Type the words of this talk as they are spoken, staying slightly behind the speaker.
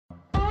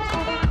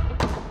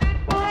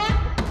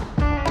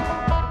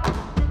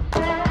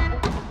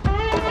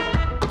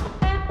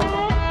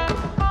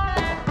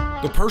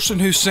person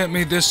who sent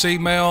me this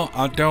email,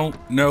 I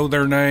don't know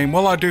their name.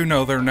 Well, I do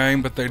know their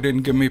name, but they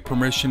didn't give me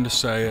permission to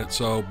say it,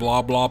 so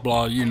blah, blah,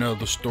 blah, you know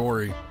the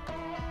story.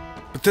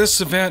 But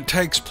this event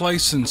takes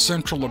place in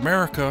Central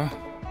America.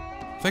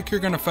 I think you're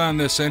going to find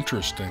this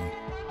interesting.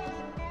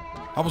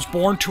 I was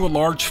born to a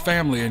large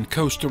family in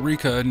Costa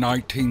Rica in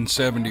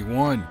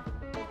 1971.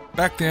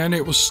 Back then,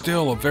 it was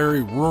still a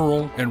very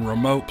rural and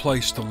remote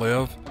place to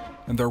live,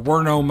 and there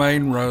were no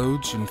main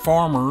roads, and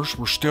farmers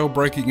were still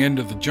breaking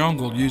into the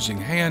jungle using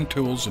hand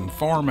tools and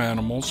farm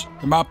animals,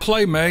 and my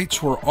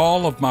playmates were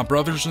all of my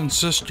brothers and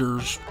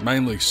sisters,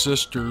 mainly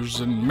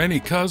sisters, and many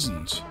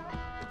cousins.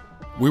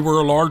 We were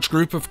a large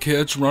group of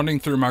kids running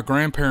through my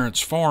grandparents'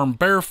 farm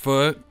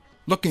barefoot,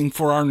 looking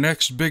for our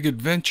next big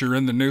adventure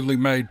in the newly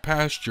made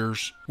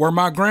pastures, where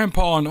my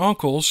grandpa and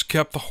uncles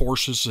kept the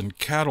horses and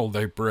cattle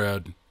they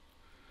bred.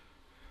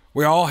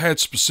 We all had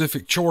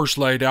specific chores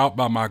laid out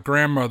by my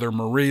grandmother,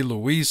 Marie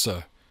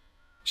Louisa.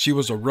 She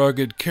was a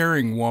rugged,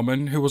 caring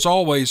woman who was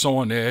always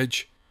on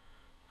edge.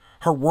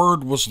 Her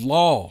word was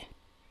law.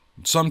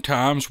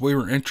 Sometimes we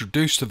were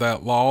introduced to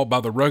that law by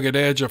the rugged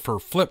edge of her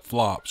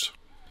flip-flops.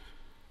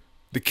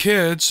 The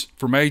kids,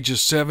 from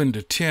ages 7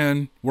 to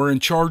 10, were in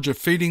charge of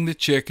feeding the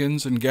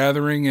chickens and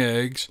gathering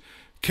eggs,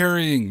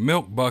 carrying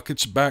milk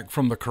buckets back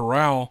from the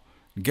corral,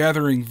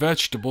 gathering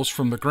vegetables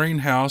from the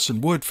greenhouse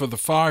and wood for the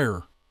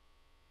fire.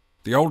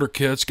 The older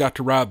kids got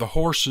to ride the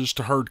horses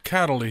to herd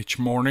cattle each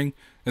morning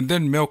and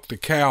then milk the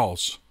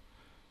cows.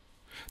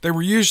 They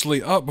were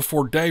usually up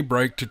before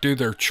daybreak to do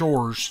their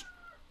chores.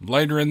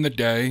 Later in the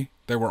day,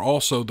 they were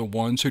also the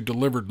ones who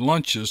delivered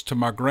lunches to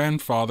my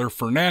grandfather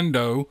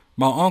Fernando,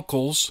 my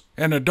uncles,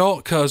 and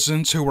adult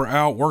cousins who were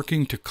out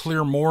working to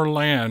clear more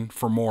land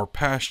for more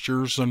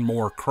pastures and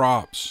more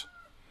crops.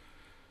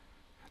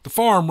 The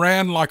farm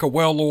ran like a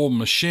well-oiled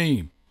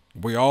machine.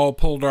 We all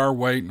pulled our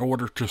weight in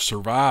order to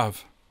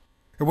survive.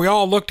 And we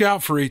all looked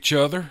out for each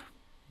other.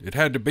 It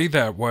had to be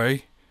that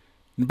way.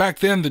 And back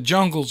then the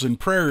jungles and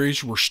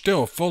prairies were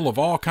still full of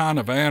all kinds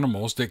of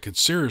animals that could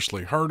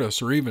seriously hurt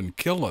us or even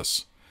kill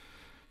us.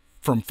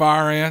 From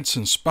fire ants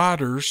and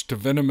spiders to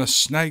venomous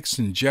snakes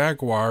and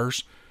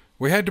jaguars,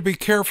 we had to be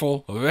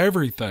careful of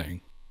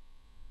everything.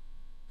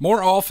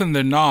 More often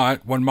than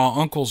not, when my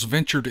uncles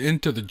ventured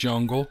into the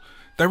jungle,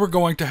 they were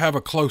going to have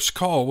a close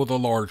call with a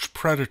large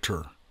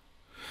predator.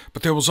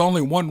 But there was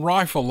only one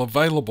rifle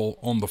available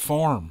on the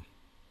farm.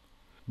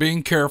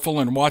 Being careful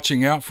and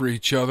watching out for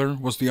each other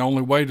was the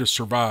only way to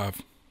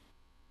survive.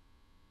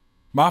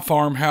 My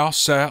farmhouse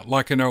sat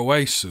like an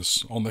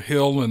oasis on the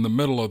hill in the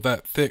middle of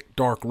that thick,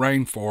 dark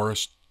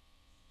rainforest.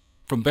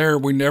 From there,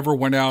 we never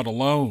went out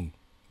alone.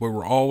 We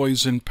were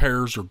always in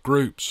pairs or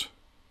groups.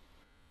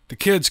 The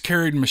kids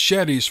carried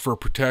machetes for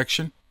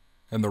protection,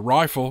 and the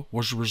rifle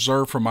was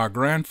reserved for my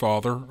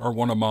grandfather or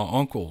one of my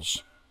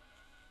uncles.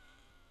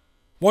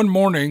 One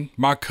morning,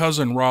 my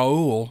cousin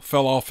Raul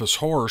fell off his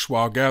horse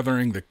while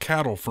gathering the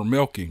cattle for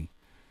milking.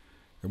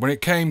 And when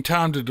it came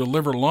time to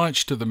deliver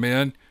lunch to the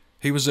men,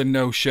 he was in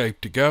no shape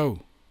to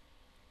go.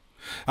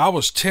 I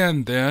was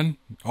 10 then,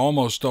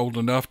 almost old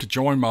enough to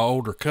join my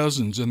older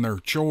cousins in their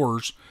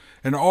chores,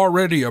 and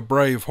already a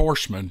brave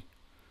horseman.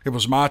 It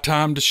was my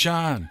time to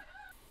shine.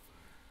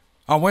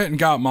 I went and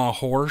got my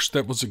horse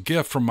that was a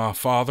gift from my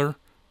father.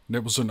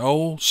 It was an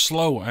old,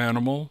 slow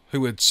animal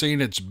who had seen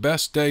its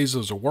best days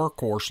as a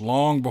workhorse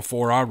long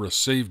before I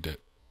received it.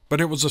 But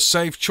it was a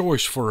safe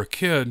choice for a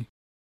kid.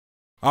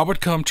 I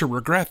would come to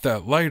regret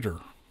that later.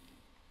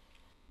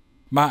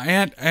 My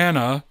Aunt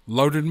Anna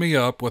loaded me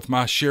up with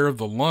my share of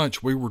the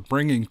lunch we were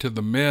bringing to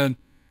the men,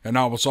 and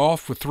I was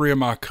off with 3 of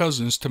my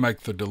cousins to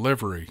make the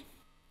delivery.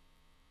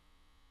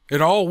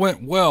 It all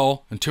went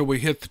well until we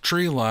hit the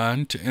tree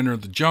line to enter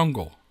the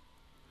jungle.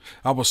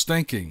 I was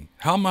thinking,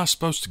 how am I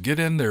supposed to get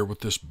in there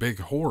with this big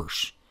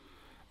horse?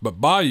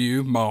 But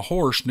Bayou, my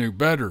horse, knew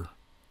better.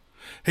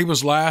 He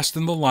was last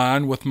in the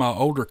line with my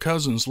older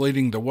cousins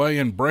leading the way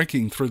and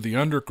breaking through the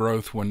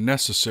undergrowth when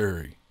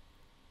necessary.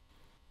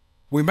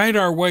 We made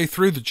our way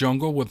through the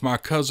jungle with my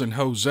cousin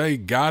Jose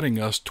guiding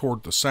us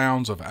toward the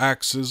sounds of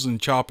axes and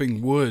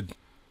chopping wood.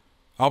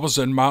 I was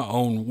in my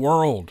own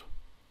world.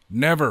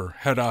 Never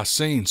had I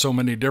seen so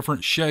many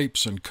different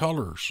shapes and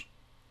colors.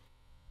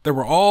 There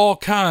were all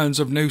kinds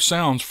of new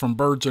sounds from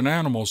birds and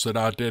animals that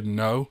I didn't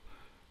know,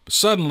 but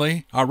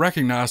suddenly I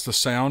recognized the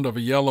sound of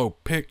a yellow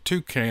pick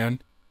toucan.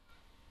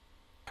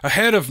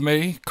 Ahead of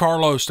me,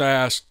 Carlos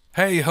asked,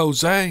 "Hey,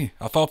 Jose,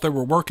 I thought they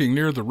were working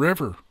near the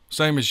river,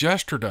 same as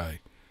yesterday."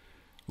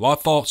 "Well, I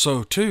thought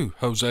so too,"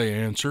 Jose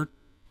answered,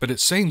 "but it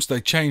seems they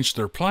changed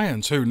their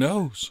plans, who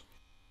knows?"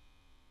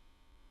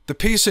 The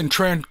peace and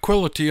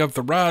tranquility of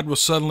the ride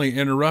was suddenly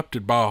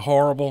interrupted by a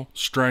horrible,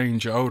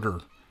 strange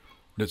odor.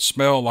 It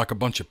smelled like a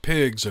bunch of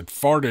pigs had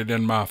farted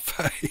in my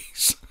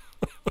face.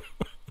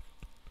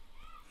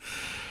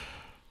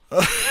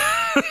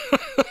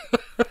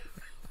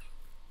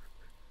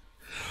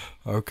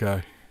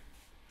 Okay.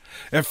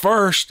 At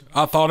first,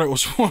 I thought it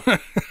was one.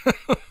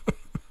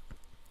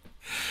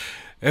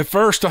 At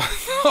first, I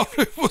thought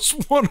it was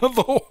one of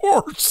the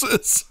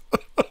horses.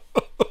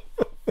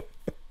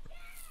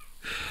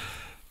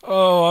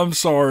 Oh, I'm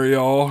sorry,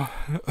 y'all.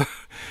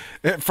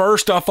 At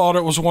first, I thought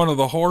it was one of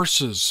the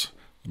horses.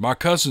 My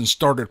cousins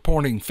started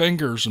pointing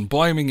fingers and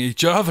blaming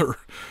each other.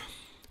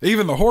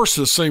 Even the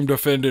horses seemed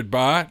offended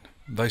by it.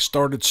 They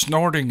started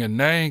snorting and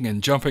neighing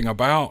and jumping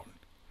about.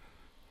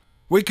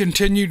 We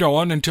continued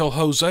on until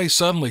Jose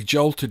suddenly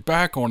jolted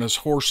back on his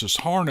horse's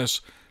harness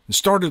and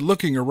started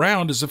looking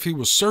around as if he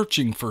was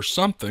searching for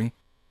something.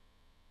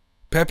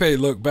 Pepe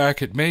looked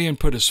back at me and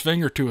put his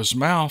finger to his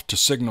mouth to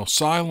signal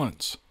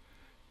silence.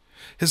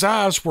 His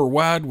eyes were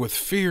wide with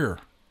fear,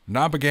 and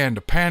I began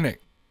to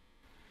panic.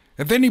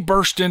 And then he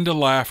burst into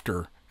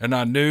laughter, and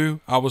I knew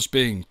I was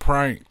being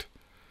pranked.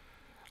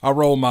 I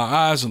rolled my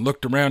eyes and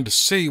looked around to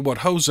see what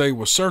Jose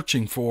was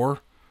searching for.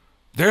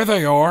 "There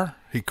they are,"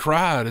 he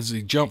cried as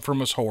he jumped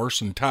from his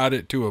horse and tied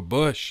it to a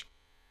bush.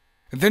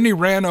 And then he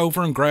ran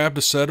over and grabbed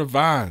a set of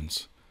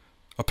vines.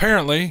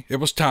 Apparently, it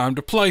was time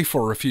to play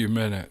for a few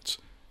minutes.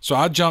 So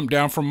I jumped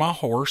down from my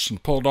horse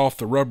and pulled off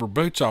the rubber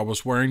boots I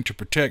was wearing to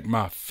protect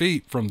my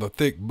feet from the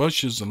thick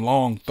bushes and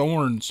long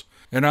thorns,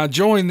 and I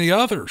joined the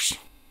others.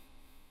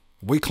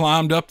 We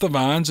climbed up the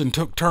vines and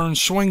took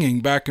turns swinging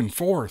back and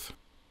forth.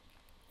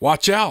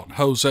 "Watch out,"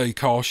 Jose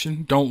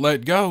cautioned. "Don't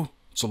let go.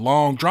 It's a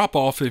long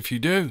drop-off if you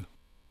do."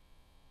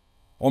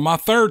 On my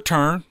third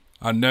turn,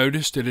 I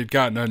noticed it had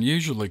gotten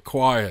unusually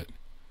quiet.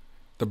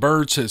 The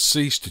birds had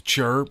ceased to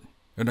chirp,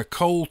 and a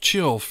cold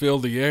chill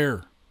filled the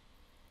air.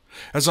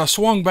 As I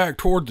swung back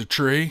toward the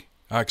tree,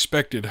 I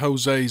expected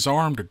Jose's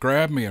arm to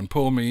grab me and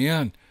pull me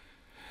in,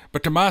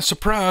 but to my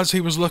surprise,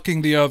 he was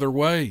looking the other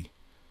way.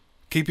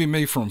 Keeping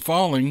me from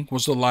falling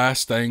was the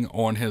last thing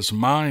on his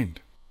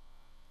mind.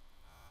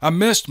 I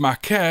missed my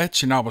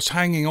catch, and I was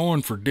hanging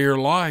on for dear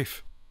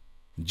life.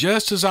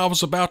 Just as I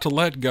was about to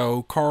let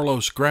go,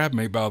 Carlos grabbed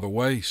me by the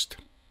waist.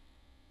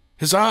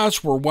 His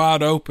eyes were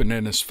wide open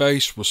and his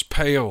face was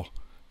pale,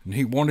 and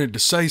he wanted to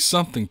say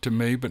something to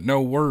me, but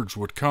no words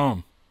would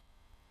come.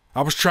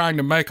 I was trying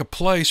to make a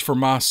place for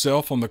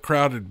myself on the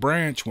crowded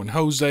branch when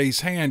Jose's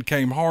hand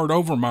came hard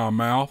over my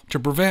mouth to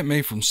prevent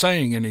me from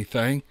saying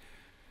anything,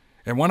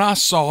 and when I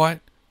saw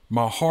it,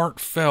 my heart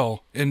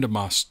fell into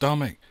my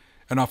stomach,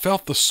 and I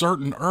felt the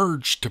certain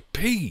urge to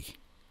pee.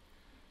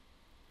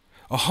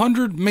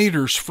 100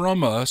 meters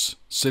from us,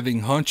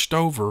 sitting hunched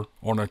over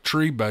on a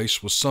tree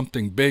base, was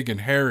something big and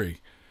hairy.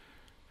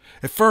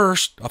 At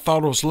first, I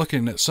thought I was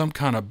looking at some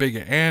kind of big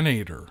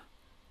anteater.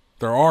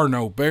 There are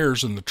no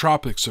bears in the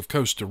tropics of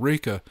Costa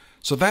Rica,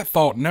 so that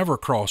thought never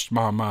crossed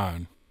my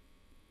mind.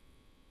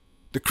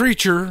 The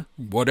creature,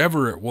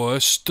 whatever it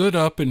was, stood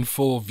up in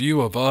full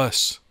view of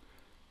us,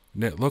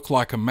 and it looked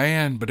like a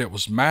man, but it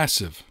was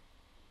massive.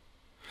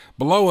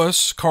 Below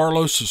us,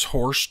 Carlos's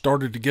horse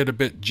started to get a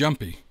bit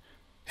jumpy.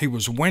 He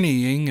was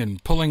whinnying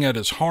and pulling at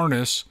his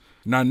harness,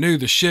 and I knew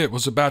the shit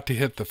was about to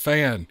hit the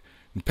fan,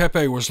 and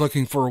Pepe was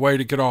looking for a way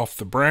to get off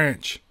the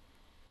branch.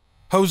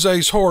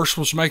 Jose's horse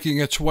was making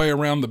its way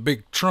around the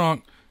big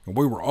trunk, and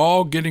we were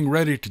all getting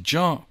ready to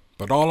jump,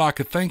 but all I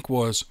could think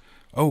was,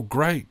 "Oh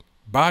great,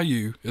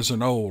 Bayou is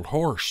an old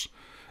horse.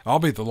 I'll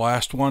be the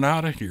last one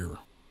out of here."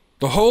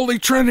 "The Holy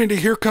Trinity,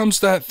 here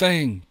comes that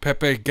thing,"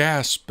 Pepe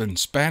gasped in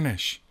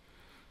Spanish.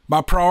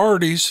 My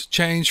priorities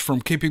changed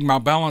from keeping my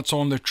balance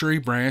on the tree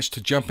branch to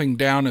jumping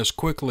down as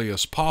quickly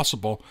as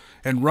possible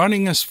and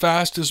running as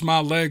fast as my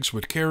legs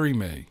would carry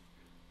me.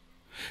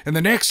 In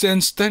the next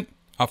instant,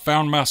 I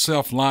found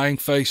myself lying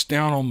face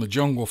down on the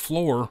jungle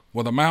floor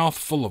with a mouth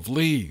full of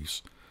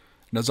leaves,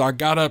 and as I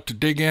got up to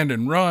dig in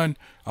and run,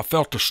 I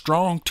felt a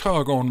strong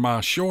tug on my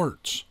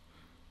shorts.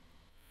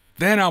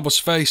 Then I was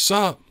face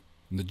up,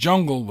 and the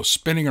jungle was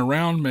spinning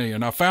around me,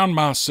 and I found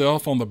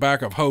myself on the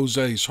back of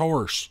Jose's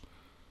horse.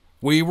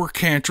 We were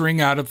cantering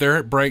out of there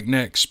at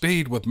breakneck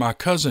speed, with my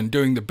cousin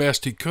doing the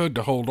best he could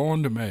to hold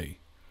on to me.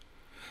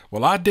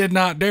 Well, I did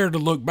not dare to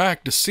look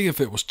back to see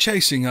if it was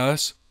chasing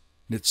us.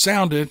 It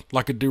sounded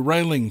like a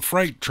derailing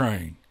freight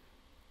train.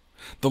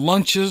 The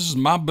lunches,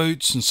 my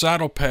boots and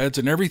saddle pads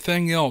and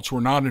everything else were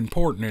not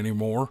important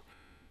anymore.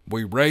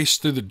 We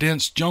raced through the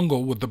dense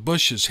jungle with the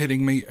bushes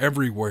hitting me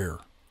everywhere.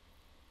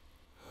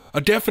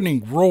 A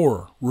deafening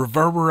roar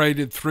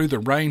reverberated through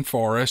the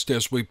rainforest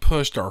as we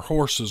pushed our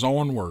horses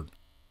onward.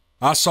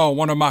 I saw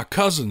one of my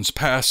cousins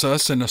pass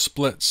us in a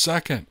split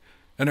second,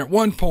 and at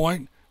one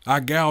point I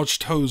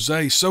gouged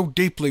Jose so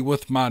deeply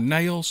with my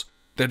nails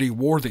that he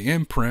wore the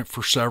imprint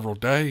for several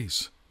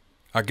days.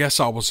 I guess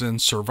I was in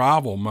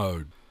survival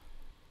mode.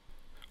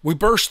 We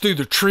burst through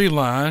the tree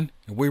line,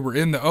 and we were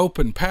in the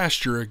open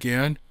pasture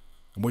again,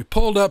 and we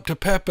pulled up to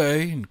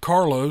Pepe and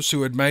Carlos,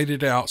 who had made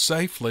it out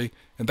safely,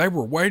 and they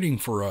were waiting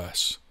for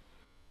us.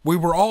 We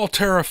were all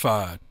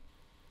terrified.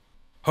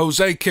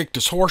 Jose kicked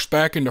his horse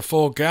back into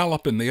full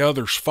gallop, and the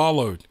others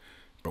followed,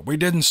 but we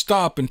didn't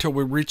stop until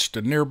we reached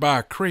a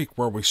nearby creek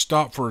where we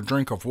stopped for a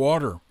drink of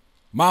water.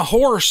 "My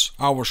horse!"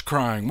 I was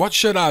crying. "What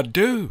should I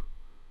do?"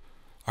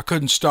 I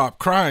couldn't stop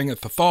crying at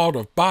the thought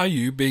of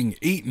Bayou being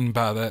eaten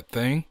by that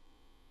thing.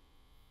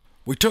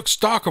 We took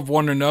stock of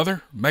one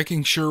another,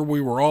 making sure we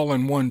were all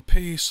in one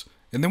piece,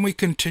 and then we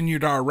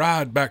continued our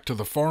ride back to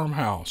the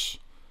farmhouse.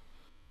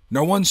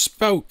 No one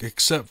spoke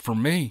except for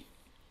me.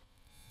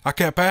 I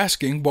kept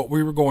asking what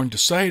we were going to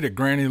say to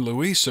Granny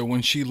Louisa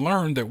when she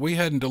learned that we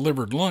hadn't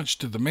delivered lunch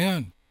to the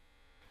men.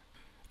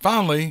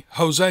 Finally,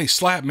 Jose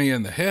slapped me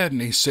in the head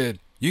and he said,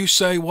 "You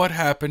say what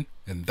happened,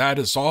 and that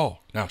is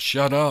all. Now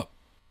shut up."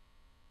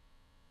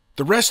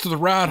 The rest of the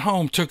ride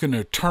home took an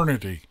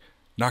eternity,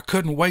 and I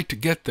couldn't wait to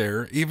get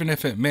there, even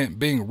if it meant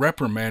being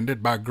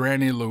reprimanded by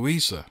Granny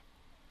Louisa.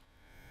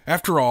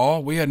 After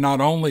all, we had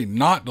not only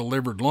not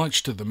delivered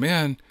lunch to the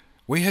men,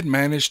 we had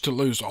managed to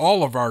lose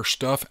all of our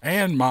stuff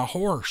and my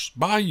horse,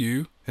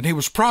 Bayou, and he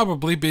was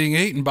probably being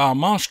eaten by a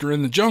monster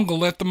in the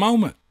jungle at the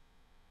moment.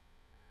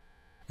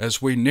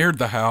 As we neared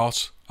the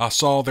house, I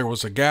saw there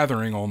was a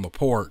gathering on the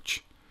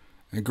porch,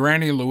 and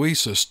Granny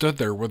Louisa stood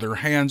there with her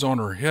hands on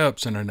her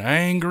hips and an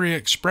angry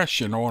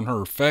expression on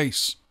her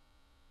face.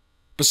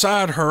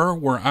 Beside her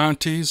were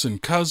aunties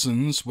and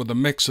cousins with a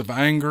mix of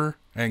anger,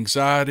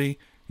 anxiety,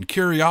 and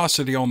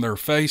curiosity on their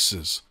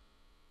faces.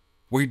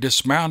 We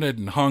dismounted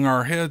and hung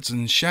our heads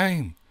in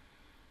shame.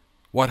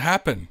 "What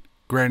happened?"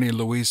 Granny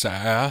Louisa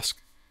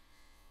asked.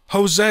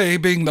 Jose,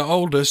 being the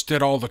oldest,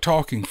 did all the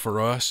talking for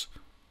us,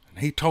 and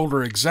he told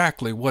her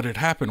exactly what had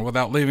happened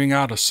without leaving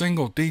out a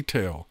single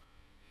detail.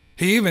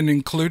 He even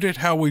included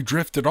how we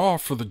drifted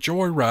off for the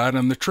joyride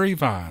and the tree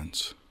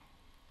vines.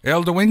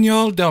 "El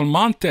Dueño del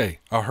Monte,"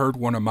 I heard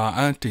one of my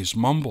aunties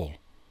mumble.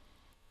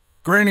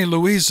 Granny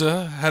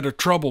Louisa had a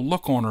troubled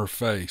look on her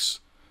face.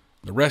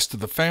 The rest of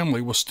the family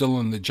was still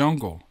in the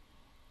jungle.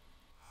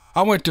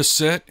 I went to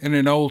sit in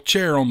an old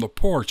chair on the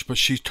porch, but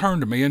she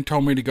turned to me and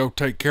told me to go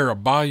take care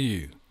of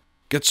Bayou.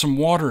 "Get some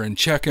water and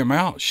check him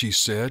out," she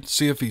said.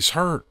 "See if he's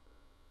hurt."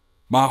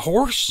 "My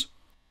horse?"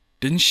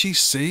 Didn't she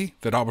see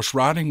that I was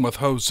riding with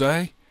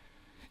Jose?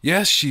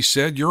 "Yes," she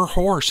said, "your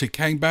horse. He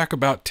came back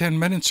about 10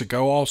 minutes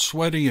ago all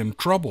sweaty and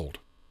troubled."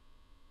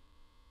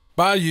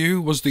 Bayou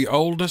was the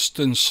oldest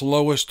and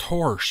slowest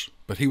horse,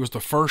 but he was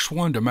the first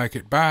one to make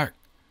it back,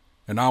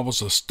 and I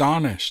was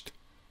astonished.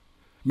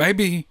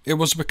 Maybe it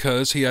was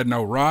because he had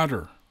no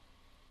rider.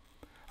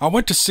 I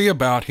went to see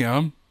about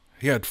him.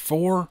 He had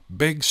 4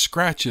 big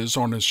scratches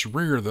on his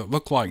rear that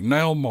looked like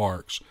nail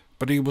marks,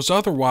 but he was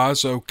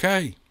otherwise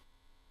okay.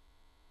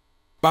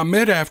 By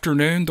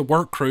mid-afternoon, the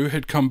work crew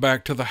had come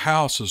back to the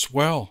house as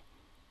well.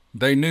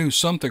 They knew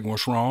something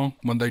was wrong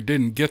when they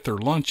didn't get their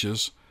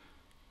lunches.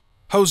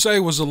 Jose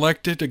was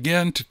elected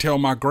again to tell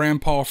my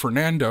grandpa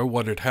Fernando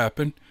what had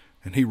happened,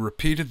 and he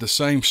repeated the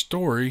same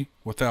story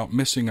without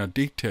missing a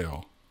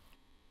detail.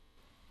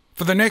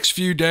 For the next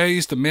few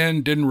days, the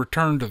men didn't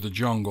return to the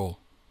jungle.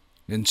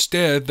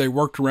 Instead, they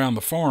worked around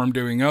the farm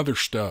doing other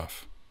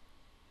stuff.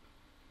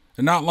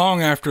 And not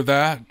long after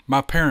that,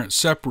 my parents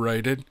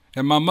separated,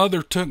 and my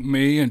mother took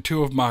me and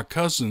 2 of my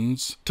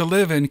cousins to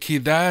live in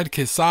Ciudad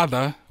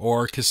Quesada,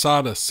 or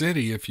Quesada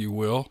City, if you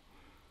will.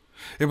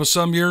 It was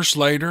some years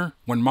later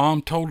when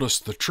Mom told us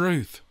the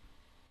truth.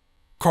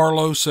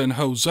 Carlos and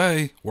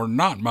Jose were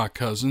not my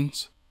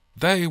cousins.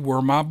 They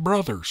were my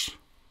brothers.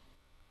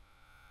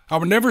 I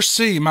would never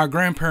see my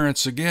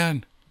grandparents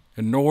again,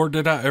 and nor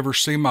did I ever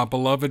see my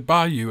beloved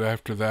Bayou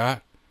after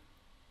that.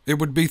 It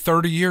would be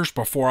 30 years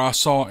before I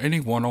saw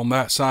anyone on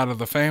that side of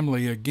the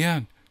family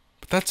again,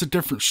 but that's a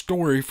different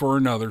story for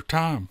another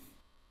time.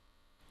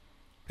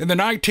 In the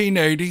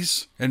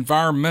 1980s,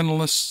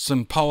 environmentalists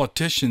and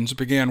politicians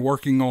began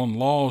working on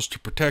laws to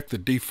protect the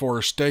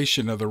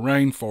deforestation of the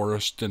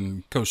rainforest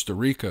in Costa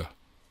Rica.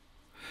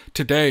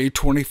 Today,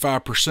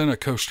 25% of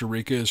Costa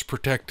Rica is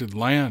protected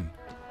land.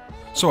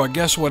 So I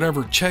guess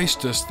whatever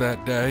chased us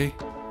that day,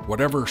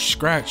 whatever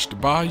scratched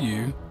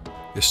Bayou,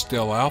 is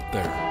still out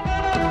there.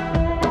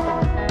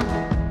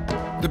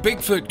 The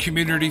Bigfoot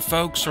community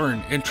folks are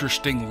an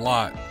interesting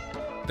lot.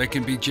 They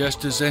can be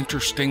just as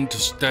interesting to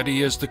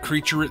study as the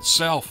creature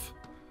itself.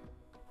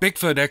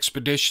 Bigfoot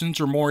expeditions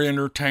are more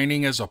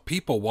entertaining as a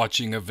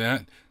people-watching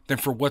event than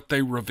for what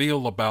they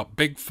reveal about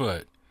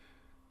Bigfoot.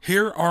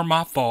 Here are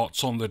my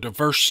thoughts on the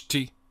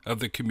diversity of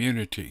the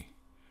community.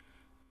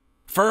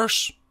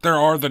 First, there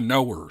are the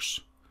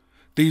knowers.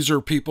 These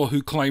are people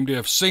who claim to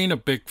have seen a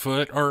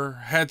Bigfoot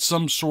or had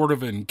some sort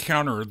of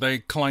encounter they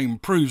claim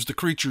proves the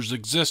creature's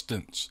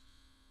existence.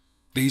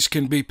 These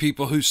can be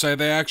people who say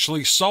they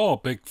actually saw a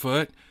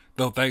Bigfoot,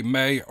 though they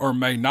may or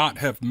may not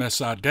have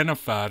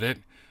misidentified it,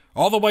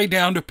 all the way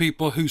down to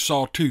people who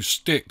saw 2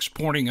 sticks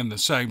pointing in the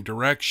same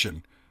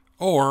direction,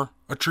 or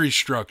a tree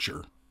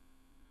structure.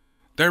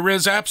 There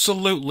is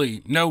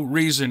absolutely no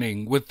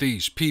reasoning with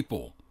these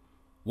people.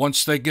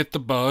 Once they get the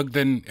bug,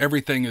 then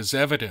everything is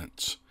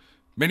evidence.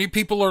 Many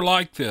people are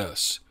like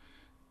this.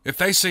 If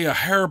they see a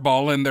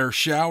hairball in their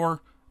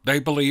shower, they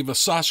believe a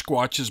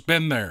Sasquatch has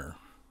been there.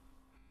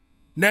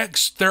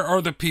 Next, there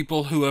are the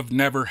people who have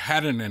never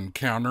had an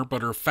encounter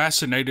but are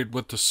fascinated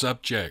with the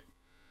subject.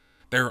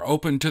 They are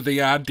open to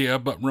the idea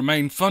but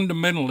remain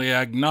fundamentally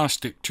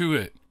agnostic to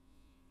it.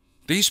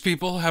 These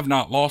people have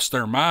not lost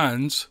their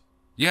minds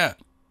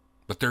yet,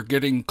 but they're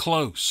getting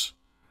close.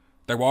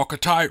 They walk a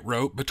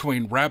tightrope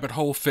between rabbit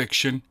hole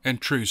fiction and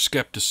true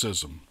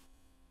skepticism.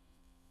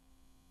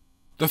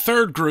 The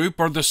third group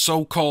are the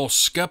so-called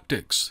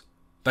skeptics.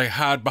 They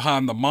hide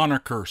behind the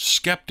moniker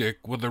skeptic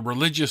with a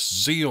religious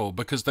zeal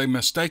because they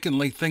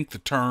mistakenly think the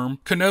term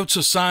connotes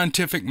a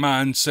scientific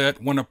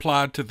mindset when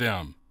applied to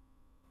them.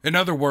 In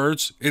other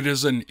words, it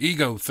is an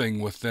ego thing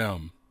with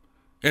them.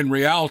 In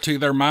reality,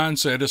 their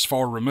mindset is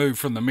far removed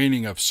from the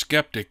meaning of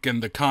skeptic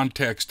in the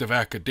context of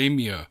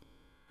academia.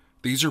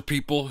 These are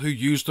people who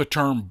use the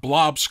term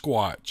blob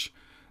squatch.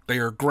 They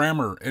are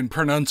grammar and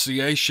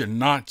pronunciation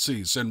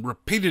Nazis and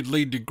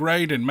repeatedly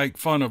degrade and make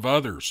fun of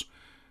others.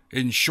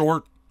 In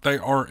short, they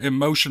are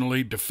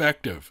emotionally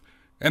defective,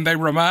 and they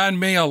remind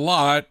me a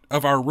lot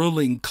of our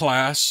ruling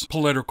class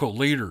political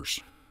leaders.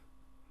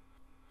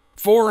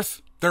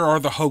 Fourth, there are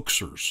the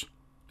hoaxers.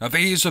 Now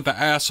these are the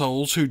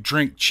assholes who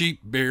drink cheap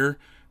beer,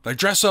 they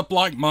dress up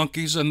like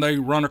monkeys, and they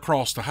run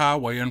across the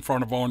highway in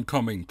front of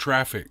oncoming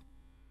traffic.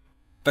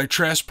 They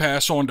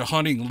trespass onto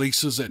hunting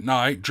leases at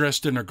night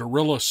dressed in a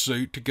gorilla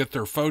suit to get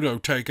their photo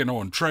taken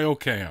on trail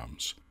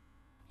cams.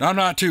 Now, I'm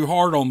not too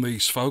hard on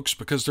these folks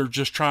because they're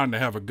just trying to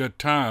have a good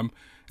time,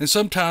 and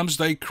sometimes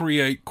they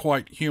create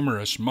quite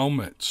humorous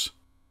moments.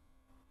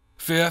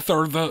 Fifth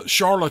are the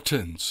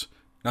charlatans.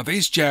 Now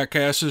these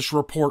jackasses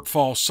report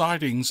false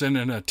sightings in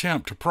an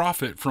attempt to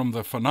profit from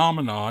the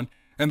phenomenon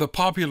and the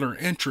popular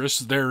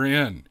interest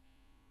therein.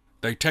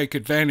 They take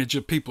advantage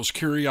of people's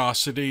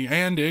curiosity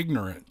and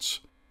ignorance.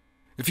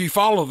 If you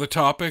follow the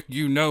topic,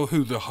 you know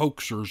who the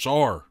hoaxers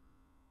are.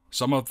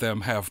 Some of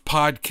them have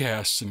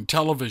podcasts and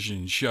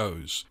television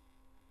shows.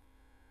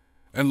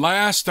 And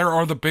last, there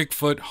are the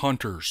Bigfoot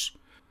hunters.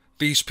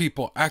 These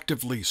people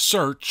actively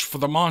search for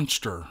the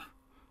monster.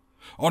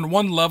 On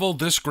one level,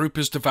 this group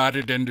is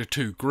divided into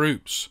two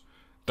groups.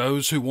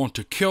 Those who want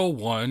to kill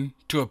one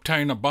to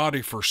obtain a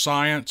body for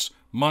science,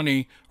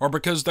 money, or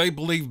because they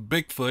believe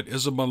Bigfoot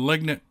is a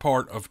malignant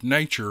part of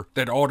nature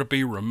that ought to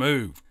be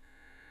removed.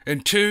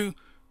 And two,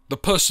 the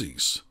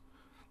pussies.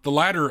 The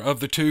latter of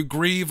the two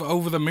grieve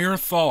over the mere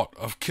thought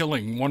of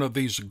killing one of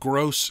these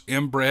gross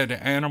inbred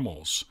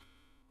animals.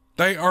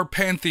 They are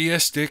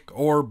pantheistic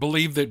or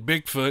believe that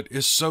Bigfoot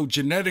is so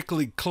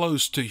genetically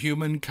close to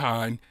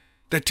humankind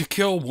that to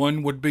kill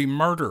one would be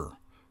murder.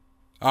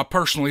 I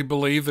personally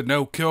believe the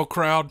no-kill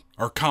crowd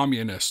are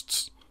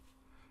communists.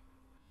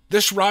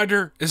 This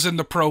writer is in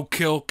the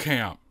pro-kill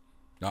camp.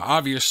 Now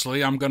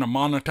obviously I'm going to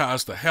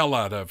monetize the hell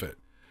out of it.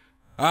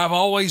 I've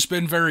always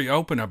been very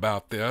open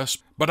about this,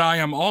 but I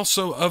am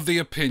also of the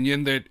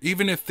opinion that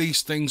even if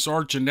these things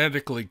are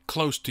genetically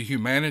close to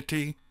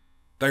humanity,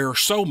 they are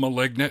so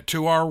malignant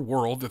to our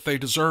world that they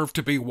deserve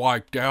to be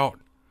wiped out.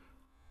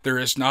 There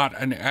is not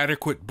an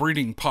adequate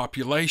breeding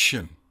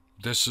population.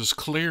 This is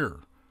clear.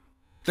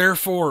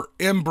 Therefore,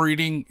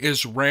 inbreeding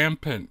is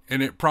rampant,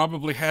 and it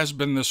probably has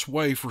been this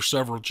way for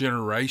several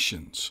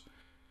generations.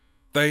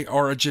 They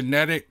are a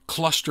genetic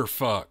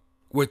clusterfuck,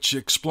 which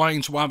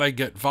explains why they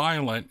get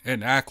violent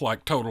and act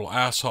like total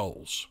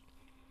assholes.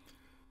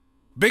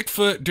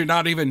 Bigfoot do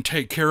not even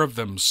take care of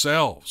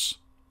themselves.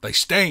 They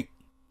stink.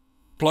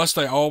 Plus,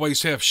 they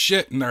always have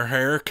shit in their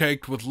hair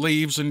caked with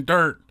leaves and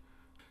dirt.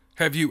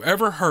 Have you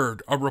ever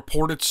heard a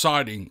reported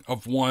sighting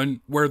of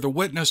one where the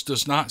witness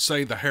does not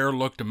say the hair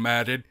looked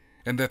matted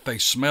and that they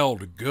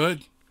smelled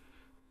good?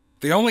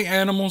 The only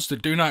animals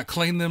that do not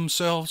clean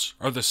themselves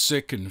are the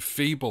sick and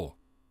feeble.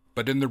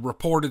 But in the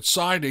reported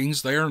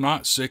sightings, they are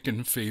not sick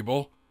and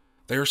feeble.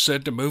 They are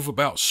said to move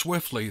about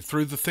swiftly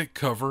through the thick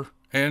cover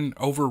and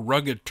over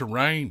rugged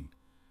terrain.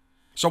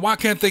 So why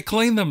can't they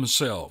clean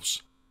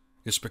themselves?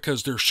 It's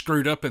because they're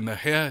screwed up in the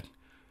head.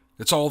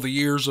 It's all the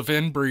years of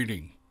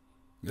inbreeding.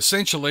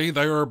 Essentially,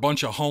 they are a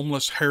bunch of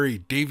homeless, hairy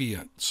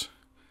deviants.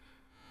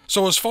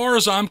 So as far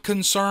as I'm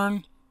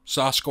concerned,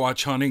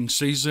 Sasquatch hunting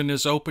season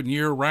is open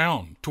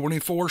year-round,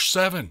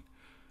 24/7.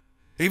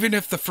 Even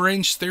if the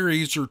fringe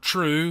theories are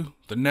true,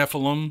 the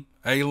Nephilim,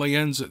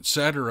 aliens,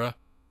 etc.,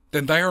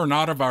 then they are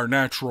not of our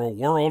natural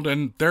world,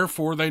 and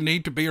therefore they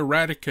need to be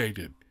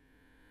eradicated.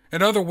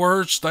 In other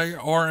words, they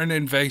are an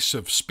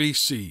invasive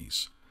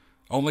species.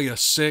 Only a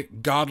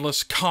sick,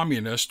 godless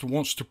communist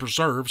wants to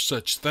preserve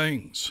such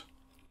things.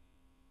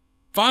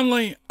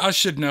 Finally, I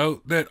should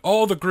note that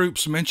all the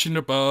groups mentioned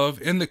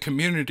above in the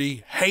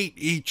community hate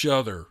each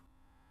other.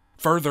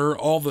 Further,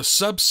 all the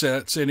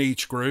subsets in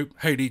each group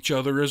hate each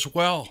other as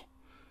well.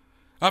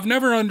 I've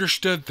never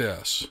understood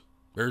this.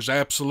 There's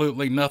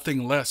absolutely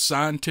nothing less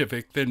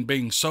scientific than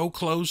being so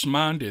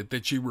close-minded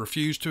that you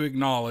refuse to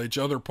acknowledge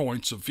other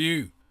points of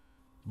view.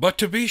 But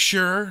to be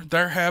sure,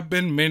 there have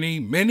been many,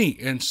 many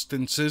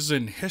instances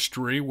in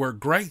history where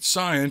great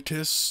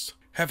scientists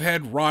have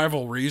had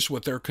rivalries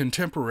with their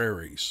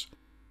contemporaries.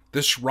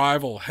 This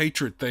rival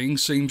hatred thing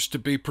seems to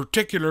be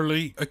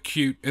particularly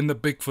acute in the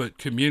Bigfoot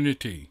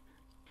community.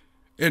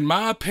 In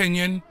my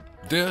opinion,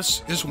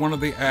 this is one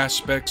of the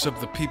aspects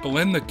of the people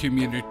in the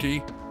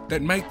community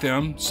that make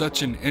them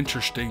such an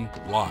interesting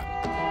lot.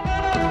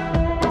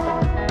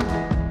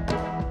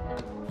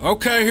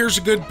 Okay, here's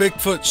a good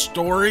Bigfoot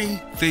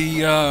story.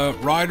 The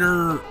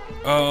writer,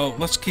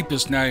 let's keep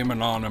his name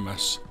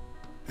anonymous.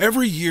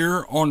 Every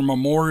year on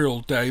Memorial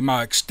Day,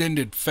 my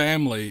extended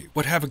family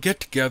would have a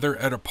get-together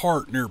at a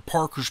park near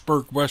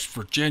Parkersburg, West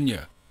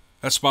Virginia.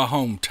 That's my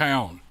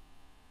hometown.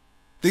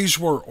 These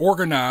were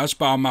organized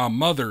by my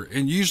mother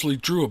and usually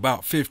drew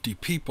about 50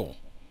 people.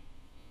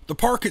 The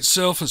park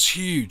itself is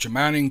huge,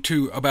 amounting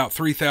to about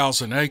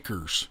 3,000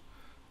 acres.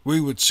 We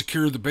would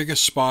secure the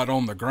biggest spot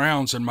on the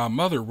grounds, and my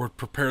mother would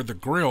prepare the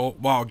grill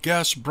while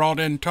guests brought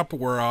in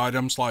Tupperware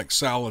items like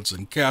salads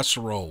and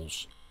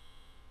casseroles.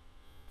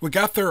 We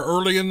got there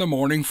early in the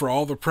morning for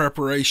all the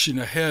preparation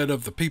ahead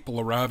of the people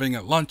arriving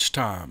at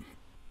lunchtime.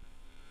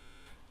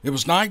 It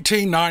was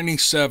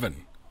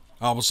 1997.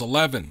 I was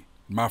 11.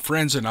 My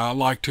friends and I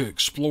liked to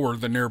explore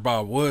the nearby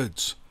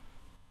woods.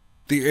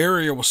 The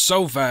area was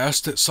so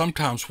vast that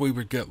sometimes we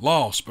would get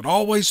lost, but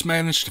always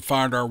managed to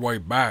find our way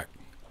back.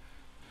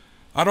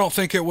 I don't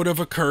think it would have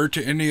occurred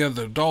to any of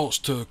the adults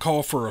to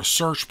call for a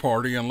search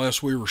party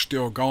unless we were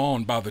still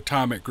gone by the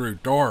time it grew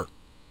dark.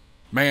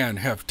 Man,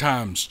 have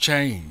times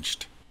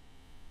changed.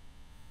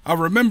 I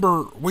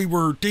remember we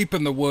were deep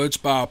in the woods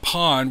by a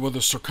pond with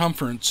a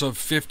circumference of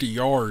 50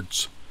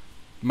 yards.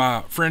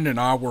 My friend and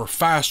I were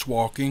fast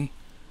walking.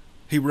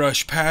 He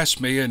rushed past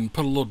me and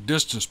put a little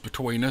distance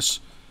between us.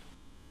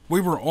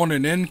 We were on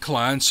an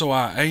incline, so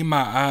I aimed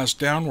my eyes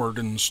downward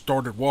and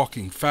started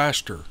walking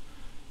faster.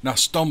 And I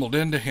stumbled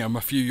into him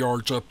a few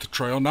yards up the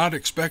trail, not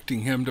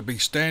expecting him to be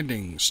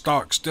standing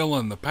stock still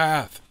in the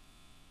path.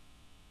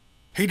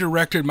 He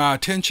directed my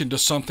attention to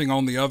something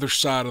on the other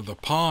side of the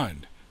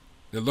pond.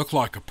 It looked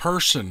like a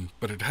person,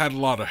 but it had a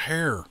lot of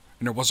hair,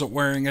 and it wasn't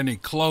wearing any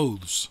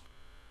clothes.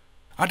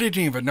 I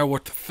didn't even know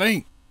what to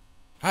think.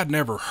 I'd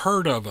never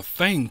heard of a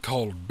thing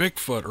called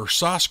Bigfoot or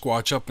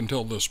Sasquatch up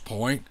until this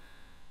point.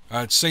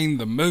 I'd seen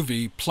the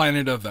movie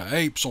Planet of the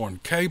Apes on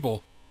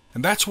cable,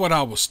 and that's what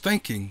I was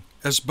thinking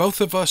as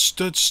both of us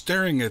stood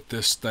staring at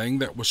this thing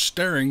that was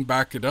staring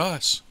back at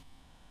us.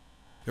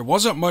 It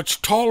wasn't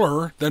much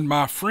taller than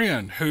my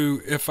friend,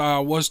 who, if I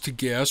was to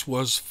guess,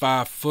 was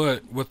 5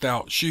 foot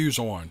without shoes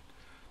on.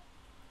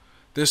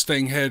 This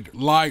thing had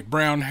light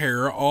brown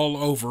hair all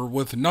over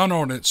with none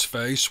on its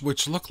face,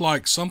 which looked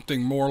like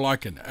something more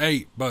like an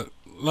ape, but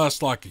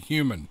less like a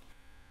human.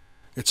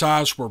 Its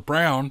eyes were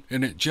brown,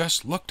 and it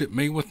just looked at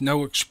me with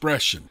no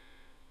expression.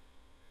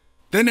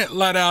 Then it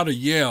let out a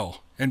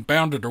yell and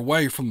bounded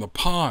away from the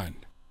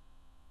pond.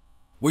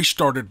 We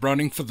started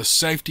running for the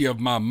safety of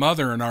my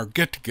mother and our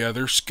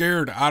get-together,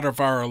 scared out of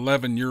our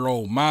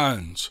 11-year-old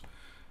minds.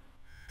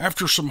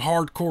 After some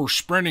hardcore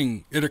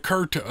sprinting, it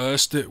occurred to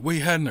us that we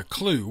hadn't a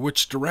clue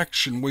which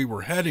direction we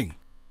were heading.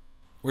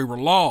 We were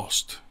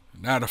lost,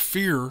 and out of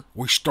fear,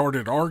 we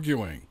started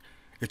arguing.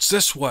 It's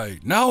this way.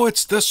 No,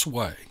 it's this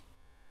way.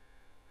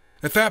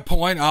 At that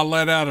point, I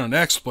let out an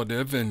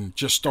expletive and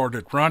just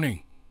started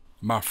running.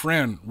 My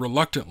friend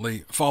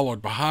reluctantly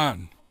followed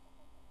behind.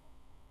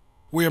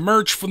 We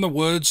emerged from the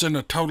woods in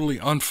a totally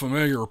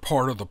unfamiliar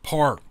part of the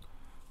park.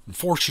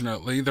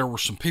 Unfortunately, there were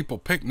some people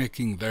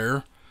picnicking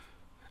there.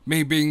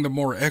 Me being the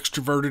more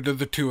extroverted of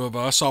the two of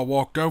us, I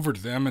walked over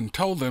to them and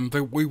told them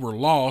that we were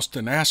lost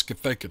and asked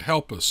if they could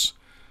help us.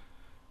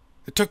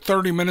 It took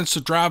 30 minutes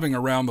of driving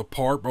around the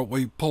park, but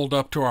we pulled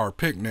up to our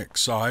picnic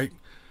site.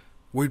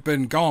 We'd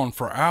been gone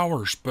for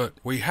hours, but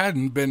we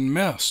hadn't been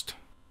missed.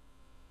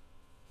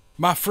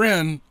 My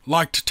friend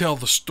liked to tell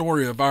the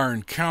story of our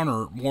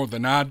encounter more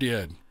than I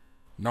did.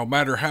 No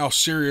matter how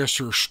serious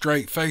or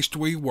straight-faced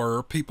we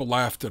were, people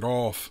laughed it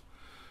off.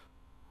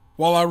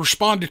 While I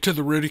responded to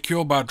the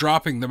ridicule by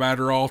dropping the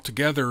matter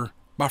altogether,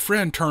 my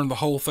friend turned the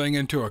whole thing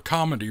into a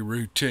comedy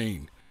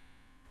routine.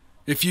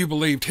 If you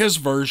believed his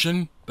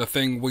version, the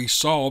thing we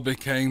saw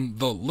became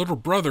the little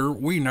brother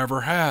we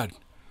never had.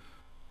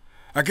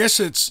 I guess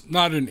it's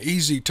not an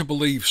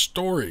easy-to-believe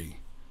story.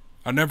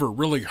 I never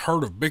really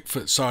heard of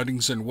Bigfoot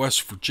sightings in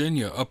West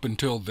Virginia up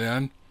until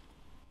then.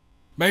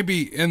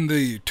 Maybe in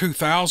the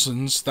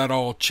 2000s that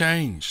all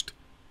changed.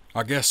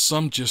 I guess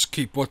some just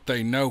keep what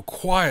they know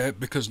quiet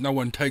because no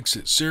one takes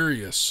it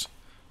serious.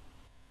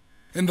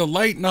 In the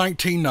late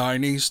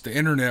 1990s, the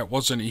internet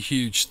wasn't a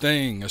huge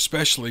thing,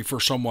 especially for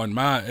someone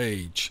my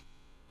age.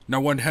 No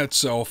one had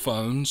cell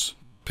phones.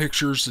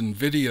 Pictures and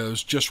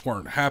videos just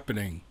weren't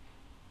happening.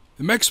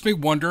 It makes me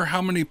wonder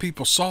how many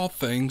people saw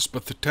things,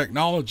 but the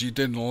technology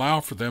didn't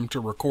allow for them to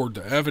record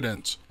the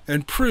evidence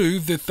and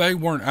prove that they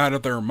weren't out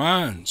of their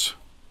minds,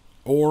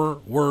 or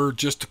were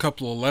just a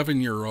couple of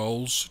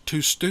 11-year-olds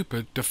too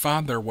stupid to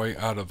find their way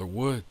out of the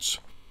woods.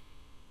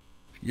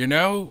 You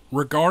know,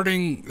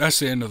 that's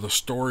the end of the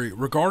story.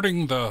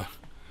 Regarding the,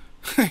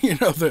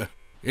 the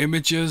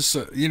images,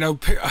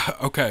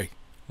 okay,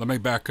 let me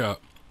back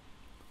up.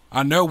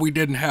 I know we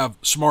didn't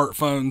have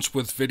smartphones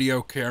with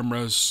video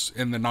cameras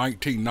in the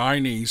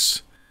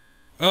 1990s.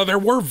 There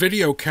were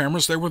video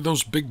cameras. They were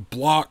those big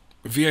block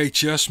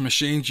VHS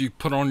machines you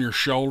put on your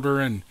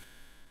shoulder, and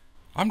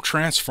I'm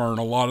transferring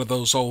a lot of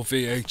those old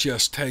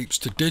VHS tapes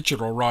to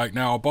digital right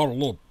now. I bought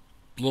a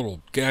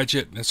little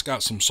gadget, and it's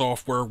got some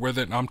software with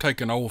it, and I'm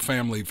taking old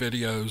family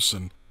videos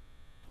and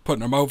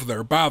putting them over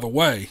there. By the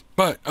way,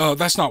 but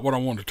that's not what I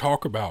want to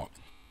talk about.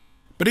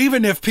 But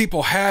even if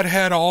people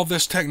had all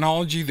this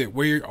technology that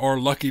we are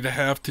lucky to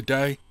have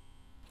today,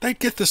 they'd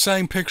get the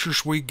same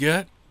pictures we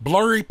get.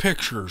 Blurry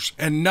pictures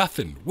and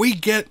nothing. We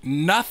get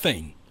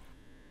nothing.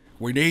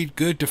 We need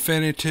good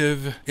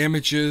definitive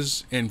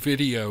images and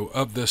video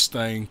of this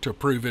thing to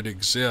prove it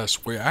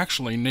exists. We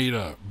actually need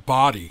a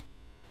body.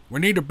 We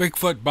need a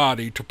Bigfoot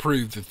body to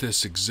prove that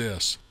this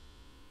exists.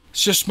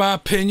 It's just my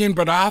opinion,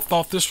 but I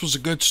thought this was a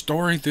good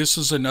story. This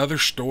is another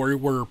story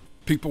where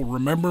people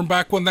remember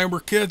back when they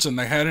were kids and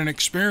they had an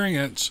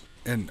experience,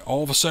 and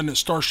all of a sudden it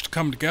starts to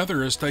come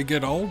together as they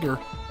get older,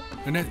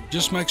 and it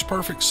just makes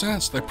perfect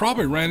sense. They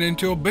probably ran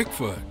into a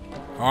Bigfoot.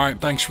 All right,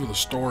 thanks for the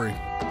story.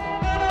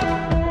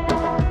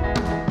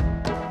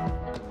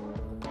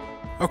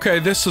 Okay,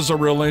 this is a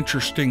real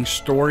interesting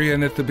story,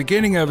 and at the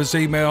beginning of his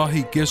email,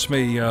 he gives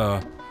me,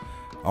 I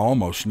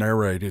almost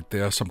narrated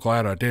this. I'm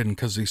glad I didn't,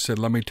 because he said,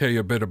 let me tell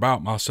you a bit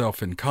about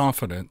myself in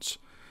confidence.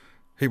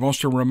 He wants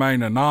to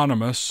remain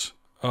anonymous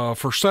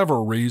for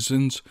several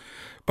reasons,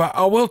 but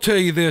I will tell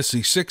you this.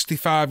 He's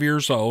 65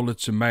 years old.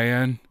 It's a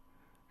man.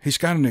 He's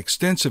got an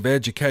extensive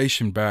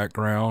education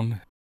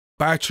background,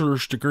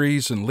 bachelor's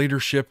degrees in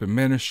leadership and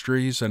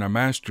ministries, and a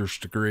master's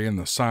degree in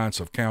the science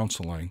of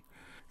counseling.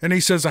 And he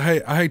says, I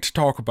hate to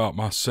talk about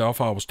myself.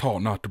 I was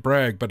taught not to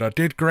brag, but I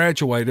did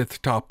graduate at the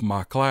top of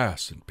my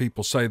class, and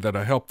people say that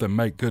I helped them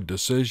make good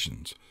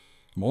decisions.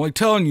 I'm only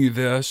telling you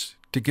this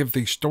to give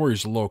these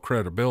stories a little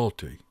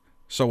credibility.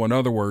 So in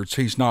other words,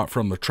 he's not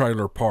from the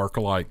trailer park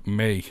like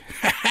me.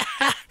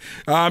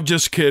 I'm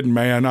just kidding,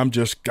 man. I'm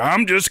just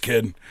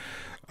kidding.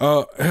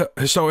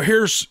 So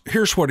here's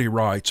what he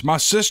writes. My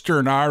sister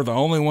and I are the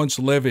only ones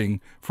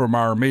living from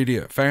our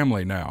immediate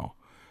family now.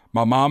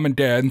 My mom and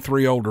dad and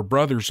 3 older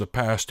brothers have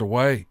passed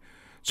away,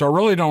 so I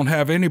really don't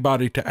have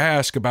anybody to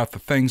ask about the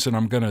things that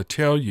I'm going to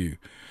tell you.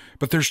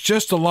 But there's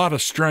just a lot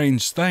of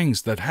strange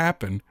things that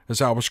happened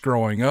as I was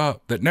growing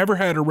up that never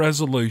had a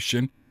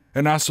resolution,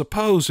 and I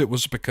suppose it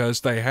was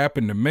because they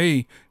happened to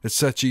me at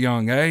such a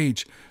young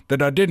age that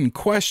I didn't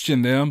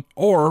question them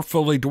or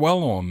fully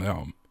dwell on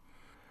them.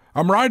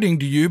 I'm writing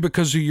to you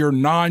because of your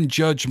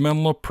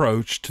non-judgmental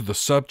approach to the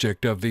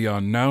subject of the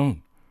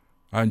unknown.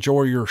 I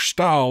enjoy your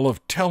style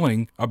of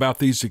telling about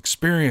these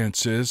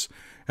experiences,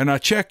 and I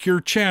check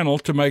your channel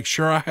to make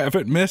sure I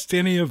haven't missed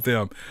any of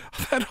them.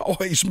 That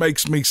always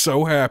makes me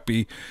so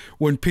happy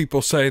when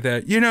people say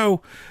that. You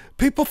know,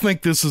 people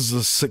think this is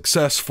a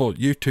successful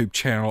YouTube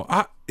channel.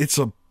 It's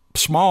a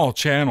small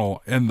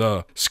channel in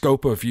the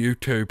scope of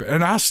YouTube,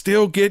 and I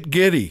still get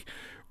giddy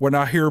when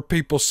I hear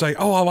people say,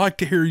 oh, I like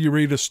to hear you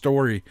read a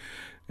story.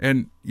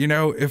 And, you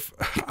know,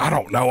 I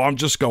don't know, I'm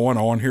just going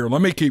on here.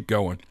 Let me keep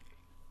going.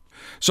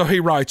 So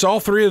he writes, all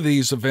 3 of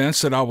these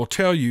events that I will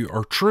tell you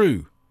are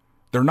true.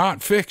 They're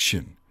not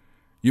fiction.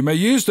 You may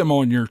use them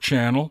on your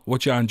channel,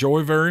 which I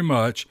enjoy very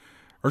much,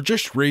 or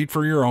just read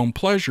for your own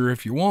pleasure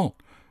if you want.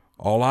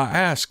 All I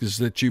ask is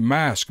that you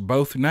mask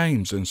both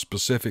names in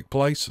specific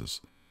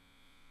places.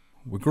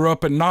 We grew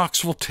up in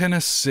Knoxville,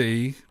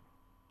 Tennessee.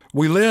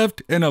 We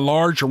lived in a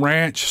large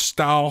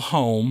ranch-style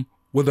home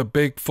with a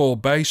big full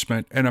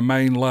basement and a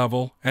main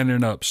level and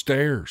an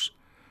upstairs.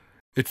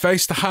 It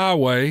faced the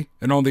highway,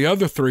 and on the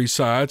other 3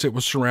 sides, it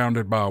was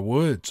surrounded by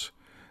woods.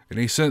 And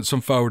he sent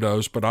some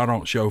photos, but I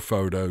don't show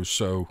photos,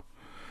 so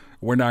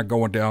we're not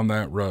going down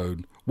that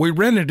road. We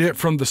rented it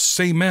from the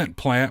cement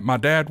plant my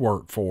dad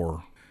worked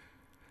for.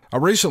 I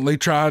recently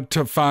tried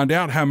to find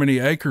out how many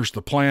acres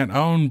the plant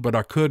owned, but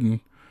I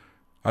couldn't.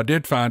 I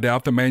did find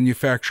out the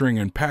manufacturing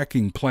and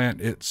packing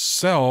plant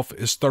itself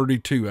is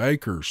 32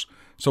 acres.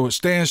 So it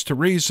stands to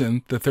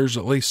reason that there's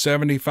at least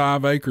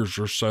 75 acres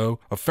or so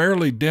of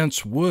fairly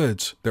dense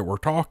woods that we're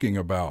talking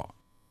about.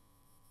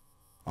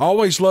 I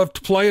always loved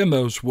to play in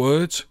those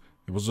woods.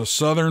 It was a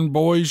southern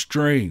boy's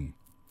dream.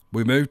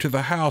 We moved to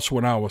the house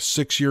when I was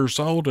 6 years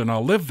old, and I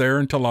lived there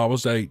until I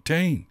was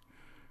 18.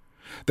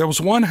 There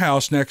was one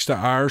house next to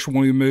ours when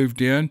we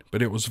moved in,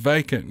 but it was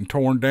vacant and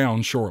torn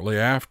down shortly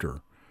after.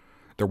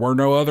 There were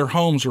no other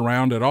homes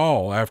around at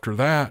all after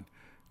that,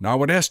 and I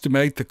would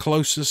estimate the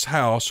closest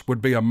house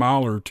would be a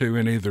mile or 2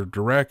 in either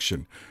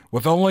direction,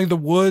 with only the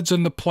woods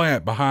and the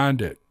plant behind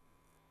it.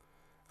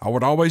 I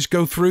would always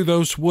go through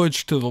those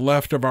woods to the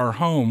left of our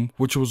home,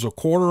 which was a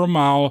quarter of a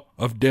mile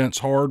of dense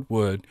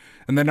hardwood,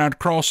 and then I'd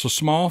cross a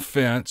small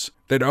fence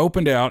that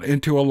opened out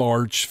into a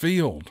large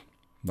field.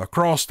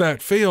 Across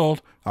that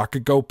field, I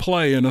could go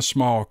play in a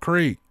small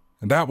creek,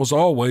 and that was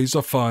always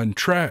a fun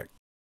trek.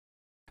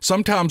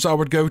 Sometimes I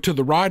would go to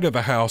the right of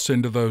the house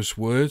into those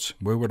woods.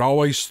 We would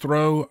always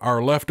throw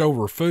our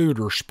leftover food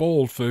or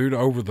spoiled food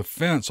over the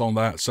fence on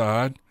that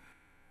side.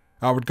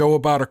 I would go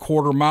about a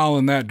quarter mile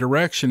in that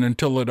direction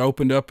until it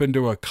opened up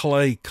into a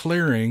clay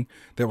clearing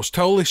that was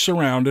totally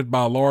surrounded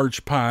by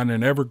large pine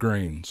and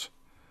evergreens.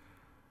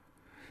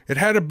 It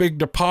had a big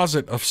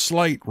deposit of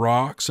slate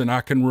rocks, and I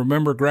can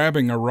remember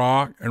grabbing a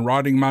rock and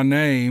writing my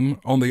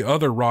name on the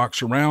other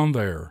rocks around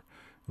there.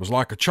 It was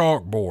like a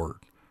chalkboard.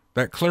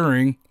 That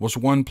clearing was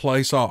one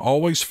place I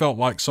always felt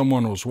like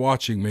someone was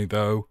watching me,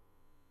 though.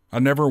 I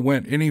never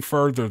went any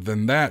further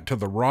than that to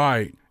the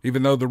right,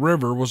 even though the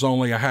river was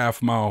only a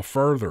half-mile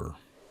further.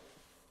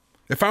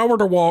 If I were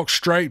to walk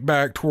straight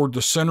back toward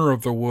the center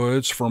of the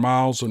woods for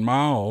miles and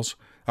miles,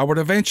 I would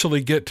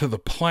eventually get to the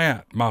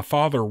plant my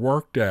father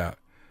worked at.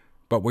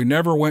 But we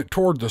never went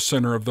toward the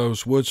center of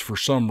those woods for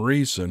some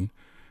reason.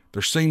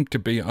 There seemed to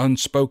be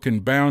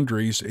unspoken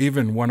boundaries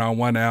even when I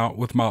went out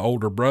with my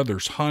older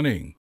brothers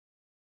hunting.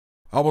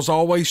 I was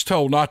always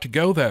told not to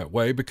go that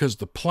way because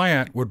the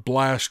plant would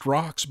blast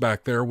rocks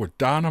back there with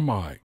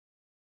dynamite.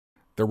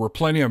 There were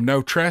plenty of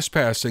no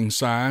trespassing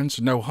signs,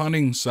 no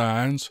hunting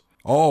signs,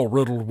 all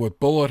riddled with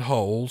bullet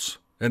holes,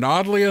 and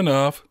oddly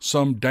enough,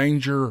 some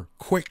danger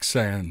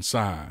quicksand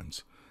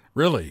signs.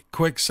 Really,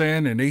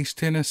 quicksand in East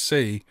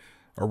Tennessee,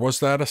 or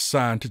was that a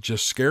sign to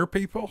just scare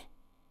people?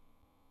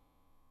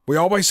 We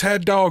always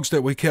had dogs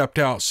that we kept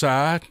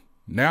outside.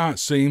 Now it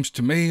seems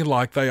to me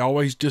like they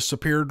always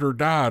disappeared or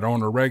died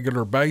on a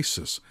regular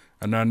basis,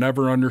 and I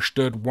never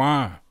understood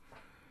why.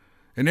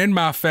 And in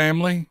my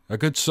family, a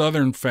good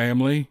Southern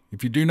family,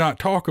 if you do not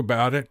talk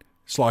about it,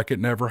 it's like it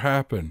never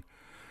happened.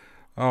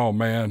 Oh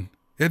man,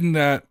 isn't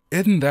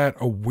that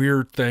a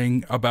weird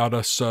thing about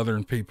us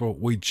Southern people?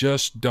 We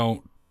just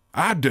don't.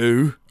 I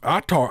do.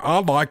 I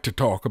like to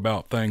talk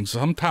about things.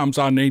 Sometimes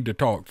I need to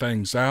talk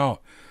things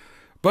out.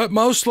 But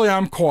mostly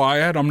I'm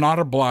quiet. I'm not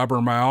a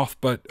blabbermouth,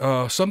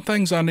 but some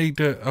things I need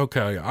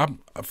to,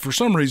 for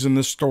some reason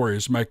this story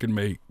is making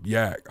me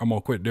yak. I'm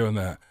going to quit doing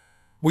that.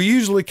 We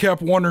usually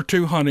kept 1 or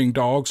 2 hunting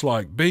dogs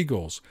like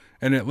beagles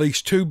and at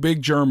least 2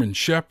 big German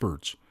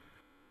shepherds.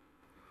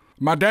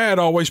 My dad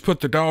always put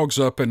the dogs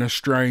up in a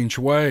strange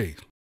way.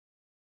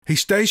 He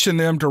stationed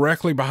them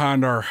directly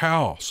behind our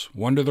house,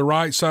 one to the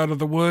right side of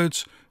the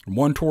woods, and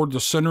one toward the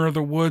center of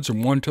the woods,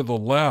 and one to the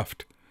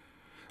left.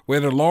 We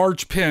had a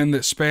large pen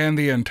that spanned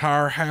the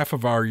entire half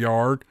of our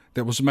yard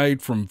that was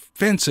made from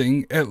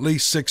fencing at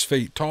least 6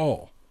 feet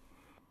tall.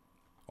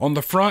 On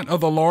the front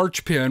of the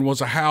large pen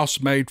was a house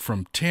made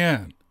from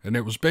tin, and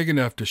it was big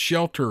enough to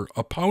shelter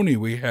a pony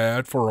we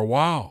had for a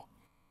while.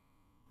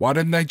 Why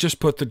didn't they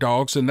just put the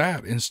dogs in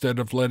that instead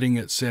of letting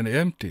it sit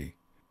empty?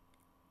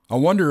 I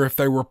wonder if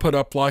they were put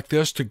up like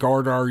this to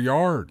guard our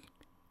yard.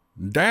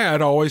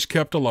 Dad always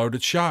kept a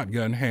loaded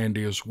shotgun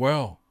handy as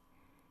well.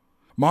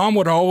 Mom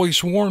would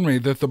always warn me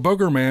that the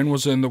booger man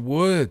was in the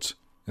woods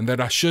and that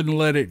I shouldn't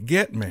let it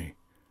get me.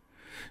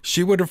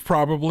 She would have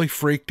probably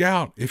freaked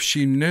out if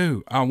she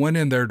knew I went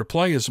in there to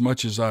play as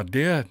much as I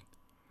did.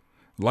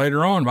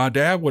 Later on, my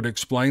dad would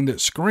explain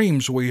that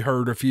screams we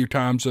heard a few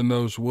times in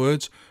those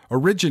woods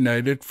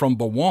originated from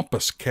the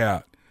wampus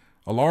cat,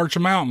 a large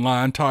mountain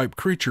lion type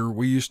creature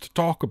we used to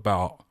talk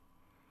about.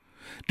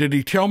 Did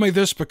he tell me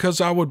this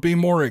because I would be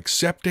more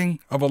accepting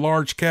of a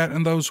large cat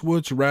in those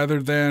woods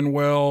rather than,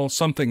 well,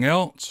 something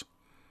else?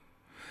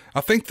 I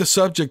think the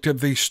subject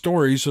of these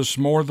stories is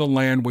more the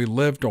land we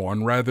lived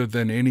on rather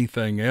than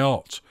anything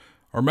else.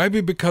 Or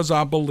maybe because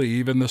I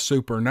believe in the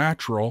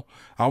supernatural,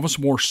 I was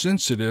more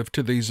sensitive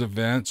to these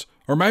events,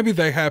 or maybe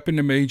they happened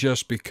to me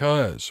just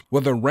because,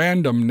 with a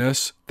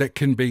randomness that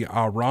can be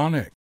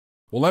ironic.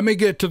 Well, let me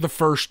get to the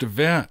first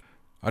event.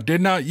 I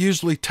did not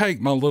usually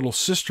take my little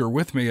sister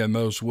with me in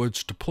those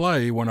woods to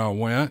play when I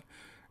went,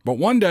 but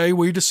one day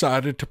we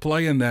decided to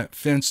play in that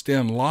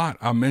fenced-in lot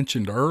I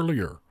mentioned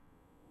earlier.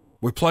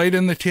 We played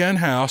in the tin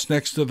house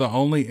next to the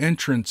only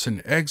entrance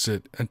and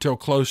exit until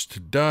close to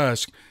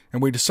dusk,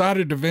 and we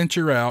decided to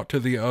venture out to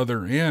the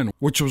other end,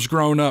 which was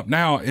grown up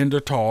now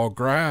into tall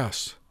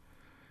grass.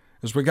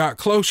 As we got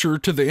closer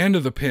to the end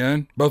of the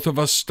pen, both of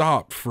us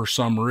stopped for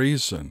some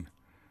reason.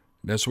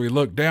 And as we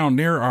looked down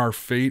near our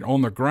feet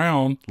on the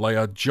ground lay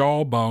a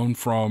jawbone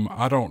from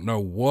I don't know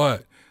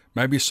what,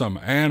 maybe some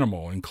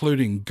animal,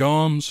 including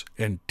gums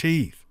and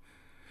teeth.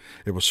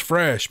 It was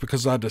fresh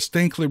because I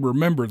distinctly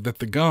remembered that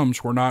the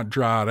gums were not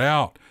dried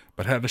out,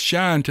 but had a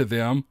shine to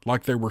them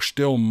like they were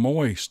still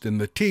moist,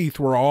 and the teeth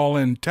were all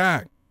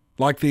intact,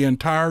 like the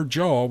entire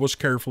jaw was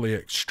carefully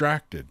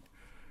extracted.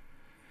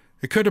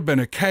 It could have been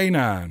a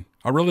canine.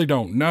 I really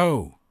don't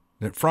know.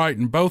 It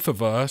frightened both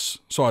of us,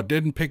 so I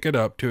didn't pick it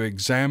up to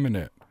examine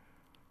it.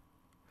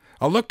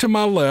 I looked to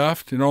my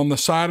left, and on the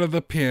side of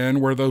the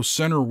pen where those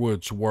center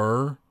woods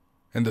were,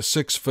 and the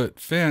 6-foot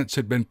fence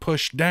had been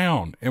pushed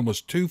down and was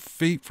 2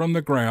 feet from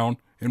the ground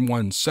in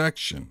one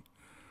section.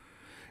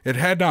 It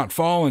had not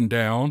fallen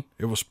down.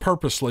 It was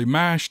purposely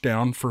mashed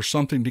down for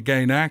something to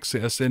gain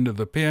access into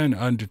the pen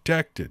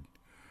undetected.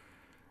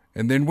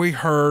 And then we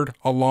heard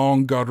a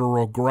long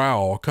guttural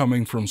growl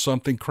coming from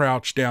something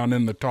crouched down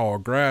in the tall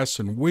grass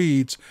and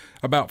weeds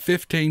about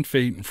 15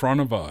 feet in front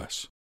of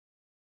us.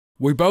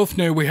 We both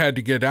knew we had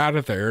to get out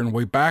of there, and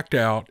we backed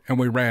out and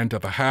we ran to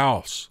the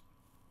house.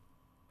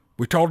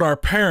 We told our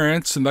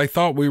parents, and they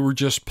thought we were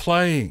just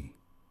playing.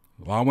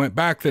 Well, I went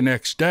back the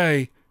next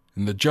day,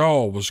 and the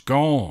jaw was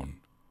gone.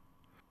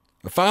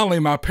 Finally,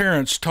 my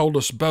parents told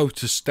us both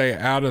to stay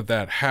out of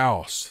that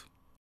house.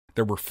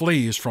 There were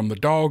fleas from the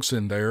dogs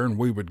in there, and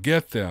we would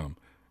get them,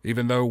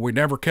 even though we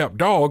never kept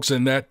dogs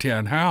in that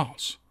tin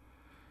house.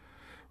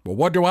 But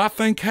what do I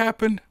think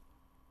happened?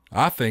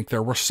 I think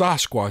there were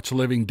Sasquatch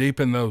living deep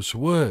in those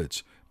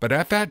woods, but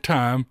at that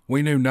time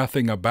we knew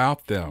nothing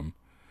about them.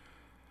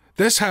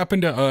 This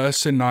happened to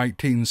us in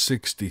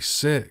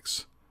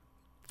 1966.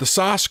 The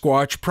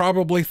Sasquatch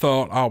probably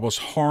thought I was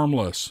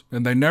harmless,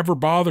 and they never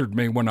bothered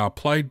me when I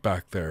played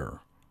back there.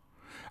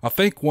 I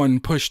think one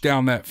pushed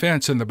down that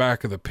fence in the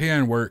back of the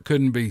pen where it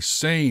couldn't be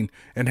seen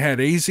and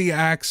had easy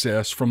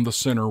access from the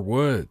center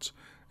woods,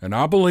 and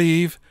I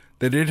believe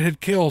that it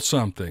had killed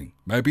something,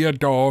 maybe a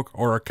dog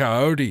or a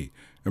coyote,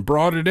 and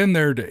brought it in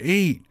there to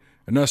eat,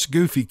 and us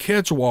goofy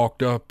kids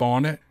walked up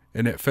on it,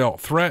 and it felt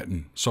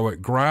threatened, so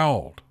it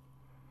growled.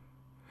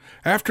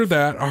 After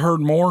that, I heard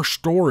more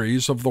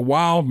stories of the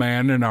wild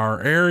man in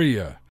our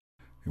area,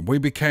 and we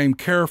became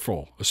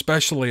careful,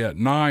 especially at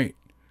night.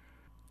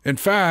 In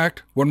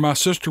fact, when my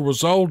sister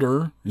was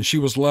older and she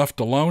was left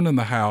alone in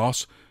the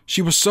house,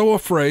 she was so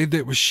afraid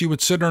that she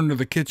would sit under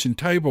the kitchen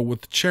table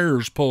with the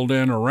chairs pulled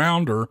in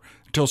around her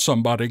until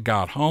somebody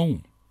got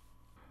home.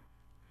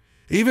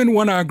 Even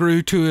when I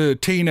grew to a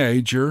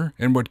teenager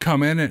and would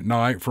come in at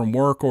night from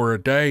work or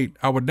a date,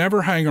 I would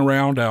never hang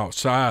around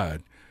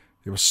outside.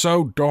 It was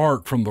so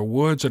dark from the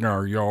woods in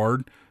our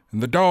yard,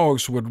 and the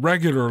dogs would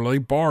regularly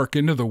bark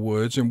into the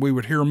woods, and we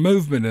would hear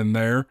movement in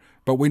there,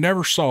 but we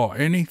never saw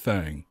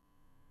anything.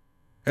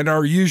 And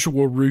our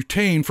usual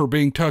routine for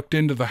being tucked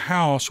into the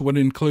house would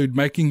include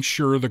making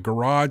sure the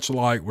garage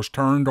light was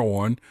turned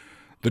on,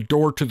 the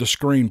door to the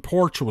screen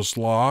porch was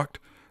locked,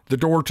 the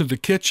door to the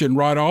kitchen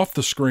right off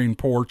the screen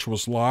porch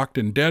was locked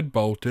and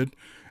deadbolted,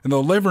 and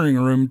the living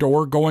room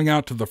door going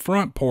out to the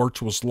front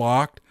porch was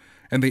locked,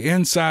 and the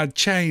inside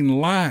chain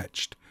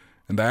latched,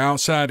 and the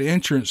outside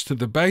entrance to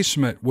the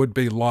basement would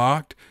be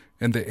locked,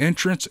 and the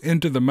entrance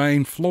into the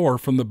main floor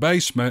from the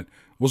basement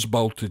was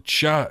bolted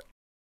shut.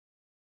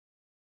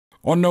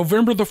 On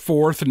November the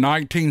 4th,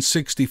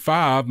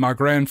 1965, my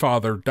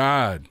grandfather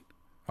died.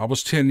 I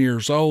was 10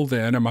 years old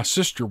then, and my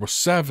sister was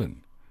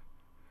 7.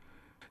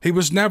 He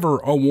was never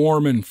a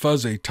warm and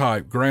fuzzy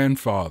type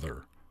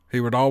grandfather. He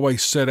would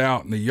always sit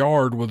out in the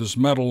yard with his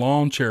metal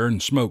lawn chair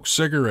and smoke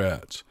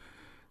cigarettes.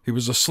 He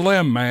was a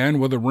slim man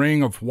with a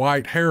ring of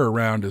white hair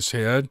around his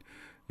head,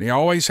 and he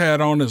always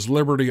had on his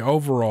Liberty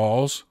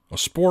overalls, a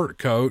sport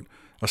coat,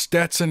 a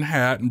Stetson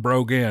hat, and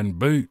brogan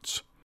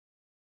boots.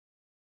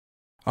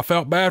 I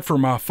felt bad for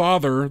my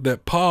father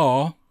that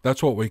Pa,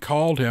 that's what we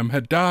called him,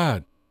 had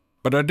died,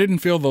 but I didn't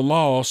feel the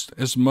loss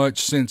as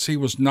much since he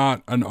was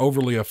not an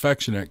overly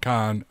affectionate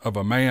kind of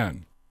a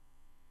man.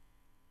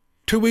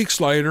 2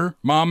 weeks later,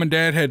 Mom and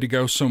Dad had to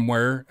go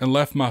somewhere and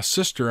left my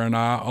sister and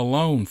I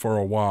alone for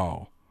a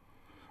while.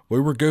 We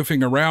were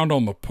goofing around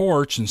on the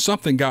porch and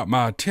something got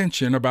my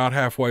attention about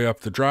halfway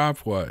up the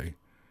driveway.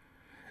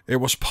 It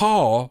was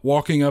Pa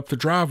walking up the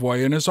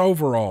driveway in his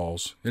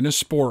overalls, in his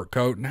sport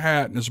coat and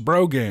hat and his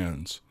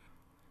brogans.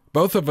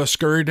 Both of us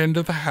scurried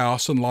into the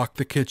house and locked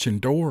the kitchen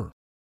door.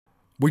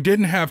 We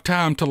didn't have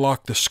time to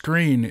lock the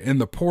screen in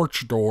the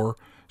porch door,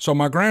 so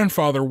my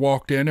grandfather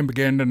walked in and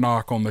began to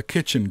knock on the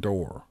kitchen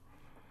door.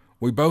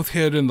 We both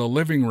hid in the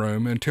living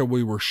room until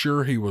we were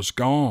sure he was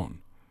gone.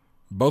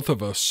 Both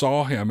of us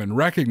saw him and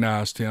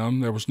recognized him.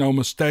 There was no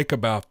mistake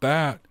about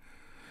that.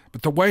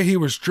 But the way he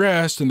was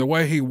dressed and the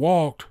way he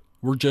walked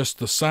were just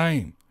the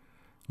same.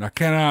 And I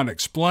cannot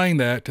explain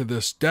that to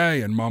this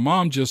day, and my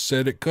mom just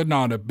said it could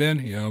not have been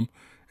him,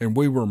 and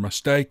we were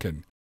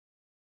mistaken.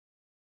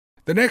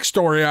 The next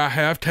story I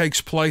have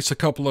takes place a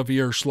couple of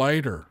years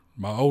later.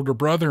 My older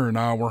brother and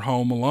I were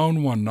home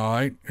alone one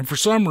night, and for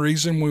some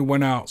reason we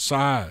went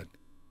outside.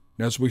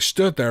 And as we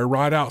stood there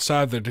right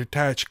outside the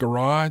detached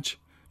garage,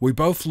 we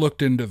both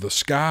looked into the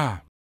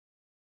sky.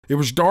 It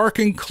was dark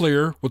and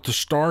clear with the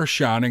stars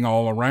shining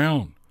all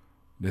around.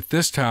 At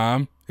this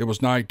time, it was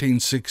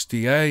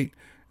 1968.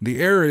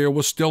 The area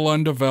was still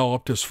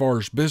undeveloped as far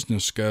as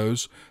business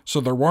goes,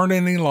 so there weren't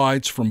any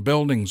lights from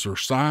buildings or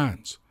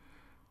signs.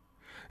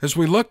 As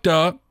we looked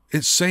up,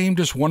 it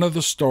seemed as one of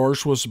the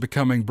stars was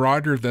becoming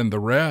brighter than the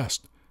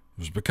rest.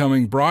 It was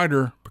becoming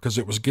brighter because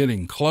it was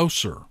getting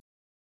closer.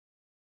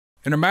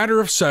 In a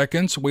matter of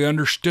seconds, we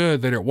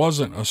understood that it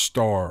wasn't a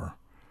star.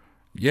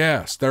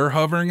 Yes, there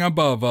hovering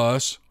above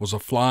us was a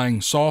flying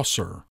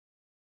saucer.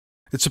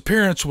 Its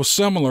appearance was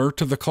similar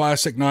to the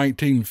classic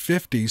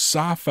 1950s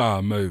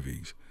sci-fi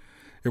movies.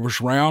 It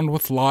was round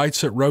with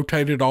lights that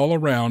rotated all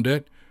around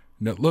it,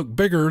 and it looked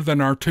bigger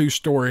than our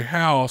 2-story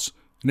house,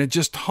 and it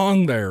just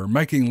hung there,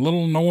 making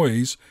little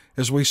noise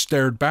as we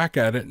stared back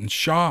at it in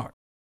shock.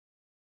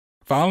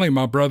 Finally,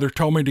 my brother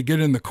told me to get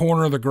in the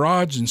corner of the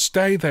garage and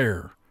stay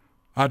there.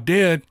 I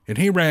did, and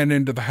he ran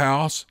into the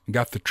house and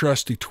got the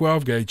trusty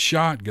 12-gauge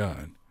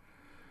shotgun.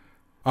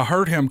 I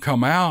heard him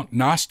come out,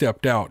 and I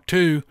stepped out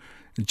too,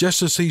 and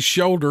just as he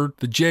shouldered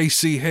the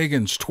J.C.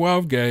 Higgins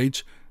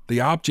 12-gauge,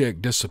 the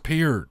object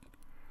disappeared.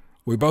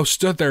 We both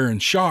stood there in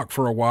shock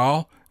for a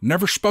while,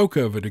 never spoke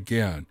of it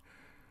again.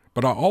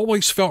 But I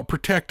always felt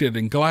protected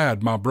and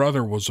glad my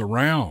brother was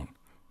around.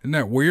 Isn't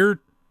that weird?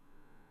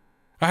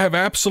 I have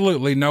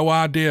absolutely no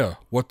idea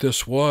what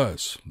this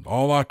was.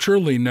 All I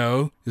truly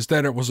know is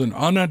that it was an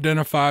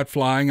unidentified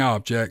flying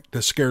object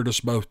that scared us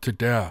both to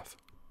death.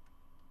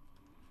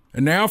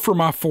 And now for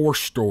my fourth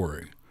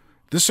story.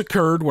 This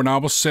occurred when I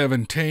was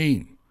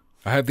 17.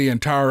 I had the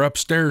entire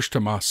upstairs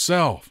to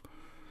myself.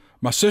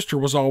 My sister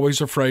was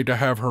always afraid to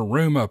have her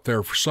room up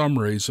there for some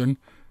reason.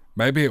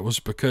 Maybe it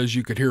was because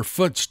you could hear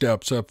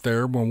footsteps up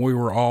there when we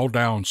were all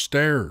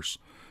downstairs.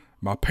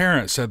 My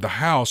parents said the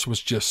house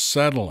was just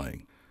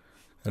settling.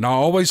 And I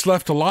always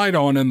left a light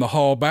on in the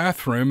hall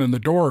bathroom and the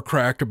door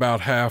cracked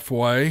about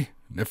halfway.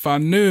 If I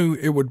knew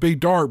it would be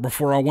dark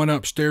before I went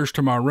upstairs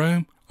to my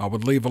room, I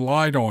would leave a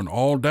light on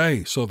all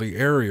day so the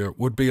area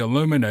would be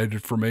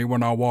illuminated for me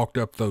when I walked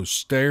up those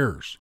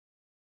stairs.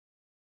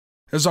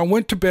 As I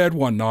went to bed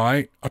one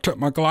night, I took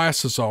my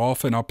glasses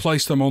off and I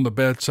placed them on the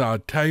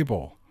bedside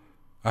table.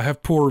 I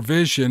have poor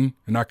vision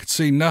and I could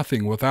see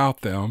nothing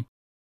without them.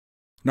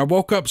 And I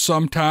woke up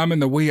sometime in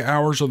the wee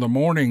hours of the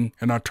morning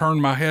and I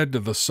turned my head to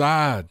the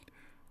side.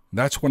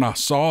 That's when I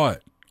saw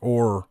it,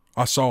 or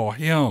I saw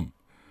him.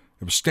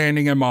 It was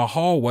standing in my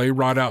hallway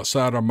right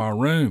outside of my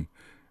room.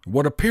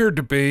 What appeared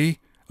to be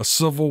a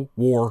Civil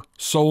War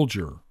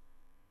soldier.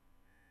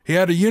 He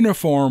had a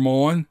uniform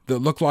on that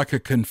looked like a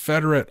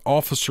Confederate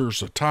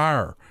officer's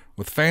attire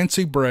with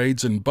fancy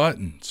braids and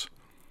buttons.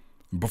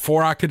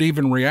 Before I could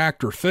even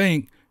react or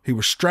think, he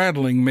was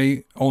straddling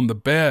me on the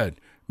bed,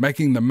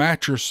 making the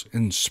mattress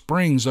and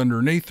springs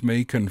underneath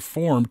me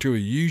conform to a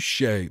U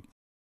shape.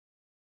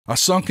 I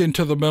sunk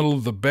into the middle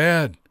of the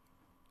bed.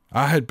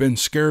 I had been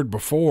scared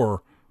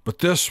before, but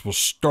this was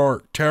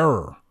stark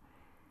terror.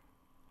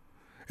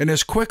 And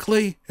as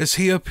quickly as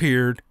he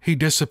appeared, he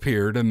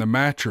disappeared, and the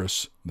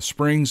mattress, the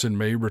springs, and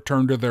me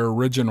returned to their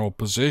original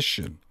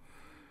position.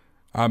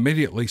 I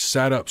immediately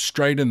sat up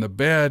straight in the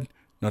bed,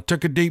 and I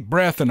took a deep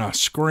breath, and I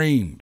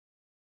screamed.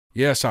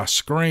 Yes, I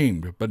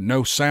screamed, but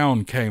no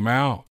sound came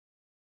out.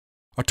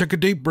 I took a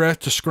deep breath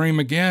to scream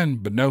again,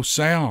 but no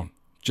sound,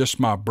 just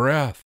my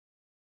breath.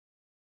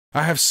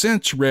 I have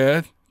since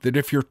read that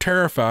if you're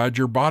terrified,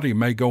 your body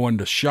may go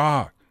into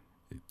shock,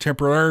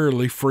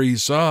 temporarily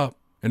freeze up,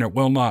 and it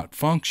will not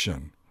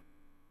function.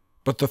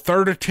 But the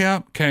third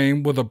attempt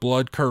came with a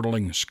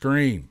blood-curdling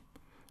scream.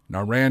 And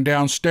I ran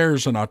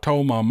downstairs and I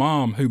told my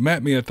mom, who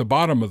met me at the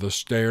bottom of the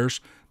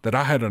stairs, that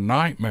I had a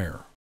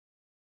nightmare.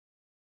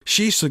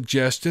 She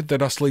suggested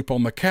that I sleep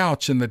on the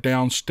couch in the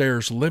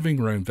downstairs living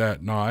room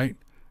that night,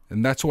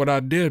 and that's what I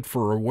did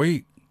for a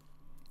week.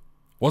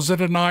 Was it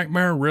a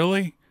nightmare,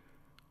 really?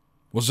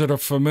 Was it a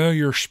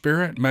familiar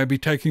spirit, maybe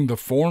taking the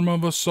form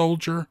of a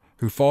soldier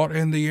who fought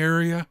in the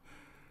area?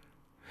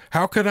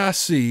 How could I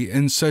see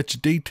in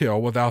such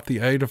detail without the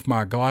aid of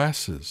my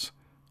glasses?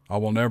 I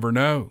will never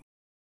know.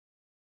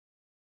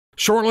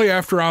 Shortly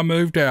after I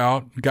moved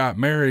out and got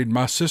married,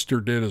 my sister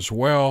did as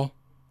well.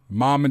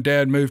 Mom and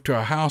Dad moved to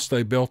a house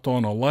they built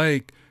on a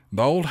lake.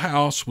 The old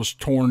house was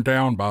torn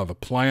down by the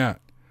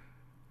plant.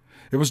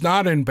 It was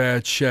not in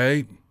bad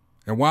shape,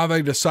 and why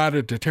they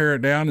decided to tear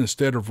it down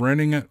instead of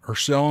renting it or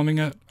selling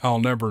it, I'll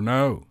never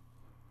know.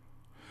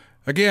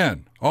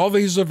 Again, all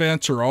these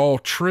events are all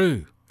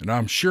true, and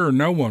I'm sure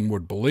no one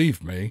would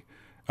believe me.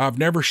 I've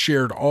never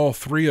shared all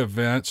 3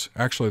 events,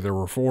 actually there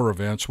were 4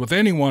 events, with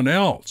anyone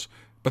else,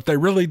 but they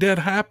really did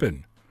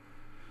happen.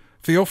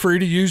 Feel free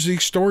to use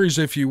these stories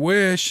if you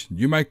wish.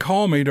 You may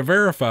call me to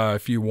verify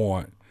if you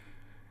want.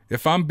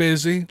 If I'm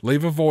busy,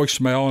 leave a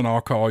voicemail and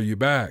I'll call you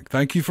back.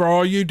 Thank you for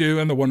all you do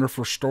and the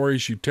wonderful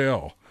stories you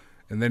tell.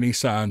 And then he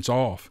signs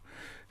off.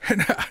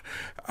 And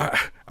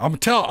I'm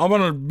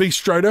going to be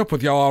straight up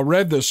with y'all. I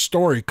read this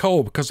story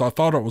cold because I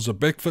thought it was a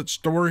Bigfoot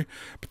story,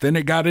 but then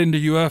it got into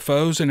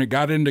UFOs and it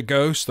got into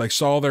ghosts. They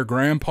saw their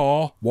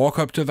grandpa walk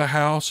up to the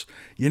house.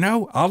 You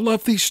know, I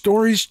love these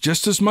stories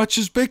just as much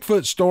as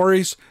Bigfoot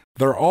stories.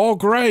 They're all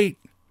great.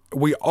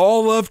 We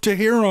all love to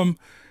hear them.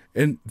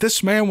 And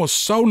this man was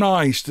so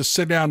nice to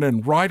sit down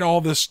and write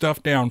all this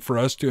stuff down for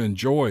us to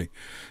enjoy.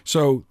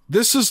 So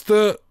this is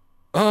the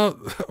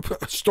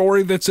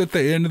story that's at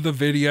the end of the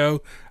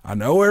video. I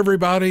know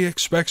everybody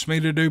expects me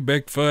to do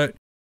Bigfoot.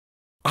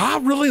 I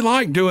really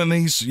like doing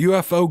these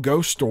UFO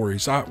ghost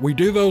stories. We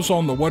do those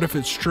on the What If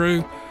It's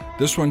True.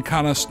 This one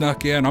kind of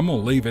snuck in. I'm going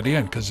to leave it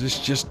in because it's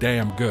just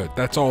damn good.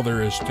 That's all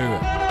there is to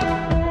it.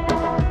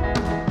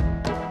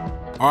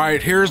 All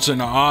right, here's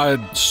an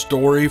odd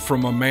story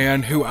from a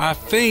man who I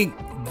think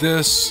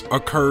this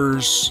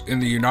occurs in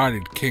the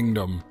United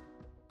Kingdom.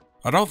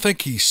 I don't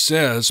think he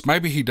says,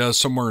 maybe he does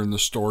somewhere in the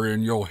story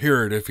and you'll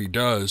hear it if he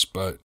does,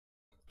 but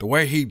the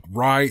way he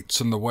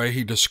writes and the way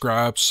he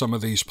describes some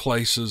of these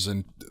places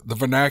and the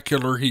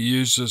vernacular he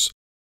uses,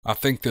 I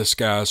think this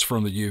guy's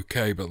from the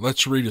UK, but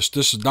let's read this.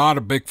 This is not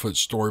a Bigfoot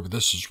story, but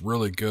this is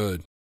really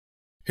good.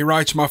 He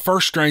writes, "My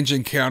first strange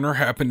encounter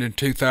happened in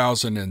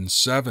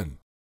 2007.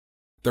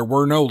 There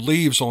were no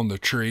leaves on the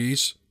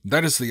trees.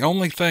 That is the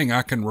only thing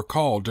I can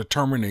recall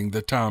determining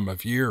the time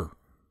of year.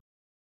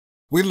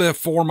 We live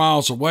 4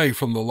 miles away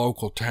from the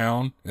local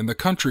town, in the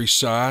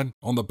countryside,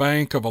 on the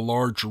bank of a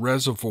large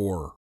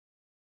reservoir.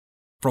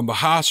 From the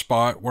high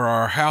spot where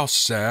our house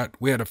sat,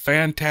 we had a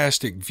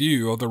fantastic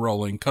view of the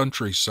rolling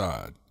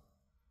countryside.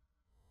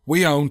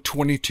 We owned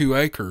 22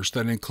 acres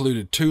that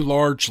included 2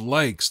 large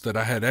lakes that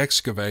I had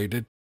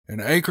excavated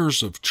and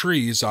acres of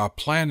trees I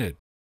planted.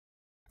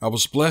 I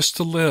was blessed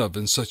to live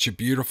in such a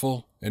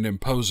beautiful and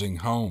imposing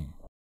home.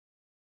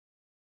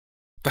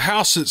 The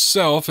house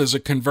itself is a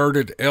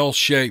converted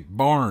L-shaped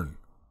barn.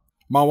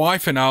 My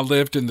wife and I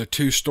lived in the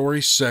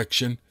 2-story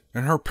section,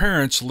 and her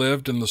parents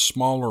lived in the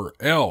smaller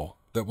L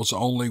that was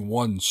only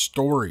 1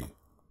 story.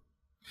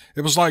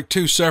 It was like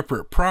 2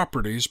 separate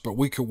properties, but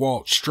we could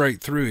walk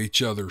straight through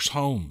each other's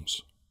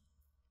homes.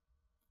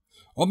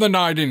 On the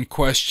night in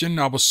question,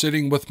 I was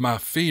sitting with my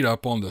feet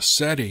up on the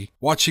settee,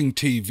 watching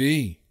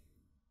TV.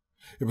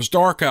 It was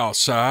dark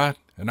outside,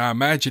 and I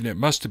imagine it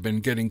must have been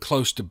getting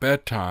close to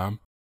bedtime.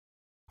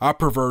 I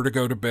prefer to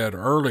go to bed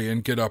early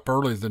and get up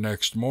early the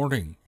next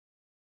morning.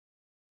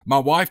 My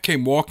wife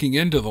came walking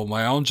into the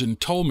lounge and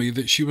told me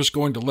that she was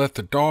going to let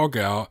the dog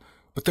out,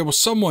 but there was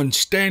someone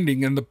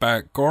standing in the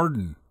back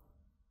garden.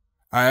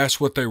 I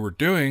asked what they were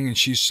doing, and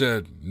she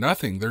said,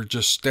 "Nothing, they're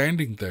just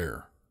standing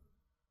there."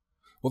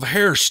 Well, the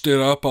hair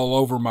stood up all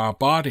over my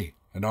body,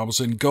 and I was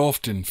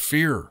engulfed in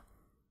fear.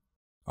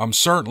 I'm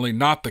certainly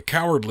not the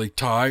cowardly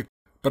type,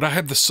 but I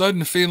had the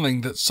sudden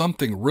feeling that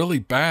something really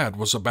bad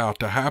was about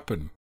to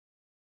happen.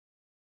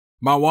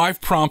 My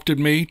wife prompted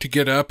me to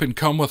get up and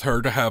come with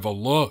her to have a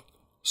look,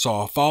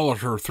 so I followed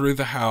her through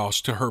the house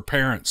to her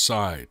parents'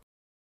 side.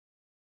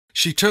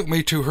 She took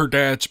me to her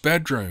dad's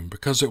bedroom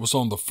because it was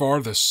on the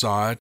farthest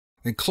side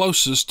and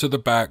closest to the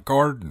back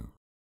garden.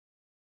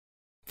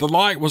 The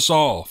light was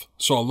off,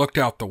 so I looked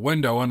out the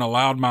window and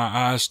allowed my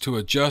eyes to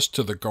adjust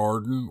to the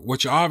garden,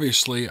 which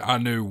obviously I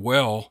knew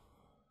well.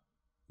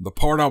 The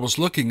part I was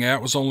looking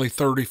at was only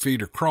 30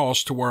 feet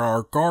across to where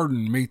our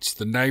garden meets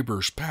the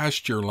neighbor's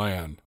pasture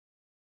land.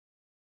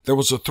 There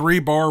was a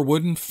 3-bar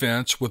wooden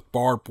fence with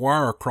barbed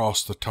wire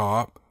across the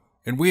top,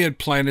 and we had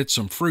planted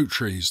some fruit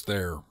trees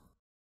there.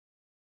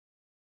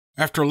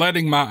 After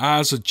letting my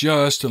eyes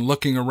adjust and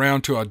looking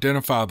around to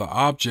identify the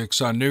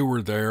objects I knew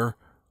were there,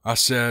 I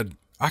said,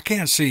 "I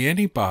can't see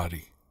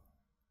anybody."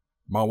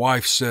 My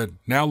wife said,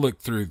 "Now look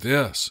through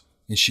this,"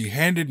 and she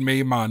handed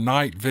me my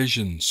night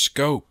vision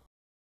scope.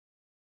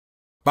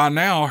 By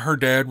now, her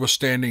dad was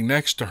standing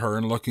next to her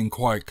and looking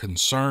quite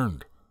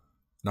concerned.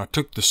 And I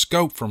took the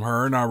scope from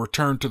her and I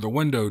returned to the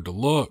window to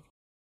look.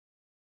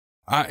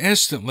 I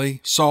instantly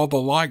saw the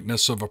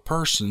likeness of a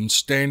person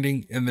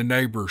standing in the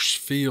neighbor's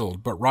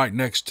field, but right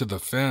next to the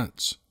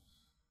fence.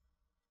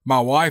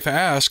 My wife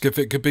asked if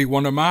it could be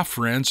one of my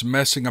friends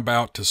messing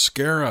about to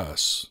scare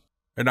us,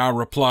 and I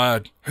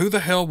replied, "Who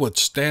the hell would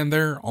stand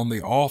there on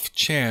the off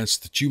chance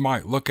that you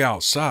might look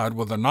outside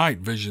with a night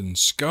vision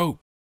scope?"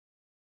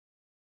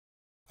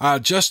 I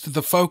adjusted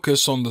the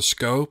focus on the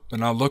scope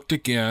and I looked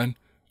again,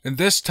 and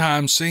this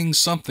time seeing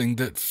something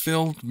that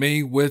filled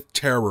me with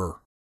terror.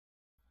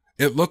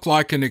 It looked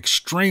like an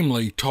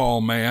extremely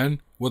tall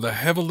man with a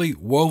heavily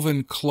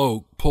woven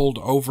cloak pulled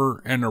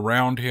over and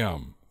around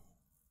him.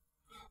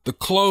 The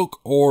cloak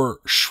or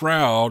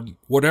shroud,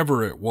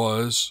 whatever it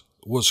was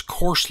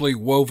coarsely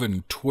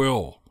woven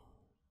twill.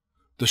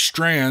 The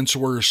strands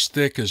were as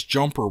thick as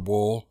jumper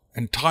wool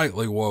and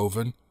tightly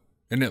woven,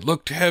 and it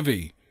looked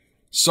heavy,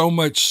 so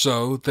much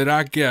so that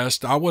I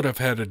guessed I would have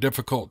had a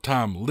difficult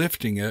time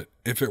lifting it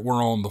if it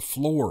were on the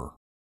floor.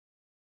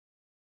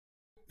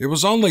 It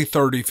was only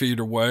 30 feet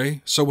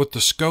away, so with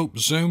the scope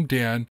zoomed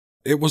in,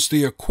 it was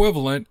the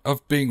equivalent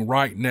of being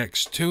right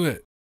next to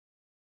it.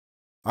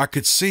 I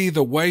could see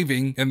the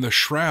waving in the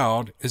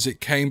shroud as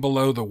it came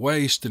below the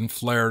waist and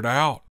flared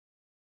out.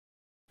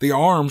 The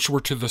arms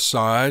were to the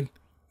side,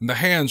 and the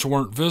hands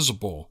weren't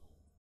visible.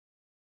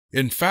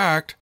 In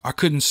fact, I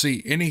couldn't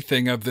see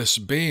anything of this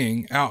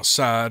being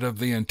outside of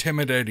the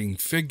intimidating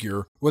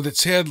figure with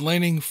its head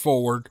leaning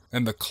forward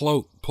and the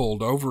cloak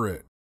pulled over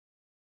it.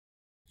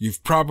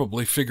 You've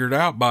probably figured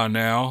out by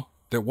now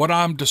that what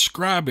I'm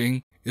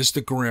describing is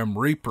the Grim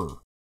Reaper,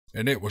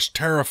 and it was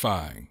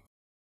terrifying.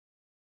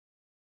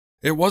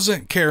 It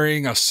wasn't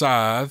carrying a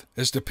scythe,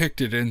 as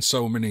depicted in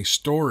so many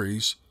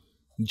stories.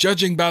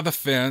 Judging by the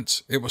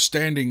fence it was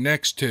standing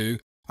next to,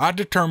 I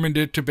determined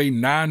it to be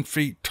 9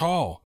 feet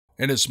tall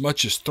and as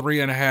much as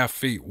 3.5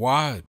 feet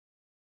wide.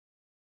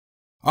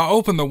 I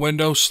opened the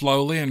window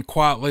slowly and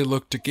quietly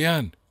looked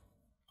again.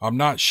 I'm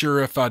not sure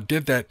if I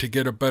did that to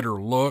get a better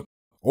look,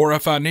 or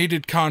if I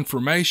needed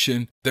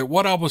confirmation that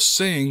what I was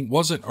seeing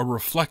wasn't a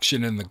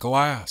reflection in the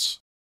glass.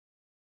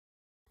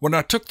 When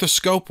I took the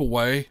scope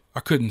away,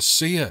 I couldn't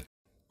see it,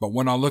 but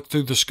when I looked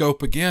through the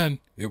scope again,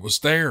 it was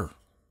there.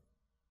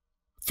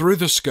 Through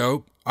the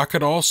scope, I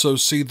could also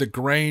see the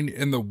grain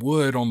in the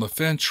wood on the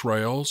fence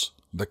rails,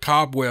 the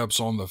cobwebs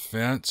on the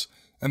fence,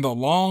 and the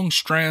long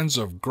strands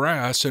of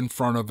grass in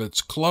front of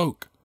its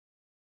cloak.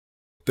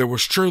 There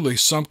was truly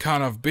some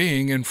kind of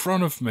being in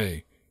front of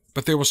me,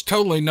 but there was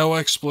totally no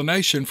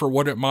explanation for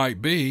what it might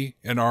be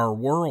in our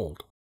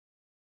world.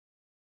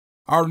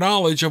 Our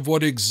knowledge of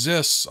what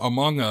exists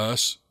among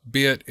us,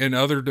 be it in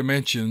other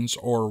dimensions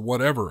or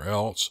whatever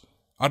else,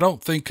 I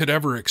don't think could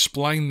ever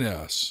explain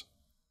this.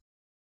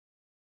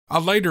 I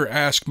later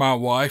asked my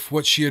wife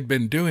what she had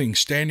been doing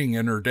standing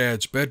in her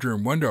dad's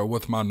bedroom window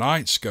with my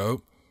night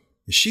scope.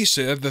 She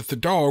said that the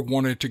dog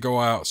wanted to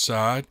go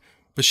outside,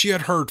 but she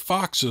had heard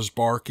foxes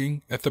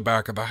barking at the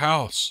back of the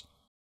house.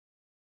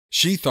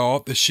 She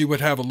thought that she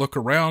would have a look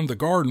around the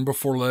garden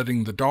before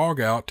letting the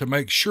dog out to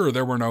make sure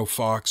there were no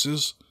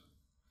foxes.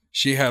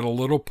 She had a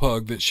little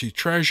pug that she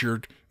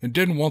treasured and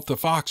didn't want the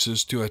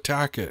foxes to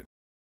attack it.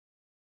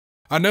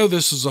 I know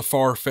this is a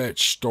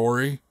far-fetched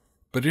story,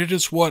 but it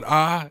is what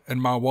I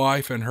and my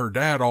wife and her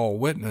dad all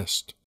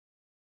witnessed.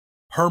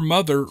 Her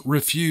mother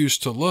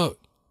refused to look.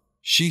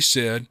 She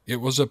said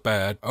it was a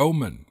bad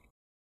omen.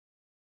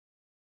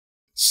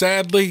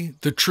 Sadly,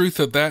 the truth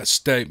of that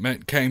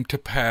statement came to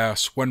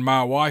pass when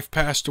my wife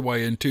passed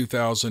away in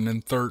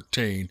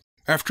 2013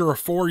 after a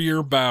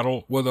 4-year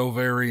battle with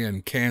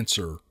ovarian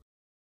cancer.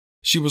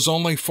 She was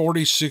only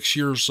 46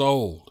 years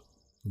old.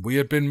 We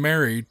had been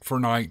married for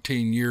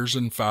 19 years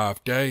and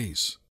 5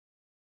 days.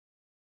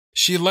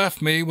 She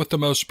left me with the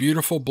most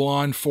beautiful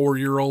blonde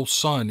 4-year-old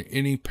son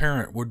any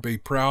parent would be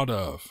proud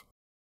of.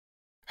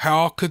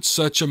 How could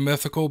such a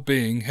mythical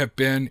being have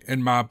been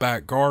in my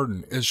back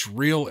garden, as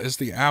real as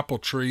the apple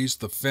trees,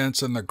 the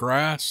fence, and the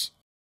grass?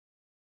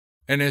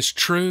 And as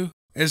true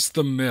as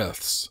the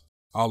myths,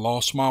 I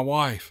lost my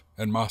wife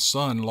and my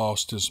son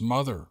lost his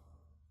mother.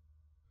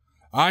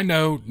 I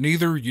know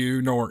neither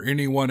you nor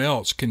anyone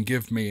else can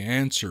give me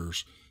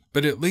answers,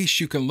 but at least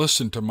you can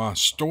listen to my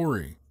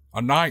story,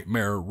 a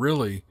nightmare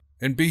really,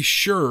 and be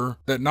sure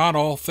that not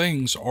all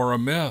things are a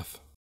myth.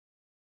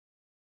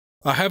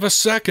 I have a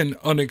second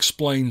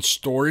unexplained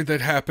story that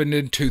happened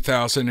in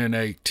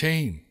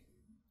 2018.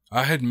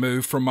 I had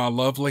moved from my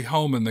lovely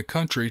home in the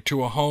country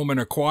to a home in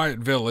a quiet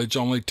village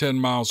only 10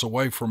 miles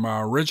away from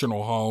my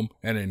original home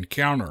and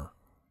encounter.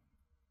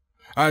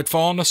 I had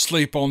fallen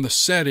asleep on the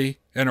settee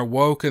and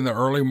awoke in the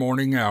early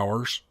morning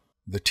hours.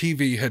 The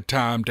TV had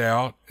timed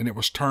out and it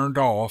was turned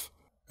off,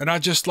 and I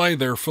just lay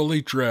there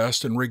fully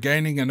dressed and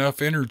regaining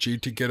enough energy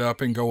to get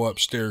up and go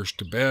upstairs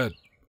to bed.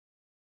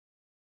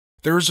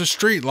 There is a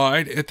street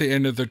light at the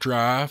end of the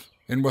drive,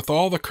 and with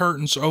all the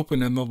curtains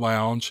open in the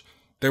lounge,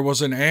 there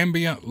was an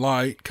ambient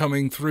light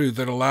coming through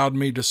that allowed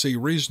me to see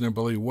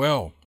reasonably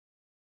well.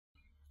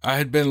 I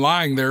had been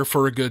lying there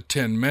for a good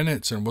 10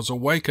 minutes and was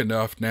awake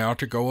enough now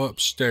to go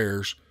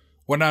upstairs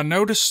when I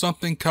noticed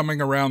something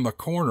coming around the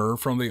corner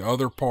from the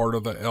other part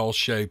of the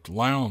L-shaped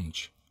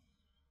lounge.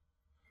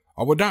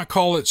 I would not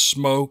call it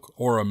smoke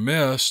or a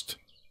mist.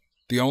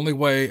 The only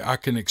way I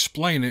can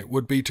explain it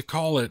would be to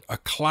call it a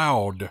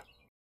cloud.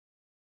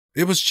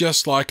 It was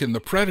just like in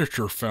the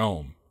Predator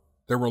film.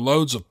 There were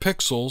loads of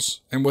pixels,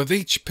 and with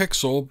each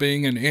pixel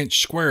being an inch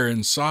square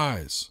in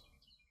size.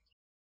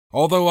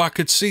 Although I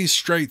could see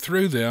straight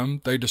through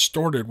them, they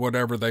distorted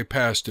whatever they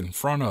passed in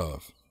front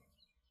of.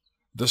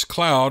 This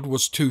cloud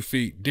was 2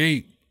 feet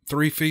deep,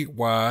 3 feet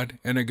wide,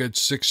 and a good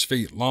 6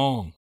 feet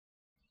long.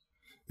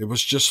 It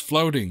was just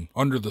floating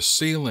under the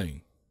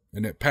ceiling,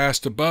 and it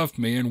passed above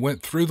me and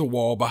went through the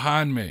wall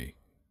behind me.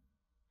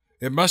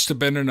 It must have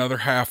been another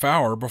half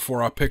hour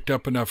before I picked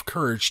up enough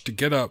courage to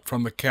get up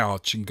from the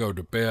couch and go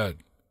to bed.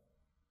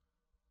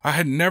 I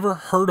had never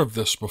heard of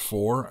this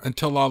before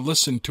until I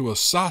listened to a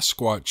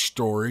Sasquatch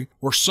story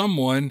where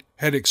someone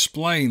had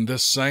explained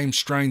this same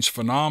strange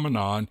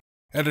phenomenon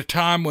at a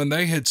time when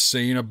they had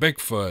seen a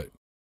Bigfoot.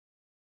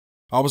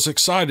 I was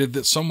excited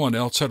that someone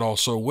else had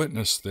also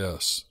witnessed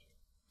this.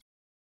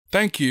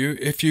 Thank you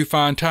if you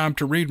find time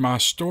to read my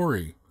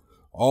story.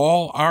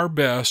 All our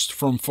best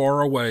from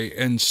far away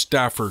in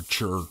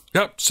Staffordshire.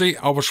 Yep, see,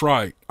 I was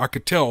right. I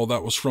could tell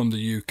that was from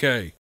the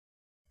UK.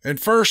 And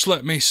first,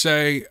 let me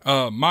say,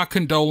 my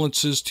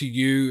condolences to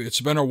you. It's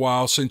been a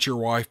while since your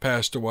wife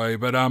passed away,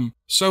 but I'm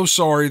so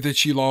sorry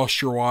that you lost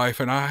your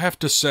wife. And I have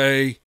to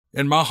say,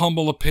 in my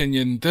humble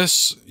opinion,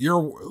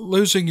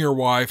 losing your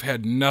wife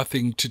had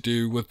nothing to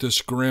do with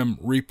this grim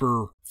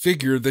reaper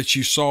figure that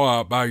you saw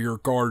out by your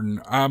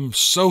garden. I'm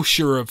so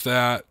sure of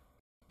that.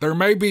 There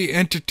may be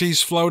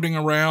entities floating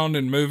around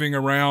and moving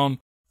around,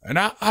 and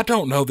I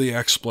don't know the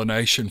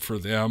explanation for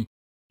them.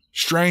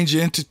 Strange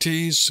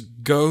entities,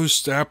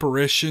 ghosts,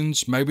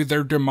 apparitions, maybe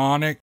they're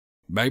demonic,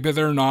 maybe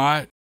they're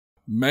not.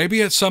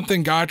 Maybe it's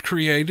something God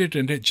created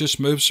and it just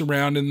moves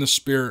around in the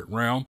spirit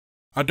realm.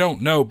 I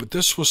don't know, but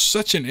this was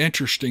such an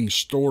interesting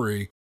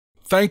story.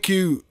 Thank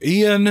you.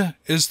 Ian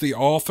is the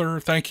author.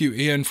 Thank you,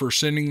 Ian, for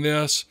sending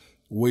this.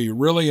 We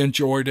really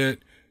enjoyed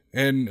it.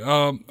 And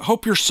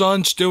hope your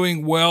son's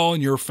doing well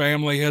and your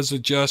family has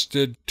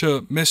adjusted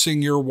to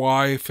missing your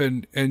wife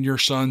and your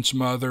son's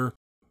mother,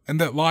 and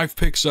that life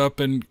picks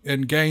up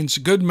and gains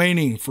good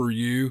meaning for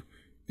you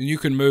and you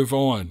can move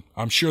on.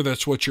 I'm sure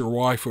that's what your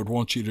wife would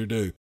want you to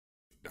do.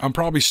 I'm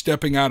probably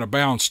stepping out of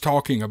bounds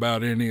talking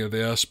about any of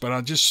this, but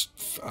it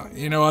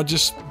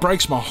just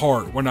breaks my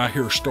heart when I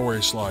hear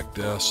stories like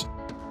this.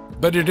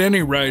 But at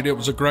any rate, it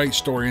was a great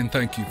story and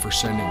thank you for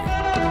sending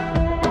it.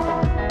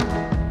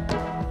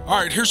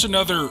 Alright, here's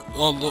another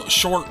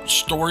short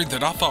story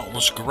that I thought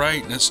was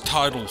great, and it's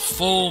titled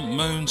Full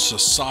Moon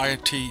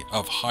Society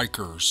of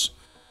Hikers.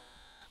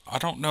 I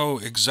don't know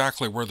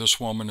exactly where this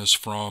woman is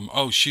from.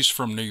 Oh, she's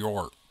from New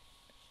York.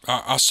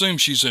 I assume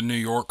she's in New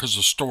York because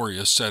the story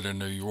is set in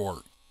New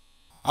York.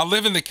 I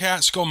live in the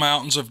Catskill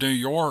Mountains of New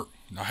York.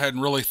 I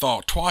hadn't really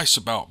thought twice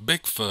about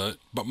Bigfoot,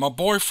 but my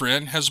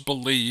boyfriend has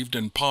believed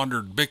and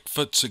pondered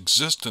Bigfoot's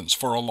existence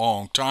for a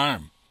long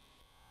time.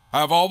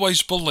 I've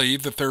always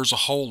believed that there's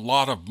a whole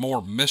lot of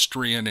more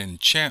mystery and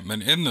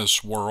enchantment in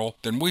this world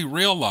than we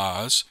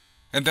realize,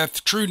 and that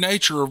the true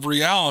nature of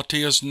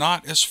reality is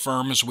not as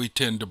firm as we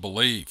tend to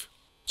believe.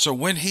 So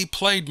when he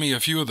played me a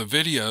few of the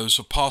videos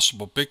of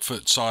possible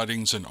Bigfoot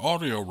sightings and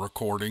audio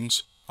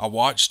recordings, I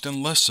watched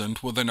and listened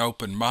with an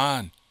open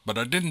mind, but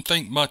I didn't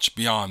think much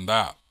beyond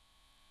that.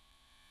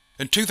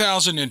 In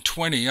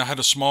 2020, I had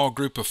a small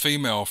group of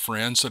female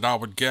friends that I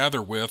would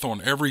gather with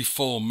on every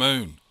full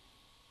moon.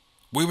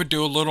 We would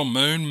do a little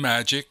moon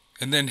magic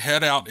and then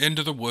head out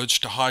into the woods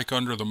to hike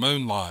under the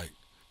moonlight.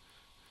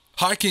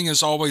 Hiking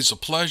is always a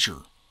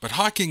pleasure, but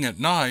hiking at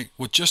night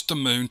with just the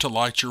moon to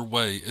light your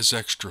way is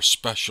extra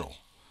special.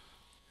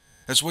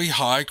 As we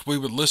hiked, we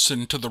would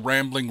listen to the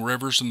rambling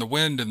rivers and the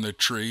wind in the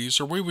trees,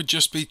 or we would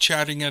just be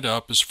chatting it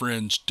up as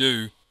friends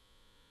do.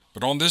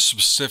 But on this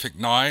specific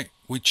night,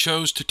 we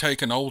chose to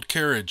take an old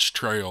carriage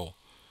trail.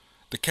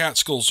 The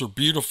Catskills are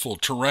beautiful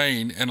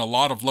terrain, and a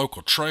lot of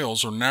local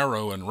trails are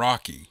narrow and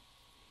rocky.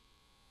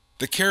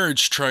 The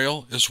carriage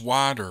trail is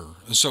wider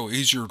and so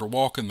easier to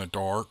walk in the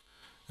dark,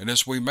 and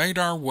as we made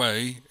our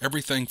way,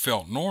 everything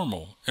felt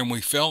normal, and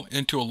we fell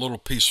into a little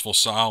peaceful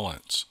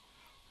silence.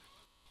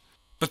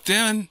 But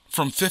then,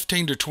 from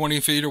 15 to 20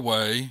 feet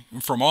away,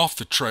 from off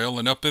the trail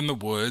and up in the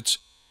woods,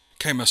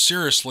 came a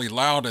seriously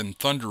loud and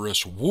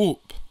thunderous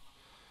whoop.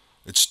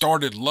 It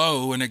started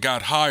low and it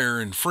got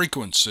higher in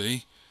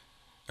frequency,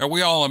 and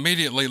we all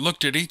immediately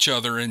looked at each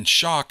other in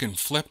shock and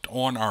flipped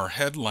on our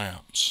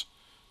headlamps.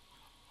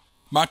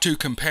 My two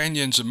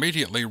companions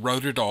immediately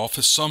wrote it off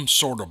as some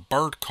sort of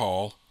bird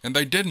call, and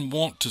they didn't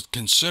want to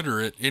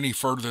consider it any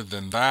further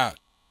than that.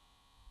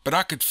 But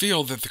I could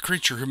feel that the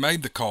creature who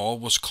made the call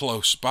was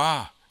close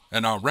by,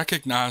 and I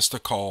recognized the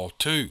call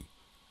too.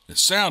 It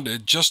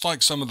sounded just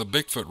like some of the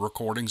Bigfoot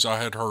recordings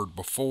I had heard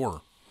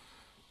before.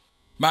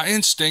 My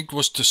instinct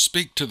was to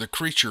speak to the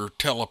creature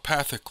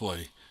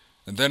telepathically,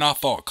 and then I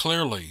thought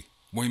clearly,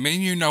 "We mean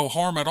you no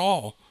harm at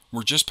all.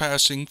 We're just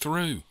passing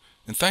through,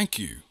 and thank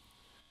you."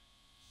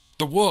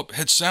 The whoop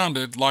had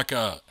sounded like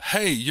a,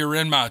 "Hey, you're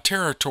in my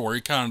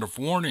territory" kind of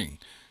warning,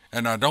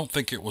 and I don't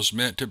think it was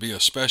meant to be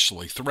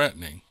especially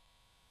threatening.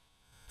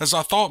 As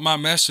I thought my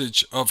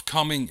message of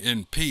coming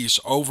in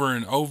peace over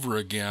and over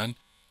again,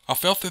 I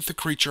felt that the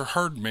creature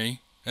heard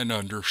me and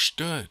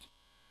understood.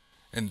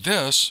 And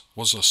this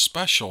was a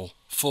special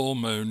full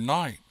moon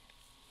night.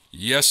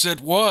 Yes,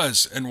 it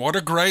was, and what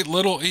a great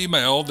little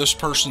email this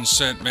person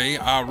sent me.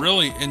 I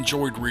really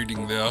enjoyed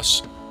reading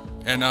this,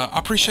 and I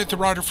appreciate the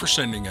writer for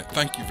sending it.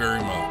 Thank you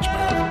very much,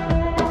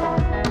 man.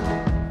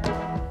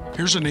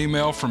 Here's an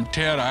email from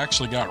Ted I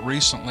actually got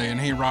recently,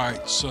 and he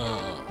writes,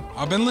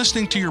 I've been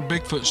listening to your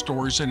Bigfoot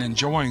stories and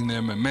enjoying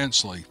them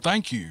immensely.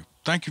 Thank you.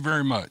 Thank you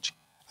very much.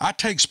 I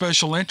take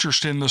special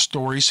interest in the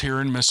stories here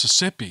in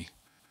Mississippi.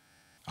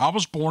 I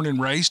was born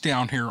and raised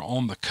down here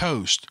on the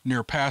coast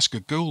near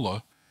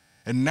Pascagoula,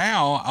 and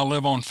now I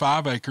live on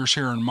 5 acres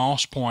here in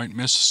Moss Point,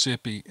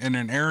 Mississippi, in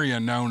an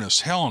area known as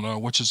Helena,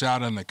 which is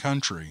out in the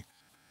country.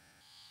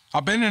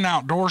 I've been an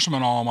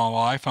outdoorsman all my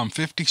life. I'm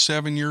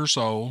 57 years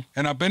old,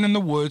 and I've been in the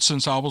woods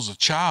since I was a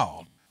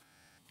child.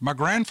 My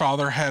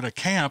grandfather had a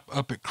camp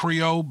up at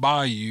Creole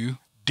Bayou,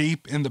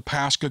 deep in the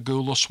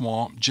Pascagoula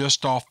Swamp,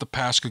 just off the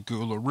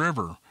Pascagoula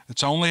River.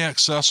 It's only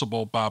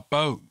accessible by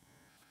boat.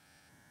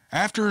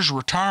 After his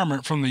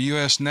retirement from the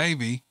U.S.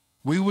 Navy,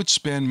 we would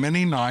spend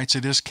many nights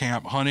at his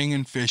camp hunting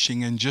and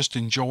fishing and just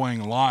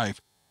enjoying life,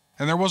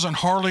 and there wasn't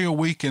hardly a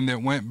weekend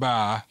that went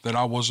by that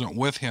I wasn't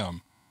with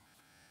him.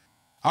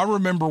 I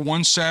remember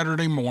one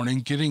Saturday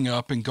morning getting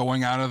up and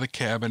going out of the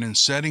cabin and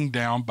sitting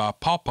down by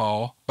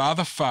Pawpaw by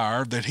the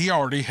fire that he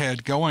already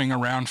had going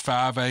around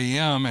 5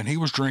 a.m. and he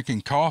was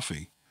drinking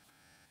coffee.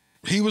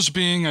 He was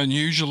being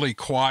unusually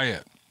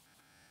quiet.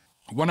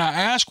 When I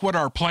asked what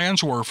our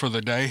plans were for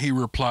the day, he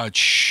replied,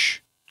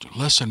 "Shh,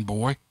 listen,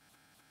 boy."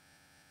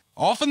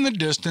 Off in the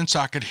distance,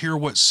 I could hear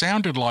what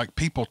sounded like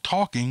people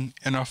talking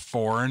in a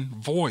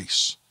foreign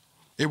voice.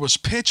 It was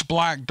pitch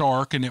black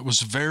dark, and it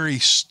was very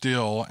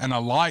still, and a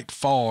light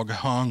fog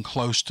hung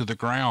close to the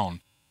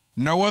ground.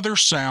 No other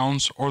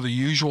sounds or the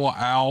usual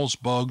owls,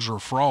 bugs, or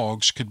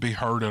frogs could be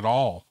heard at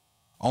all.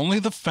 Only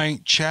the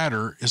faint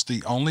chatter is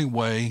the only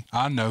way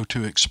I know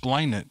to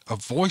explain it,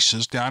 of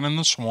voices down in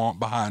the swamp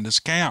behind his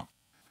camp.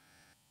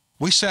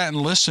 We sat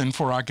and listened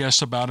for, I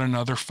guess, about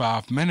another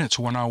 5 minutes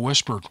when I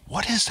whispered,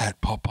 "What is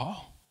that,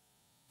 Pawpaw?"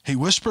 He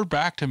whispered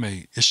back to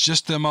me, "It's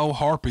just them old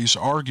harpies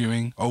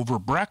arguing over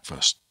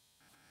breakfast."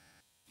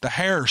 The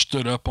hair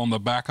stood up on the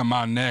back of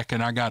my neck,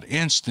 and I got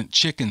instant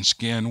chicken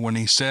skin when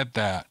he said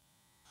that.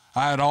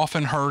 I had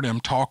often heard him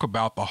talk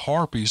about the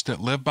harpies that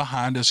lived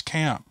behind his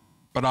camp,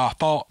 but I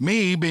thought,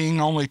 me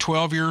being only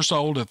 12 years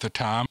old at the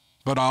time,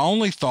 but I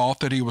only thought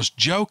that he was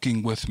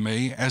joking with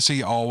me as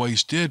he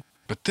always did.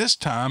 But this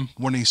time,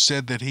 when he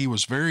said that he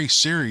was very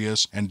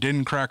serious and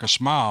didn't crack a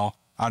smile,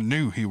 I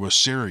knew he was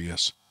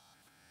serious.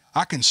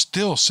 I can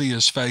still see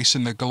his face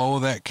in the glow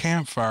of that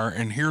campfire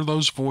and hear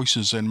those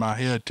voices in my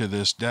head to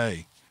this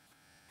day.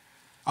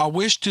 I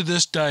wish to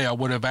this day I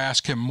would have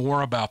asked him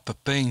more about the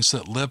things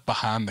that lived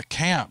behind the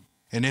camp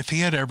and if he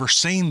had ever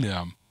seen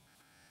them.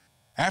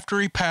 After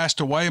he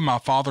passed away, my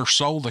father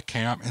sold the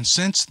camp, and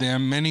since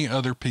then many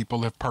other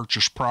people have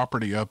purchased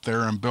property up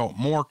there and built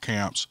more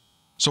camps,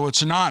 so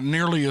it's not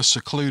nearly as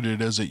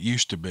secluded as it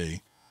used to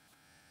be.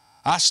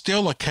 I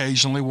still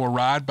occasionally will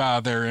ride by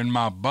there in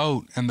my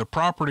boat, and the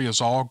property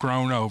is all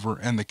grown over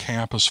and the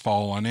camp has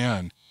fallen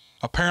in.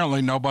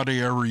 Apparently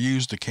nobody ever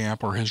used the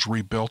camp or has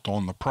rebuilt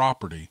on the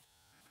property.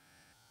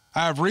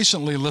 I have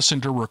recently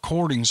listened to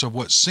recordings of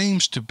what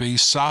seems to be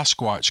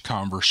Sasquatch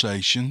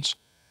conversations,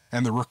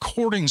 and the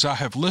recordings I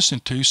have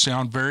listened to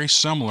sound very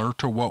similar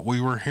to what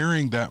we were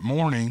hearing that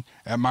morning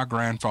at my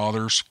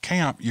grandfather's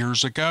camp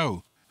years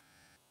ago.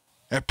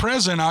 At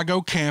present, I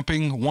go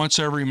camping once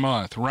every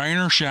month, rain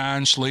or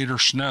shine, sleet or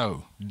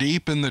snow,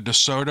 deep in the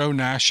DeSoto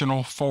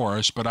National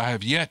Forest, but I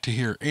have yet to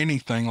hear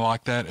anything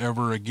like that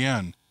ever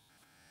again.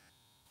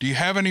 Do you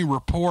have any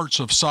reports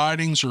of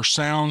sightings or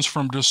sounds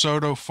from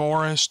DeSoto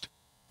Forest?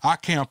 I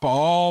camp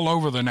all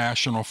over the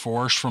National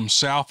Forest from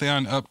south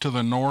end up to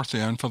the north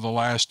end for the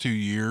last 2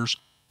 years,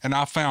 and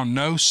I found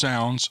no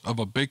sounds of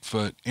a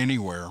Bigfoot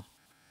anywhere.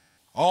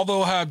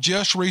 Although I have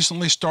just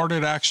recently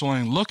started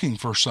actually looking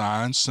for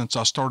signs since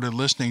I started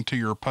listening to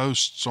your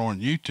posts on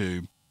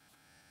YouTube.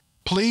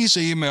 Please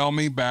email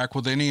me back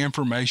with any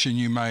information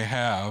you may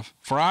have,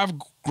 for I've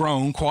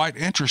grown quite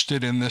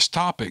interested in this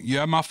topic. You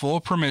have my full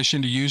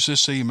permission to use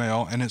this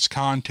email and its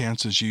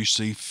contents as you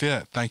see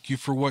fit. Thank you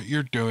for what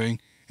you're doing,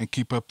 and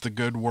keep up the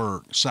good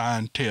work.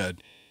 Signed,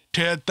 Ted.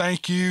 Ted,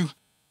 thank you.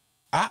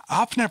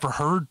 I've never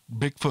heard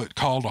Bigfoot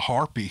called a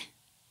harpy.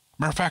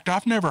 Matter of fact,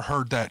 I've never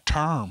heard that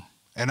term.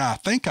 And I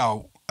think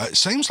it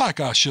seems like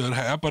I should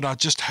have, but I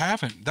just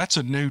haven't. That's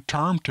a new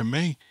term to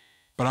me.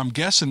 But I'm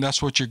guessing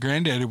that's what your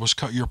granddaddy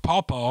your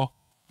pawpaw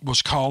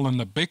was calling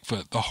the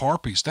Bigfoot, the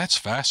harpies. That's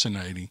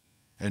fascinating.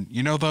 And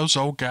you know those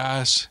old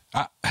guys,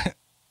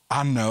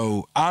 I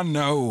know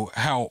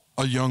how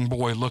a young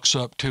boy looks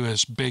up to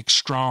his big,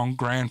 strong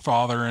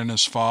grandfather and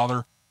his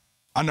father.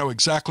 I know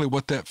exactly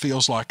what that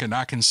feels like, and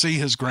I can see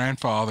his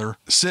grandfather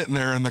sitting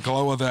there in the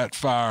glow of that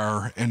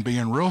fire and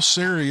being real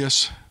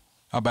serious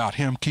about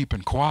him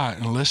keeping quiet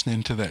and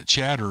listening to that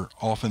chatter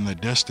off in the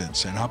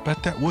distance, and I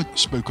bet that would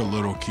spook a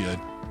little kid.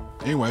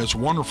 Anyway, it's a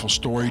wonderful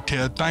story,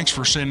 Ted. Thanks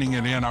for sending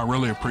it in. I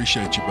really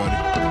appreciate you, buddy.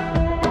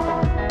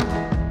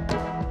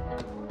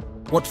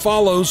 What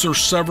follows are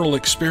several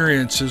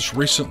experiences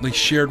recently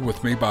shared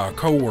with me by a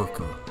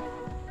coworker.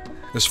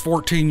 As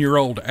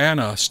 14-year-old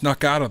Anna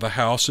snuck out of the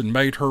house and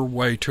made her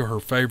way to her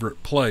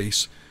favorite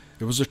place,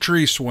 it was a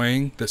tree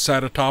swing that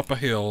sat atop a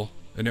hill,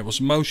 and it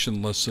was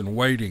motionless and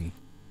waiting.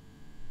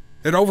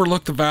 It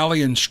overlooked the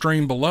valley and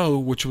stream below,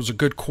 which was a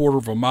good quarter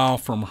of a mile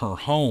from her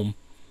home,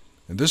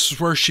 and this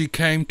is where she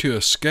came to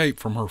escape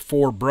from her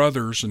 4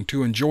 brothers and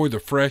to enjoy the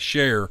fresh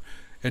air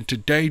and to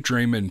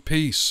daydream in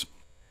peace.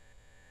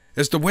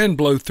 As the wind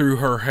blew through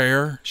her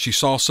hair, she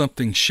saw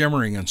something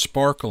shimmering and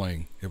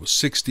sparkling. It was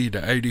 60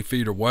 to 80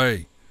 feet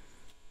away.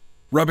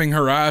 Rubbing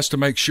her eyes to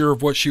make sure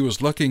of what she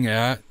was looking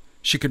at,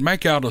 she could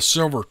make out a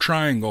silver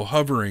triangle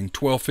hovering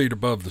 12 feet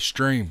above the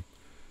stream.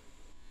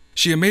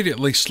 She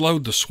immediately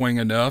slowed the swing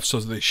enough so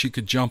that she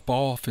could jump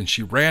off, and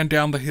she ran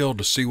down the hill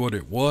to see what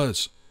it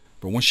was.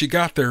 But when she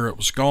got there, it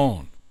was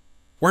gone.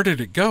 Where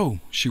did it go?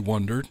 She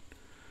wondered,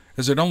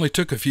 as it only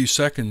took a few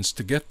seconds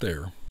to get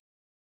there.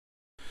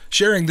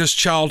 Sharing this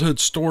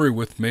childhood story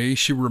with me,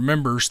 she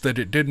remembers that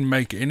it didn't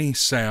make any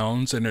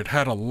sounds and it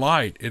had a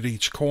light at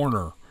each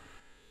corner.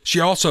 She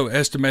also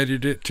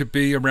estimated it to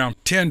be around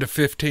 10 to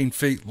 15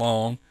 feet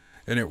long,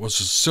 and it was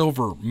a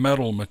silver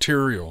metal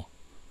material.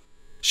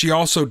 She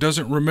also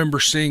doesn't remember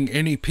seeing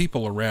any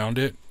people around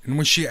it, and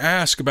when she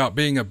asked about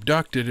being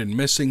abducted and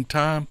missing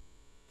time,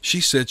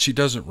 she said she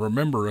doesn't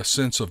remember a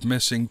sense of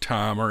missing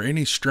time or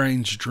any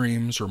strange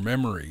dreams or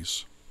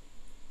memories.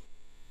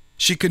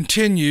 She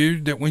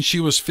continued that when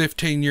she was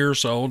 15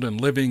 years old and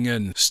living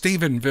in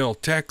Stephenville,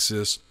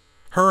 Texas,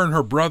 her and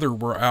her brother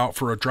were out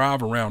for a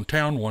drive around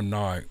town one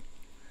night.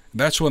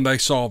 That's when they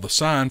saw the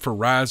sign for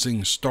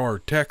Rising Star,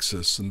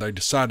 Texas, and they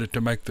decided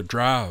to make the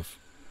drive.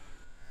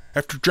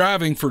 After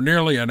driving for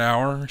nearly an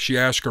hour, she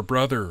asked her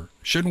brother,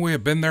 "Shouldn't we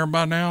have been there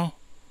by now?"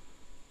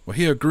 Well,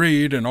 he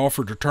agreed and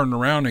offered to turn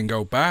around and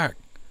go back.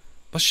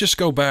 "Let's just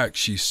go back,"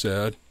 she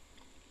said.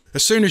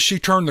 As soon as she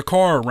turned the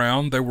car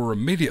around, they were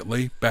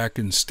immediately back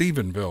in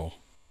Stephenville.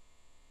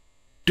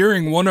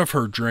 During one of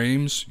her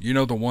dreams, you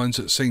know, the ones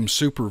that seem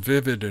super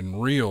vivid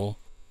and real,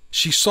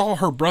 she saw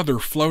her brother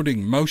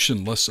floating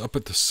motionless up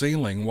at the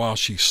ceiling while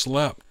she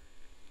slept.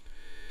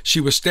 She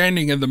was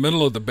standing in the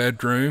middle of the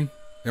bedroom,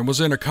 and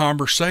was in a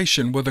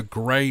conversation with a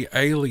gray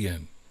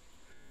alien.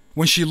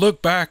 When she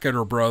looked back at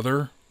her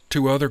brother,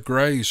 2 other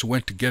grays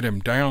went to get him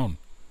down.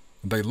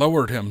 They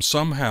lowered him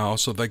somehow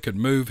so they could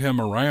move him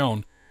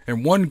around,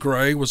 and 1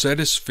 gray was at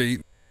his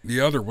feet, the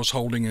other was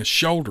holding his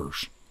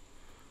shoulders.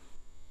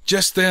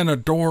 Just then a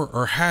door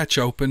or hatch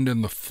opened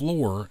in the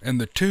floor, and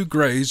the 2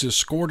 grays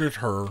escorted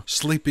her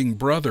sleeping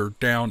brother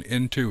down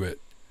into it.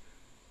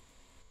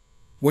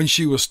 When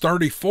she was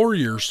 34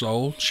 years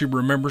old, she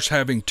remembers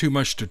having too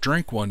much to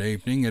drink one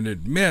evening and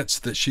admits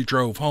that she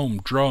drove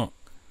home drunk.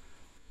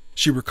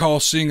 She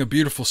recalls seeing a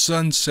beautiful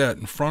sunset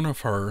in front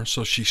of her,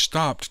 so she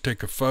stopped to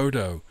take a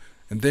photo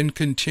and then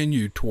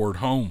continued toward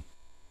home.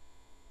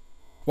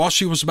 While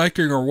she was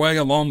making her way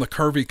along the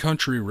curvy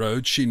country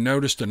road, she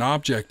noticed an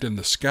object in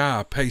the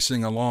sky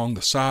pacing along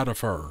the side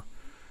of her.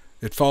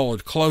 It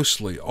followed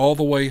closely all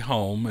the way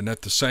home and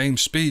at the same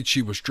speed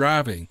she was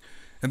driving,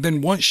 and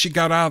then once she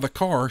got out of the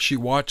car, she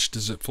watched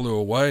as it flew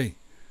away.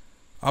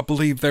 I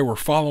believe they were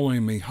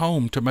following me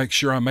home to make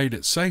sure I made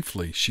it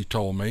safely, she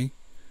told me.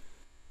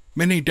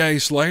 Many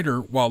days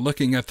later, while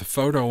looking at the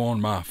photo on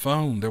my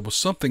phone, there was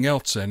something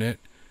else in it,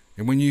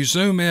 and when you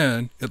zoom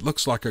in, it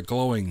looks like a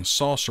glowing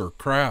saucer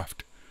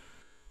craft.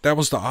 That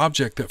was the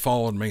object that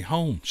followed me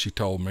home, she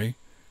told me.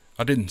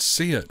 I didn't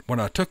see it when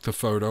I took the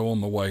photo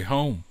on the way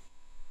home.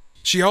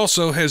 She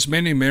also has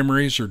many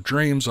memories or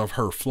dreams of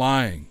her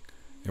flying,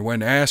 and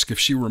when asked if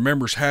she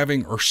remembers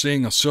having or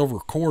seeing a silver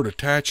cord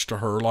attached to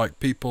her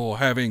like people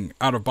having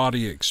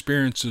out-of-body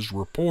experiences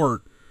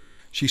report,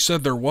 she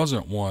said there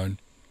wasn't one.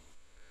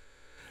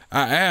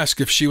 I asked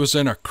if she was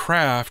in a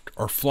craft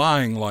or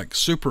flying like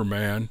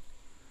Superman.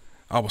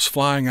 I was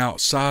flying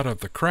outside of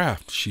the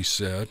craft, she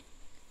said.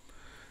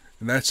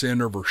 And that's the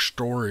end of her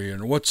story.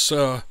 And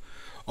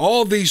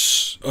all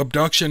these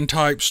abduction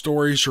type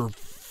stories are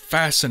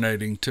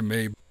fascinating to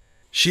me.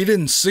 She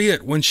didn't see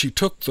it when she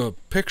took the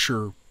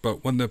picture,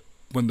 but when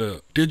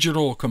the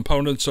digital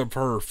components of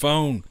her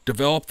phone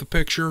developed the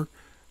picture,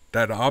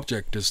 that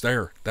object is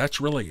there.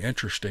 That's really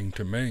interesting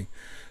to me.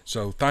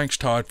 So thanks,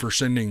 Todd, for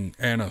sending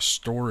Anna's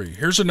story.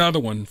 Here's another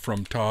one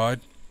from Todd.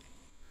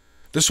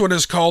 This one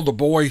is called The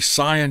Boy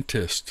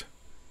Scientist.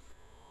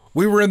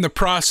 We were in the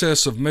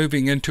process of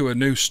moving into a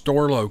new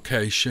store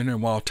location,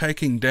 and while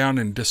taking down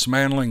and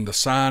dismantling the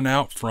sign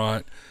out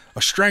front,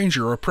 a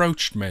stranger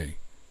approached me.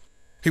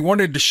 He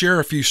wanted to share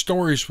a few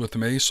stories with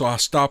me, so I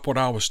stopped what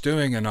I was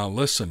doing and I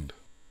listened.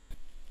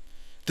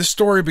 This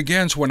story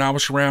begins when I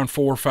was around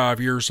 4 or 5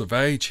 years of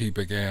age, he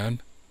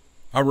began.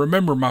 I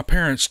remember my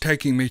parents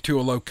taking me to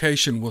a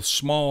location with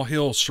small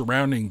hills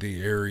surrounding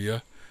the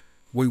area.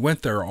 We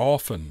went there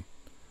often.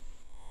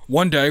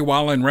 One day,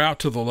 while en route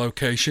to the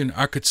location,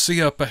 I could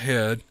see up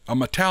ahead a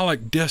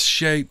metallic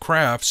disc-shaped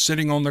craft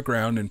sitting on the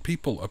ground, and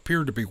people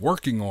appeared to be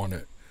working on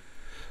it.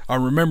 I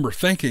remember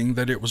thinking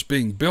that it was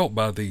being built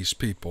by these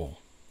people.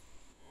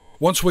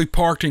 Once we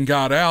parked and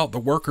got out, the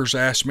workers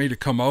asked me to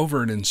come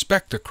over and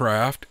inspect the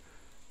craft.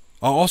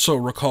 I also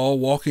recall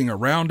walking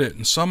around it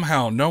and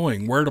somehow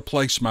knowing where to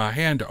place my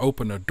hand to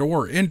open a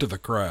door into the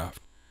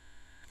craft.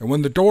 And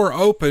when the door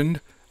opened,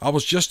 I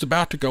was just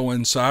about to go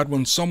inside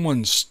when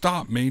someone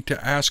stopped me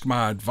to ask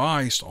my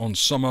advice on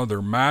some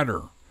other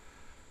matter.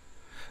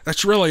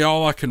 That's really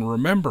all I can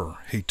remember,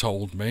 he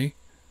told me.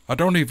 I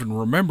don't even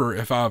remember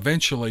if I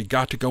eventually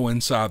got to go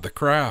inside the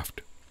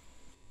craft.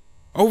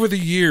 Over the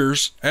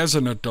years, as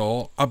an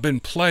adult, I've been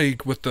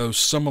plagued with those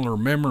similar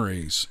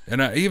memories,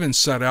 and I even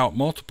set out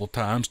multiple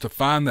times to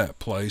find that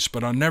place,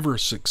 but I never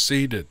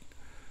succeeded.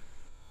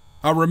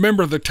 I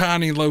remember the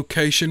tiny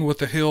location with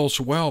the hills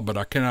well, but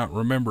I cannot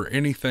remember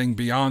anything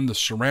beyond the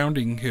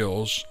surrounding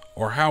hills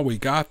or how we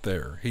got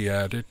there, he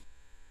added.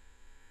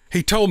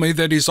 He told me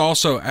that he's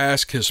also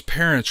asked his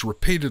parents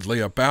repeatedly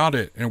about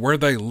it and where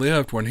they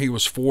lived when he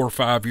was 4 or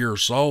 5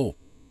 years old,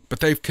 but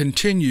they've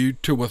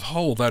continued to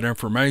withhold that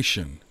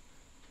information.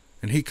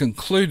 And he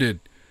concluded,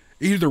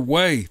 either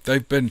way,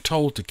 they've been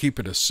told to keep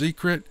it a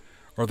secret,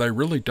 or they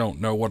really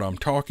don't know what I'm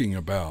talking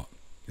about.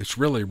 It's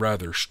really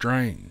rather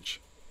strange.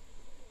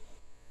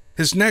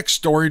 His next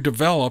story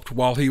developed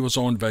while he was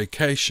on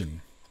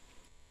vacation.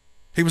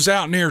 He was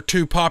out near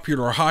 2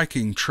 popular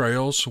hiking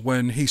trails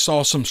when he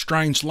saw some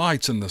strange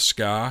lights in the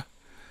sky,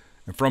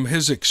 and from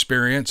his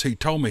experience, he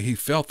told me he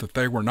felt that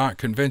they were not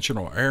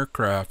conventional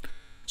aircraft,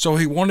 so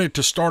he wanted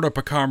to start up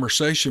a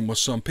conversation with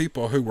some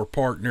people who were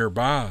parked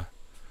nearby.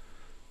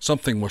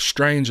 Something was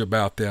strange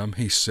about them,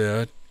 he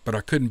said, but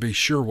I couldn't be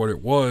sure what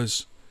it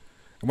was.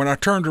 And when I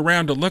turned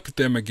around to look at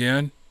them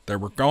again, they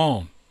were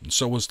gone, and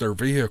so was their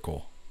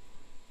vehicle.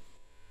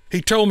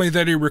 He told me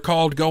that he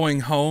recalled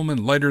going home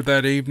and later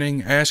that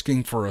evening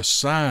asking for a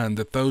sign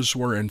that those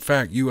were in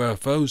fact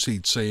UFOs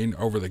he'd seen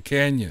over the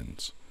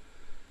canyons.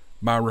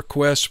 My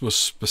request was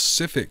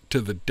specific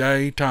to the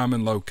day, time,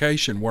 and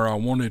location where I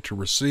wanted to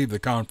receive the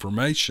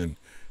confirmation,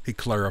 he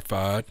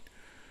clarified.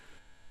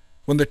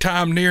 When the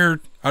time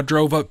neared, I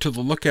drove up to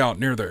the lookout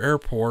near the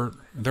airport.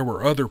 There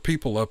were other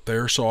people up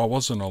there, so I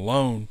wasn't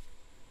alone.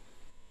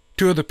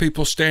 Two of the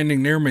people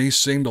standing near me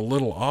seemed a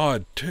little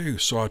odd too,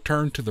 so I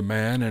turned to the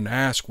man and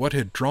asked what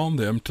had drawn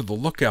them to the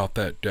lookout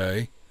that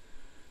day.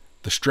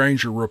 The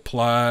stranger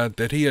replied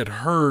that he had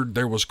heard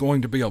there was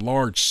going to be a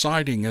large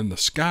sighting in the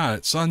sky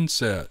at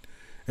sunset,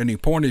 and he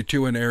pointed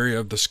to an area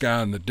of the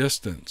sky in the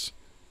distance.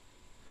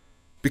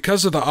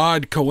 Because of the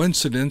odd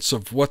coincidence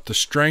of what the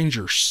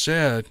stranger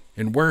said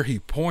and where he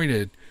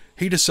pointed,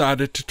 he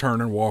decided to turn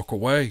and walk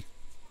away.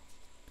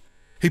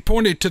 He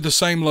pointed to the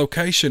same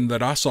location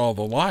that I saw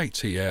the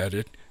lights, he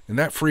added, and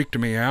that freaked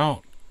me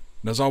out.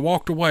 And as I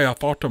walked away, I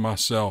thought to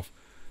myself,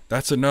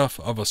 that's enough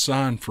of a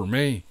sign for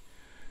me.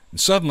 And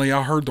suddenly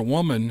I heard the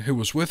woman who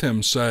was with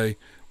him say,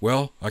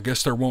 well, I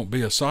guess there won't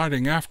be a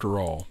sighting after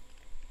all.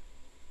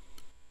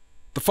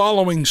 The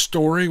following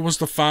story was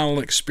the final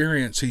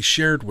experience he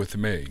shared with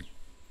me.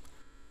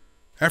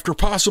 After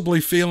possibly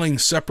feeling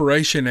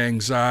separation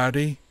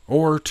anxiety,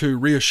 or to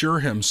reassure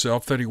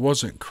himself that he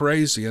wasn't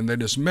crazy and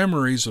that his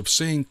memories of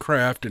seeing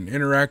craft and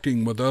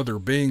interacting with other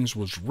beings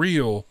was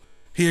real,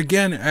 he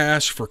again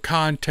asked for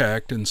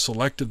contact and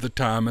selected the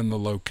time and the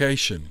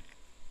location.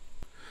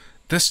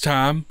 This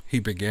time, he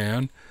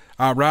began,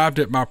 I arrived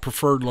at my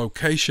preferred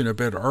location a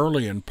bit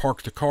early and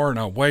parked the car, and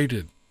I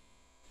waited.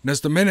 And as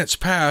the minutes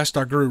passed,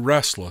 I grew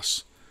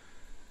restless.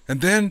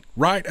 And then,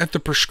 right at the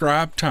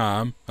prescribed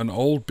time, an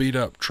old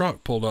beat-up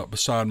truck pulled up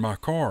beside my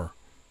car.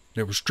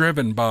 It was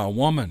driven by a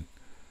woman.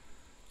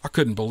 I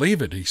couldn't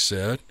believe it, he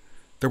said.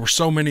 There were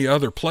so many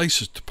other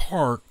places to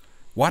park.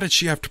 Why did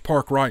she have to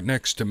park right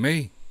next to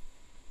me?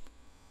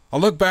 I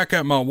looked back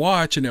at my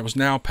watch, and it was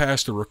now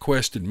past the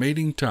requested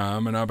meeting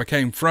time, and I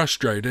became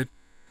frustrated,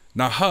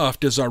 and I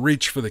huffed as I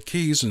reached for the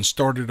keys and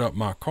started up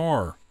my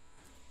car.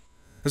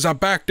 As I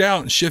backed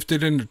out and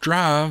shifted into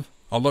drive,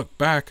 I looked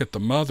back at the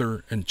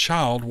mother and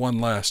child one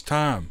last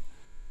time.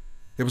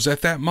 It was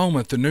at that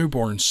moment the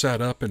newborn sat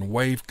up and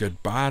waved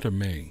goodbye to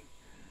me.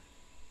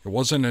 It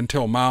wasn't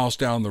until miles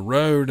down the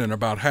road and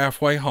about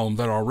halfway home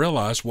that I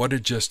realized what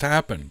had just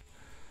happened.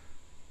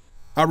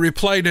 I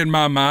replayed in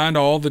my mind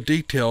all the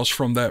details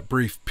from that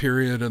brief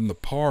period in the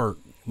park,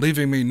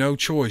 leaving me no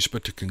choice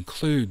but to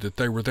conclude that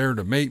they were there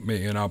to meet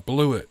me, and I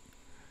blew it.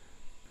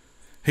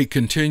 He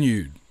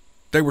continued.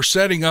 They were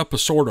setting up a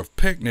sort of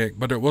picnic,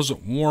 but it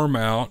wasn't warm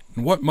out,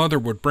 and what mother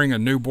would bring a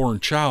newborn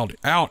child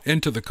out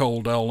into the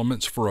cold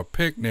elements for a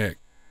picnic?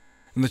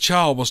 And the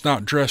child was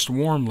not dressed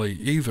warmly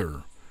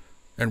either.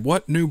 And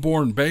what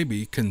newborn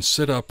baby can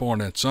sit up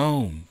on its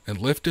own and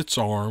lift its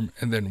arm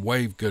and then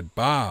wave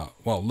goodbye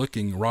while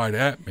looking right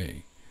at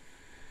me?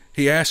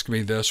 He asked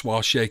me this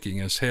while shaking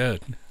his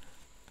head.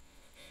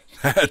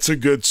 That's a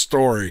good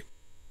story.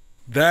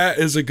 That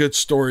is a good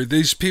story.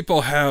 These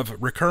people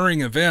have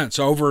recurring events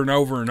over and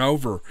over and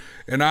over.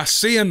 And I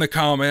see in the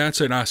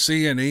comments and I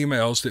see in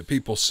emails that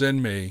people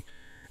send me,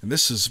 and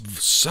this is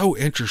so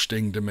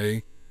interesting to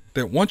me,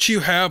 that once you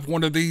have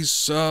one of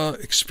these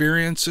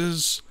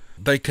experiences,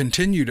 they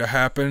continue to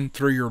happen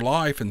through your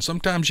life. And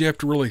sometimes you have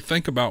to really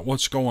think about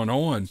what's going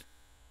on.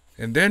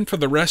 And then for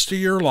the rest of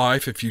your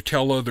life, if you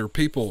tell other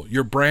people,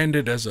 you're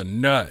branded as a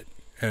nut.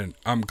 And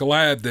I'm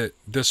glad that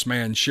this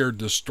man shared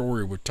this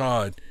story with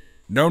Todd.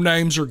 No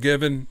names are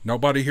given.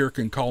 Nobody here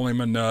can call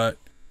him a nut,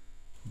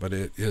 but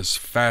it is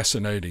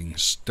fascinating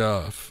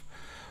stuff.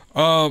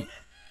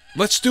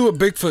 Let's do a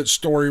Bigfoot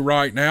story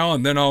right now,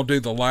 and then I'll do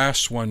the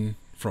last one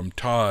from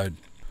Todd.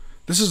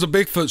 This is a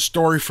Bigfoot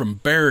story from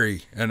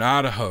Barry in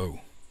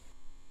Idaho.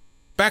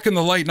 Back in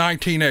the late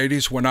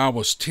 1980s, when I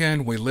was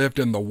 10, we lived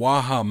in the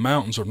Waha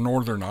Mountains of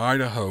northern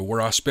Idaho,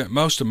 where I spent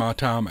most of my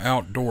time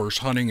outdoors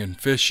hunting and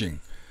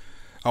fishing.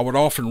 I would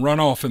often run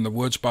off in the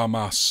woods by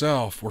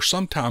myself, where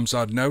sometimes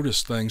I'd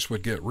notice things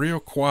would get real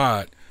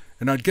quiet,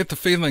 and I'd get the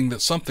feeling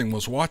that something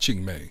was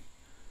watching me.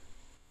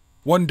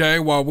 One day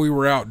while we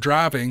were out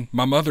driving,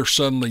 my mother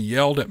suddenly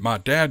yelled at my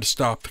dad to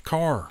stop the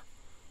car.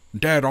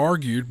 Dad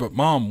argued, but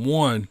Mom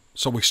won,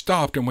 so we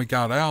stopped and we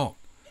got out.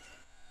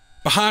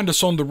 Behind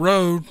us on the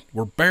road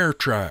were bear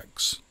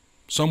tracks.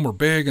 Some were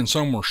big and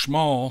some were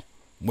small.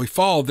 We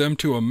followed them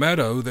to a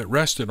meadow that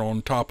rested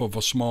on top of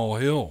a small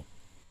hill.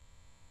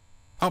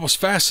 I was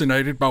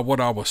fascinated by what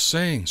I was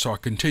seeing, so I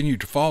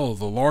continued to follow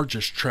the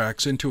largest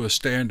tracks into a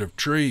stand of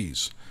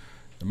trees.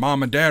 And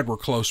Mom and Dad were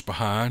close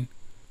behind.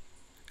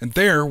 And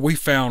there we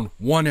found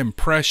one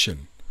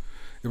impression.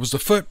 It was the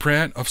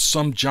footprint of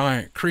some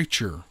giant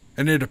creature,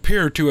 and it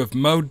appeared to have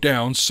mowed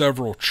down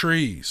several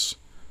trees.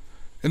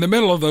 In the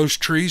middle of those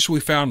trees we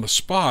found a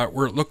spot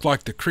where it looked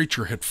like the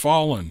creature had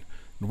fallen,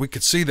 and we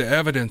could see the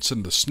evidence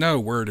in the snow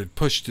where it had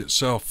pushed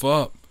itself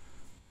up.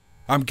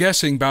 I'm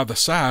guessing by the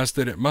size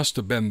that it must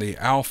have been the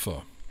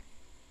alpha.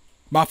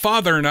 My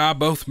father and I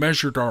both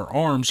measured our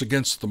arms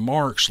against the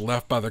marks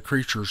left by the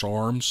creature's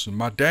arms, and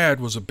my dad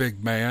was a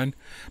big man,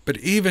 but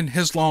even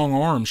his long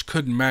arms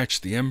couldn't match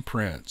the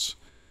imprints.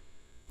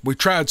 We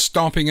tried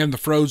stomping in the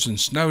frozen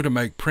snow to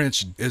make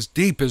prints as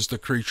deep as the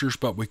creature's,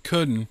 but we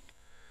couldn't.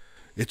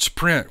 Its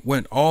print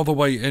went all the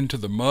way into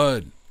the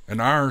mud, and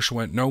ours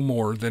went no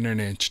more than an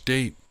inch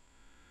deep.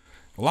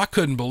 Well, I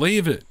couldn't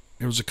believe it.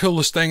 It was the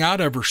coolest thing I'd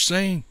ever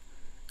seen,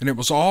 and it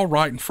was all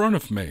right in front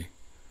of me.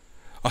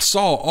 I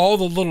saw all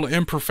the little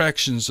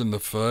imperfections in the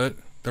foot.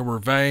 There were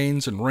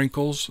veins and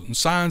wrinkles and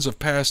signs of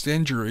past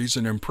injuries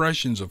and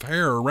impressions of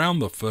hair around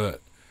the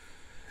foot.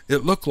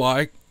 It looked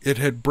like it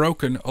had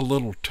broken a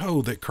little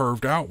toe that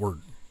curved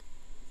outward.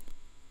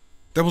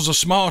 There was a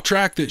small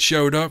track that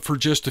showed up for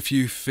just a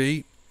few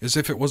feet, as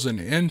if it was an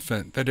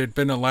infant that had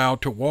been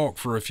allowed to walk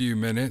for a few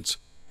minutes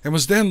and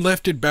was then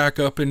lifted back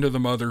up into the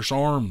mother's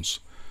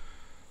arms.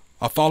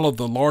 I followed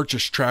the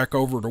largest track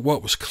over to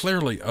what was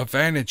clearly a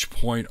vantage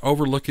point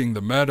overlooking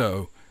the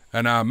meadow,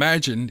 and I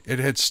imagined it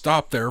had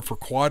stopped there for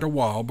quite a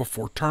while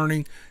before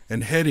turning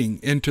and heading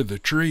into the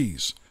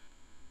trees.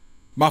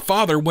 My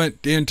father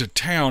went into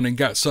town and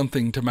got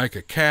something to make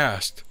a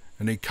cast,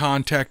 and he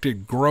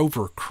contacted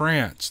Grover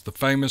Krantz, the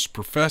famous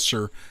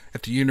professor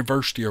at the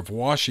University of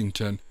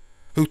Washington,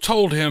 who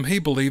told him he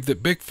believed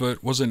that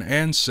Bigfoot was an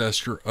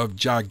ancestor of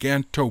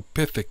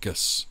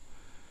Gigantopithecus.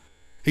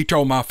 He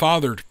told my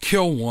father to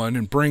kill one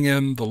and bring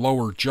in the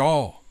lower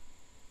jaw,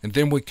 and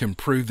then we can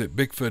prove that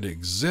Bigfoot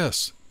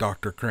exists,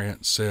 Dr.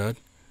 Krantz said.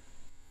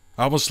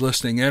 I was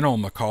listening in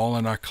on the call,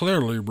 and I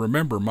clearly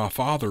remember my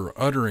father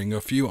uttering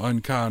a few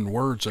unkind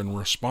words in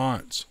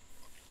response.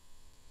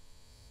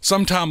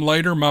 Sometime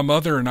later, my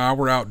mother and I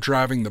were out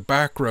driving the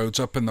back roads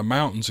up in the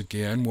mountains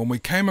again when we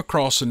came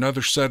across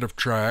another set of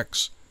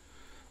tracks.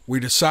 We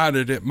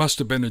decided it must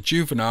have been a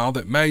juvenile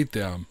that made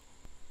them.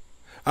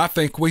 I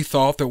think we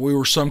thought that we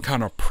were some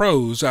kind of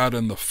pros out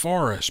in the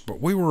forest, but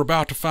we were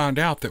about to find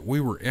out that we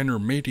were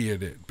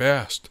intermediate at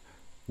best.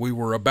 We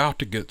were about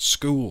to get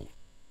schooled.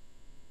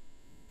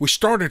 We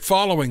started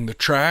following the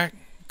track,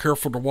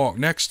 careful to walk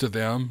next to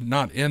them,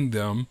 not in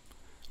them.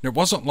 It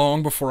wasn't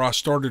long before I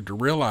started to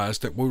realize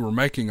that we were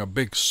making a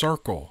big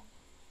circle.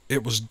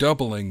 It was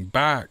doubling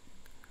back.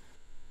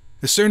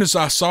 As soon as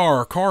I saw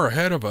our car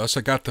ahead of us,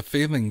 I got the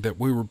feeling that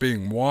we were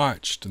being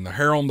watched, and the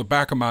hair on the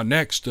back of my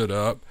neck stood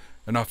up,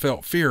 and I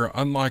felt fear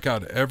unlike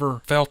I'd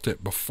ever felt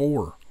it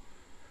before.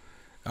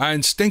 I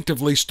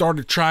instinctively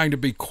started trying to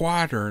be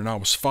quieter, and I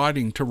was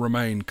fighting to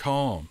remain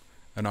calm,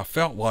 and I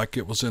felt like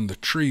it was in the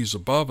trees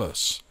above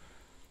us.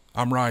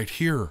 "I'm right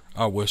here,"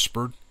 I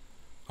whispered.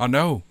 "I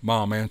know,"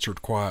 Mom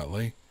answered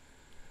quietly.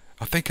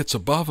 "I think it's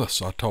above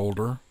us," I told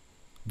her.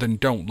 "Then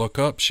don't look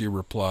up," she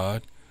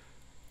replied.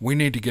 "We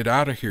need to get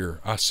out of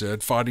here," I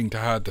said, fighting to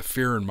hide the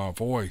fear in my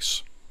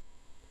voice.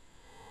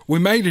 We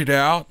made it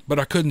out, but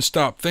I couldn't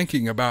stop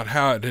thinking about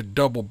how it had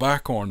doubled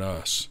back on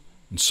us,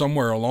 and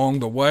somewhere along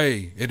the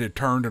way it had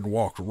turned and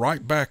walked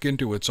right back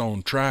into its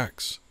own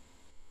tracks.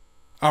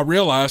 I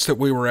realized that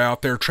we were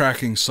out there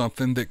tracking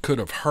something that could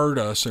have hurt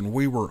us, and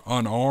we were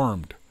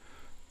unarmed.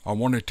 I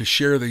wanted to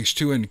share these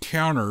two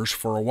encounters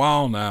for a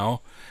while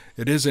now.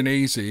 It isn't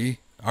easy.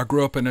 I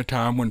grew up in a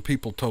time when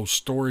people told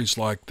stories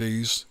like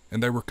these,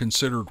 and they were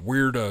considered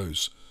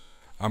weirdos.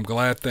 I'm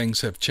glad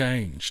things have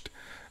changed.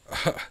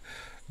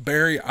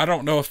 Barry, I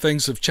don't know if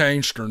things have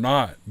changed or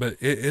not, but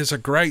it is a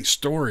great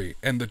story.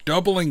 And the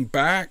doubling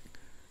back,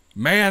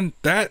 man,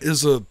 that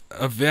is an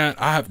event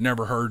I have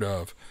never heard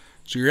of.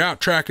 So you're out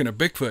tracking a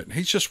Bigfoot, and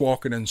he's just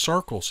walking in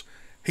circles.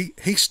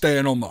 He's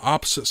staying on the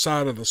opposite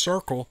side of the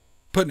circle,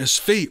 putting his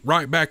feet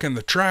right back in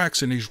the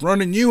tracks, and he's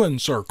running you in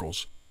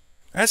circles.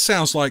 That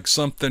sounds like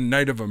something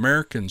Native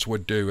Americans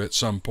would do at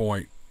some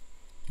point.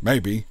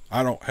 Maybe.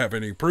 I don't have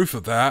any proof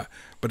of that,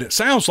 but it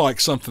sounds like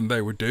something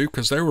they would do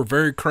because they were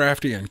very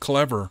crafty and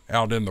clever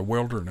out in the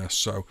wilderness.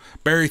 So,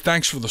 Barry,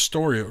 thanks for the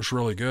story. It was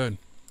really good.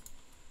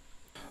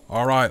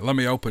 All right, let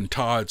me open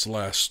Todd's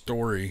last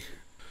story.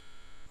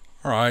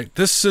 All right,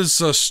 this is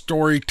a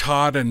story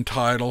Todd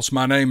entitles,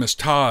 "My Name is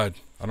Todd."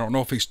 I don't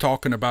know if he's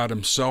talking about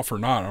himself or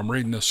not. I'm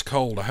reading this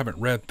cold. I haven't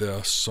read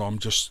this, so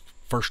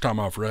first time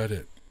I've read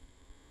it.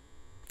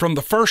 From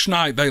the first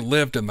night they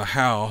lived in the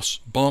house,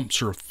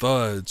 bumps or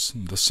thuds,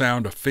 the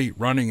sound of feet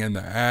running in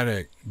the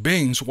attic,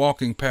 beings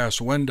walking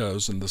past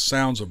windows, and the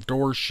sounds of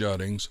door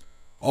shuttings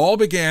all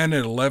began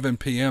at 11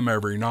 p.m.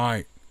 every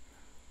night.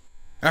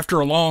 After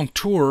a long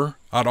tour,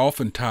 I'd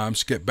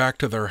oftentimes get back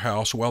to their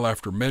house well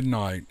after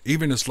midnight,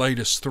 even as late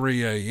as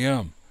 3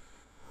 a.m.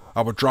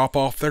 I would drop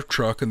off their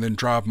truck and then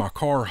drive my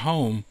car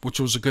home, which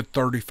was a good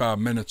 35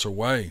 minutes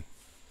away.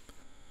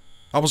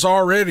 I was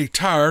already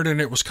tired, and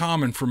it was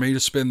common for me to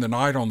spend the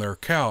night on their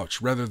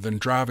couch rather than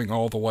driving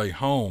all the way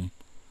home.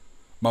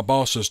 My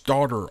boss's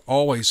daughter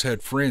always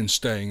had friends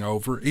staying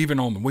over,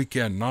 even on the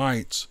weekend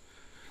nights.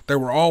 They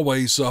were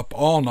always up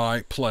all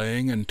night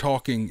playing and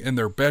talking in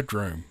their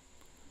bedroom.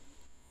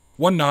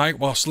 One night,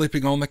 while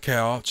sleeping on the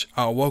couch,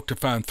 I awoke to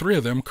find 3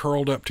 of them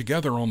curled up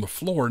together on the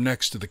floor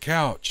next to the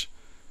couch.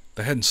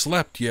 They hadn't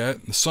slept yet,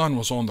 and the sun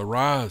was on the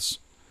rise.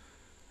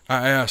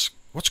 I asked,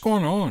 "What's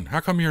going on? How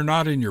come you're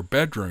not in your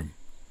bedroom?"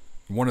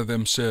 One of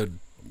them said,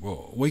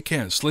 "Well, we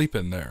can't sleep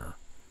in there."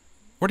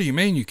 "What do you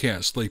mean you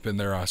can't sleep in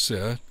there?" I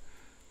said.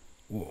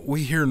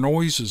 "We hear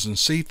noises and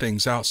see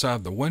things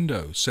outside the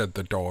window," said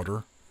the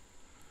daughter.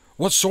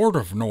 "What sort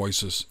of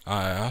noises?"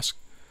 I asked.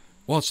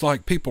 "Well, it's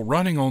like people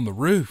running on the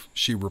roof,"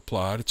 she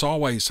replied. "It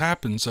always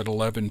happens at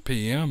 11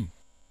 p.m.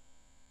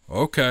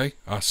 "Okay,"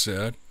 I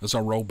said, as I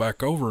rolled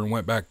back over and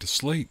went back to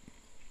sleep.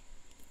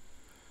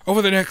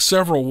 Over the next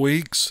several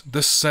weeks,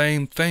 the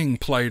same thing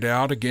played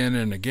out again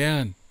and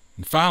again,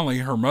 and finally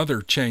her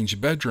mother changed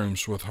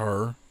bedrooms with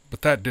her,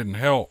 but that didn't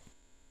help.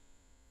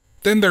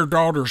 Then their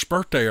daughter's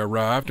birthday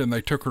arrived and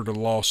they took her to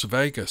Las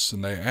Vegas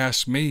and they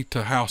asked me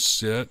to house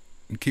sit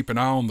and keep an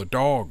eye on the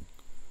dog.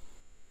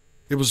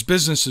 It was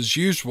business as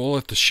usual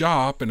at the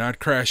shop and I'd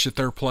crash at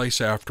their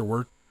place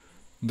afterward.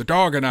 The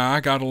dog and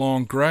I got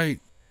along great.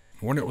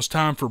 When it was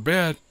time for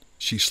bed,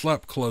 she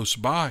slept close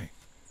by.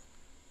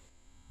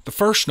 The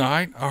first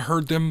night, I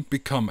heard them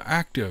become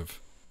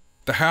active.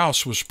 The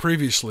house was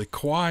previously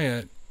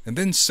quiet and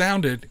then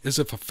sounded as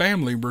if a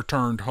family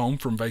returned home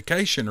from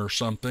vacation or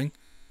something.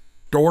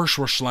 Doors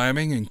were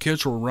slamming and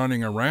kids were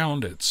running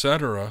around,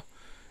 etc.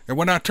 And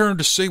when I turned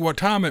to see what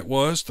time it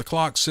was, the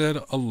clock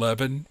said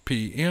 11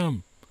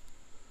 p.m.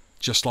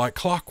 Just like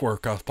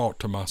clockwork, I thought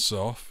to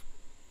myself.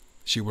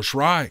 She was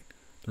right.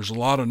 There's a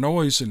lot of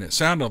noise and it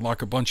sounded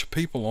like a bunch of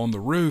people on the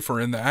roof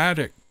or in the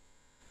attic.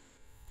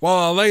 While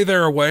I lay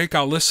there awake,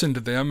 I listened to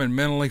them and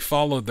mentally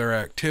followed their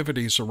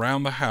activities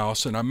around the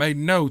house, and I made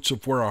notes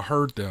of where I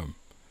heard them.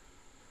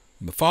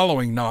 And the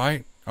following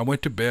night, I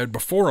went to bed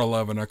before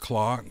 11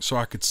 o'clock so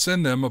I could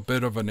send them a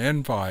bit of an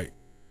invite.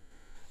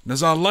 And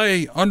as I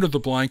lay under the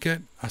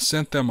blanket, I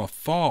sent them a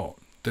thought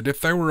that if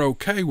they were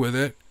okay with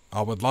it,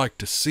 I would like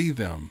to see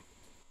them.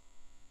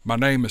 My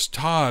name is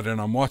Todd,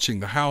 and I'm watching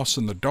the house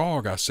and the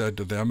dog, I said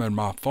to them in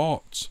my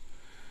thoughts.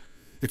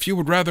 If you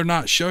would rather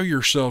not show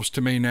yourselves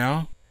to me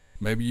now,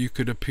 maybe you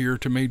could appear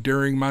to me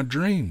during my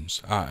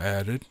dreams, I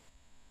added.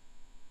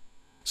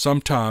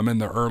 Sometime in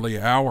the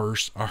early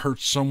hours, I heard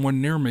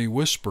someone near me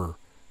whisper,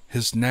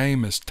 "His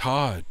name is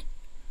Todd."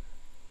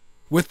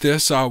 With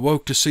this, I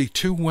awoke to see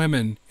two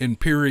women in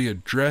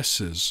period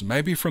dresses,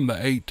 maybe from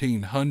the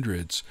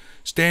 1800s,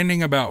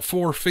 standing about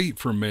 4 feet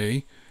from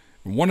me.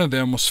 One of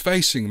them was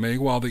facing me,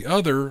 while the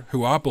other,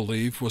 who I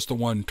believe was the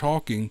one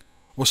talking,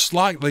 was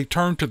slightly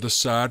turned to the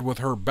side with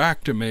her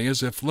back to me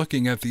as if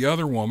looking at the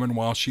other woman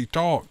while she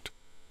talked.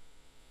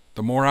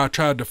 The more I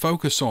tried to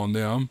focus on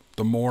them,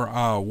 the more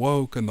I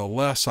awoke and the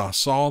less I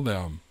saw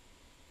them.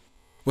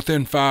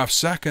 Within 5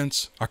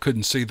 seconds, I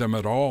couldn't see them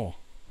at all.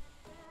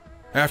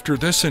 After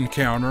this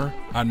encounter,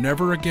 I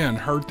never again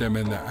heard them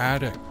in the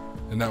attic,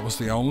 and that was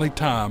the only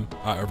time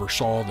I ever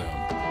saw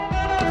them.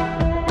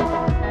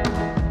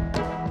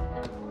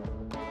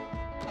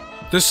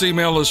 This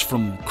email is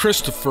from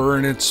Christopher,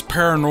 and it's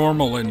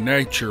paranormal in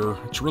nature.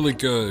 It's really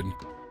good.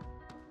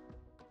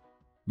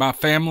 My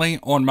family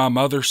on my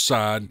mother's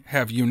side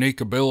have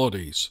unique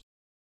abilities.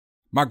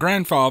 My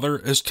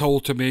grandfather, as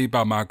told to me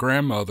by my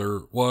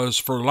grandmother, was,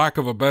 for lack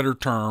of a better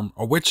term,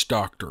 a witch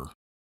doctor.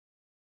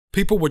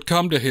 People would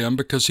come to him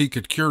because he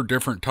could cure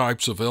different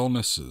types of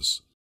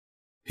illnesses.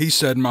 He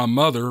said my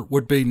mother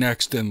would be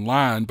next in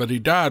line, but he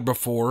died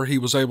before he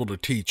was able to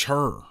teach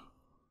her.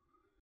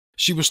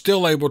 She was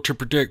still able to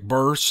predict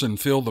births and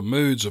feel the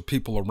moods of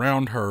people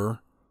around her.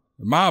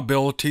 My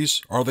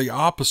abilities are the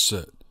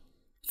opposite.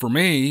 For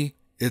me,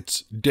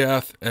 it's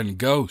death and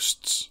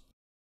ghosts.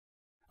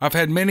 I've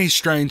had many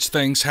strange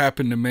things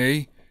happen to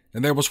me,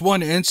 and there was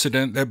one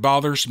incident that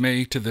bothers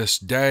me to this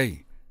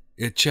day.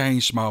 It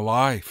changed my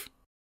life.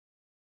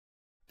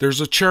 There's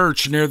a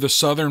church near the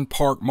Southern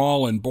Park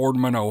Mall in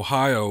Boardman,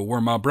 Ohio,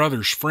 where my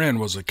brother's friend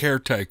was a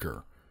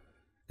caretaker.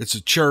 It's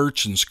a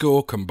church and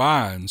school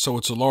combined, so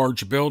it's a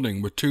large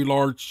building with 2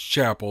 large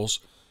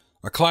chapels,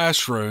 a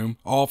classroom,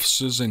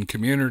 offices, and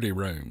community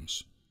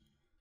rooms.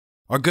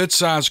 A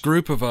good-sized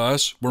group of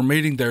us were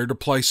meeting there to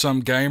play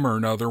some game or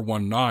another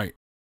one night.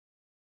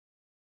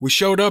 We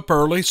showed up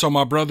early, so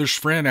my brother's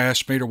friend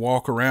asked me to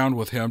walk around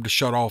with him to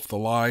shut off the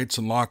lights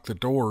and lock the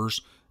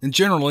doors and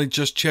generally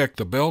just check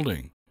the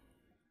building.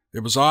 It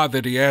was odd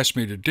that he asked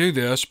me to do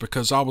this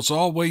because I was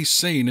always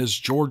seen as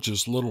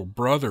George's little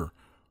brother,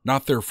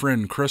 not their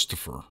friend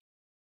Christopher.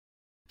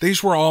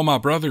 These were all my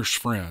brother's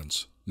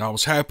friends, and I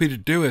was happy to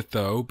do it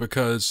though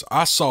because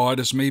I saw it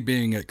as me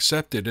being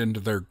accepted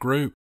into their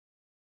group.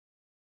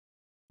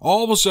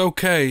 All was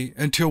okay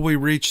until we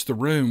reached the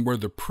room where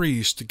the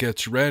priest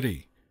gets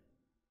ready.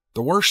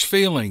 The worst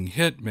feeling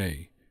hit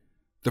me.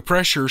 The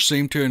pressure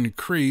seemed to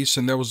increase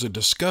and there was a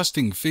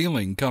disgusting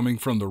feeling coming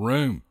from the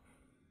room.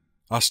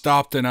 I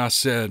stopped and I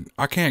said,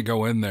 "I can't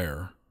go in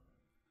there."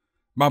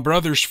 My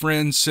brother's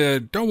friend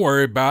said, "Don't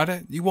worry about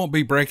it. You won't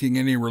be breaking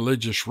any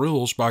religious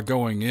rules by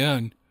going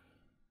in."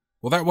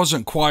 Well, that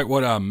wasn't quite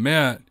what I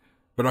meant,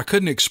 but I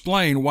couldn't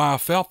explain why I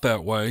felt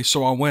that way,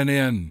 so I went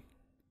in.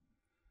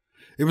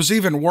 It was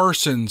even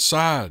worse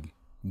inside.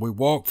 We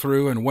walked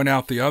through and went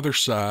out the other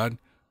side,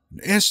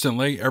 and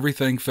instantly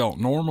everything felt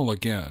normal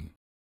again.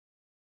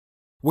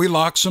 We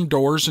locked some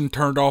doors and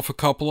turned off a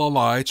couple of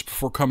lights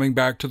before coming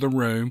back to the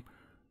room.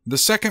 The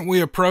second we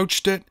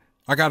approached it,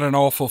 I got an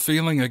awful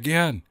feeling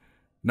again,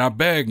 and I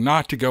begged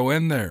not to go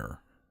in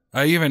there.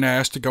 I even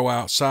asked to go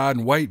outside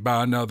and wait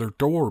by another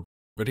door,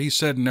 but he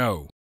said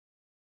no.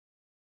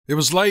 It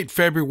was late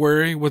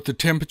February with the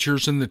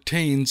temperatures in the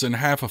teens and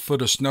half a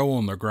foot of snow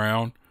on the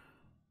ground.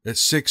 At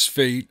 6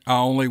 feet, I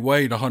only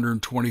weighed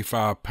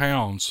 125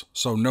 pounds,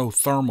 so no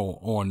thermal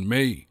on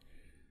me.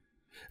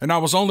 and I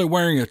was only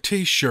wearing a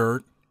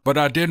t-shirt, but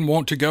I didn't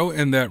want to go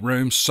in that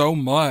room so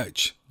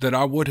much that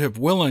I would have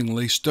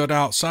willingly stood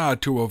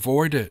outside to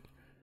avoid it.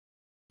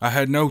 I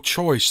had no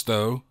choice,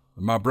 though.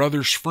 My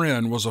brother's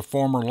friend was a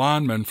former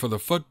lineman for the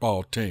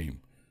football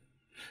team.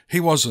 He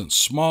wasn't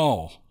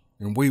small,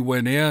 and we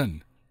went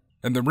in,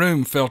 and the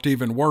room felt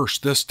even worse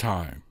this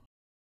time.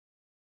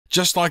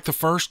 Just like the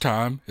first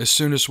time, as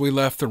soon as we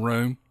left the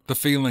room, the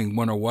feeling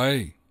went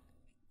away.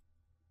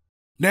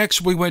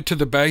 Next, we went to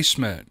the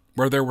basement,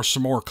 where there were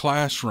some more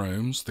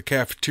classrooms, the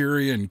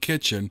cafeteria and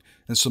kitchen,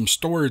 and some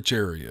storage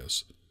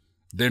areas.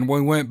 Then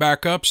we went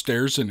back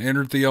upstairs and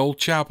entered the old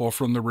chapel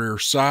from the rear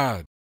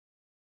side.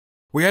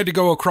 We had to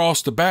go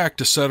across the back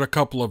to set a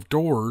couple of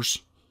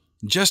doors.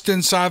 Just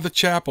inside the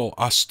chapel,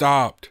 I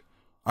stopped.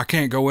 I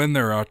can't go in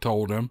there, I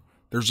told him.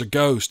 There's a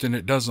ghost and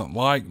it doesn't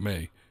like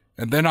me.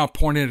 And then I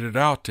pointed it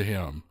out to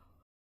him.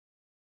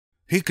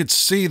 He could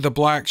see the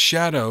black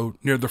shadow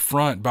near the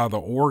front by the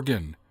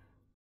organ.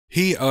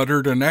 He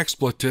uttered an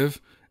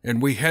expletive,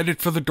 and we headed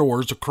for the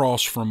doors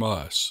across from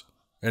us,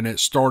 and it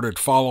started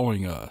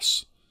following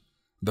us.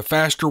 The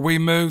faster we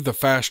moved, the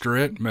faster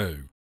it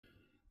moved.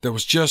 There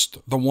was just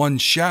the one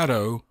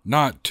shadow,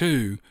 not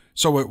two,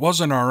 so it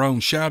wasn't our own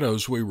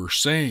shadows we were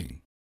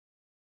seeing.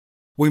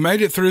 We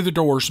made it through the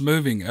doors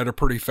moving at a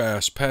pretty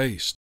fast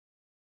pace.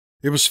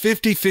 It was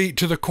 50 feet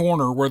to the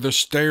corner where the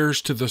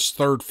stairs to this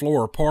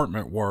third-floor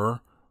apartment were,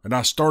 and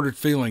I started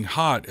feeling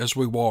hot as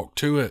we walked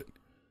to it.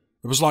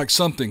 It was like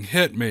something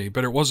hit me,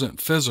 but it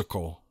wasn't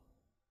physical.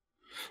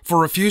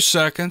 For a few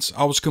seconds,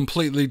 I was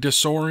completely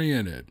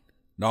disoriented,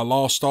 and I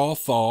lost all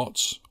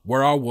thoughts,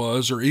 where I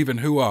was, or even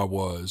who I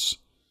was.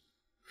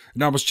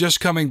 And I was just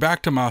coming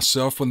back to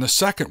myself when the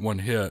second one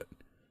hit.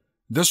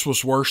 This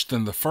was worse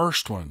than the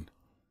first one,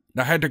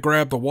 and I had to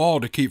grab the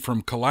wall to keep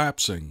from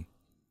collapsing.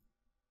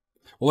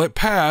 Well, it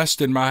passed,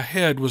 and my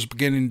head was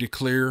beginning to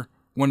clear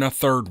when a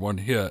third one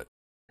hit,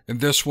 and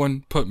this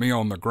one put me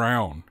on the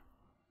ground.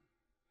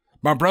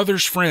 My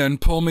brother's friend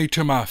pulled me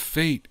to my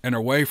feet and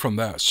away from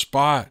that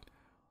spot,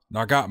 and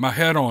I got my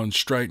head on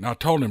straight, and I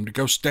told him to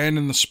go stand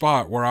in the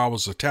spot where I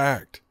was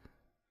attacked.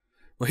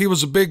 Well, he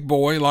was a big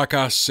boy, like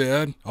I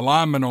said, a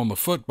lineman on the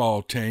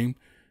football team.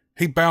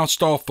 He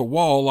bounced off the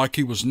wall like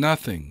he was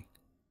nothing.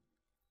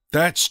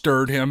 That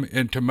stirred him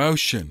into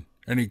motion,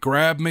 and he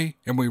grabbed me,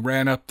 and we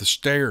ran up the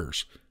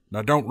stairs, and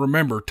I don't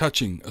remember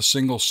touching a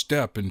single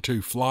step in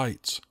 2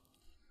 flights.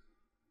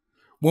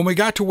 When we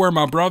got to where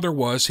my brother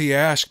was, he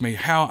asked me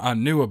how I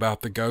knew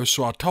about the ghost,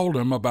 so I told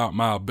him about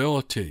my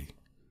ability.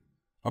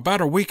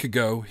 About a week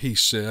ago, he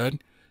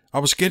said, I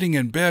was getting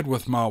in bed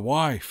with my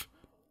wife.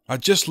 I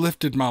just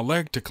lifted my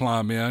leg to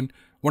climb in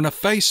when a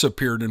face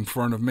appeared in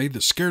front of me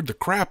that scared the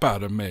crap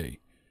out of me.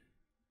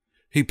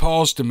 He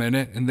paused a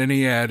minute, and then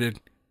he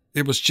added,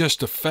 it was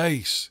just a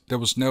face. There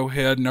was no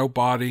head, no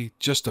body,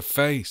 just a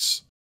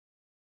face.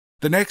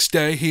 The next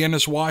day, he and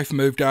his wife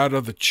moved out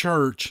of the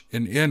church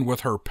and in with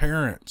her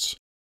parents.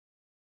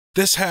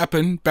 This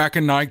happened back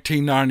in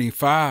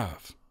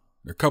 1995.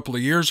 A couple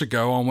of years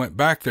ago, I went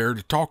back there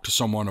to talk to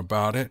someone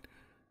about it,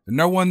 and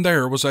no one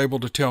there was able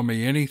to tell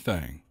me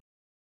anything.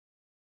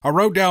 I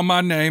wrote down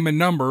my name and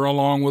number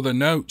along with a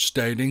note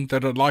stating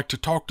that I'd like to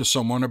talk to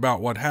someone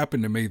about what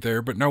happened to me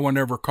there, but no one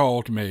ever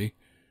called me.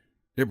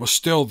 It was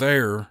still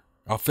there.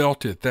 I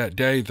felt it that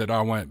day that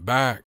I went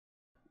back.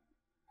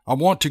 I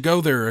want to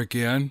go there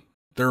again.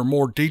 There are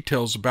more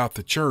details about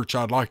the church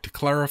I'd like to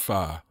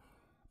clarify.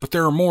 But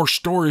there are more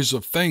stories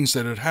of things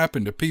that had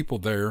happened to people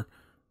there.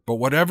 But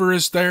whatever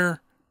is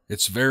there,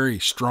 it's very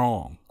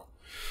strong.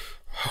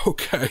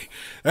 Okay,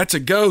 that's a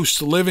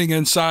ghost living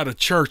inside a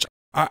church.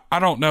 I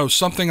don't know,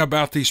 something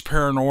about these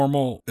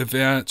paranormal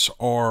events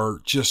are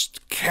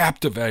just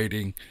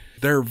captivating.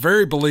 They're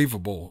very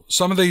believable.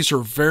 Some of these are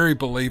very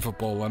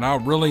believable, and I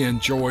really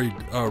enjoyed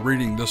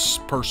reading this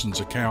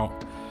person's account.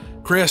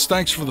 Chris,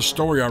 thanks for the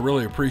story. I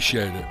really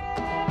appreciate it.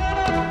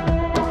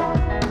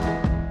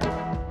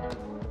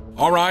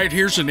 All right,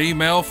 here's an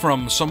email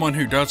from someone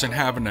who doesn't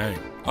have a name.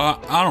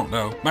 I don't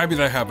know. Maybe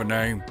they have a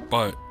name,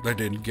 but they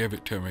didn't give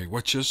it to me,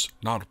 which is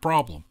not a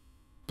problem.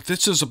 But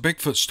this is a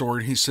Bigfoot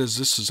story, and he says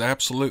this is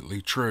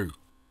absolutely true.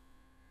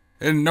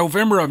 In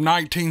November of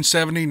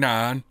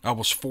 1979, I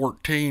was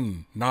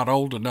 14, not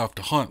old enough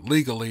to hunt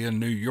legally in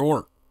New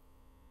York.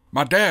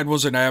 My dad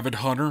was an avid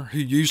hunter who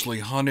usually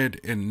hunted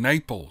in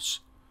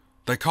Naples.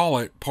 They call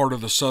it part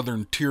of the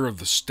southern tier of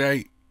the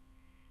state.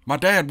 My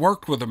dad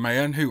worked with a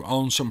man who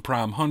owned some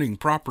prime hunting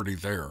property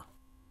there.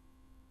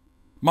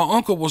 My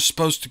uncle was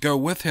supposed to go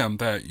with him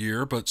that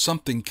year, but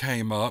something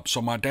came up,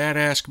 so my dad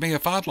asked me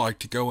if I'd like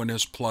to go in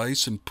his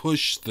place and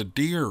push the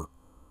deer.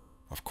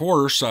 Of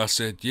course, I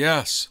said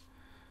yes.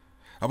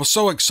 I was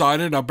so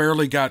excited I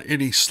barely got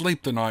any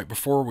sleep the night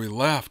before we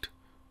left.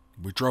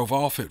 We drove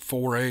off at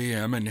 4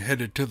 a.m. and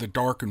headed to the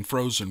dark and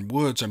frozen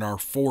woods in our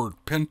Ford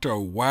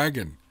Pinto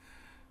wagon.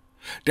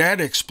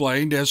 Dad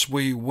explained as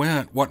we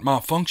went what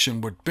my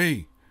function would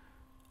be.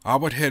 I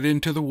would head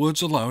into the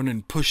woods alone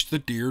and push the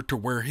deer to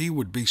where he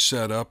would be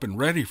set up and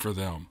ready for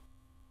them.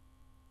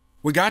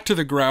 We got to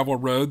the gravel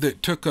road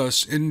that took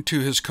us into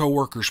his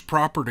coworker's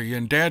property,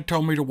 and Dad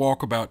told me to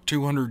walk about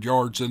 200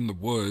 yards in the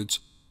woods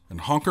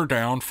and hunker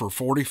down for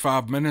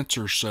 45 minutes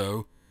or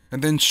so,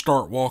 and then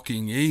start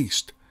walking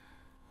east.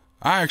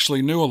 I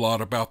actually knew a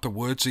lot about the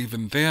woods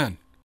even then.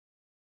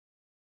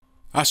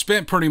 I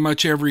spent pretty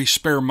much every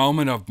spare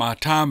moment of my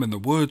time in the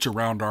woods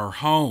around our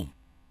home.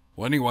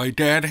 Well, anyway,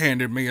 Dad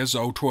handed me his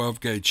old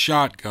 12-gauge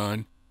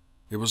shotgun.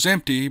 It was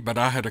empty, but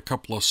I had a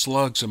couple of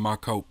slugs in my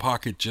coat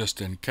pocket just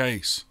in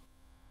case.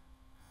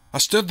 I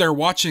stood there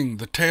watching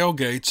the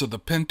tailgates of the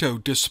Pinto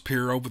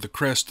disappear over the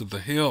crest of the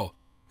hill,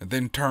 and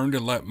then turned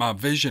and let my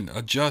vision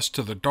adjust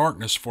to the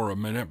darkness for a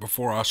minute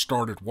before I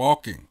started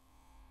walking.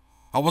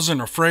 I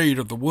wasn't afraid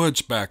of the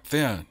woods back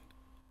then.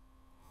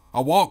 I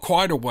walked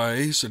quite a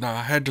ways, and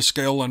I had to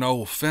scale an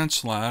old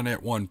fence line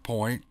at one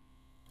point.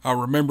 I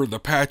remember the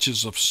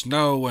patches of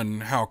snow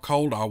and how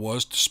cold I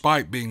was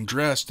despite being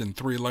dressed in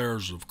 3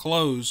 layers of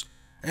clothes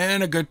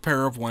and a good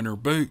pair of winter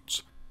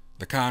boots,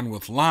 the kind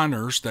with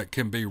liners that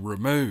can be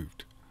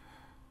removed.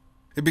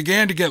 It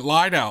began to get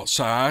light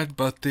outside,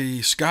 but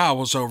the sky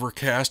was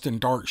overcast in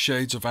dark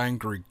shades of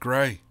angry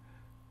gray.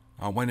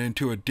 I went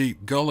into a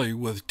deep gully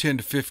with 10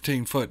 to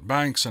 15 foot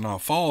banks, and I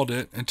followed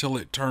it until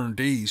it turned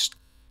east,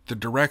 the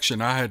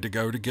direction I had to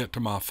go to get to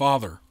my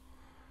father.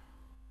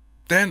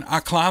 Then I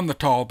climbed the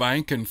tall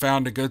bank and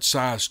found a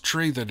good-sized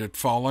tree that had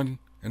fallen,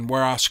 and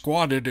where I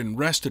squatted and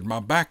rested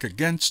my back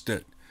against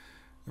it.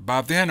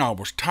 By then I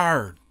was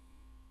tired.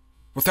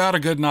 Without a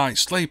good night's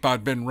sleep,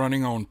 I'd been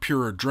running on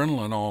pure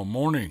adrenaline all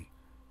morning.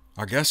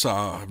 I guess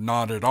I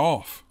nodded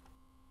off.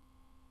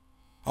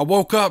 I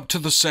woke up to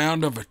the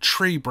sound of a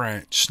tree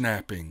branch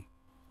snapping,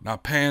 and I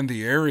panned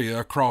the area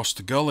across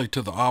the gully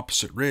to the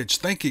opposite ridge,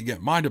 thinking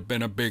it might have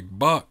been a big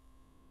buck.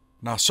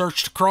 And I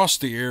searched across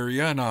the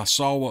area, and I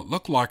saw what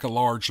looked like a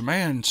large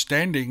man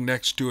standing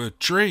next to a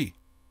tree.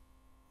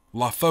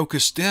 Well, I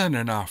focused in,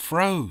 and I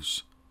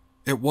froze.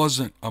 It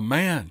wasn't a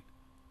man.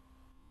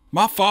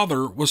 My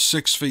father was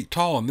 6 feet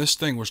tall, and this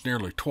thing was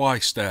nearly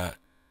twice that.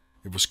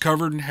 It was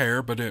covered in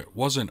hair, but it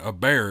wasn't a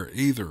bear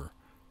either.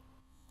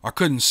 I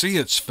couldn't see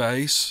its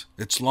face.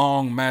 Its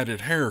long,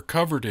 matted hair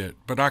covered it,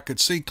 but I could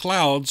see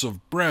clouds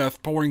of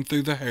breath pouring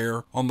through the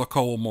hair on the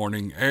cold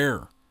morning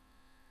air.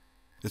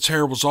 Its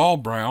hair was all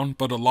brown,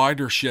 but a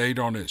lighter shade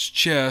on its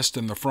chest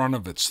and the front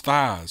of its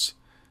thighs.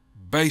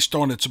 Based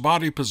on its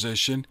body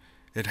position,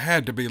 it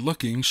had to be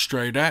looking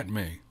straight at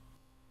me.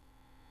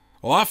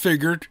 Well, I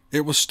figured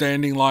it was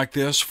standing like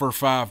this for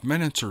 5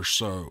 minutes or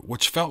so,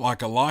 which felt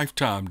like a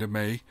lifetime to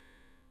me.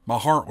 My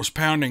heart was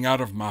pounding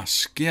out of my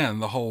skin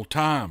the whole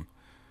time,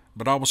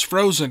 but I was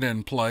frozen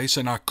in place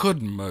and I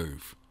couldn't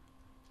move.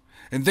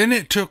 And then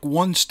it took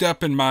one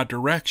step in my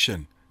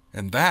direction,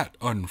 and that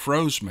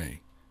unfroze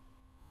me.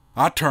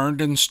 I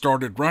turned and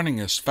started running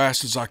as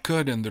fast as I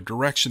could in the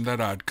direction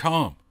that I'd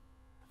come.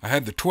 I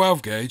had the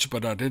 12-gauge,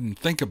 but I didn't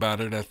think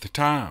about it at the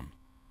time.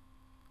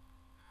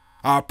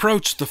 I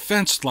approached the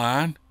fence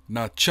line, and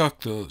I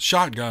chucked the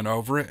shotgun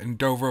over it and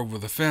dove over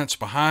the fence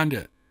behind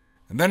it.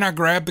 And then I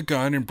grabbed the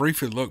gun and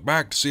briefly looked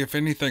back to see if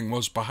anything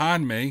was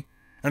behind me,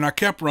 and I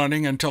kept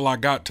running until I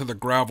got to the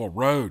gravel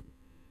road.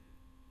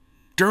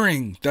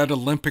 During that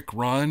Olympic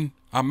run,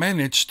 I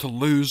managed to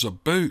lose a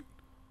boot.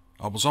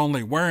 I was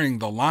only wearing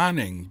the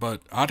lining,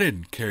 but I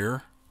didn't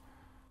care.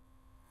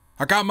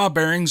 I got my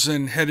bearings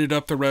and headed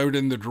up the road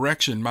in the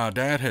direction my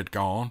dad had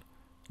gone,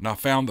 and I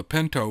found the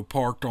Pinto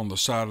parked on the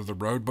side of the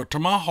road, but to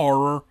my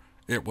horror,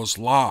 it was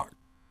locked.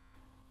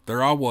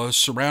 There I was,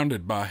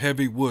 surrounded by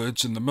heavy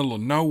woods in the middle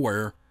of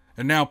nowhere,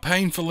 and now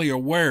painfully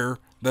aware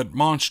that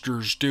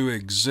monsters do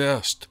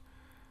exist.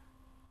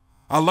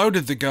 I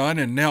loaded the gun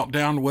and knelt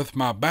down with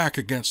my back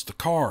against the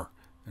car,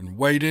 and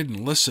waited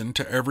and listened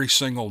to every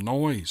single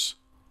noise.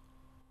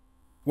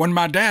 When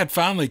my dad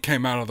finally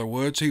came out of the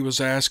woods, he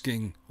was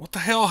asking, "What the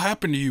hell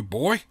happened to you,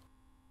 boy?"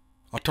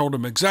 I told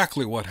him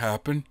exactly what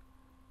happened.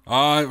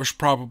 It was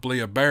probably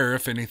a bear,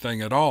 if anything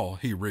at all,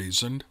 he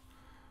reasoned.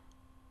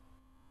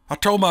 I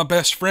told my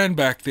best friend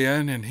back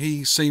then, and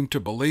he seemed to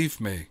believe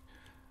me.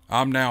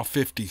 I'm now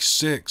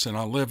 56, and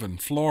I live in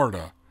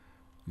Florida.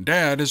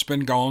 Dad has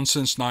been gone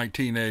since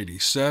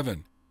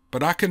 1987,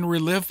 but I can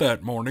relive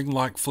that morning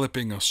like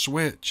flipping a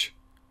switch.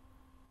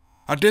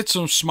 I did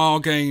some small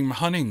game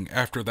hunting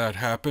after that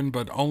happened,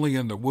 but only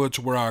in the woods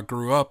where I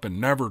grew up in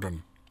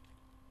Neverton.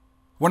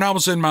 When I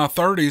was in my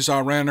 30s, I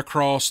ran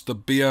across the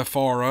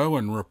BFRO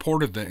and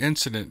reported the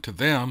incident to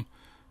them.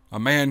 A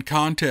man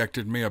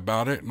contacted me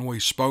about it, and we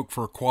spoke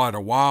for quite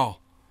a while.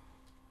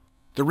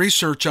 The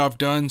research I've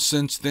done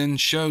since then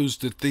shows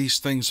that these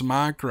things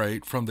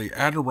migrate from the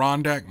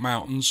Adirondack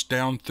Mountains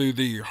down through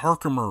the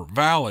Herkimer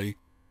Valley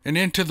and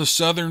into the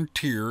southern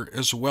tier,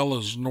 as well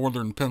as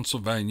northern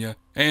Pennsylvania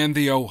and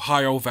the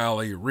Ohio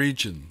Valley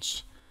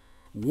regions.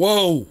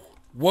 Whoa!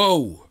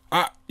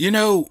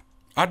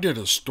 I did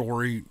a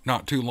story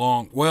not too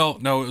long, it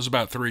was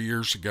about 3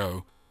 years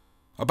ago,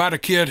 about a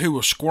kid who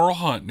was squirrel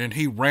hunting, and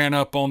he ran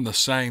up on the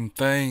same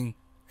thing,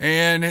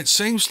 And it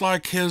seems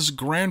like his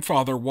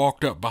grandfather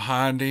walked up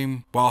behind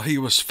him while he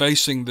was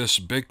facing this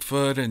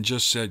Bigfoot and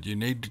just said, "You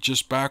need to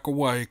just back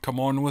away. Come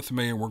on with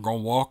me and we're going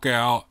to walk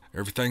out.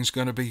 Everything's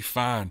going to be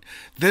fine."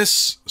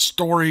 This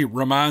story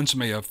reminds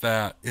me of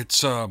that.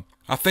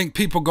 I think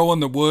people go in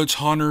the woods,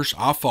 hunters.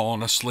 I've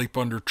fallen asleep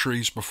under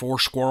trees before,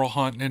 squirrel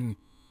hunting, and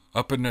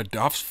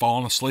I've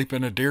fallen asleep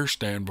in a deer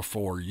stand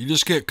before. You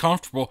just get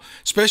comfortable,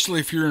 especially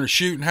if you're in a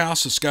shooting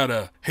house that's got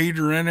a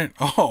heater in it.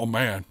 Oh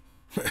man.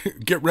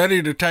 Get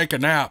ready to take a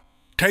nap,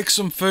 take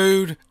some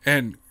food,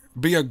 and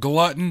be a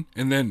glutton,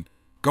 and then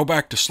go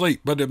back to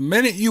sleep. But the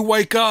minute you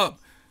wake up,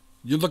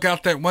 you look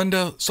out that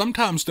window,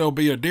 sometimes there'll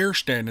be a deer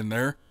standing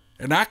there,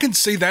 and I can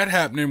see that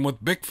happening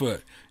with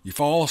Bigfoot. You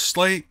fall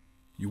asleep,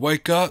 you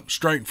wake up,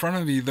 straight in front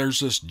of you,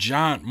 there's this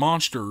giant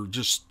monster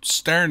just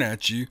staring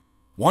at you,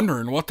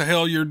 wondering what the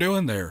hell you're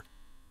doing there.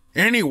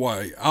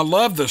 Anyway, I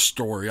love this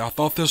story. I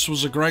thought this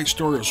was a great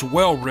story. It was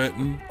well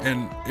written,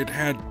 and it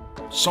had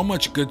so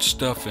much good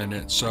stuff in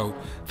it, so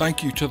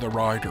thank you to the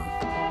writer.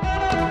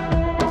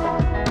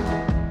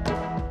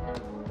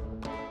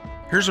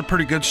 Here's a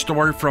pretty good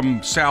story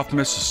from South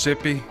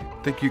Mississippi.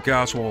 I think you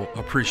guys will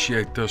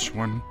appreciate this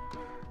one.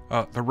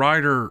 The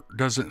writer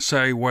doesn't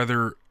say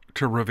whether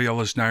to reveal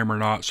his name or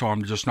not, so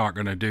I'm just not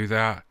going to do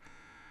that.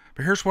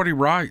 But here's what he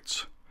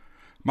writes.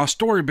 My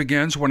story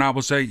begins when I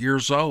was 8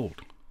 years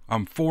old.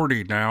 I'm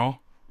 40 now,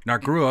 and I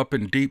grew up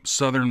in deep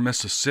southern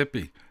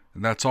Mississippi.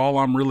 And that's all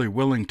I'm really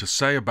willing to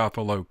say about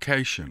the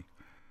location.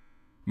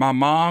 My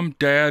mom,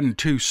 dad, and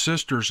 2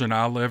 sisters and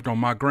I lived on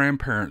my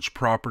grandparents'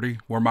 property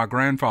where my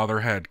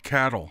grandfather had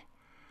cattle.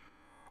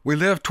 We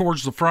lived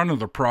towards the front of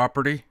the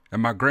property,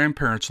 and my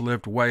grandparents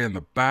lived way in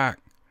the back.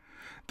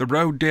 The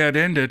road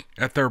dead-ended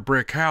at their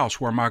brick house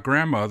where my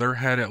grandmother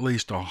had at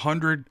least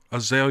 100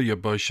 azalea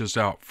bushes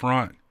out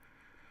front.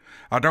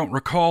 I don't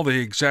recall the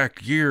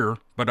exact year,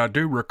 but I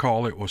do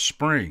recall it was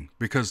spring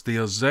because the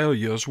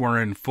azaleas were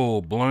in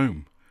full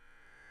bloom.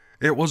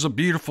 It was a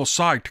beautiful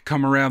sight to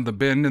come around the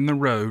bend in the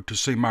road to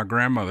see my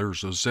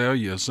grandmother's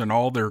azaleas in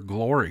all their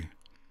glory.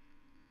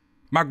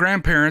 My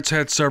grandparents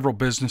had several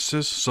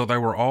businesses, so they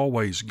were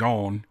always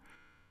gone.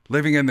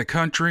 Living in the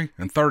country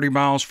and 30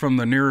 miles from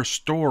the nearest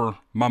store,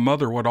 my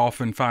mother would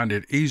often find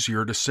it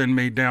easier to send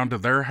me down to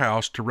their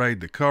house to raid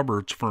the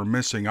cupboards for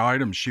missing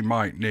items she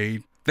might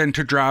need than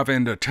to drive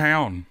into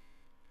town.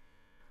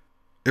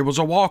 It was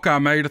a walk I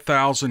made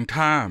 1,000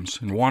 times,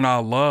 and one I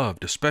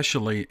loved,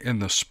 especially in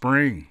the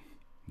spring.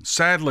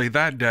 Sadly,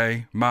 that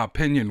day, my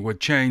opinion would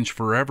change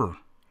forever.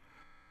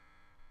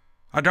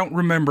 I don't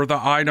remember the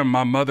item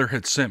my mother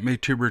had sent me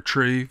to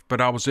retrieve, but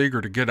I was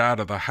eager to get out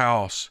of the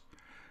house.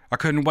 I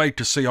couldn't wait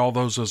to see all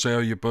those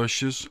azalea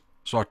bushes,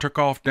 so I took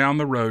off down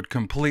the road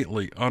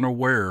completely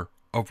unaware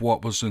of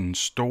what was in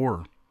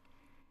store.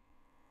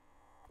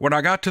 When I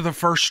got to the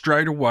first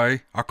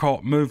straightaway, I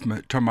caught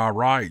movement to my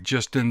right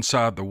just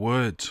inside the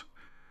woods.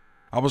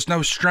 I was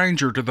no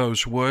stranger to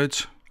those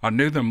woods. I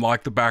knew them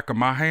like the back of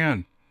my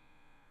hand.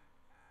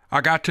 I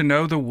got to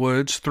know the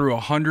woods through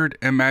 100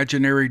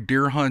 imaginary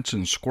deer hunts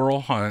and squirrel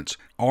hunts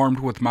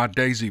armed with my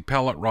Daisy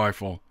pellet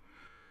rifle.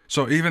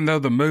 So even though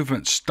the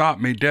movement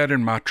stopped me dead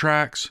in my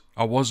tracks,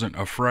 I wasn't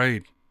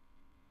afraid.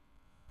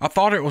 I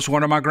thought it was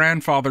one of my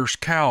grandfather's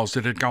cows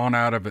that had gone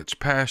out of its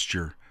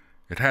pasture.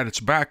 It had its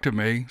back to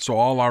me, so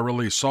all I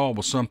really saw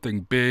was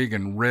something big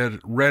and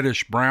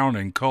reddish-brown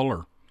in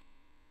color.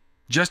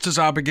 Just as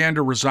I began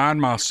to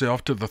resign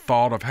myself to the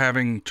thought of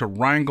having to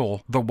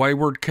wrangle the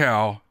wayward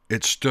cow,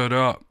 it stood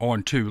up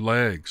on 2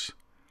 legs.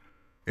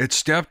 It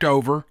stepped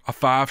over a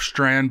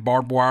 5-strand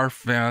barbed wire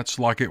fence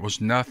like it was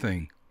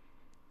nothing.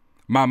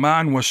 My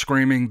mind was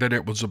screaming that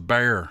it was a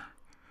bear.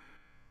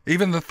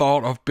 Even the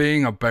thought of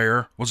being a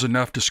bear was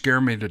enough to scare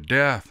me to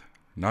death,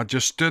 and I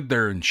just stood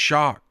there in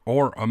shock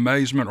or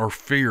amazement or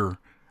fear.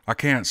 I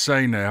can't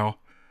say now.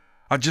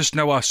 I just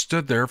know I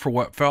stood there for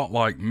what felt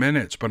like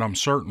minutes, but I'm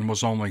certain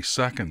was only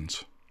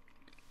seconds.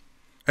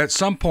 At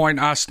some point,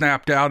 I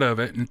snapped out of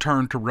it and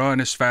turned to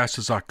run as fast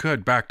as I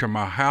could back to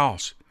my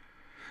house.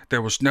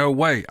 There was no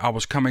way I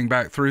was coming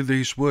back through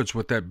these woods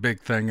with that big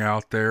thing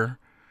out there.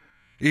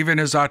 Even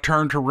as I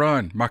turned to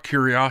run, my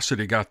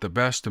curiosity got the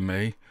best of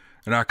me,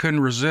 and I couldn't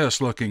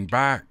resist looking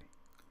back.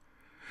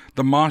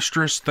 The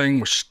monstrous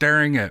thing was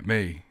staring at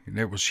me, and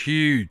it was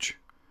huge.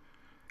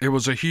 It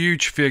was a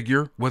huge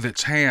figure with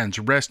its hands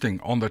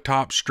resting on the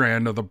top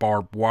strand of the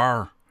barbed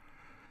wire.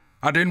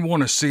 I didn't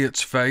want to see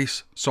its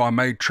face, so I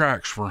made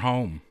tracks for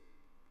home.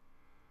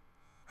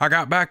 I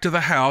got back to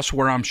the house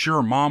where I'm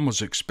sure Mom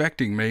was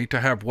expecting me to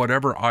have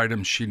whatever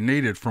items she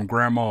needed from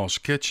Grandma's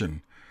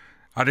kitchen.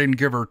 I didn't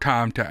give her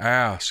time to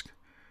ask.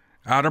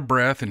 Out of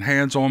breath and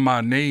hands on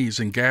my knees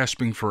and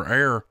gasping for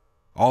air,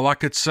 all I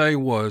could say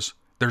was,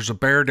 "There's a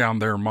bear down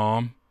there,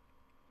 Mom."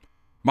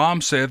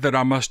 Mom said that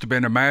I must have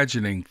been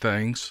imagining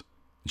things.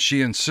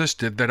 She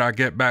insisted that I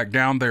get back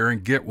down there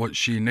and get what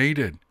she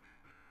needed.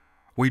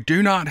 "We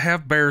do not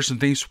have bears in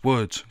these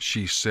woods,"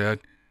 she said.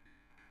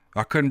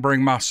 I couldn't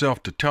bring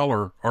myself to tell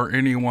her or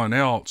anyone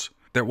else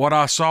that what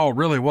I saw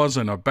really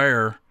wasn't a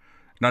bear,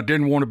 and I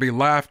didn't want to be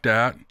laughed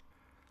at.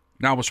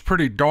 And I was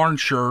pretty darn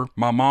sure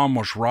my mom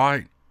was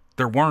right.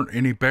 There weren't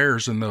any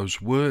bears in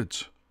those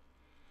woods.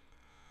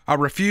 I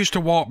refused to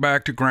walk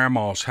back to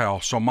Grandma's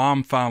house, so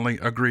Mom finally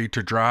agreed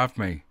to drive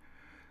me.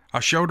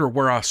 I showed her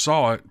where I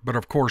saw it, but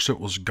of course it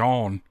was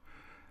gone.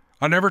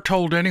 I never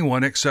told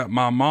anyone except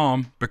my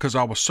mom because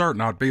I was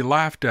certain I'd be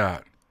laughed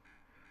at.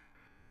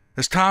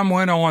 As time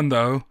went on,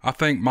 though, I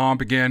think Mom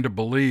began to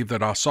believe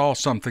that I saw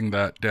something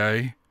that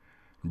day.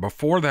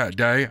 Before that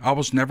day, I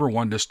was never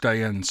one to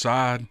stay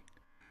inside.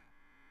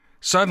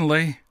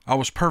 Suddenly, I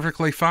was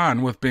perfectly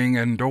fine with being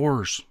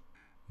indoors.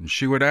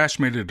 She would ask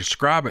me to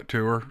describe it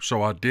to her,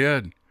 so I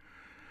did.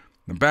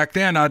 And back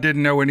then, I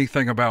didn't know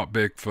anything about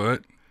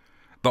Bigfoot.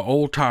 The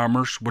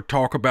old-timers would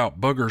talk about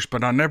boogers,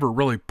 but I never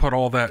really put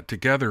all that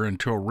together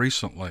until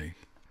recently.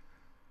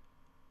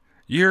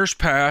 Years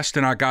passed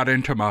and I got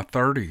into my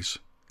 30s.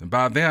 And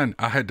by then,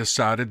 I had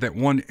decided that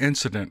one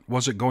incident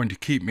wasn't going to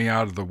keep me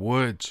out of the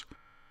woods.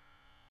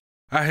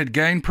 I had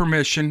gained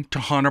permission to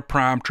hunt a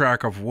prime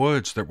tract of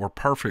woods that were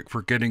perfect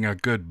for getting a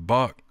good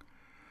buck.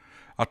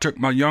 I took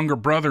my younger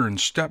brother and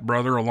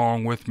stepbrother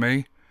along with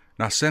me,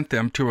 and I sent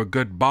them to a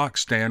good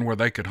box stand where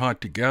they could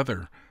hunt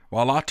together,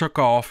 while I took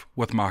off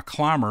with my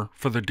climber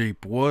for the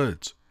deep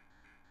woods.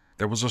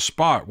 There was a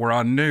spot where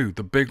I knew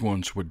the big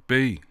ones would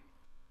be.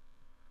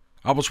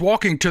 I was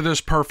walking to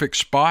this perfect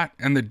spot,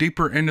 and the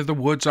deeper into the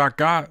woods I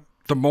got,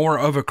 the more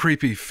of a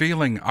creepy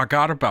feeling I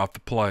got about the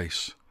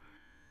place.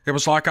 It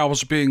was like I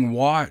was being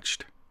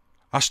watched.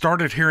 I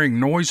started hearing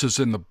noises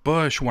in the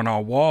bush when I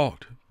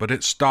walked, but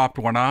it stopped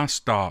when I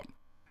stopped.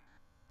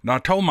 And I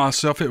told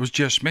myself it was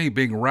just me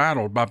being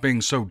rattled by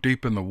being so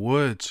deep in the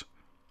woods.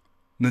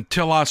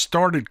 Until I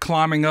started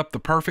climbing up the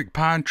perfect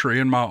pine tree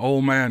in my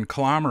old man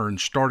climber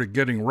and started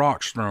getting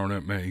rocks thrown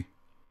at me.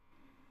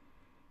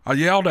 I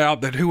yelled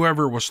out that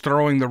whoever was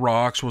throwing the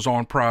rocks was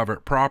on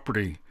private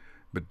property,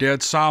 but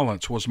dead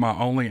silence was my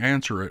only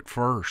answer at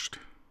first.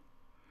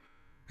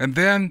 And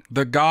then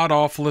the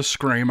god-awfulest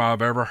scream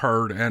I've ever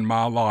heard in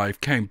my life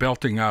came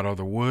belting out of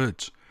the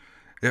woods.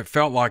 It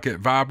felt like it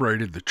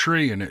vibrated the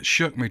tree and it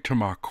shook me to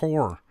my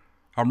core.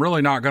 I'm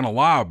really not going to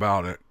lie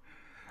about it.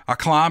 I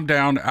climbed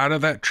down out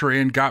of that tree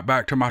and got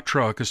back to my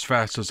truck as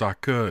fast as I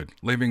could,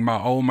 leaving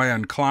my old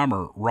man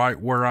climber right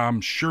where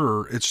I'm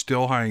sure it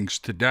still hangs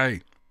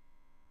today.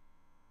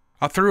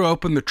 I threw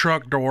open the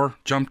truck door,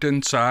 jumped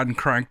inside and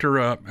cranked her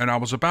up, and I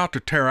was about to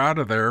tear out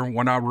of there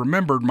when I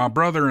remembered my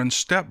brother and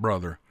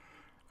stepbrother.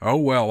 Oh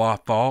well, I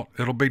thought,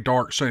 it'll be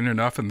dark soon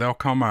enough and they'll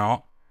come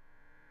out.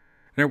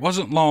 And it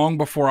wasn't long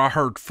before I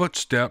heard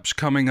footsteps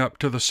coming up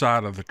to the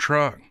side of the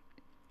truck.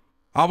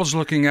 I was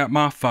looking at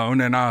my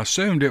phone and I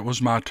assumed it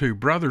was my two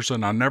brothers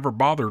and I never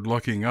bothered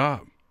looking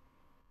up.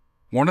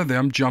 One of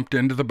them jumped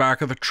into the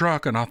back of the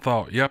truck and I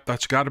thought, yep,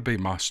 that's got to be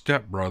my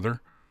stepbrother.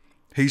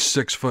 He's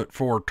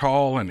 6'4"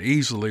 tall and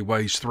easily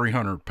weighs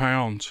 300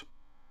 pounds.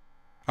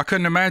 I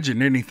couldn't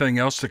imagine anything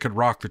else that could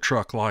rock the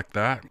truck like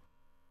that.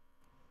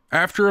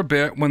 After a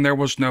bit, when there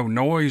was no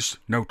noise,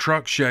 no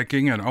truck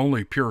shaking, and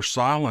only pure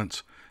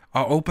silence,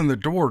 I opened the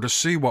door to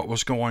see what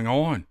was going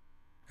on.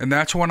 And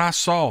that's when I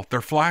saw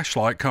their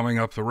flashlight coming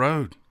up the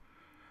road.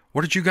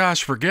 "What did you guys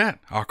forget?"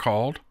 I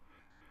called.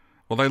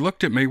 Well, they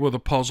looked at me with a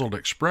puzzled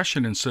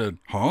expression and said,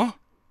 "Huh?"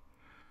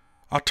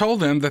 I told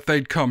them that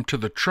they'd come to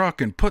the truck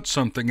and put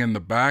something in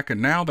the back,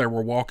 and now they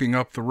were walking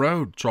up the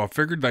road, so I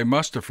figured they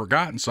must have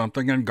forgotten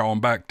something and gone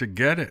back to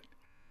get it.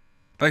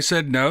 They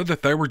said no,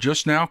 that they were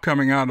just now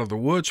coming out of the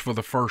woods for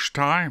the first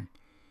time.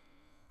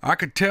 I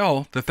could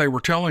tell that they were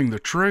telling the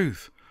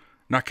truth,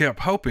 and I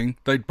kept hoping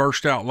they'd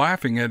burst out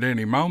laughing at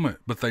any moment,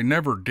 but they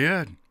never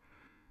did.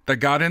 They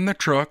got in the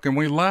truck and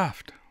we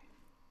left.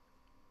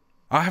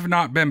 I have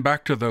not been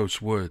back to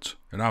those woods,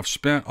 and I've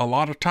spent a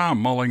lot of time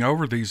mulling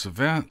over these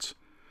events.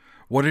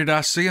 What did I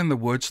see in the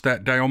woods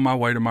that day on my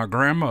way to my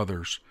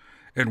grandmother's?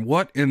 And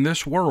what in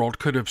this world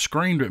could have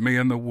screamed at me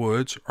in the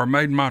woods or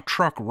made my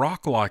truck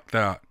rock like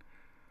that?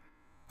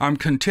 I'm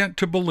content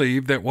to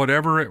believe that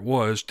whatever it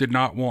was did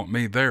not want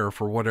me there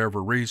for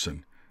whatever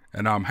reason,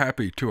 and I'm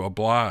happy to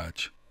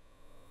oblige.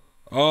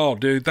 Oh,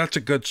 dude, that's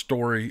a good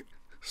story.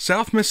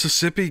 South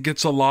Mississippi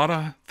gets a lot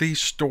of these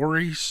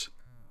stories.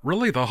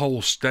 Really, the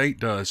whole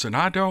state does, and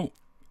I don't.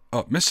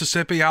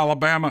 Mississippi,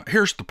 Alabama,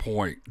 here's the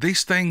point.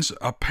 These things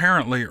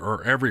apparently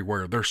are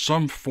everywhere. There's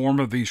some form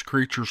of these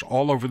creatures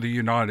all over the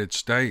United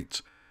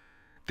States.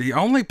 The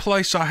only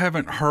place I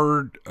haven't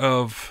heard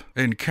of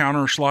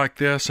encounters like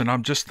this, and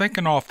I'm just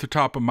thinking off the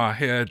top of my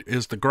head,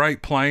 is the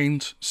Great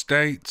Plains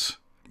states.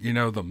 You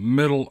know, the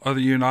middle of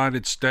the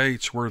United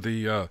States where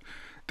the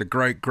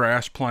Great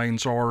Grass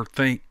Plains are.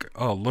 Think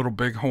Little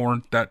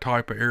Bighorn, that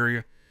type of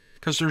area.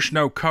 Because there's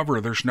no cover,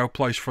 there's no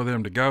place for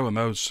them to go, and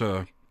those,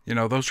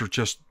 those are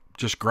just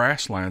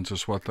grasslands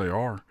is what they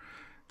are.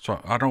 So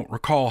I don't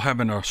recall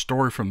having a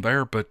story from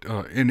there, but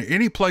in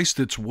any place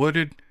that's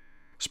wooded,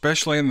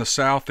 especially in the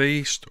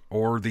southeast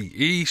or the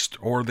east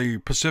or the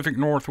Pacific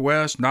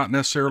Northwest, not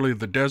necessarily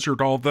the desert,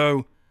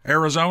 although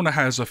Arizona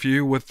has a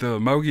few with the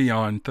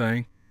Mogollon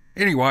thing.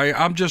 Anyway,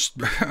 I'm just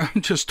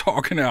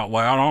talking out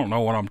loud. I don't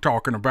know what I'm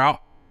talking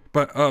about.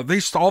 But all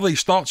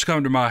these thoughts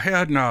come to my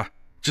head, and I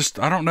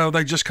don't know,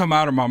 they just come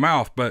out of my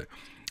mouth. But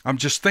I'm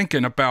just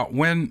thinking about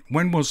when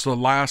was the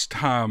last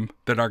time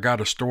that I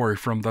got a story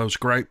from those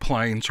Great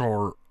Plains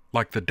or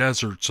like the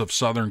deserts of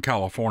Southern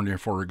California,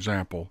 for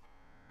example.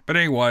 But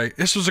anyway,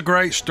 this was a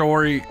great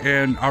story,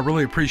 and I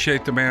really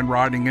appreciate the man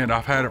writing it.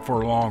 I've had it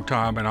for a long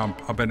time, and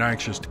I've been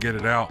anxious to get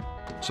it out.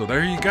 So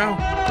there you go.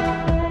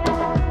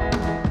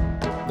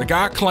 The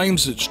guy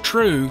claims it's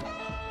true,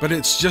 but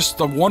it's just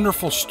a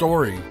wonderful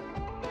story.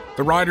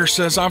 The writer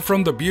says, I'm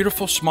from the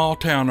beautiful small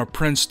town of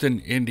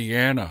Princeton,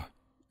 Indiana.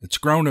 It's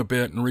grown a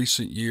bit in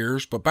recent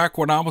years, but back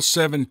when I was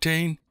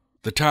 17,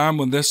 the time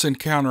when this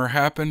encounter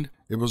happened,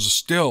 it was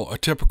still a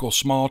typical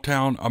small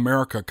town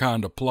America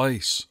kind of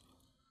place.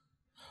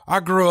 I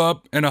grew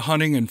up in a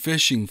hunting and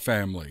fishing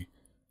family.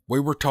 We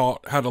were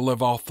taught how to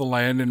live off the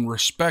land and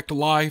respect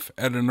life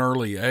at an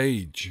early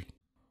age.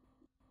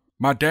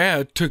 My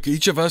dad took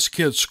each of us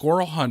kids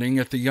squirrel hunting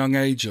at the young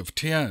age of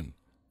 10.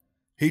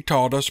 He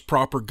taught us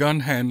proper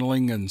gun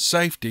handling and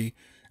safety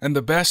and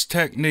the best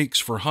techniques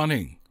for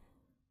hunting.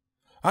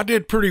 I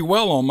did pretty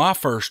well on my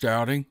first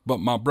outing, but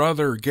my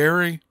brother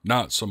Gary,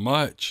 not so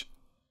much.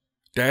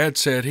 Dad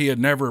said he had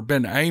never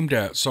been aimed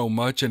at so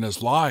much in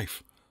his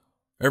life.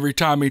 Every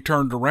time he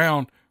turned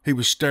around, he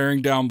was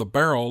staring down the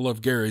barrel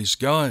of Gary's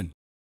gun.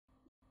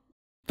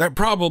 That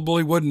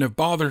probably wouldn't have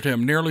bothered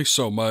him nearly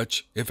so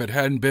much if it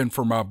hadn't been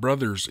for my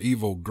brother's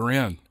evil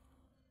grin.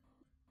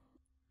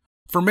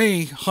 For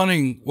me,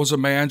 hunting was a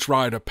man's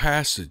rite of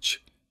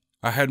passage.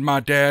 I had my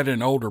dad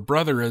and older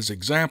brother as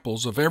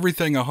examples of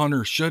everything a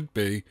hunter should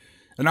be,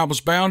 and I was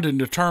bound and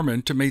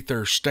determined to meet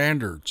their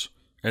standards,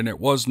 and it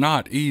was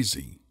not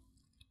easy.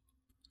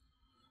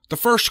 The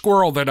first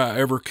squirrel that I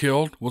ever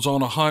killed was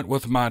on a hunt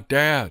with my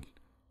dad,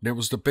 and it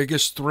was the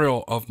biggest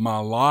thrill of my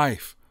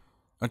life,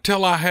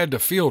 until I had to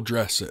field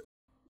dress it.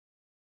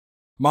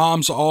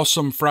 Mom's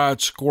awesome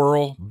fried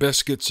squirrel,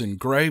 biscuits, and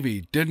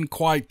gravy didn't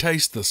quite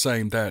taste the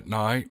same that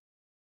night.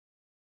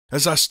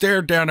 As I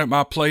stared down at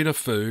my plate of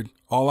food,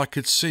 all I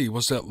could see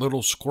was that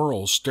little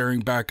squirrel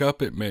staring back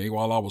up at me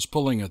while I was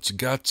pulling its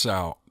guts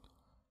out.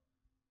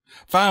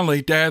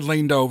 Finally, Dad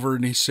leaned over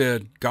and he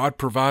said, God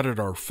provided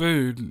our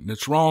food, and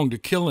it's wrong to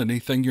kill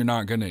anything you're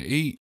not going to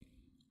eat.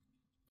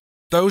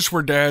 Those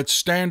were Dad's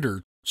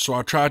standards, so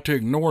I tried to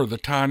ignore the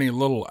tiny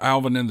little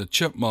Alvin and the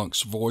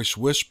Chipmunk's voice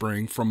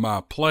whispering from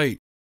my plate,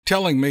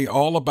 telling me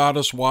all about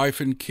his wife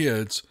and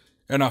kids,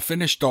 and I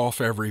finished off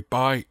every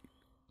bite.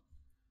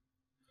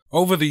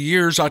 Over the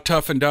years, I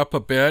toughened up a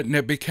bit, and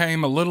it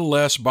became a little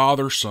less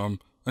bothersome,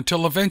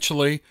 until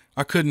eventually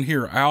I couldn't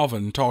hear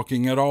Alvin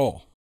talking at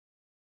all.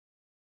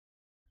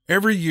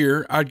 Every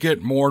year, I'd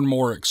get more and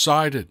more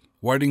excited,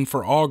 waiting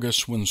for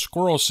August when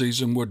squirrel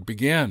season would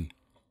begin.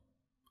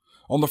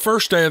 On the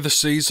first day of the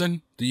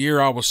season, the year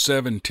I was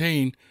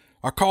 17,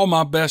 I called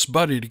my best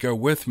buddy to go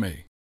with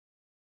me.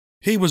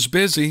 He was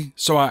busy,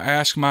 so I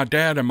asked my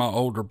dad and my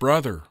older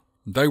brother.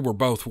 They were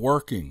both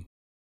working.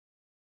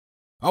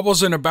 I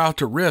wasn't about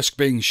to risk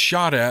being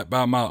shot at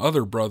by my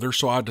other brother,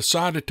 so I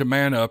decided to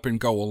man up and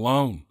go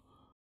alone.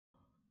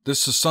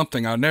 This is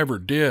something I never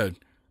did,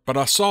 but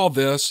I saw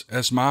this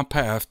as my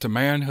path to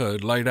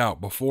manhood laid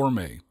out before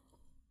me.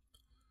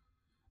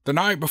 The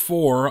night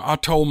before, I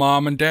told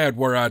Mom and Dad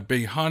where I'd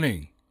be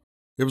hunting.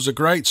 It was a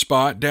great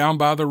spot down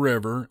by the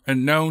river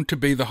and known to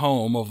be the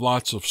home of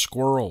lots of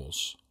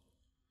squirrels.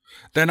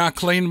 Then I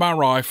cleaned my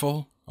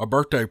rifle, a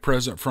birthday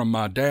present from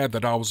my dad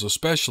that I was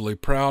especially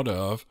proud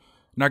of,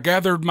 and I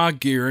gathered my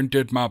gear and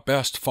did my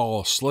best to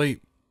fall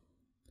asleep.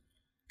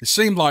 It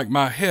seemed like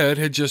my head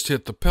had just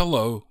hit the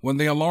pillow when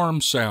the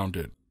alarm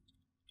sounded.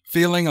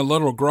 Feeling a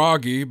little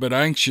groggy but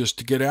anxious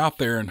to get out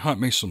there and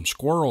hunt me some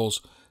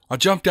squirrels, I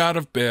jumped out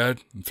of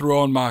bed and threw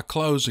on my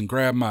clothes and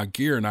grabbed my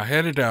gear, and I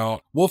headed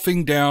out,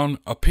 wolfing down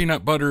a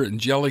peanut butter and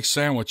jelly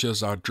sandwich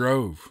as I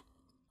drove.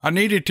 I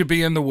needed to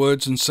be in the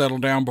woods and settle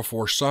down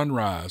before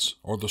sunrise,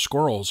 or the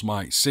squirrels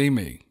might see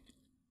me.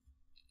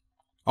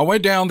 I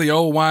went down the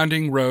old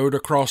winding road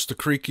across the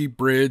creaky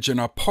bridge, and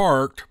I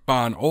parked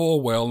by an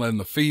oil well in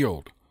the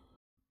field.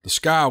 The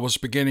sky was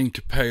beginning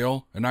to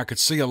pale, and I could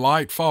see a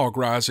light fog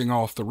rising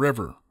off the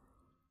river.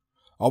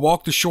 I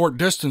walked a short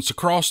distance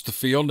across the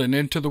field and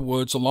into the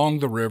woods along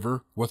the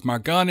river with my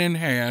gun in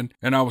hand,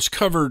 and I was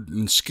covered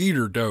in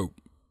skeeter dope.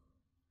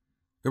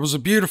 It was a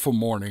beautiful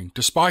morning,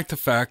 despite the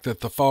fact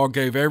that the fog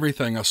gave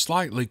everything a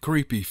slightly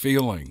creepy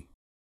feeling.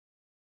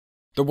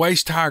 The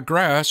waist-high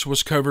grass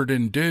was covered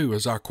in dew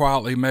as I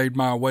quietly made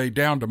my way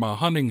down to my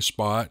hunting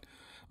spot,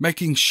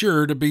 making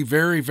sure to be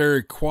very,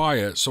 very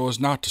quiet so as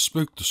not to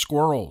spook the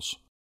squirrels.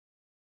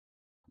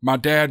 My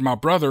dad and my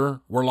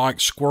brother were like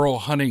squirrel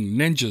hunting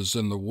ninjas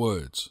in the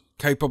woods,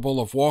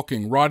 capable of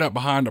walking right up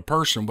behind a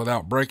person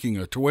without breaking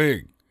a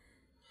twig.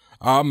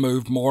 I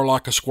moved more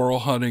like a squirrel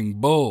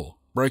hunting bull,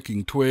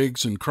 breaking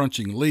twigs and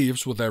crunching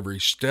leaves with every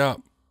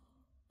step.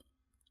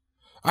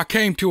 I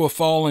came to a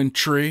fallen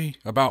tree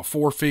about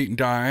 4 feet in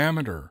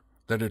diameter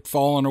that had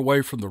fallen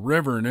away from the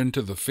river and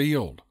into the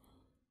field.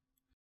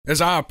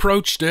 As I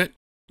approached it,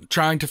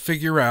 trying to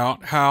figure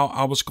out how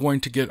I was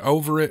going to get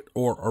over it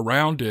or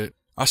around it,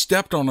 I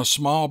stepped on a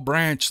small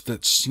branch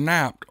that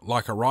snapped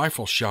like a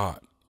rifle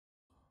shot.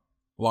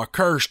 Well, I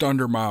cursed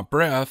under my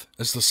breath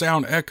as the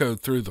sound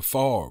echoed through the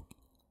fog.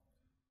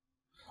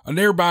 A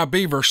nearby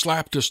beaver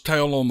slapped his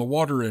tail on the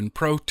water in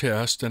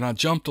protest, and I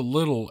jumped a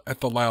little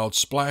at the loud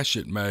splash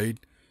it made,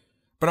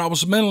 but I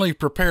was mentally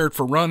prepared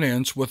for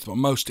run-ins with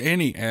most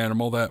any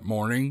animal that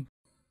morning.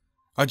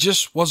 I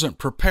just wasn't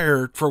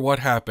prepared for what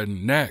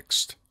happened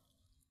next.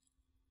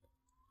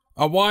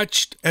 I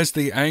watched as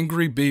the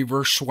angry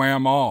beaver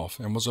swam off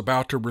and was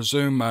about to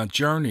resume my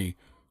journey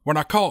when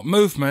I caught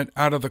movement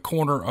out of the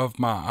corner of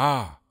my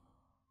eye.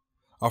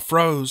 I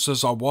froze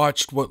as I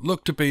watched what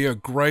looked to be a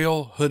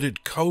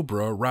grail-hooded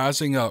cobra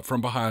rising up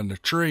from behind a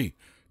tree,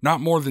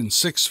 not more than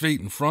 6 feet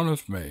in front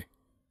of me.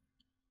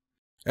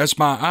 As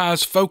my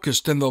eyes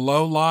focused in the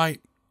low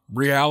light,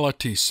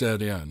 reality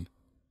set in.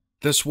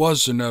 This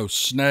was no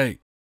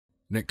snake,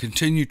 and it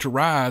continued to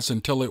rise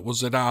until it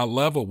was at eye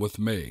level with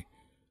me.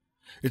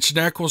 Its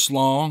neck was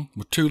long,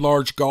 with 2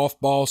 large golf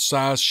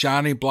ball-sized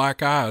shiny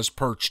black eyes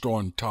perched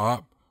on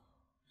top.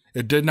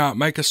 It did not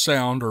make a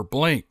sound or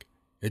blink.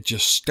 It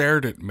just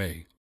stared at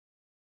me.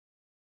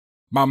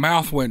 My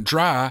mouth went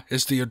dry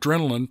as the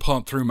adrenaline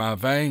pumped through my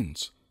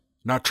veins,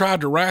 and I tried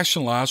to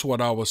rationalize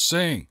what I was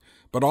seeing,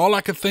 but all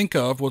I could think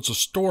of was a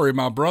story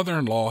my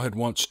brother-in-law had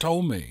once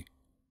told me.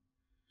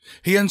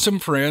 He and some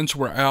friends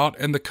were out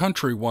in the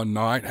country one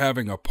night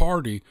having a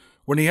party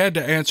when he had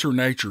to answer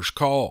nature's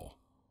call.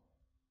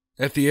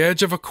 At the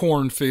edge of a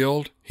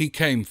cornfield, he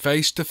came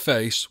face to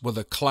face with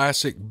a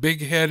classic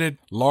big-headed,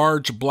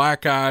 large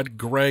black-eyed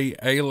gray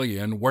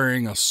alien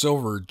wearing a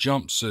silver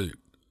jumpsuit.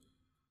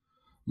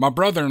 My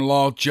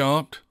brother-in-law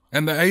jumped,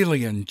 and the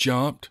alien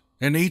jumped,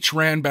 and each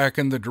ran back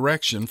in the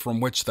direction from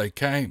which they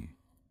came.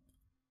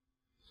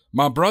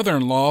 My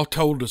brother-in-law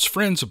told his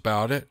friends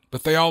about it,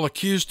 but they all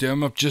accused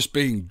him of just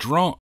being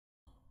drunk.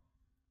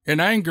 In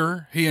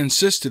anger, he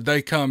insisted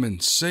they come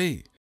and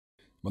see.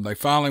 When they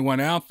finally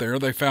went out there,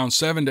 they found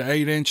 7 to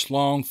 8 inch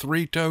long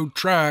 3-toed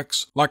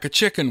tracks like a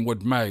chicken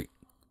would make.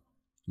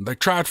 They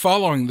tried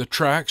following the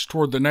tracks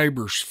toward the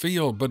neighbor's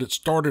field, but it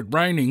started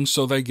raining,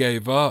 so they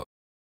gave up.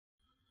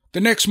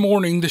 The next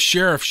morning, the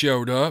sheriff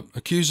showed up,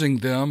 accusing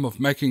them of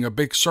making a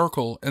big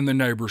circle in the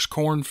neighbor's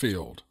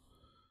cornfield.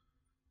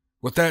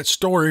 With that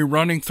story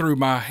running through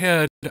my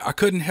head, I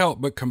couldn't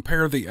help but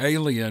compare the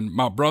alien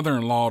my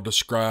brother-in-law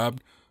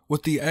described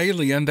with the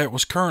alien that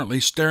was currently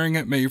staring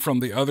at me from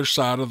the other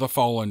side of the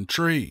fallen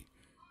tree.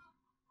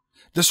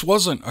 This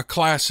wasn't a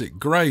classic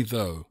gray,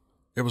 though.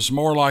 It was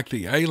more like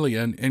the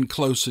alien in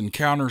Close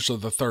Encounters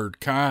of the Third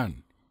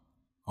Kind.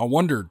 I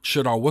wondered,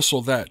 should I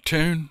whistle that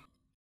tune?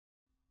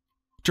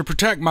 To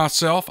protect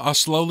myself, I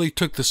slowly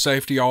took the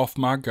safety off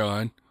my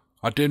gun.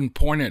 I didn't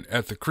point it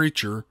at the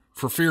creature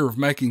for fear of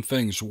making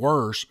things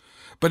worse,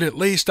 but at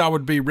least I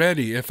would be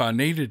ready if I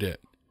needed it.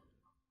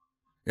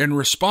 In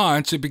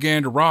response, it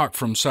began to rock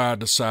from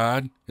side to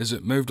side as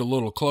it moved a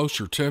little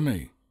closer to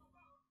me.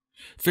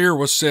 Fear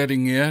was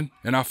setting in,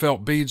 and I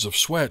felt beads of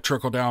sweat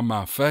trickle down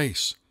my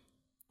face.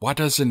 Why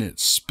doesn't it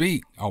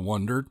speak? I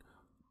wondered.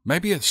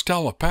 Maybe it's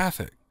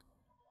telepathic.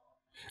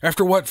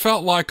 After what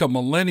felt like a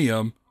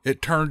millennium,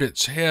 it turned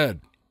its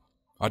head.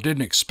 I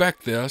didn't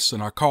expect this,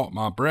 and I caught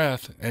my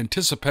breath,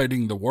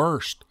 anticipating the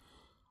worst.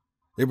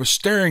 It was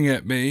staring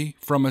at me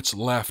from its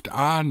left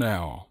eye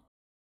now.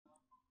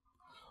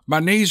 My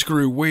knees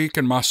grew weak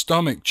and my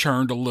stomach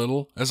churned a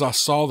little as I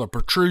saw the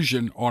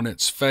protrusion on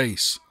its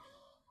face.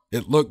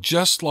 It looked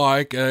just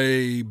like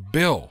a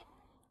bill.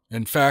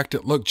 In fact,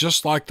 it looked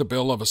just like the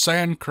bill of a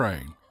sand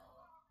crane.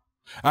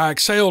 I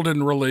exhaled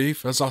in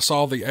relief as I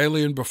saw the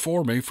alien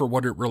before me for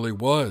what it really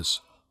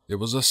was. It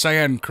was a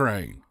sand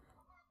crane.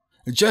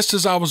 And just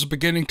as I was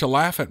beginning to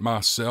laugh at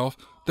myself,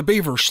 the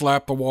beaver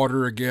slapped the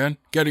water again,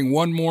 getting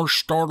one more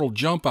startled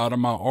jump out of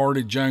my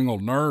already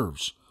jangled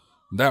nerves.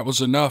 That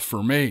was enough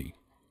for me.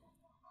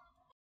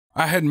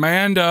 I had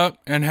manned up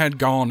and had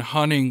gone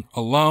hunting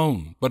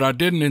alone, but I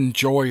didn't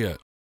enjoy it.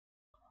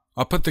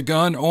 I put the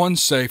gun on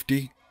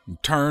safety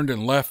and turned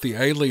and left the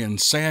alien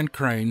sand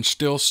crane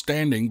still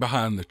standing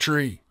behind the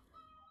tree.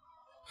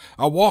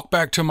 I walked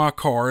back to my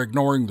car,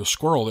 ignoring the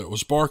squirrel that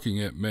was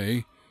barking at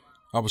me.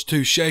 I was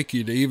too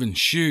shaky to even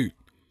shoot.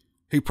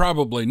 He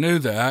probably knew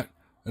that,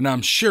 and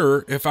I'm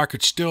sure if I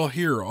could still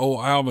hear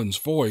old Alvin's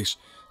voice,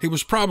 he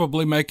was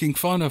probably making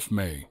fun of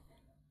me.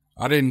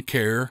 I didn't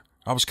care.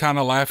 I was kind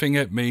of laughing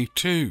at me,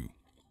 too.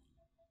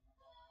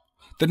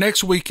 The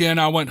next weekend,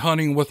 I went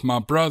hunting with my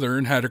brother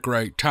and had a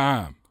great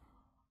time.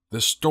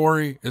 This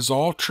story is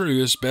all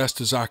true as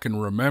best as I can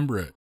remember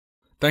it.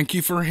 Thank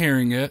you for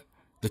hearing it.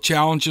 The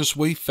challenges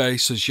we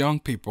face as young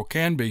people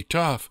can be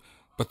tough,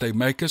 but they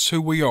make us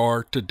who we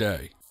are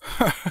today.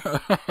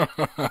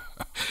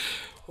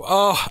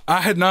 Oh,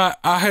 I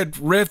had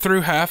read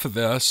through half of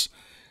this,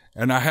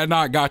 and I had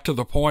not got to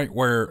the point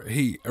where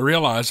he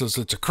realizes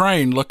it's a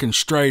crane looking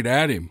straight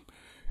at him.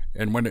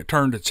 And when it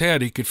turned its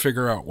head, he could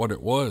figure out what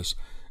it was.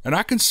 And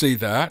I can see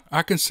that.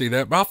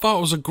 But I thought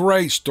it was a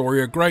great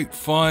story, a great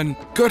fun,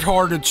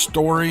 good-hearted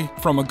story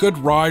from a good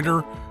writer.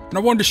 And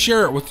I wanted to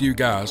share it with you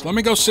guys. Let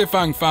me go see if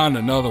I can find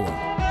another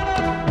one.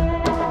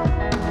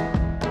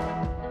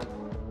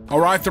 All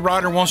right, the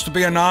writer wants to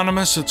be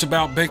anonymous. It's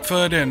about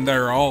Bigfoot, and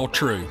they're all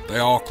true. They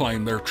all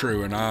claim they're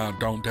true, and I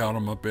don't doubt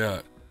them a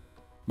bit.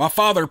 My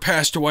father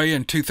passed away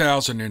in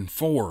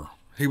 2004.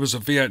 He was a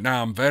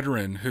Vietnam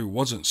veteran who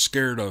wasn't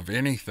scared of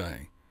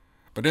anything.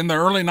 But in the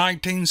early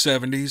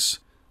 1970s,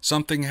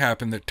 something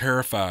happened that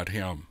terrified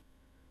him.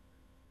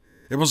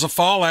 It was a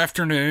fall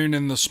afternoon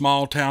in the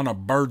small town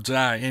of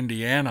Birdseye,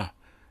 Indiana.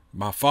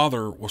 My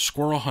father was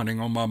squirrel hunting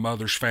on my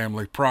mother's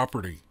family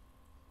property.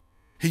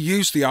 He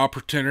used the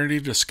opportunity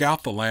to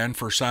scout the land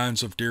for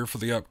signs of deer for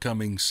the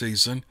upcoming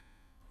season.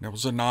 It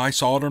was a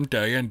nice autumn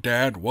day, and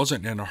Dad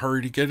wasn't in a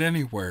hurry to get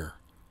anywhere.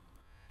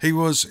 He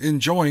was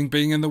enjoying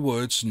being in the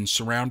woods and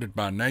surrounded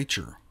by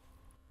nature.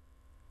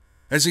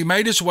 As he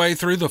made his way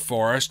through the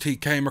forest, he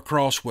came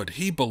across what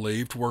he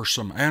believed were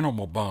some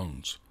animal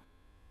bones.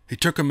 He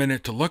took a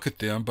minute to look at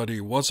them, but he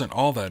wasn't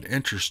all that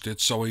interested,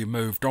 so he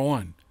moved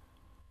on.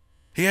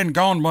 He hadn't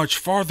gone much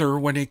farther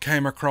when he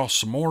came across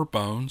some more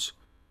bones.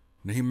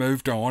 And he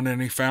moved on, and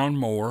he found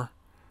more.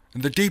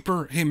 And the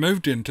deeper he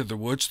moved into the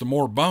woods, the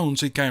more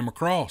bones he came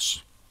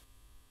across.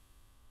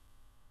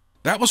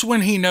 That was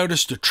when he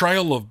noticed a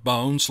trail of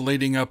bones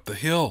leading up the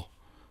hill.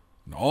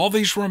 And all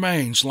these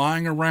remains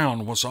lying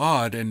around was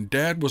odd, and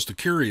Dad was the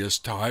curious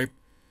type.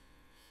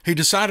 He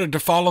decided to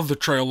follow the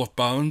trail of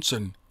bones,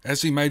 and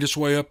as he made his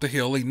way up the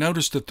hill, he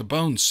noticed that the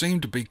bones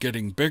seemed to be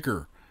getting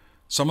bigger.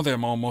 Some of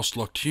them almost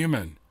looked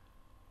human.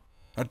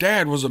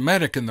 Dad was a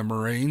medic in the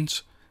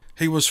Marines.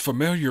 He was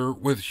familiar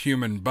with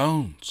human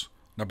bones.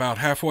 And about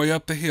halfway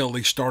up the hill,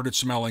 he started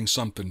smelling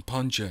something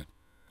pungent.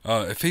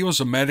 If he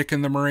was a medic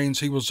in the Marines,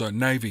 he was a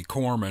Navy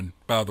corpsman,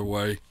 by the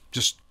way.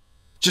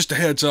 Just a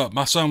heads up,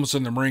 my son was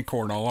in the Marine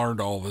Corps and I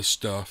learned all this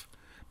stuff.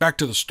 Back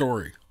to the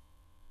story.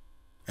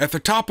 At the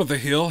top of the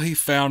hill, he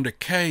found a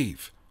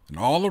cave, and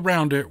all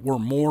around it were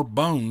more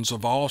bones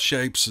of all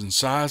shapes and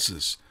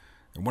sizes.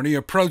 And when he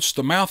approached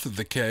the mouth of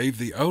the cave,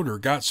 the odor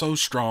got so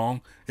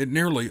strong it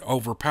nearly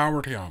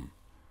overpowered him.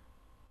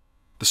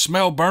 The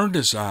smell burned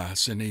his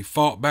eyes, and he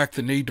fought back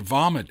the need to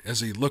vomit as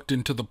he looked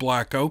into the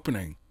black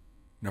opening.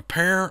 And a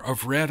pair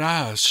of red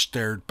eyes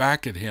stared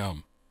back at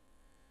him.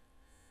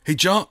 He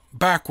jumped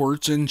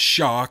backwards in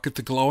shock at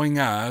the glowing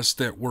eyes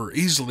that were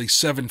easily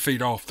 7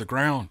 feet off the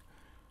ground.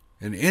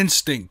 An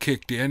instinct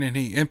kicked in, and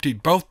he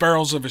emptied both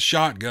barrels of his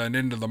shotgun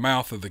into the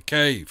mouth of the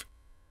cave.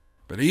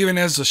 But even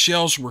as the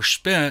shells were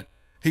spent,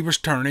 he was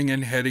turning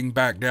and heading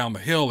back down the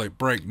hill at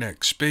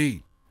breakneck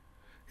speed.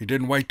 He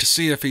didn't wait to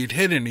see if he'd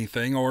hit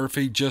anything or if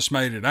he'd just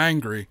made it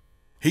angry.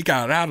 He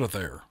got out of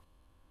there.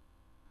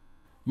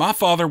 My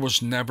father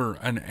was never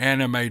an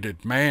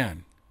animated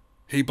man.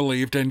 He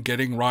believed in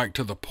getting right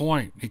to the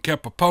point. He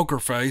kept a poker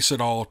face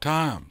at all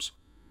times.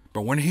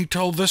 But when he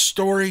told this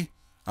story,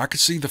 I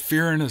could see the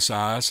fear in his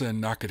eyes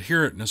and I could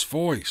hear it in his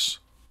voice.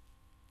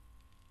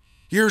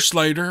 Years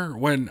later,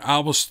 when I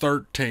was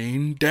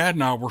 13, Dad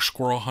and I were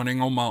squirrel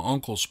hunting on my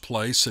uncle's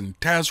place in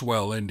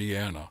Tazewell,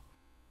 Indiana.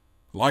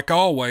 Like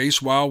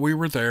always, while we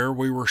were there,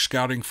 we were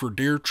scouting for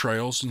deer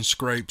trails and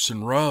scrapes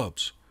and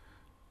rubs.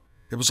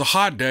 It was a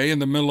hot day in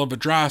the middle of a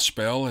dry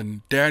spell,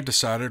 and Dad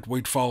decided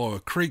we'd follow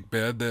a creek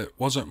bed that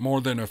wasn't more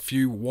than a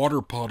few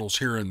water puddles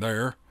here and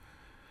there.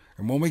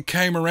 And when we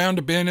came around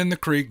a bend in the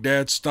creek,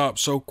 Dad stopped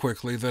so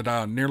quickly that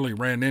I nearly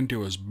ran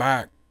into his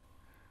back.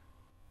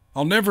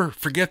 I'll never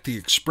forget the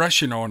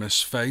expression on his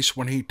face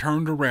when he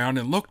turned around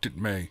and looked at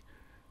me.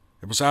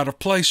 It was out of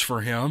place for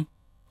him.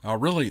 I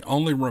really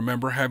only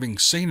remember having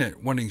seen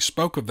it when he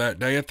spoke of that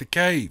day at the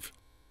cave.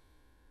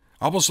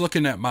 I was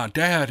looking at my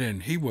dad,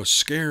 and he was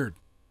scared.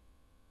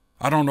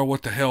 "I don't know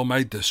what the hell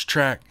made this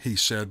track," he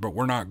said, "but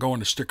we're not going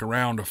to stick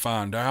around to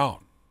find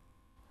out."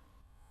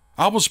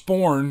 I was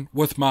born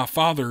with my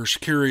father's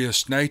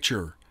curious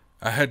nature.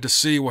 I had to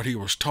see what he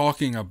was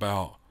talking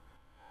about.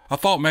 I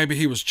thought maybe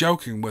he was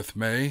joking with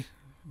me,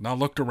 and I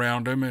looked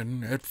around him,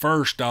 and at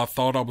first I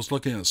thought I was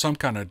looking at some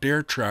kind of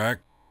deer track,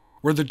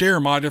 where the deer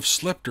might have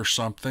slipped or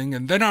something,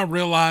 and then I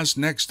realized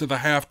next to the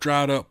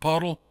half-dried-up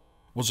puddle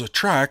was a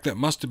track that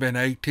must have been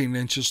 18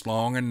 inches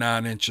long and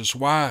 9 inches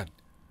wide.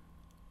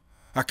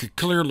 I could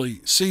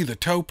clearly see the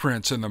toe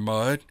prints in the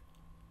mud.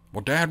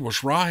 Well, Dad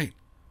was right.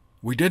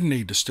 We didn't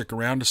need to stick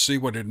around to see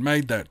what had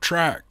made that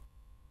track.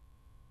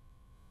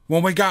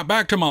 When we got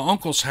back to my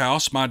uncle's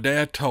house, my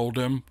dad told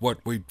him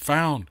what we'd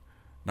found,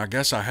 and I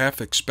guess I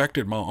half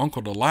expected my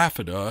uncle to laugh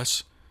at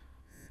us.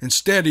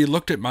 Instead, he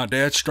looked at my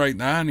dad straight in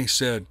the eye and he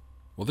said,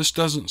 "Well, this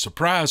doesn't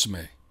surprise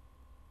me."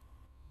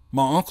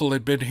 My uncle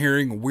had been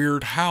hearing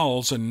weird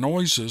howls and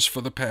noises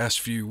for the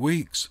past few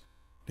weeks.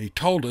 He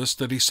told us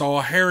that he saw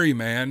a hairy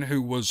man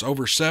who was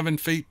over 7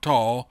 feet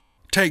tall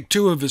take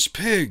 2 of his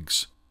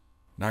pigs.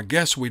 And I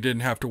guess we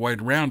didn't have to wait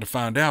around to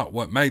find out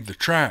what made the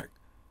track.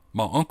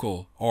 My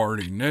uncle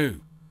already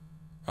knew.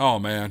 Oh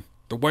man,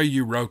 the way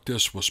you wrote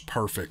this was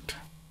perfect.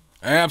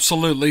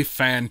 Absolutely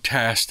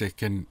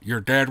fantastic. And your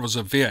dad was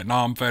a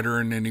Vietnam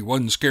veteran and he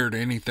wasn't scared of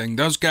anything.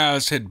 Those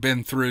guys had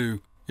been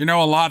through, a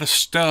lot of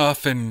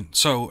stuff. And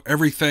so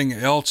everything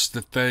else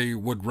that they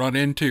would run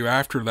into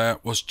after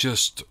that was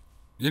just,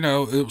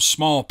 it was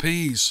small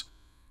peas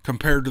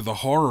compared to the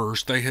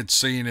horrors they had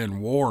seen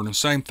in war. And the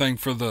same thing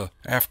for the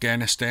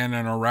Afghanistan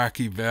and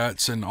Iraqi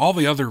vets and all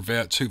the other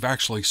vets who've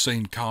actually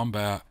seen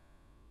combat.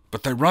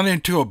 But they run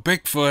into a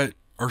Bigfoot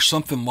or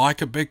something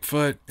like a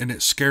Bigfoot, and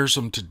it scares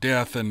them to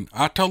death, and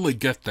I totally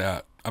get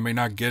that. I mean,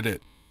 I get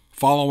it.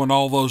 Following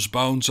all those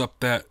bones up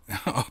that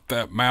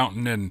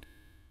mountain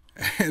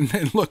and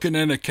then looking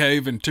in a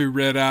cave and two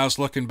red eyes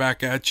looking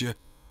back at you,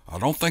 I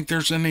don't think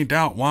there's any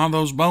doubt why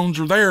those bones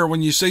are there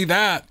when you see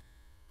that.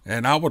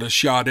 And I would have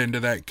shot into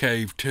that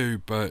cave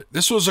too, but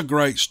this was a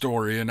great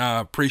story, and I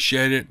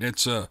appreciate it.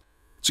 It's a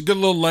good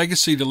little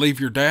legacy to leave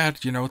your dad.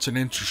 It's an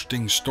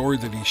interesting story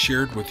that he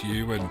shared with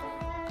you, and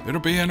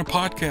it'll be in a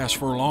podcast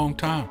for a long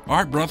time. All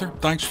right, brother.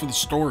 Thanks for the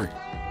story.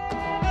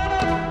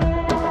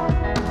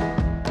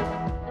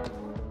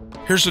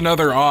 Here's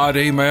another odd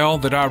email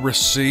that I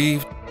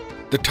received.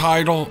 The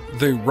title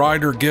the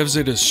writer gives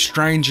it is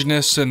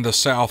Strangeness in the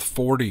South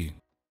 40.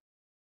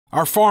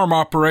 Our farm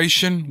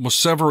operation was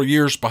several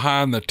years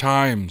behind the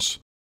times.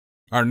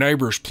 Our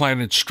neighbors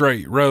planted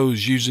straight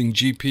rows using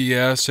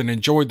GPS and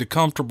enjoyed the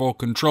comfortable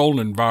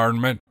controlled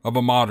environment of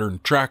a modern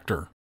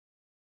tractor.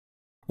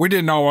 We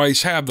didn't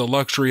always have the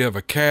luxury of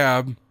a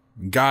cab,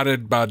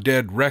 guided by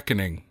dead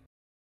reckoning.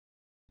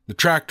 The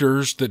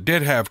tractors that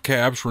did have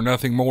cabs were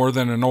nothing more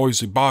than a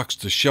noisy box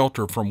to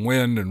shelter from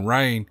wind and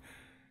rain.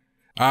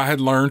 I had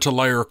learned to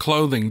layer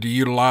clothing to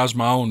utilize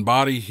my own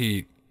body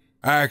heat.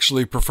 I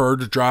actually preferred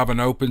to drive an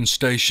open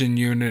station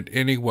unit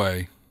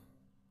anyway.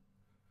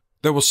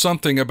 There was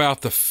something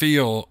about the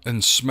feel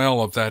and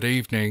smell of that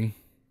evening.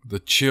 The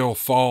chill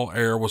fall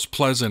air was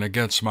pleasant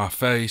against my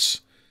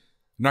face,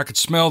 and I could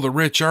smell the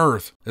rich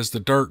earth as the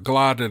dirt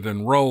glided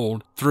and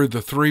rolled through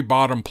the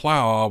three-bottom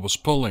plow I was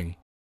pulling.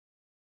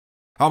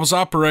 I was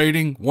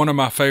operating one of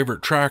my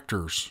favorite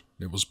tractors.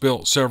 It was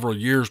built several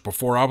years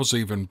before I was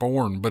even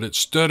born, but it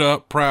stood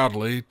up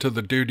proudly to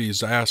the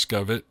duties asked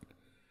of it.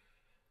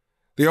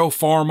 The old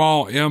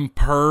Farmall M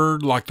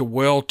purred like the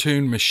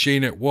well-tuned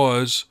machine it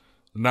was,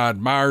 and I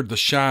admired the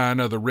shine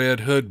of the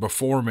red hood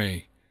before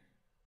me.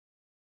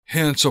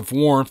 Hints of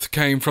warmth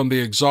came from the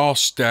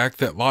exhaust stack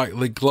that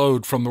lightly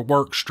glowed from the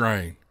work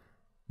strain,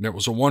 and it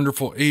was a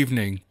wonderful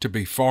evening to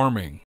be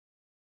farming.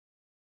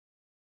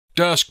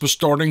 Dusk was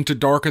starting to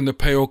darken the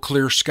pale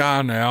clear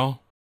sky now.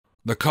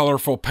 The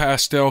colorful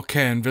pastel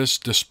canvas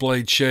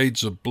displayed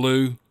shades of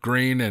blue,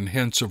 green, and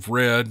hints of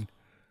red.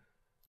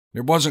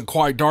 It wasn't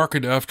quite dark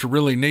enough to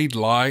really need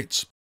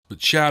lights,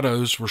 but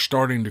shadows were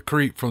starting to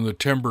creep from the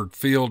timbered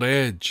field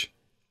edge.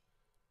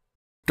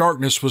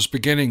 Darkness was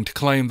beginning to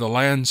claim the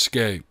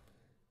landscape.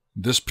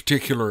 This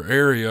particular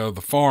area of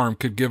the farm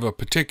could give a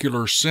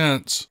particular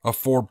sense of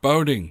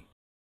foreboding.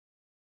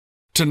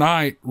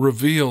 Tonight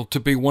revealed to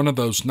be one of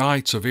those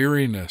nights of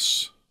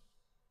eeriness.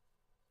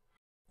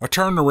 A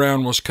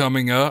turnaround was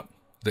coming up.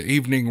 The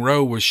evening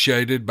row was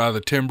shaded by the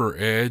timber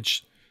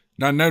edge,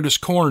 and I noticed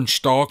corn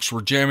stalks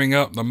were jamming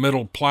up the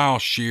middle plow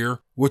shear,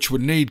 which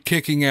would need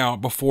kicking out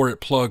before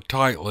it plugged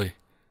tightly.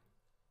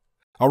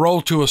 I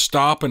rolled to a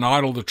stop and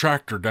idled the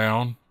tractor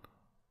down.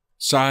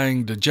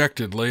 Sighing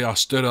dejectedly, I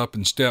stood up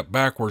and stepped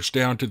backwards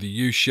down to the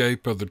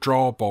U-shape of the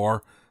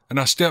drawbar, and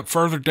I stepped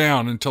further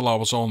down until I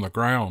was on the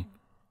ground.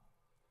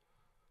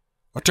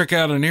 I took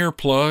out an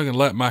earplug and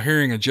let my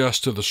hearing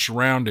adjust to the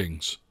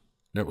surroundings.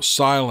 It was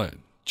silent,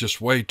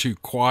 just way too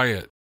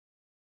quiet.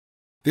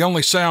 The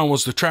only sound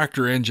was the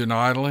tractor engine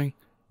idling.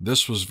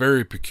 This was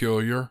very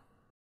peculiar.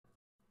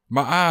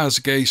 My eyes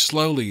gazed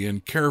slowly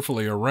and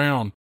carefully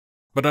around,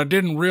 but I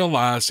didn't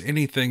realize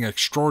anything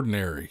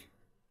extraordinary.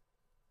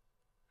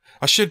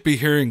 I should be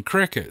hearing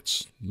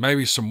crickets,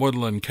 maybe some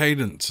woodland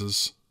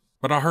cadences,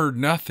 but I heard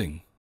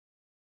nothing.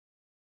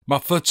 My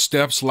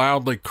footsteps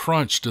loudly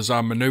crunched as I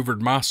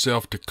maneuvered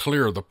myself to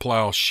clear the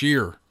plow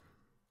shear.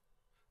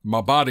 My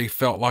body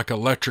felt like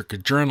electric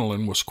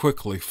adrenaline was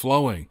quickly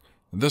flowing,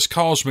 and this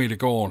caused me to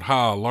go on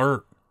high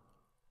alert.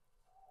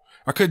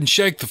 I couldn't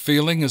shake the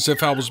feeling as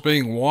if I was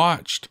being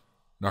watched,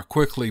 and I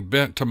quickly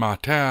bent to my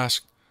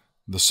task.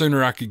 The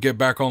sooner I could get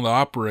back on the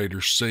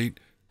operator's seat,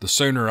 the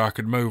sooner I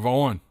could move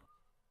on.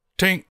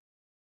 Tink!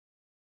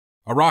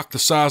 A rock the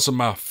size of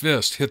my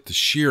fist hit the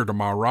shear to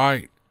my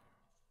right.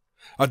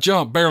 I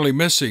jumped, barely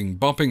missing,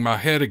 bumping my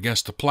head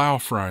against the plow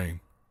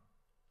frame.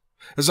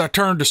 As I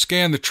turned to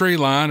scan the tree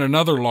line,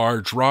 another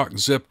large rock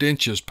zipped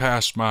inches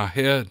past my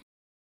head.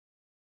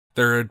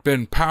 There had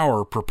been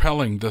power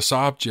propelling this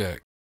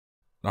object.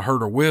 I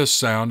heard a whiz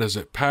sound as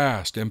it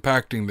passed,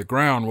 impacting the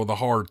ground with a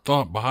hard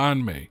thump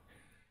behind me.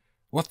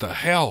 "What the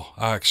hell?"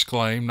 I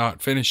exclaimed,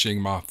 not finishing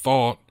my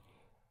thought.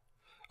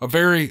 A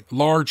very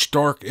large,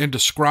 dark,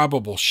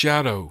 indescribable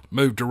shadow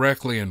moved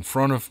directly in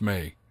front of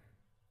me.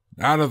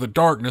 Out of the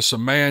darkness, a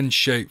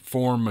man-shaped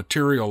form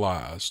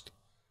materialized.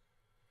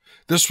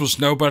 This was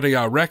nobody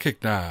I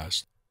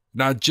recognized.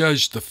 and I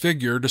judged the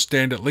figure to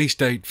stand at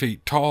least 8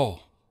 feet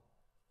tall.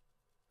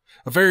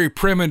 A very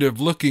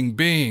primitive-looking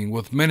being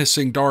with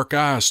menacing dark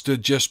eyes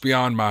stood just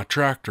beyond my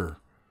tractor.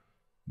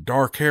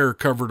 Dark hair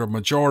covered a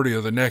majority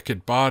of the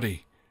naked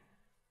body.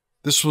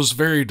 This was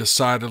very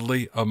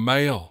decidedly a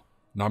male,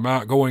 and I'm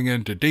not going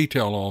into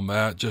detail on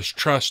that, just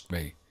trust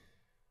me.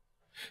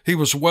 He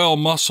was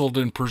well-muscled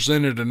and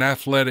presented an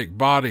athletic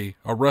body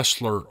a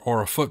wrestler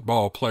or a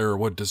football player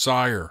would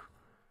desire.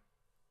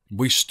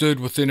 We stood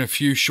within a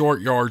few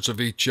short yards of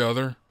each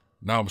other,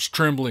 and I was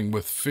trembling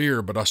with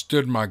fear, but I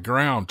stood my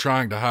ground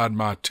trying to hide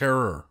my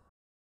terror.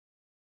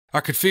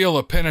 I could feel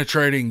a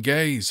penetrating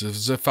gaze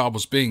as if I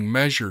was being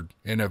measured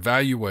and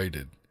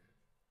evaluated.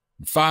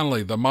 And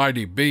finally, the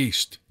mighty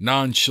beast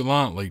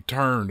nonchalantly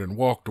turned and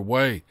walked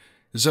away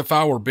as if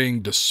I were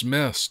being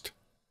dismissed.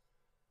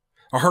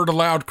 I heard a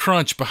loud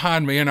crunch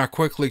behind me, and I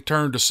quickly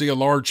turned to see a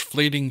large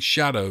fleeting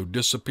shadow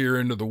disappear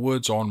into the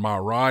woods on my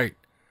right.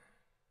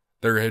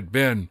 There had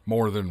been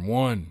more than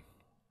one.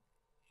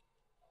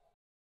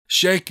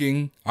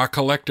 Shaking, I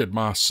collected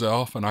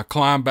myself, and I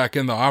climbed back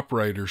in the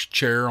operator's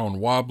chair on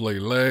wobbly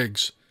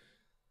legs.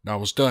 I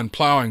was done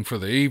plowing for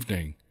the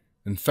evening.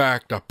 In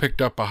fact, I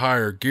picked up a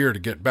higher gear to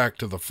get back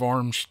to the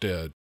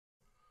farmstead.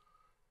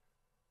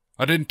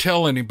 I didn't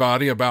tell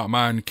anybody about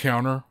my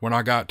encounter when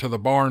I got to the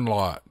barn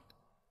lot.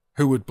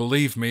 Who would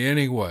believe me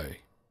anyway?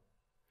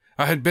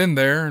 I had been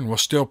there and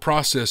was still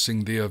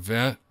processing the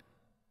event.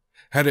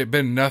 Had it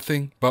been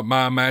nothing but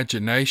my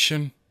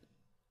imagination?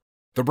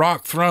 The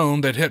rock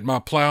thrown that hit my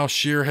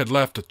plowshare had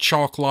left a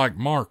chalk-like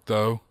mark,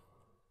 though.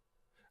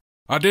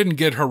 I didn't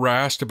get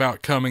harassed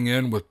about coming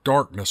in with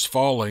darkness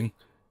falling,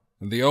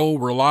 and the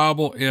old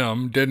reliable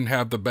M didn't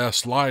have the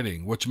best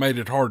lighting, which made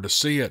it hard to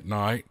see at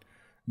night.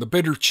 The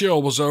bitter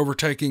chill was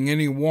overtaking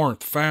any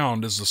warmth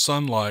found as the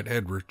sunlight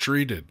had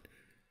retreated.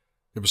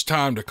 It was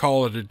time to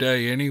call it a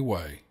day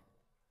anyway.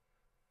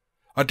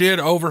 I did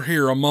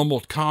overhear a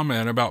mumbled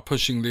comment about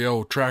pushing the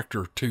old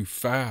tractor too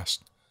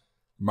fast.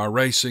 My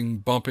racing,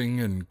 bumping,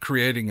 and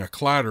creating a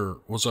clatter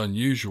was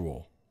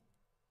unusual.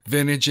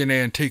 Vintage and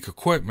antique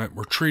equipment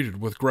were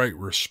treated with great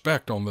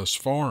respect on this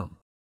farm.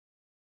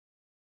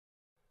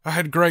 I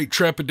had great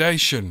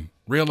trepidation,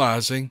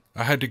 realizing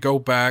I had to go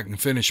back and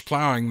finish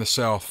plowing the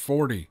South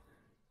 40.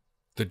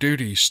 The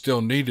duty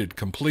still needed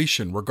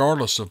completion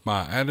regardless of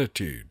my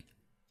attitude.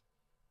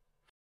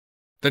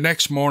 The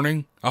next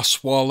morning, I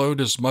swallowed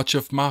as much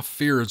of my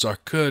fear as I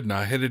could, and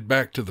I headed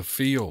back to the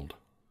field.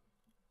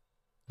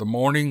 The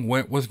morning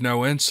went with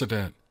no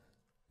incident.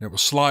 It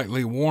was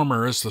slightly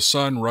warmer as the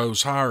sun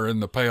rose higher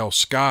in the pale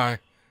sky.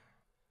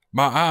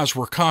 My eyes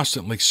were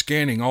constantly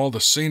scanning all the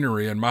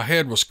scenery, and my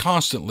head was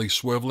constantly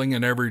swiveling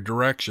in every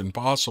direction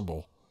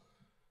possible.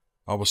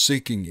 I was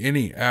seeking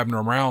any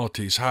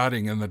abnormalities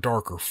hiding in the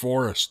darker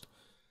forest.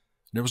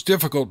 It was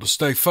difficult to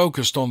stay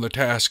focused on the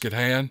task at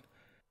hand.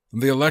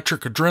 The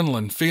electric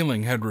adrenaline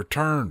feeling had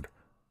returned,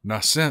 and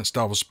I sensed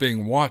I was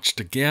being watched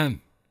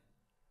again.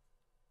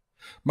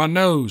 My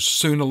nose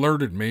soon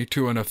alerted me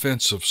to an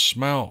offensive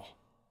smell.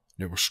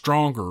 It was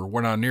stronger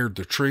when I neared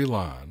the tree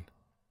line.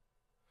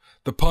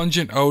 The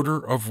pungent odor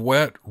of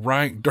wet,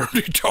 rank,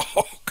 dirty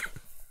dog,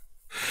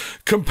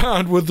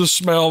 combined with the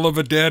smell of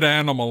a dead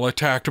animal,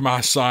 attacked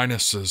my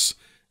sinuses.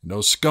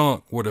 No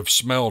skunk would have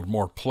smelled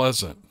more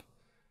pleasant.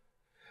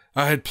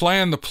 I had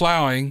planned the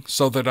plowing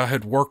so that I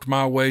had worked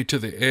my way to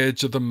the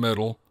edge of the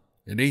middle,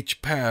 and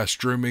each pass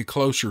drew me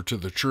closer to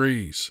the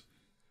trees.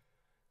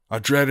 I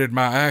dreaded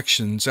my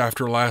actions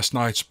after last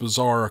night's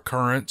bizarre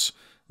occurrence.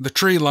 The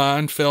tree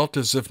line felt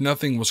as if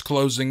nothing was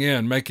closing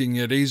in, making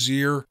it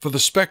easier for the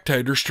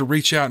spectators to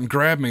reach out and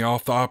grab me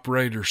off the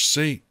operator's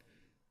seat.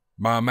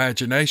 My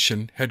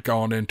imagination had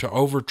gone into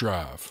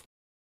overdrive.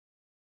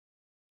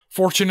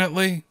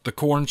 Fortunately, the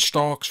corn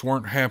stalks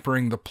weren't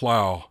hampering the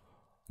plow,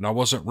 and I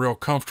wasn't real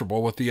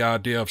comfortable with the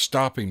idea of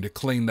stopping to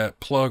clean that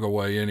plug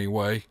away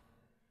anyway.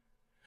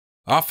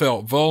 I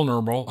felt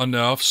vulnerable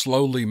enough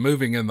slowly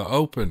moving in the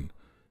open,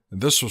 and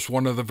this was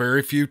one of the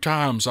very few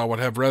times I would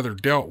have rather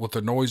dealt with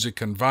the noisy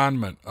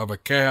confinement of a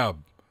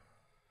cab.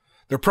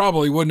 There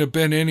probably wouldn't have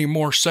been any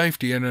more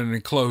safety in an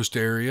enclosed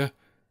area.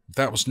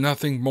 That was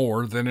nothing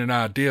more than an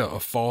idea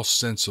of false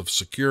sense of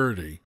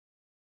security.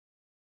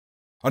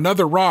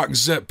 Another rock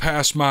zipped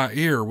past my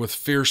ear with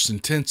fierce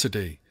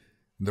intensity.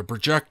 The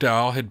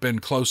projectile had been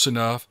close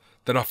enough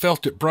that I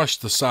felt it brush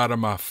the side of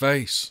my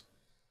face.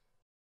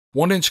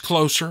 1 inch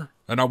closer,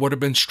 and I would have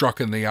been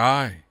struck in the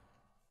eye.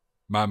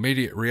 My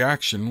immediate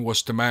reaction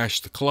was to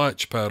mash the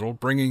clutch pedal,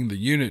 bringing the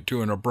unit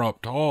to an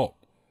abrupt halt.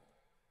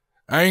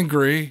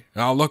 Angry,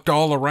 I looked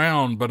all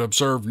around but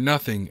observed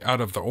nothing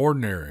out of the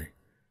ordinary.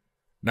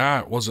 Now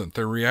it wasn't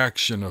the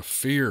reaction of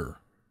fear.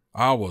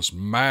 I was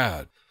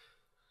mad.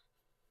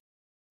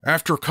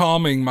 After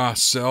calming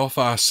myself,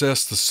 I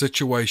assessed the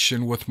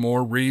situation with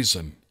more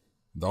reason.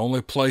 The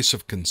only place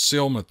of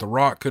concealment the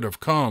rock could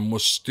have come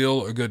was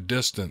still a good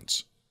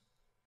distance.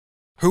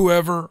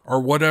 Whoever or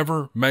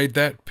whatever made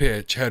that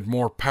pitch had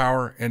more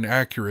power and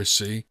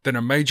accuracy than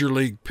a major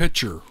league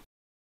pitcher.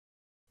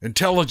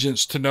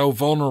 Intelligence to know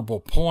vulnerable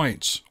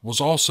points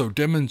was also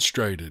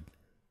demonstrated.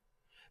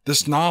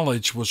 This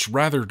knowledge was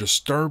rather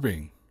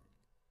disturbing.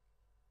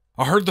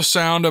 I heard the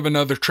sound of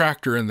another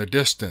tractor in the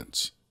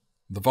distance.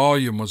 The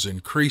volume was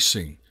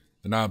increasing,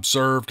 and I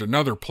observed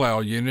another plow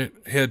unit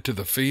head to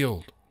the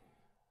field.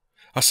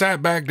 I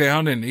sat back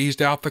down and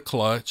eased out the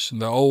clutch,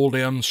 and the old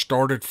M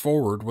started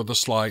forward with a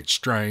slight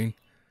strain.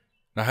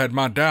 I had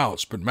my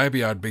doubts, but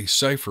maybe I'd be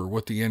safer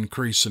with the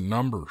increase in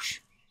numbers.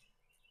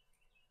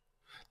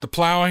 The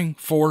plowing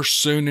force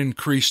soon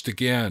increased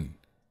again,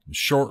 and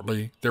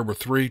shortly there were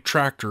 3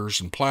 tractors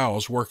and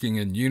plows working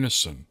in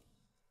unison.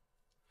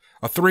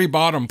 A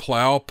 3-bottom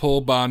plow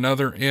pulled by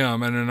another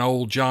M and an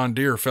old John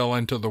Deere fell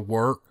into the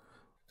work,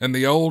 and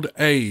the old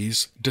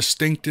A's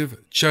distinctive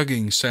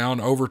chugging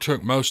sound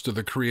overtook most of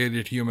the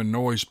created human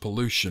noise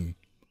pollution.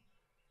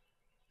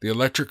 The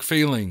electric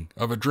feeling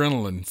of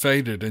adrenaline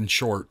faded in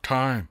short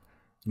time,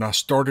 and I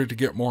started to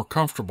get more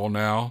comfortable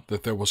now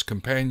that there was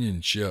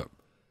companionship.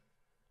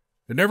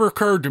 It never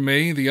occurred to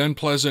me the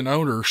unpleasant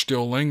odor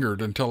still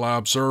lingered until I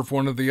observed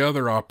one of the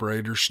other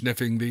operators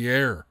sniffing the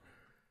air.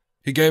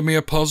 He gave me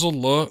a puzzled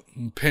look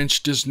and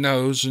pinched his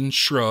nose and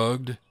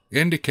shrugged,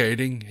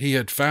 indicating he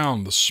had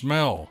found the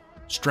smell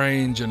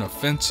strange and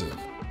offensive.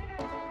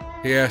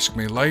 He asked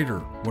me later,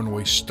 when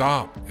we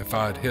stopped, if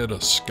I had hit a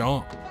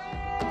skunk.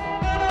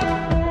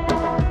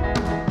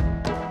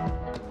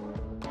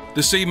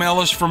 This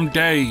email is from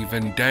Dave,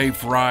 and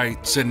Dave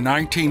writes, in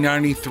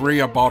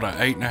 1993 I bought an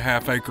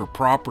 8.5-acre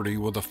property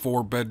with a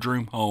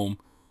 4-bedroom home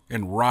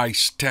in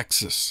Rice,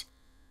 Texas.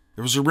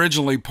 It was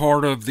originally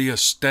part of the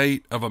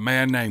estate of a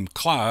man named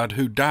Clyde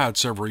who died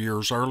several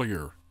years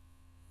earlier.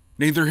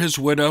 Neither his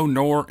widow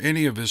nor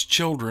any of his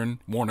children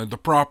wanted the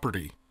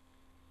property.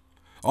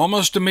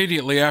 Almost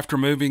immediately after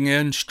moving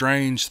in,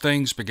 strange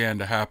things began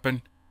to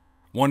happen.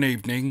 One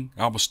evening,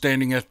 I was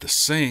standing at the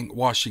sink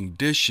washing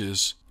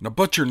dishes, and a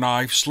butcher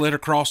knife slid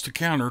across the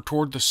counter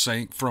toward the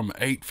sink from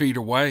 8 feet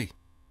away.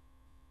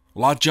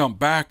 Well, I jumped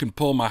back and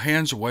pulled my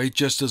hands away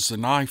just as the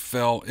knife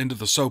fell into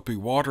the soapy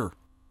water.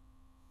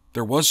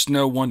 There was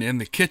no one in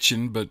the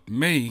kitchen but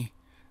me.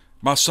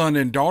 My son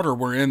and daughter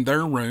were in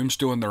their rooms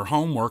doing their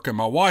homework, and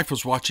my wife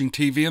was watching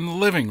TV in the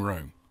living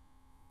room.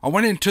 I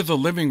went into the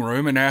living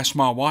room and asked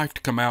my wife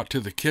to come out to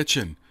the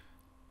kitchen.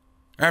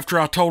 After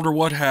I told her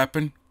what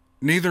happened,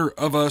 neither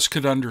of us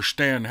could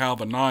understand how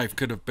the knife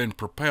could have been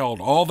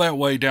propelled all that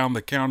way down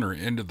the counter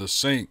into the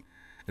sink,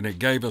 and it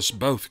gave us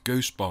both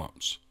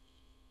goosebumps.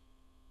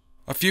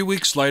 A few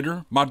weeks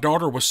later, my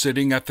daughter was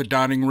sitting at the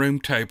dining room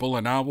table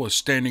and I was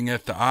standing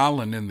at the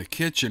island in the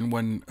kitchen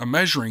when a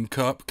measuring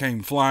cup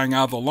came flying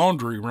out of the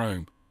laundry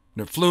room,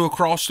 and it flew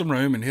across the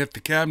room and hit the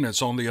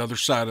cabinets on the other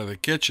side of the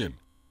kitchen.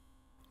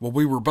 Well,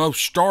 we were both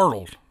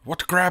startled. "What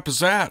the crap is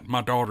that?"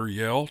 my daughter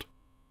yelled.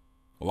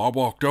 Well, I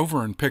walked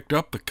over and picked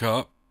up the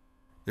cup.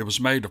 It was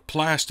made of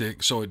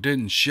plastic, so it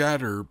didn't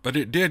shatter, but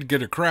it did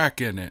get a crack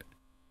in it.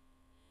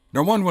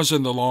 No one was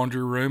in the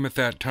laundry room at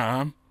that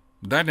time.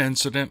 That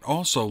incident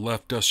also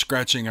left us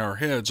scratching our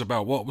heads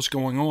about what was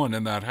going on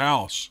in that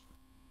house.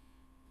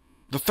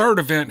 The third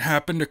event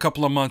happened a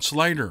couple of months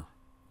later.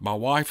 My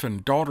wife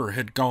and daughter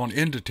had gone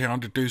into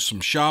town to do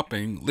some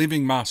shopping,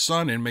 leaving my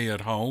son and me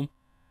at home.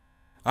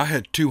 I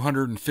had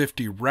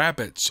 250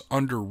 rabbits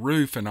under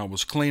roof, and I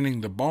was cleaning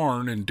the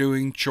barn and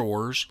doing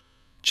chores,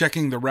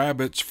 checking the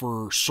rabbits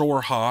for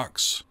sore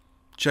hocks,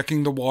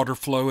 checking the water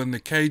flow in the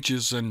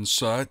cages and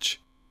such.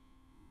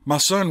 My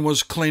son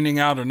was cleaning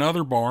out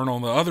another barn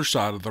on the other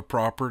side of the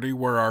property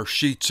where our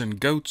sheets and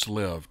goats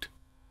lived.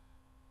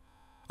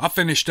 I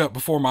finished up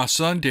before my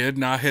son did,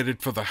 and I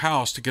headed for the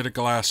house to get a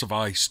glass of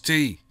iced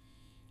tea.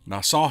 And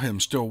I saw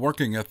him still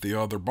working at the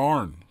other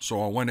barn,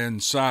 so I went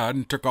inside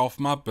and took off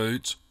my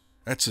boots.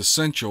 That's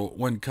essential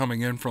when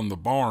coming in from the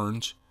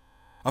barns.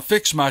 I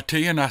fixed my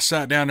tea and I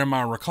sat down in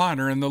my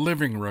recliner in the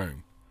living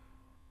room.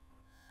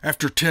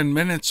 After 10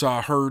 minutes,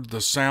 I heard the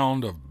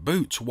sound of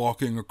boots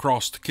walking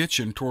across the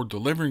kitchen toward the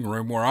living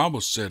room where I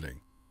was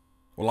sitting.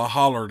 Well, I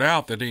hollered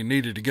out that he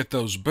needed to get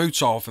those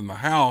boots off in the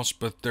house,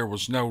 but there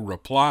was no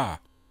reply.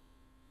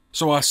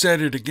 So I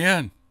said it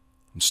again,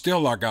 and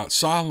still I got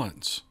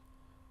silence.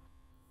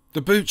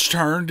 The boots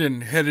turned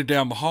and headed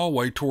down the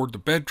hallway toward the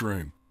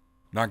bedroom,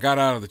 and I got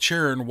out of the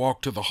chair and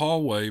walked to the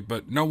hallway,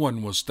 but no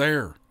one was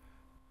there.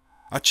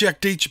 I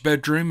checked each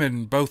bedroom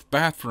and both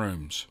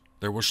bathrooms.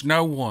 There was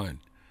no one.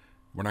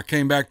 When I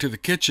came back to the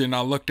kitchen,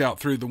 I looked out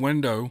through the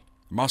window.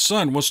 My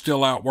son was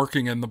still out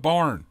working in the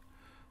barn.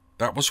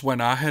 That was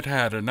when I had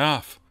had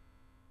enough.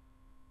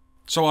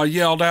 So I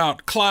yelled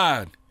out,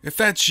 "Clyde, if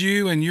that's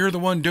you and you're the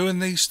one doing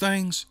these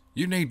things,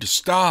 you need to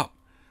stop.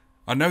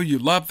 I know you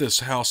love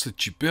this house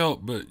that you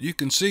built, but you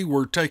can see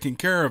we're taking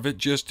care of it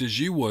just as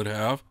you would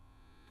have.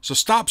 So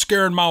stop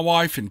scaring my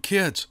wife and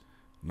kids.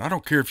 And I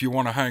don't care if you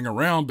want to hang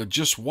around, but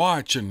just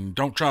watch and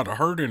don't try to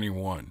hurt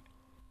anyone."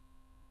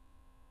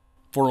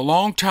 For a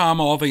long time,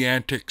 all the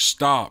antics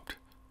stopped,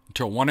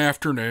 until one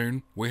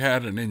afternoon we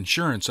had an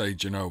insurance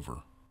agent over.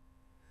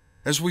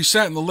 As we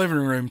sat in the living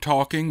room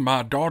talking,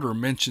 my daughter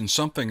mentioned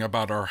something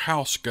about our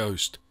house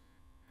ghost.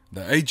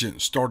 The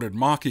agent started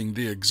mocking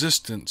the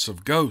existence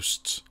of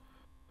ghosts.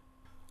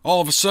 All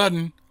of a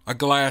sudden, a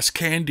glass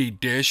candy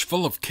dish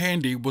full of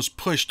candy was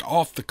pushed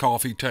off the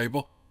coffee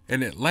table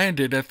and it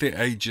landed at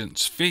the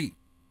agent's feet.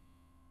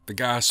 The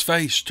guy's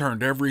face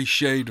turned every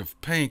shade of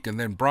pink and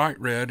then bright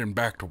red and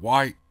back to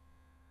white.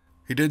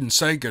 He didn't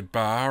say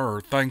goodbye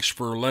or thanks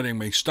for letting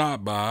me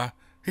stop by.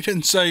 He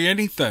didn't say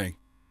anything.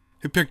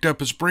 He picked up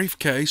his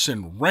briefcase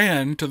and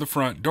ran to the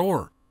front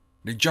door.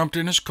 He jumped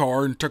in his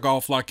car and took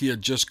off like he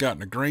had just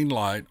gotten a green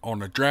light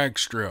on a drag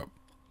strip.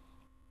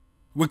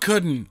 We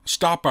couldn't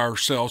stop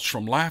ourselves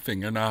from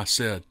laughing, and I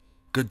said,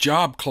 "Good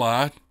job,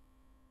 Clyde."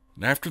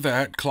 And after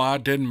that,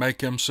 Clyde didn't make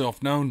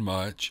himself known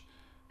much,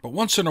 but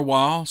once in a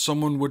while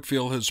someone would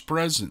feel his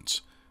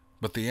presence,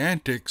 but the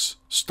antics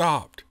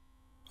stopped.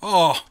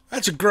 "Oh,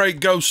 that's a great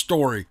ghost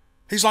story.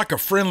 He's like a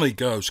friendly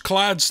ghost.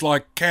 Clyde's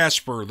like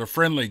Casper, the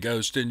friendly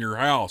ghost in your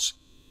house.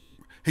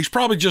 He's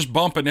probably just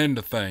bumping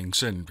into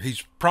things, and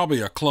he's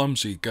probably a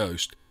clumsy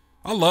ghost."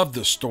 I love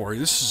this story.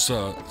 It's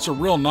a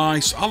real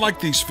nice. I like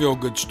these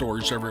feel-good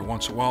stories every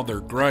once in a while. They're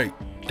great.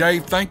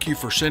 Dave, thank you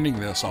for sending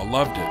this. I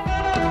loved it.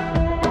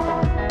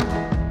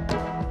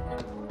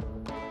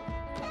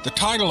 The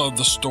title of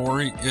the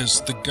story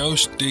is The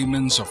Ghost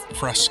Demons of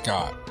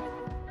Prescott.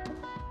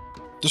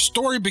 The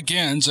story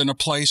begins in a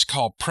place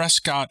called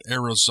Prescott,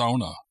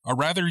 Arizona, a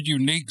rather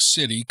unique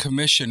city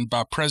commissioned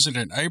by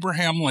President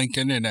Abraham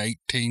Lincoln in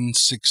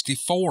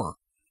 1864.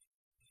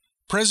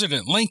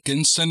 President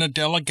Lincoln sent a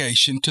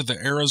delegation to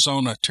the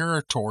Arizona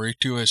Territory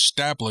to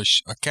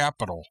establish a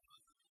capital.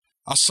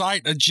 A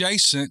site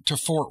adjacent to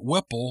Fort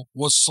Whipple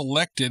was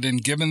selected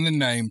and given the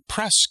name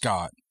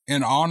Prescott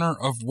in honor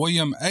of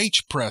William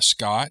H.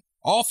 Prescott,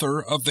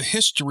 author of The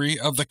History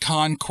of the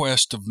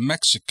Conquest of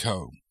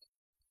Mexico.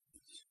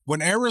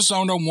 When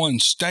Arizona won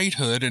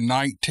statehood in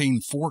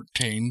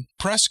 1914,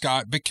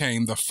 Prescott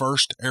became the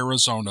first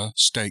Arizona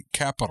state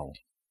capital.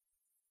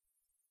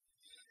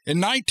 In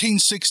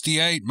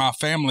 1968, my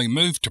family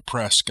moved to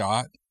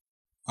Prescott.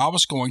 I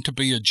was going to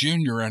be a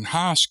junior in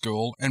high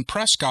school, and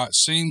Prescott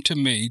seemed to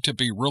me to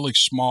be really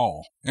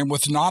small and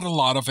with not a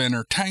lot of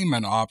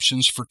entertainment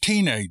options for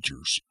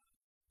teenagers.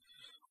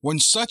 When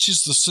such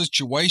is the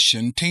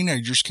situation,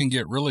 teenagers can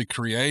get really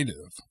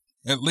creative.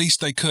 At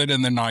least they could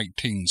in the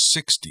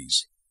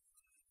 1960s.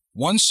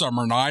 One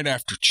summer night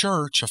after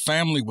church, a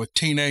family with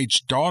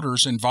teenage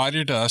daughters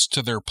invited us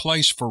to their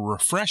place for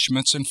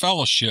refreshments and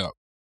fellowship.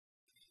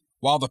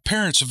 While the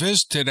parents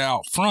visited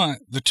out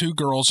front, the two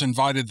girls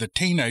invited the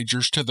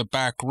teenagers to the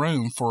back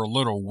room for a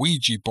little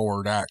Ouija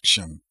board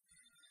action.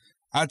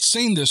 I'd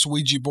seen this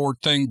Ouija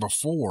board thing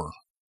before.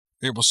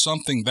 It was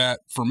something that,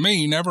 for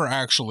me, never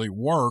actually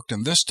worked,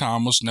 and this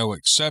time was no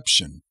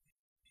exception.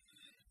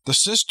 The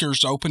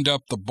sisters opened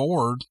up the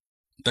board,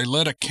 they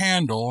lit a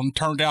candle and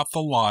turned out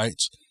the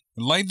lights,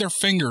 and laid their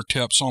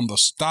fingertips on the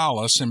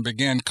stylus and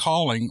began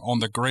calling on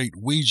the great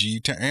Ouija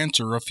to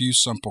answer a few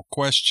simple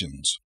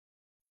questions.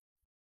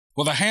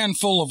 With a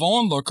handful of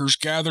onlookers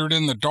gathered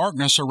in the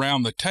darkness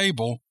around the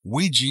table,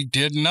 Ouija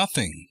did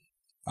nothing.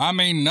 I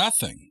mean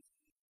nothing.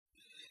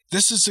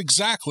 This is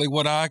exactly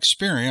what I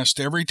experienced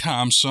every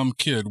time some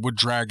kid would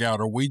drag out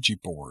a Ouija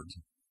board.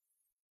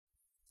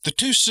 The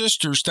two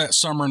sisters that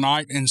summer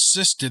night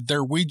insisted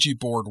their Ouija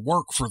board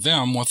work for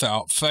them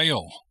without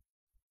fail.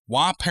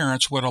 Why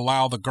parents would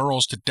allow the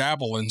girls to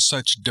dabble in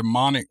such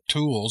demonic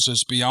tools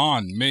is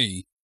beyond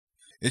me.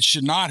 It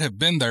should not have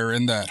been there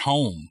in that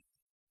home.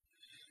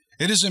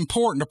 It is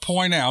important to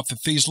point out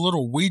that these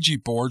little Ouija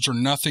boards are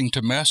nothing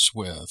to mess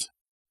with.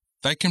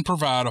 They can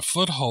provide a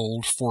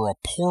foothold for a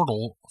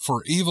portal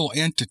for evil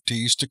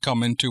entities to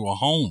come into a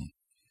home.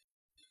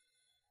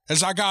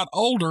 As I got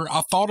older,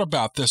 I thought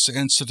about this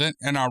incident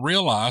and I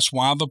realized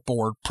why the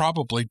board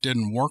probably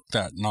didn't work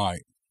that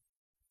night.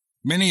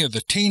 Many of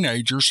the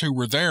teenagers who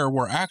were there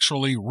were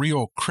actually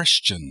real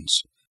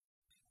Christians.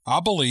 I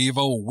believe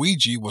old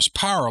Ouija was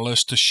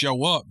powerless to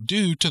show up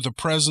due to the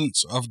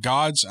presence of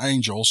God's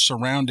angels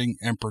surrounding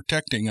and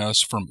protecting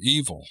us from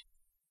evil.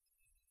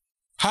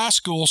 High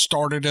school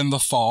started in the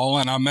fall,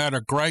 and I met a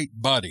great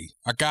buddy,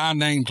 a guy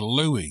named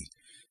Louie.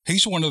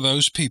 He's one of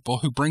those people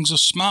who brings a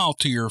smile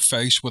to your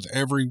face with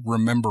every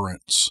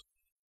remembrance.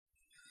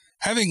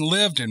 Having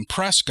lived in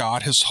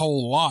Prescott his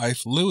whole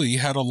life, Louie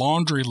had a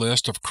laundry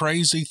list of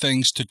crazy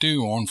things to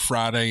do on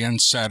Friday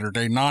and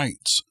Saturday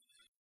nights.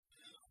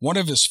 One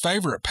of his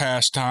favorite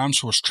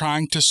pastimes was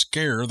trying to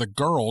scare the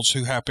girls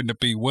who happened to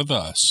be with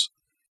us.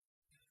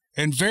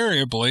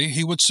 Invariably,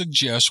 he would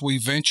suggest we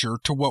venture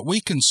to what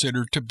we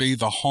considered to be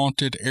the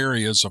haunted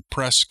areas of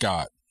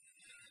Prescott.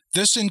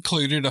 This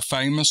included a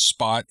famous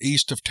spot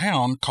east of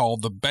town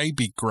called the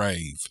Baby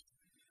Grave.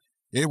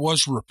 It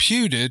was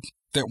reputed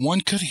that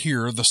one could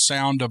hear the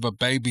sound of a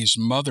baby's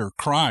mother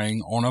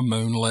crying on a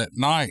moonlit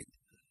night.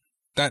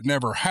 That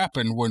never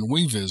happened when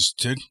we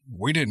visited.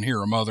 We didn't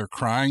hear a mother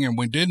crying, and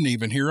we didn't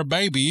even hear a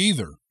baby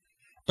either.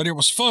 But it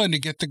was fun to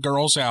get the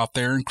girls out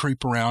there and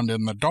creep around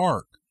in the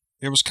dark.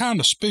 It was kind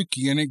of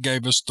spooky, and it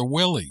gave us the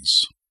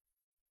willies.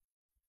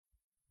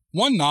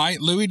 One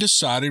night, Louie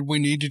decided we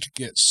needed to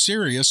get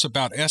serious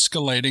about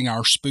escalating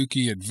our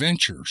spooky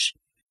adventures.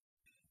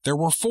 There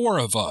were 4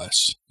 of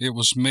us. It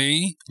was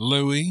me,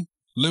 Louie,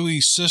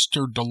 Louie's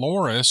sister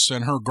Dolores,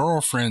 and her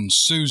girlfriend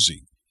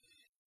Susie.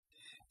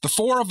 The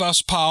 4 of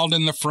us piled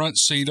in the front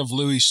seat of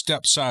Louie's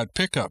step-side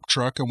pickup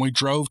truck, and we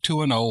drove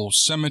to an old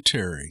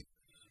cemetery.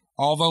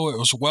 Although it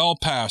was well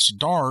past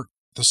dark,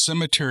 the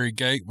cemetery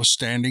gate was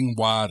standing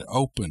wide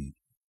open.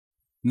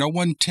 No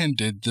one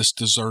tended this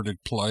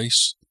deserted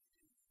place.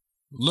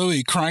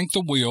 Louie cranked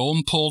the wheel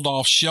and pulled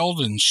off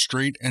Sheldon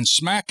Street and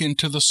smack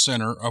into the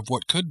center of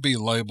what could be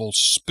labeled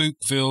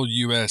Spookville,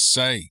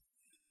 USA.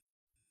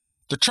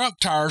 The truck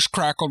tires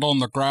crackled on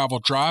the gravel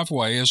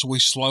driveway as we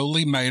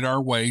slowly made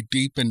our way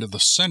deep into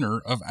the center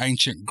of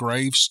ancient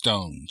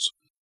gravestones.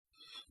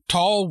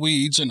 Tall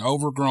weeds and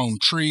overgrown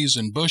trees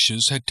and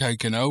bushes had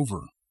taken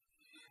over.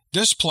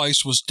 This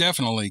place was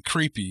definitely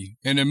creepy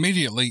and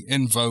immediately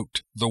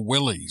invoked the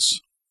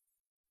willies.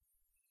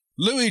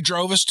 Louie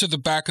drove us to the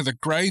back of the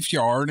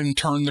graveyard and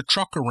turned the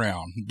truck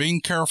around, being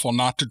careful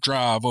not to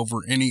drive over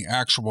any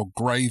actual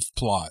grave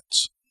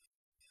plots.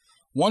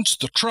 Once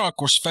the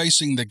truck was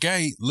facing the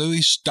gate,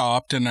 Louie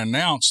stopped and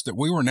announced that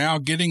we were now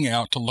getting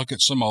out to look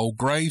at some old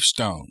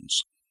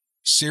gravestones.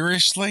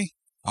 Seriously?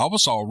 I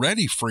was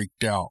already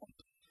freaked out.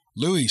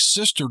 Louie's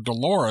sister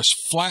Dolores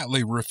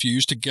flatly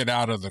refused to get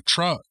out of the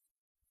truck.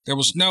 There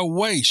was no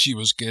way she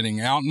was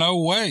getting out, no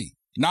way.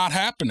 Not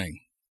happening.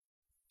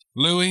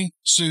 Louie,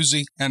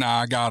 Susie, and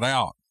I got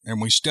out, and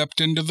we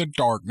stepped into the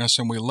darkness,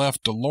 and we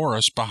left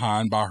Dolores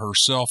behind by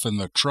herself in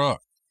the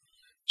truck.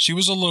 She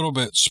was a little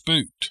bit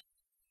spooked.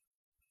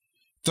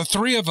 The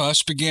 3 of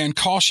us began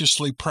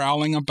cautiously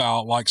prowling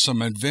about like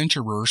some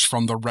adventurers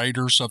from the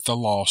Raiders of the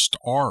Lost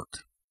Ark.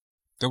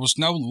 There was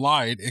no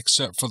light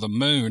except for the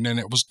moon, and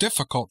it was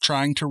difficult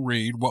trying to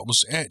read what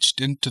was etched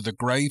into the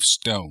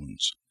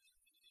gravestones.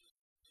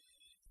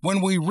 When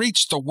we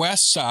reached the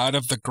west side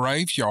of the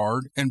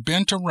graveyard and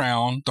bent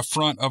around the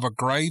front of a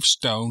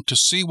gravestone to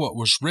see what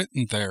was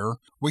written there,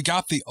 we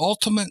got the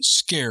ultimate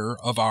scare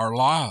of our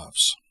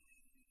lives.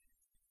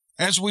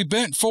 As we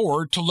bent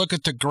forward to look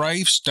at the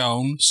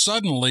gravestone,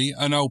 suddenly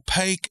an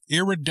opaque,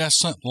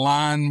 iridescent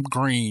lime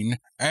green,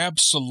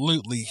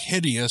 absolutely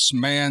hideous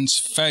man's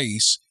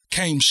face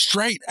came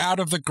straight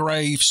out of the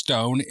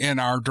gravestone in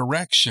our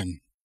direction.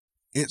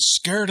 It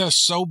scared us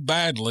so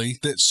badly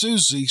that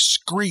Susie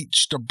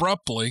screeched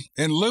abruptly,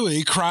 and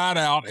Louie cried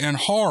out in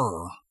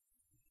horror.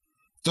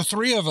 The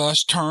 3 of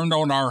us turned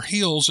on our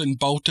heels and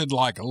bolted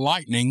like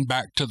lightning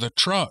back to the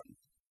truck.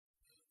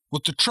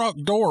 With the truck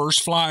doors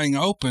flying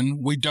open,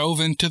 we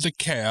dove into the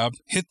cab,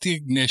 hit the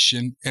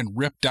ignition, and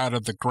ripped out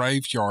of the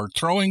graveyard,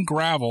 throwing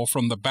gravel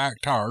from the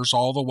back tires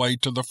all the way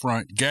to the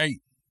front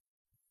gate.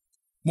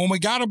 When we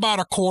got about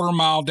a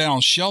quarter-mile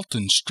down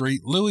Shelton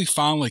Street, Louie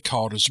finally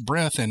caught his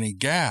breath and he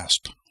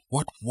gasped,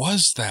 "What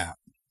was that?"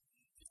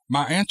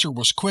 My answer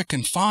was quick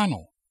and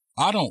final.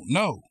 I don't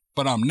know,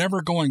 but I'm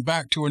never going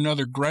back to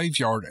another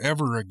graveyard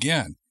ever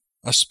again,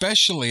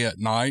 especially at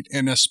night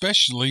and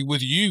especially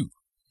with you.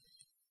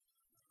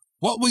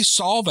 What we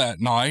saw that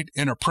night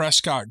in a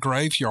Prescott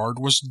graveyard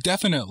was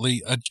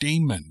definitely a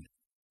demon.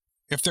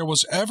 If there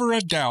was ever a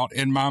doubt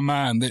in my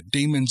mind that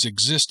demons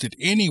existed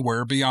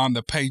anywhere beyond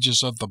the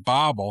pages of the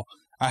Bible,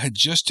 I had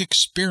just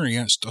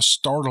experienced a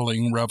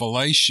startling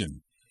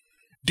revelation.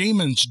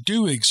 Demons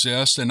do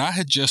exist, and I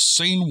had just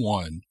seen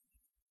one.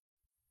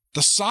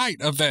 The sight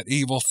of that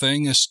evil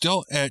thing is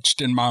still etched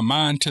in my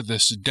mind to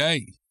this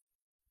day.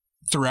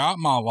 Throughout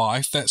my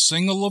life, that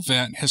single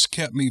event has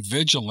kept me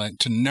vigilant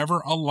to never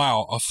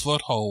allow a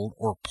foothold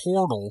or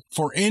portal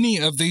for any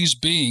of these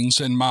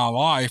beings in my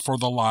life or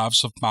the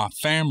lives of my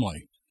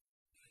family.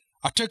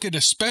 I took it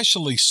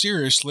especially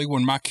seriously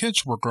when my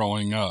kids were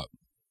growing up.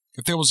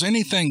 If there was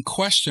anything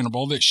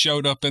questionable that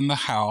showed up in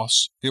the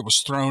house, it was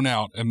thrown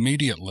out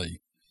immediately.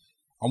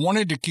 I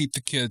wanted to keep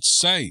the kids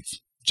safe,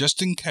 just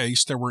in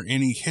case there were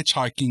any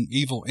hitchhiking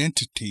evil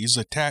entities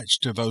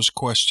attached to those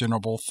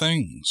questionable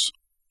things.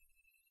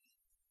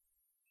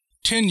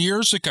 10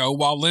 years ago,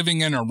 while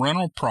living in a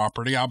rental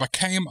property, I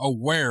became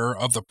aware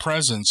of the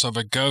presence of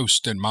a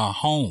ghost in my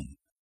home.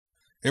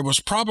 It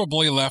was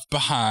probably left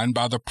behind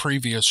by the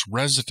previous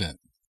resident.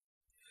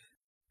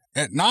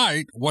 At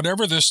night,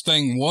 whatever this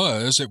thing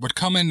was, it would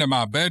come into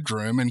my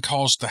bedroom and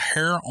cause the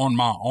hair on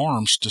my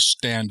arms to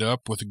stand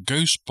up with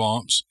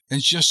goosebumps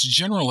and just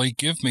generally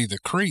give me the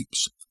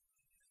creeps.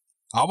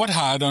 I would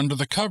hide under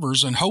the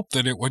covers and hope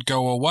that it would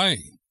go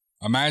away.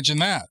 Imagine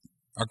that,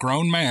 a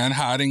grown man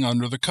hiding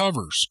under the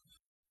covers.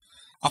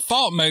 I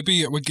thought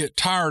maybe it would get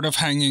tired of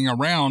hanging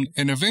around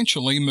and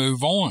eventually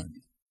move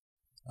on.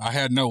 I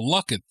had no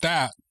luck at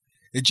that.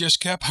 It just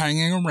kept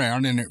hanging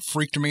around and it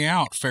freaked me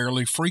out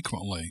fairly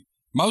frequently,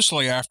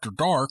 mostly after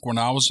dark when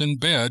I was in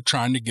bed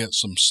trying to get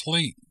some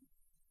sleep.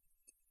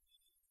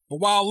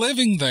 But while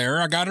living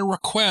there, I got a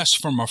request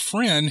from a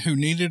friend who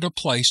needed a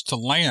place to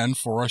land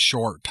for a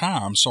short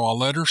time, so I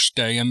let her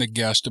stay in the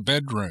guest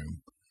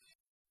bedroom.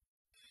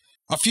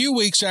 A few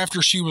weeks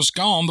after she was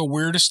gone, the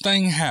weirdest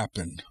thing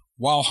happened.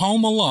 While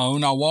home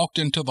alone, I walked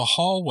into the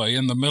hallway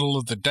in the middle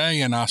of the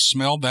day and I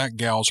smelled that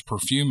gal's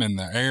perfume in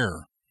the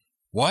air.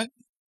 What?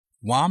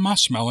 Why am I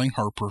smelling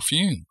her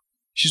perfume?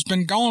 She's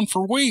been gone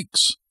for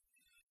weeks.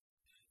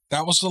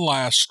 That was the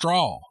last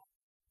straw.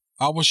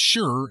 I was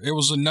sure it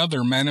was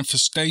another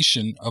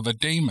manifestation of a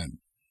demon.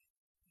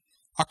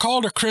 I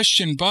called a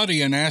Christian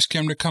buddy and asked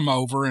him to come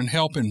over and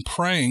help in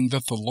praying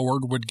that the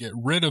Lord would get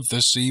rid of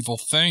this evil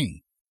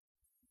thing.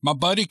 My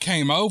buddy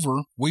came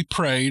over, we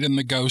prayed, and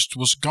the ghost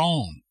was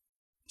gone.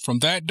 From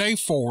that day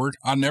forward,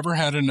 I never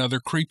had another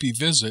creepy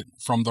visit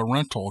from the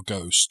rental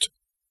ghost.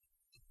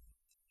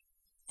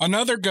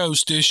 Another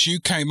ghost issue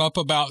came up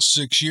about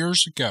 6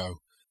 years ago.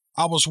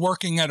 I was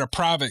working at a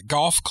private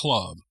golf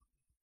club.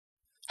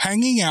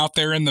 Hanging out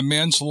there in the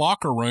men's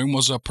locker room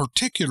was a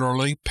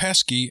particularly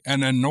pesky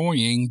and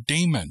annoying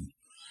demon.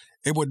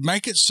 It would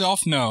make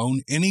itself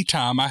known any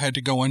time I had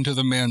to go into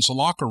the men's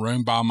locker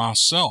room by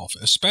myself,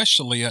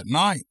 especially at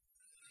night.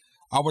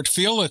 I would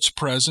feel its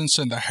presence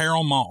and the hair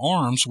on my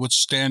arms would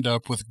stand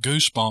up with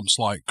goosebumps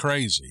like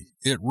crazy.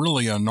 It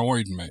really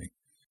annoyed me.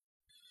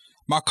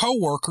 My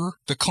coworker,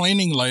 the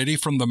cleaning lady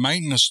from the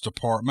maintenance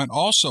department,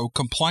 also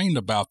complained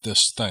about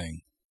this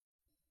thing.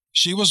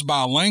 She was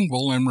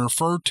bilingual and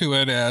referred to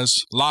it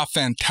as La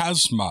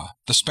Fantasma,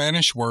 the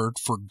Spanish word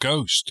for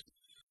ghost.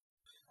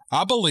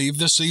 I believe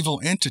this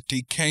evil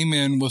entity came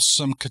in with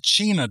some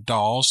kachina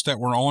dolls that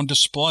were on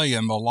display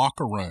in the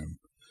locker room.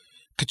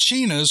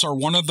 Kachinas are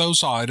one of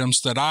those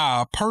items that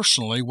I,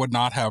 personally, would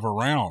not have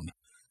around.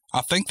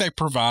 I think they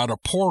provide a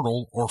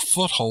portal or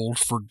foothold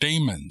for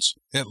demons.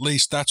 At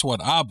least that's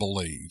what I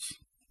believe.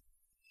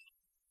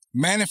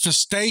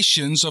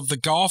 Manifestations of the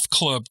golf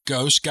club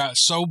ghost got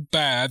so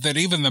bad that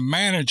even the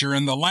manager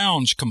in the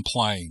lounge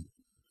complained.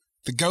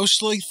 The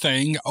ghostly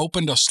thing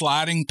opened a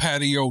sliding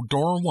patio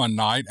door one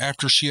night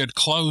after she had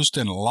closed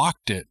and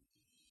locked it.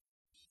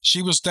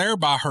 She was there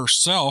by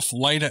herself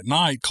late at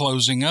night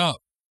closing up.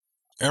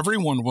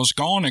 Everyone was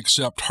gone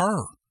except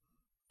her.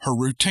 Her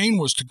routine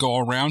was to go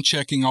around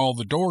checking all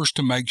the doors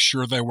to make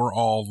sure they were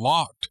all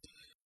locked.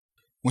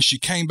 When she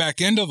came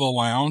back into the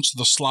lounge,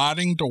 the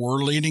sliding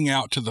door leading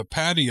out to the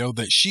patio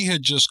that she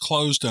had just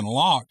closed and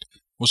locked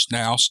was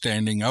now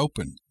standing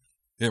open.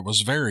 It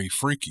was very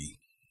freaky.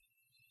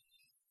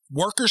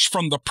 Workers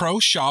from the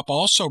pro shop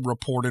also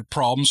reported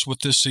problems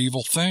with this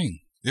evil thing.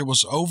 It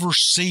was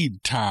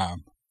overseed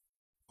time.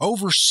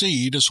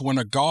 Overseed is when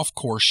a golf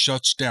course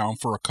shuts down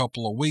for a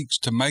couple of weeks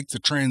to make the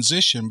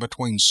transition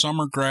between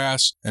summer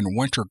grass and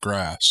winter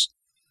grass.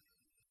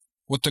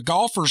 With the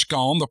golfers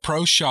gone, the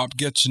pro shop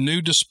gets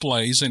new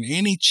displays and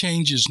any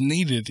changes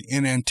needed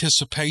in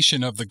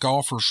anticipation of the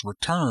golfers'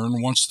 return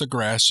once the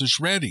grass is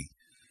ready.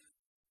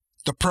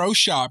 The pro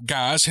shop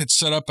guys had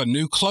set up a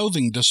new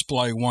clothing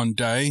display one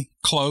day,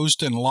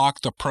 closed and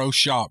locked the pro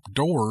shop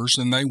doors,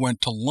 and they went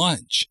to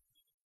lunch.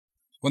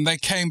 When they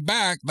came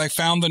back, they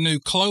found the new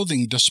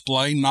clothing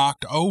display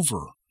knocked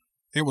over.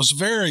 It was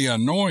very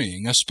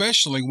annoying,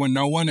 especially when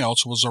no one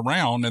else was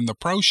around and the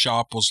pro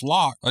shop was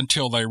locked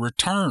until they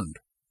returned.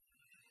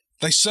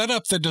 They set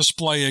up the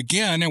display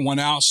again and went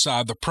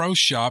outside the pro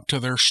shop to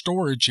their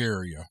storage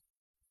area.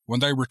 When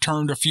they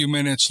returned a few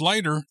minutes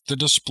later, the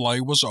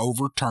display was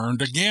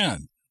overturned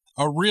again.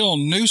 A real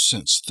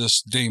nuisance,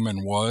 this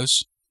demon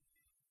was.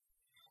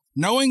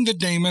 Knowing the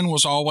demon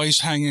was always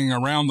hanging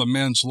around the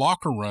men's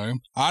locker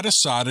room, I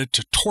decided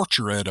to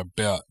torture it a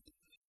bit.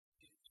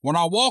 When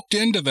I walked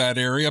into that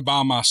area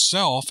by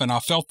myself and I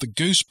felt the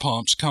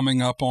goosebumps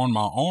coming up on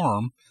my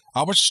arm,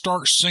 I would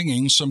start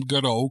singing some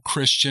good old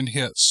Christian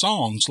hit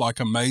songs like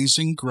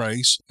Amazing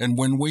Grace and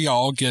When We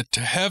All Get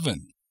to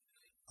Heaven.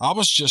 I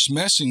was just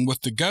messing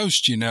with the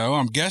ghost, you know.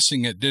 I'm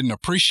guessing it didn't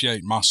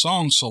appreciate my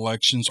song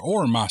selections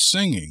or my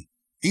singing.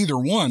 Either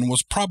one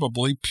was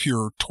probably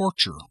pure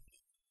torture.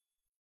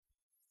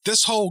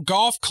 This whole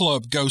golf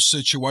club ghost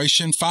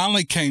situation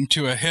finally came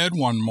to a head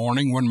one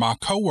morning when my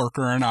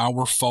coworker and I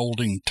were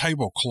folding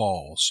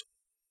tablecloths.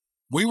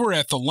 We were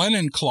at the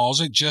linen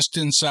closet just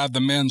inside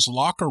the men's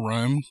locker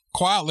room,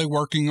 quietly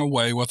working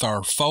away with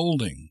our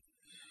folding.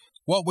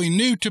 What we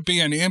knew to be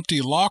an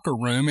empty locker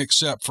room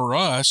except for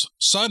us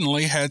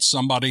suddenly had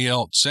somebody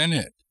else in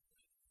it.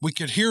 We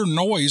could hear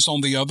noise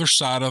on the other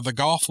side of the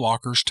golf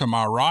lockers to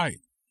my right.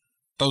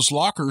 Those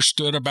lockers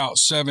stood about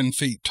 7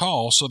 feet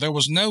tall, so there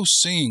was no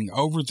seeing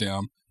over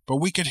them, but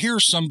we could hear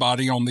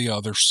somebody on the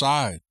other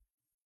side.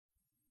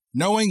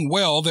 Knowing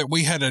well that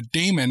we had a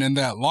demon in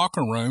that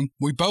locker room,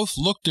 we both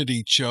looked at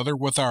each other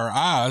with our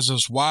eyes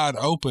as wide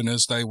open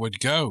as they would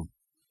go.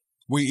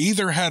 We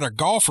either had a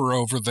golfer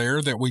over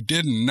there that we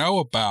didn't know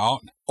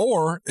about,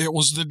 or it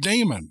was the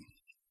demon.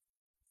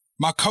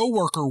 My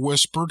coworker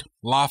whispered,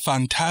 "La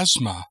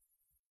Fantasma."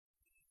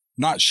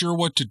 Not sure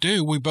what to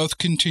do, we both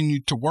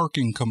continued to work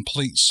in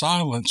complete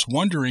silence,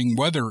 wondering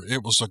whether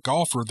it was a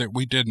golfer that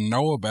we didn't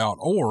know about,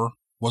 or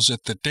was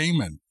it the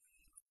demon?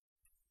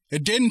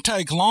 It didn't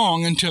take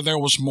long until there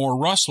was more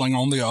rustling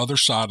on the other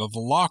side of the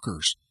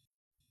lockers.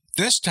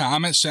 This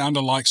time it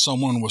sounded like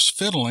someone was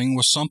fiddling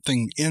with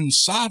something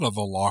inside of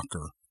the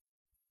locker.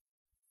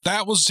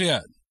 That was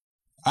it.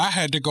 I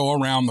had to go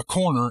around the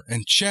corner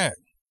and check.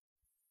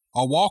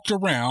 I walked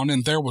around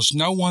and there was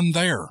no one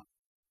there.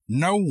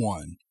 No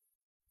one.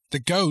 The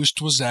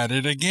ghost was at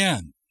it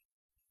again.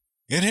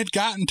 It had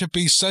gotten to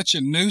be such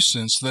a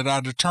nuisance that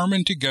I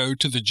determined to go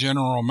to the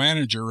general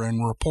manager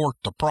and report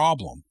the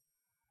problem.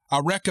 I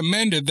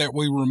recommended that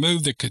we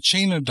remove the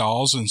Kachina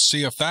dolls and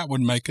see if that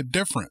would make a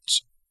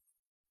difference.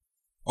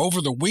 Over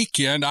the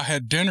weekend, I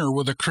had dinner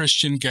with a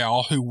Christian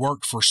gal who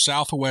worked for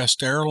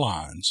Southwest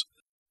Airlines.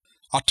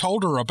 I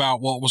told her about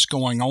what was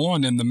going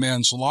on in the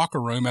men's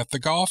locker room at the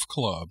golf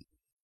club.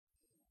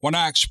 When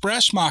I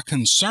expressed my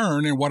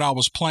concern and what I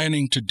was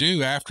planning to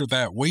do after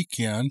that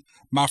weekend,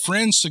 my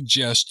friend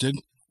suggested,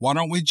 why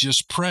don't we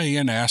just pray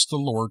and ask the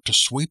Lord to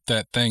sweep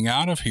that thing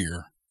out of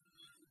here?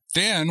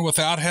 Then,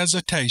 without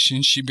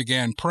hesitation, she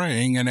began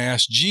praying and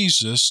asked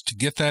Jesus to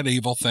get that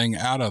evil thing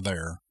out of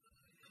there.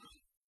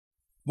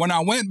 When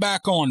I went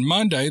back on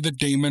Monday, the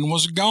demon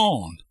was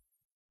gone.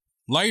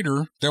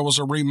 Later, there was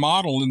a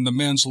remodel in the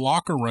men's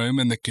locker room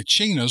and the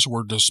Kachinas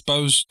were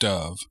disposed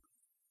of.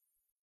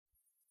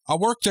 I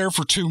worked there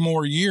for 2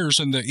 more years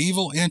and the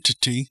evil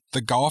entity,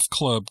 the golf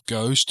club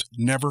ghost,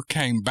 never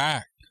came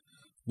back.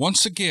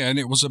 Once again,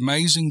 it was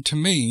amazing to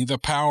me the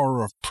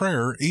power of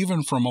prayer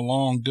even from a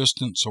long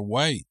distance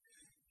away.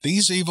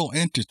 These evil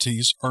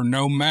entities are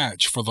no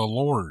match for the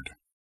Lord.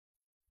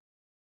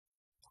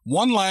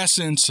 One last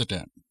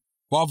incident.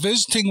 While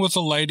visiting with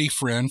a lady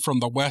friend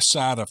from the west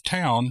side of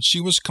town, she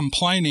was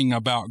complaining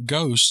about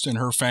ghosts in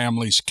her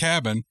family's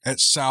cabin at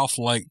South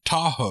Lake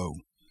Tahoe.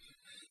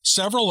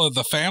 Several of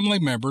the family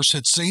members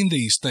had seen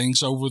these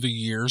things over the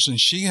years, and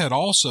she had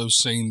also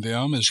seen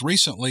them as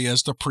recently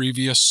as the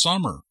previous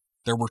summer.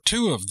 There were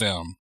 2 of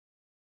them.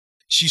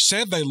 She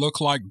said they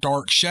looked like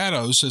dark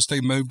shadows as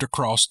they moved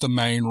across the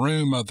main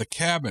room of the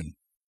cabin.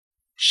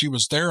 She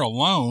was there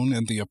alone,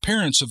 and the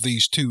appearance of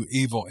these 2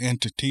 evil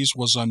entities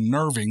was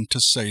unnerving to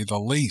say the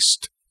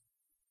least.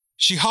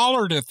 She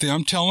hollered at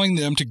them, telling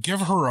them to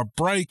give her a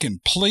break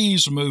and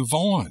please move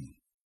on.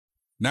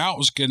 Now it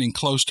was getting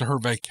close to her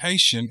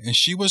vacation, and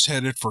she was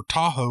headed for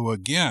Tahoe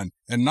again,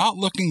 and not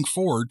looking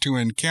forward to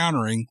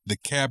encountering the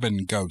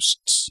cabin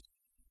ghosts.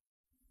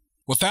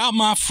 Without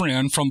my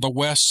friend from the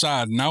west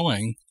side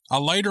knowing, I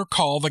later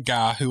called the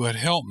guy who had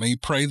helped me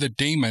pray the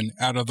demon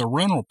out of the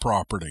rental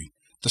property.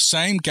 The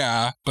same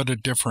guy, but a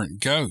different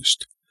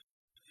ghost.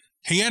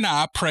 He and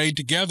I prayed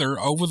together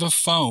over the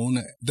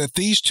phone that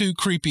these 2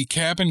 creepy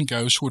cabin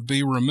ghosts would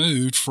be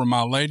removed from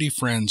my lady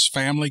friend's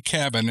family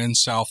cabin in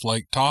South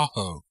Lake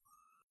Tahoe.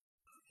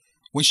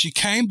 When she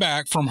came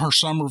back from her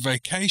summer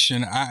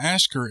vacation, I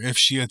asked her if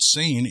she had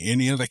seen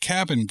any of the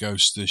cabin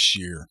ghosts this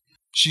year.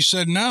 She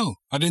said, no,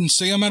 I didn't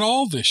see them at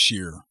all this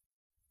year.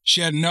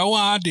 She had no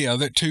idea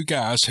that 2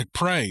 guys had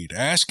prayed,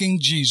 asking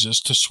Jesus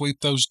to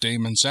sweep those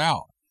demons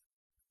out.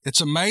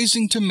 It's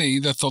amazing to me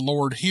that the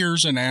Lord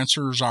hears and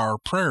answers our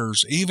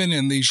prayers even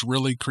in these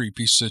really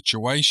creepy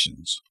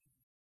situations.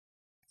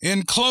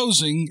 In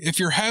closing, if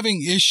you're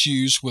having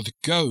issues with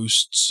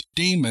ghosts,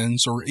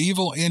 demons, or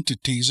evil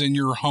entities in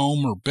your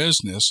home or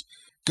business,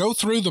 go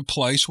through the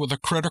place with a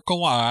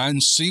critical eye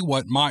and see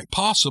what might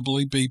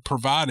possibly be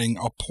providing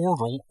a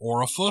portal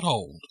or a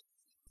foothold.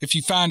 If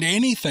you find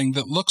anything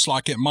that looks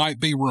like it might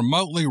be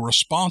remotely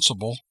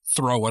responsible,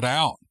 throw it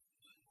out.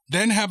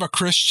 Then have a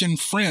Christian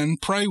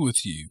friend pray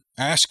with you,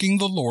 asking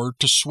the Lord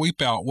to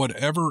sweep out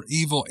whatever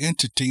evil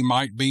entity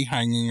might be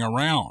hanging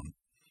around.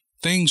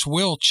 Things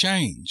will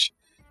change.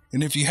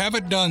 And if you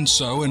haven't done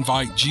so,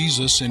 invite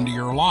Jesus into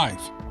your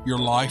life. Your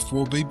life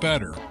will be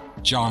better.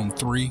 John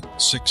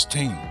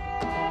 3:16.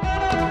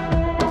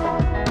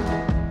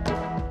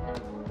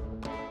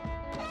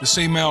 This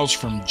email's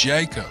from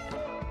Jacob.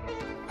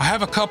 I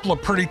have a couple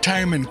of pretty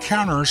tame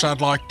encounters I'd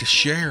like to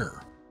share.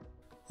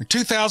 In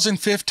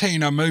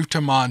 2015, I moved to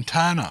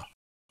Montana.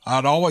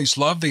 I'd always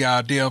loved the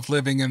idea of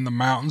living in the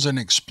mountains and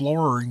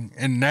exploring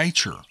in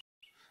nature.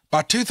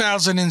 By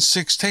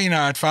 2016,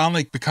 I had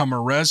finally become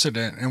a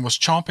resident and was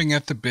chomping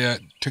at the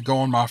bit to go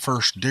on my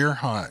first deer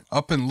hunt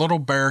up in Little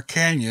Bear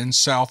Canyon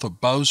south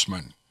of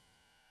Bozeman.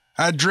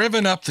 I had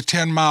driven up the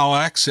 10-mile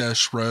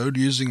access road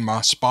using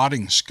my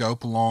spotting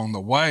scope along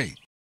the way.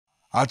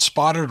 I'd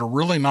spotted a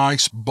really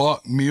nice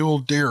buck mule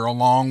deer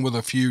along with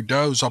a few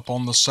does up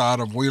on the side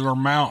of Wheeler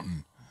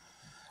Mountain.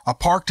 I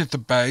parked at the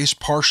base,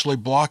 partially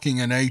blocking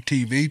an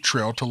ATV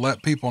trail to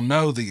let people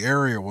know the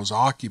area was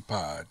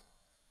occupied.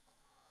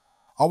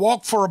 I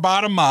walked for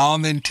about a mile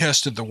and then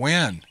tested the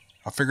wind.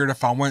 I figured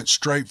if I went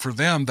straight for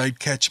them, they'd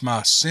catch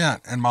my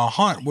scent and my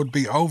hunt would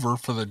be over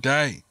for the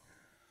day.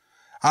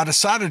 I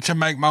decided to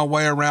make my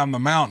way around the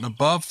mountain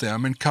above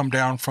them and come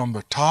down from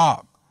the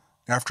top.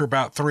 After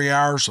about 3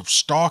 hours of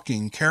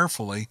stalking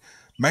carefully,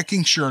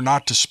 making sure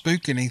not to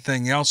spook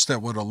anything else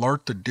that would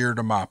alert the deer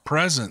to my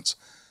presence,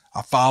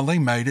 I finally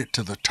made it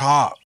to the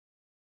top.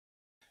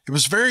 It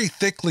was very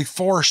thickly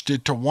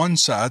forested to one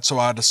side, so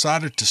I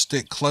decided to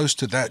stick close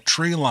to that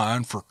tree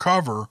line for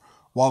cover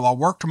while I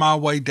worked my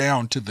way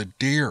down to the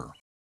deer.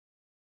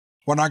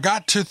 When I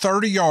got to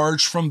 30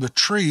 yards from the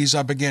trees,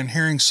 I began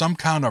hearing some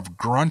kind of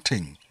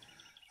grunting.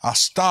 I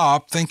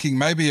stopped, thinking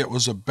maybe it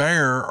was a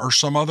bear or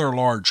some other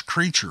large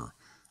creature.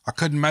 I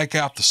couldn't make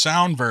out the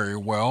sound very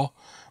well,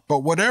 but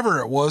whatever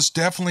it was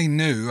definitely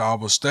knew I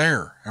was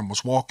there and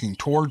was walking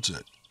towards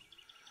it.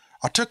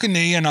 I took a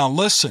knee and I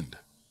listened.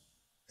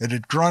 It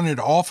had grunted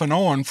off and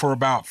on for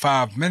about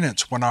 5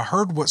 minutes when I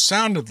heard what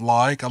sounded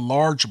like a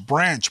large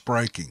branch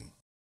breaking.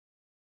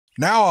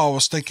 Now I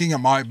was thinking it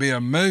might be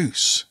a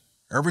moose.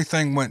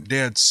 Everything went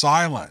dead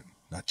silent.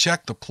 I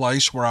checked the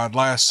place where I'd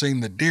last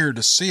seen the deer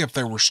to see if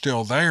they were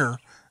still there,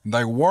 and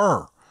they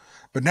were,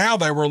 but now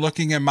they were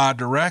looking in my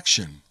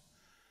direction.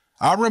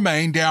 I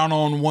remained down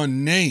on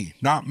one knee,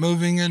 not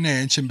moving an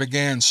inch, and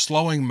began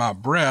slowing my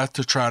breath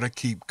to try to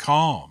keep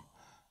calm.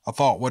 I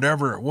thought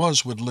whatever it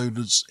was would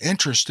lose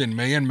interest in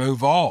me and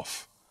move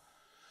off.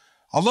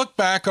 I looked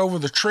back over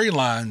the tree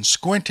line,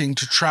 squinting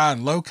to try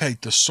and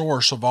locate the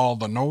source of all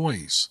the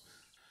noise.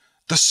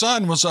 The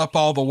sun was up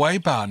all the way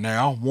by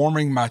now,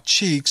 warming my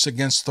cheeks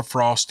against the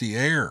frosty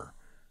air.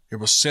 It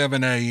was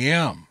 7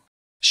 a.m.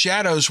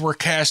 Shadows were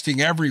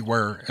casting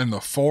everywhere in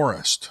the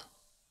forest.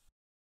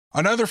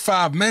 Another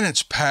 5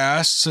 minutes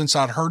passed since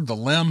I'd heard the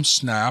limbs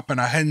snap, and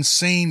I hadn't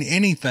seen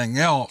anything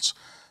else,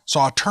 so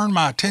I turned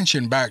my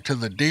attention back to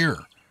the deer.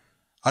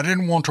 I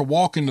didn't want to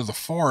walk into the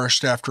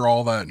forest after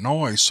all that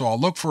noise, so I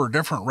looked for a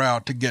different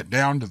route to get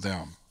down to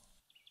them.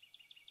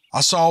 I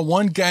saw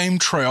one game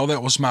trail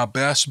that was my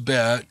best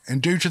bet,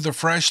 and due to the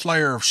fresh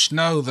layer of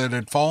snow that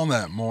had fallen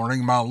that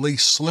morning, my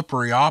least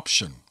slippery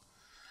option.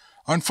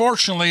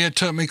 Unfortunately, it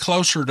took me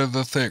closer to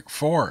the thick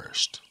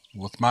forest.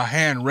 With my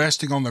hand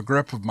resting on the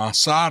grip of my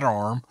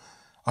sidearm,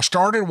 I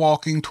started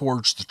walking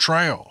towards the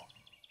trail.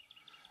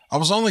 I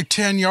was only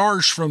 10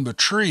 yards from the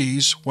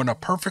trees when a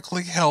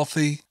perfectly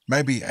healthy,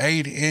 maybe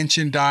 8-inch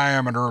in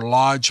diameter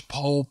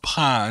lodgepole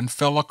pine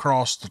fell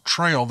across the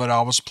trail that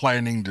I was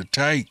planning to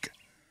take.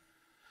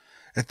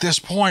 At this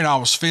point, I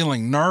was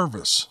feeling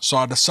nervous, so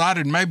I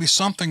decided maybe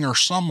something or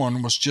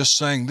someone was just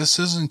saying, "This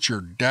isn't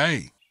your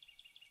day."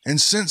 And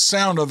since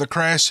sound of the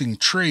crashing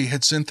tree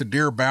had sent the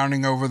deer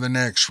bounding over the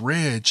next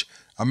ridge,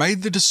 I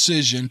made the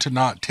decision to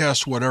not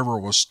test whatever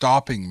was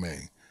stopping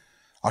me.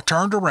 I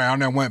turned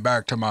around and went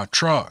back to my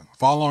truck,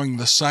 following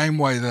the same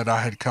way that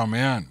I had come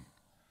in.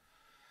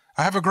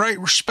 I have a great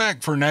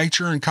respect for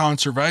nature and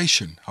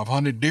conservation. I've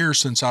hunted deer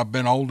since I've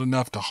been old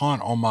enough to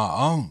hunt on my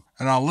own,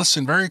 and I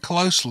listen very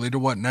closely to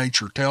what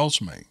nature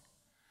tells me.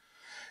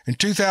 In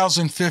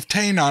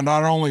 2015, I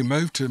not only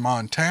moved to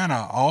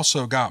Montana, I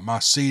also got my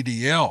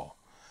CDL.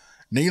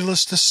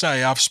 Needless to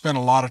say, I've spent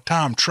a lot of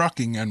time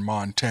trucking in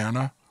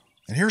Montana,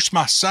 and here's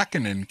my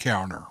second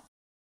encounter.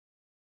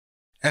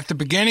 At the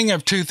beginning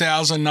of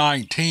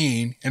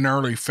 2019, in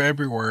early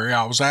February,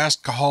 I was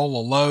asked to haul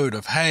a load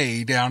of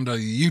hay down to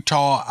the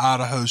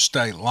Utah-Idaho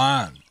state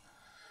line.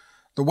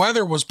 The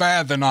weather was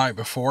bad the night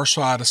before,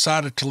 so I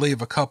decided to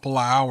leave a couple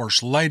of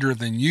hours later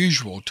than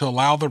usual to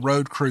allow the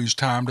road crews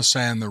time to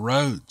sand the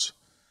roads.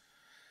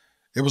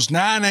 It was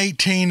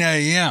 9:18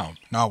 a.m.,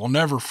 and I will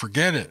never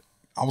forget it.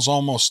 I was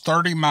almost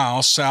 30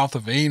 miles south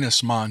of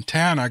Enos,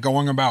 Montana,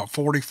 going about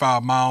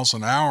 45 miles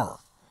an hour.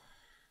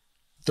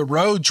 The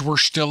roads were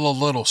still a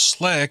little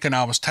slick, and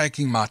I was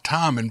taking my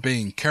time and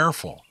being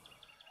careful.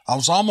 I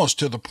was almost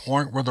to the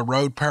point where the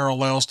road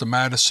parallels the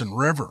Madison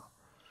River.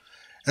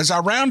 As I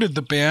rounded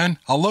the bend,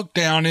 I looked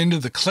down into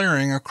the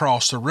clearing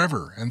across the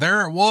river, and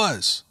there it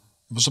was.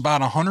 It was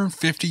about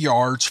 150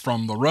 yards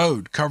from the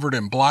road, covered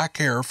in black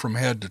hair from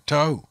head to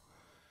toe.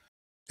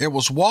 It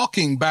was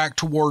walking back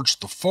towards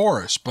the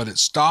forest, but it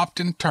stopped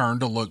and turned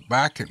to look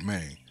back at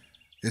me.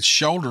 Its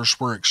shoulders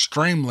were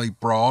extremely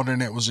broad,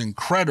 and it was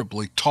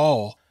incredibly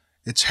tall.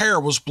 Its hair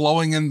was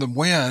blowing in the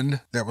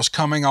wind that was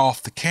coming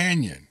off the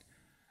canyon.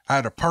 I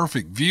had a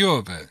perfect view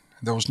of it.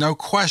 There was no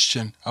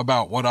question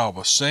about what I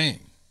was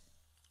seeing.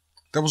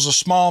 There was a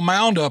small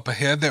mound up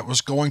ahead that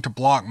was going to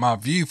block my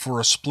view for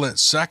a split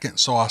second,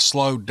 so I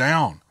slowed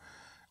down.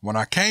 When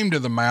I came to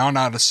the mound,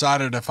 I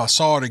decided if I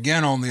saw it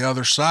again on the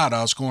other side,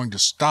 I was going to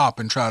stop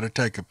and try to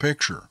take a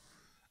picture.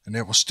 And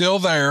it was still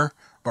there,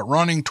 but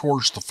running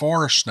towards the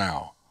forest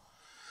now.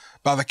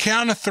 By the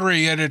count of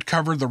 3, it had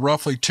covered the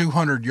roughly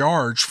 200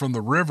 yards from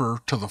the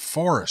river to the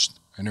forest,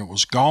 and it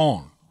was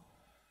gone.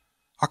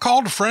 I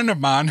called a friend of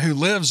mine who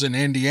lives in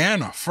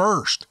Indiana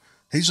first.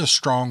 He's a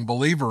strong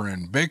believer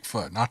in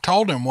Bigfoot, and I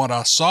told him what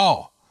I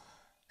saw.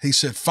 He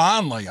said,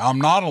 "Finally,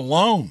 I'm not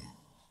alone."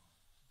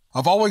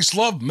 I've always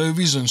loved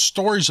movies and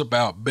stories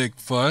about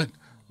Bigfoot.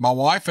 My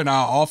wife and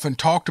I often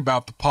talked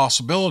about the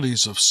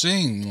possibilities of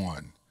seeing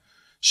one.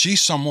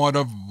 She's somewhat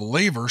of a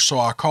believer, so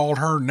I called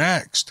her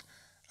next.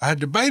 I had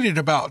debated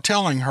about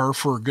telling her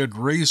for a good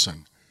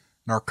reason,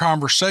 and our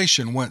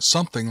conversation went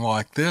something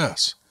like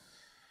this.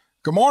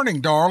 "Good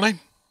morning, darling.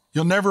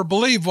 You'll never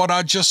believe what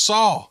I just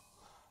saw."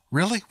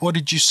 "Really? What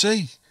did you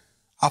see?"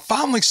 "I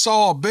finally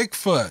saw a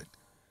Bigfoot."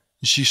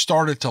 And she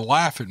started to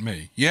laugh at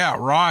me. "Yeah,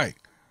 right."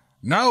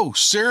 "No,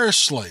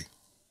 seriously."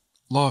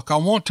 "Look, I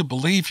want to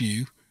believe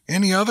you.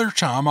 Any other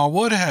time I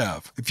would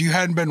have, if you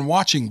hadn't been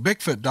watching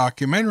Bigfoot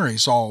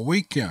documentaries all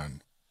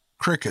weekend."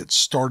 Crickets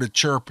started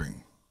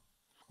chirping.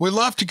 We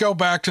love to go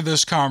back to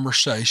this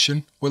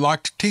conversation. We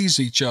like to tease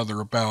each other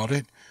about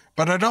it,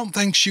 but I don't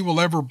think she will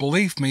ever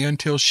believe me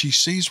until she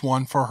sees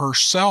one for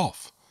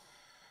herself.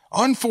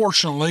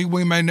 Unfortunately,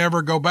 we may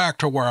never go back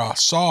to where I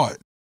saw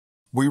it.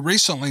 We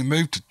recently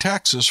moved to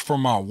Texas for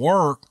my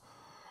work.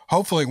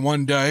 Hopefully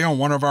one day on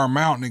one of our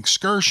mountain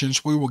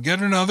excursions, we will get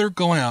another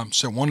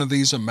glimpse at one of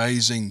these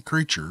amazing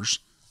creatures.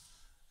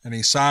 And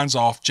he signs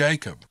off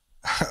Jacob.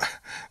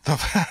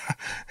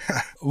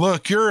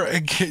 Look,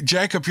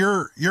 Jacob,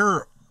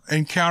 your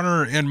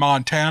encounter in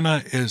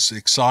Montana is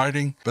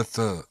exciting, but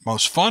the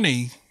most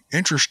funny,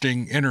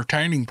 interesting,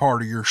 entertaining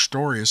part of your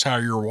story is how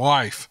your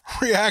wife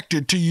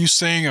reacted to you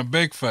seeing a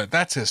Bigfoot.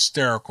 That's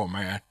hysterical,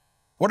 man.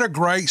 What a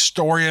great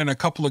story and a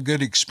couple of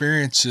good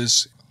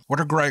experiences.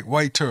 What a great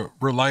way to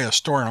relay a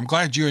story. I'm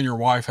glad you and your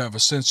wife have a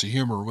sense of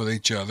humor with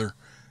each other.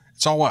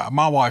 It's all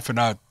my wife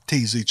and I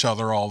tease each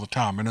other all the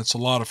time, and it's a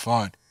lot of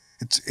fun.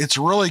 It's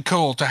really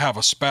cool to have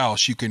a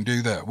spouse you can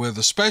do that with,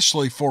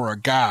 especially for a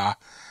guy,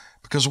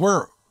 because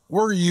we're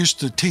used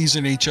to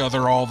teasing each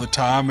other all the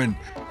time. And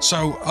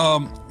so,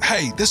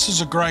 hey, this is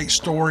a great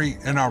story,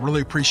 and I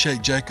really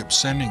appreciate Jacob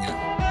sending it.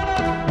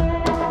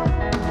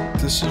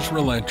 This is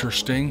real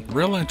interesting.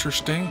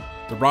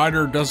 The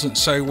writer doesn't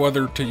say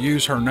whether to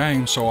use her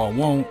name, so I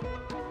won't.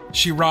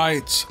 She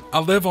writes, I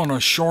live on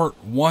a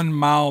short 1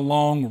 mile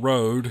long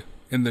road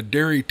in the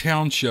Derry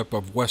Township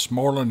of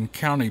Westmoreland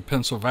County,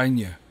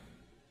 Pennsylvania.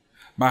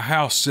 My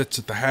house sits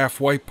at the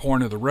halfway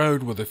point of the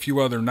road with a few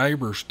other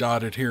neighbors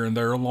dotted here and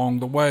there along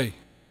the way.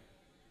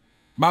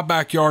 My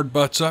backyard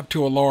butts up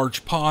to a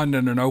large pond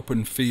and an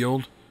open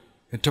field,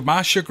 and to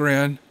my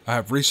chagrin, I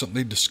have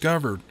recently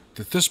discovered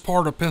that this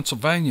part of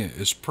Pennsylvania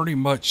is pretty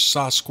much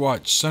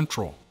Sasquatch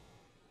Central.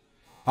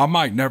 I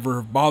might never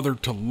have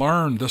bothered to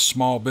learn this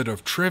small bit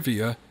of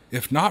trivia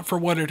if not for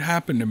what had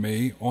happened to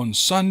me on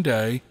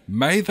Sunday,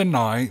 May the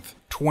 9th,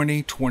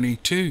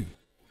 2022.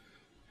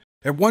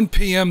 At 1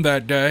 p.m.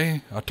 that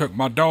day, I took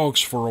my dogs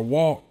for a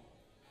walk.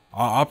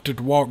 I opted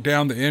to walk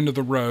down the end of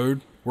the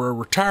road where a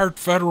retired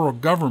federal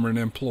government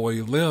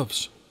employee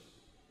lives.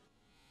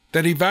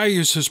 That he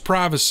values his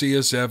privacy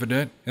is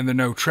evident in the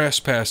no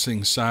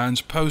trespassing signs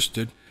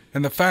posted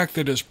and the fact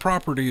that his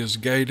property is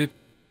gated.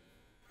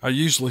 I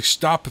usually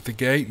stop at the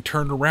gate and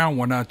turn around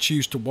when I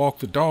choose to walk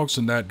the dogs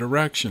in that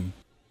direction.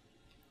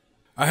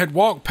 I had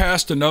walked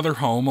past another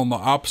home on the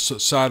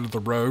opposite side of the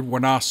road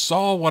when I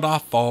saw what I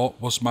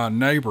thought was my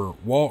neighbor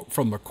walk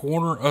from the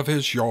corner of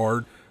his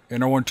yard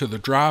and onto the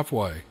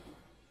driveway.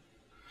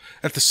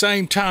 At the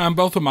same time,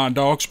 both of my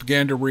dogs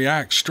began to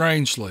react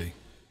strangely.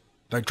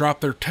 They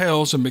dropped their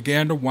tails and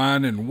began to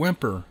whine and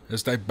whimper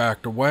as they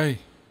backed away.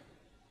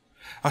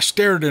 I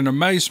stared in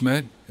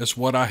amazement as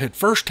what I had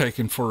first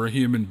taken for a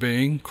human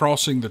being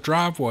crossing the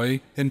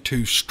driveway in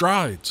 2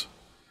 strides.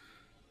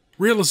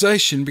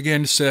 Realization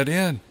began to set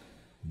in.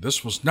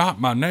 This was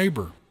not my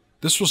neighbor.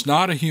 This was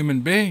not a human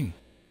being.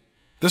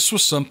 This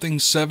was something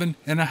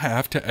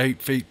 7.5 to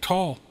 8 feet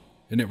tall,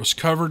 and it was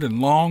covered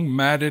in long,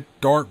 matted,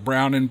 dark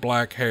brown and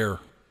black hair,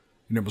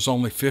 and it was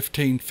only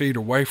 15 feet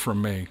away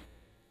from me.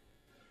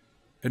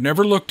 It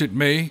never looked at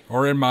me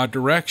or in my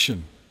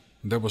direction.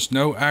 There was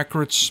no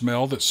acrid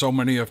smell that so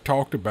many have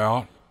talked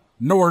about,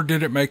 nor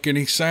did it make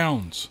any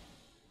sounds.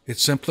 It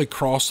simply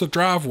crossed the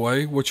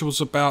driveway, which was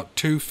about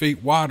 2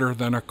 feet wider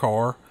than a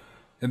car,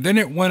 and then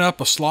it went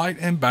up a slight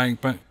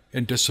embankment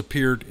and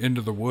disappeared into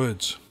the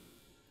woods.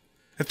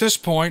 At this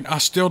point, I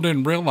still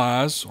didn't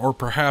realize, or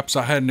perhaps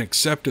I hadn't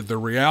accepted the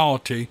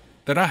reality,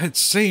 that I had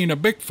seen a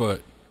Bigfoot.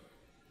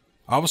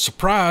 I was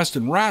surprised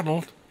and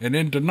rattled and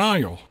in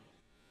denial.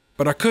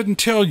 But I couldn't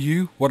tell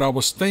you what I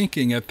was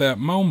thinking at that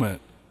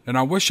moment, and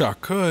I wish I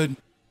could.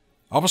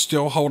 I was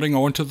still holding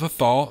on to the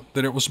thought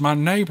that it was my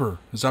neighbor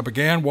as I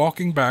began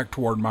walking back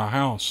toward my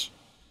house.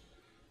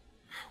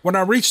 When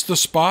I reached the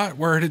spot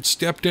where it had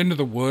stepped into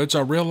the woods,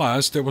 I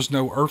realized there was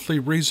no earthly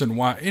reason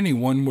why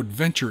anyone would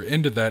venture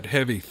into that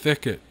heavy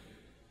thicket.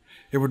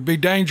 It would be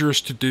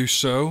dangerous to do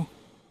so.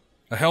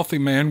 A healthy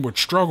man would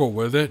struggle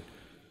with it,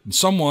 and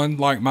someone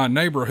like my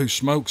neighbor who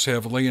smokes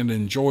heavily and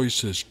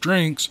enjoys his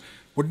drinks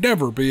would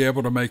never be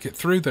able to make it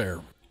through there.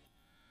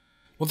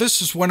 Well,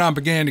 this is when I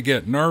began to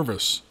get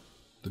nervous.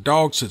 The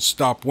dogs had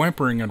stopped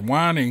whimpering and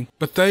whining,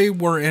 but they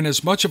were in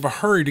as much of a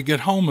hurry to get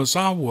home as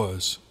I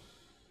was.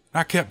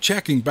 I kept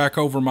checking back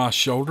over my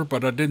shoulder,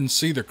 but I didn't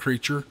see the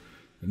creature,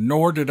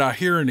 nor did I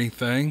hear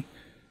anything.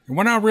 And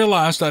when I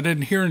realized I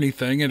didn't hear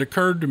anything, it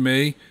occurred to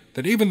me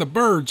that even the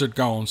birds had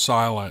gone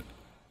silent.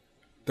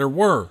 There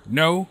were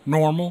no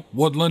normal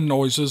woodland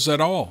noises at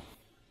all.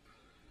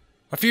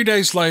 A few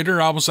days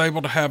later, I was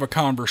able to have a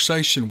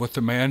conversation with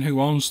the man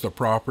who owns the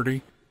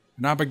property,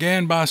 and I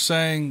began by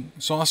saying,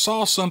 "So I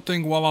saw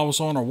something while I was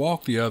on a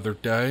walk the other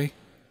day."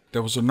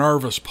 There was a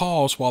nervous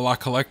pause while I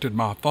collected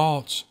my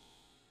thoughts.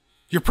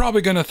 "You're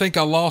probably going to think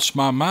I lost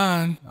my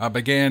mind," I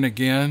began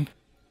again.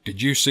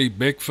 "Did you see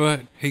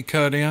Bigfoot?" he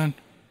cut in.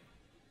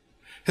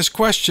 His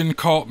question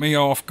caught me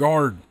off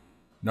guard,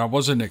 and I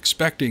wasn't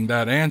expecting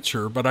that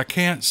answer, but I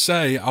can't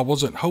say I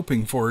wasn't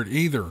hoping for it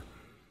either.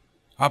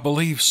 "I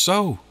believe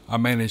so," I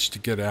managed to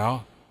get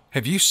out.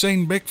 "Have you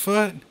seen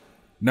Bigfoot?"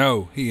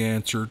 "No," he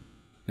answered.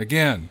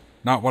 Again,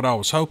 not what I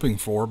was hoping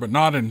for, but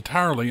not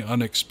entirely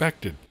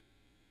unexpected.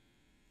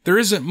 There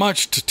isn't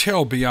much to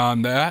tell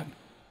beyond that.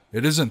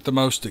 It isn't the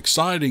most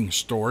exciting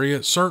story.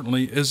 It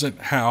certainly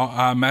isn't how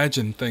I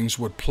imagined things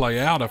would play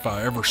out if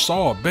I ever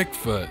saw a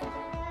Bigfoot.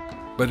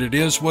 But it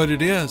is what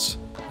it is,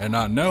 and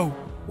I know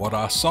what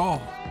I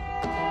saw.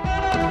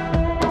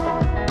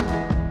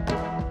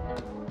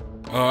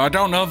 I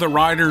don't know the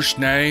writer's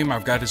name.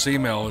 I've got his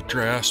email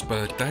address,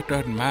 but that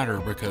doesn't matter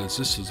because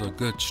this is a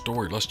good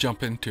story. Let's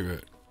jump into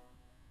it.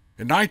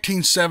 In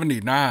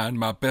 1979,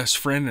 my best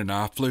friend and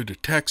I flew to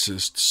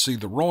Texas to see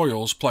the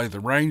Royals play the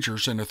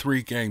Rangers in a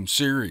 3-game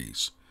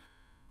series.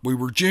 We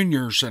were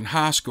juniors in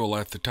high school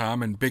at the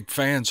time and big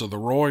fans of the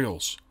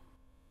Royals.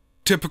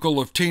 Typical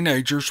of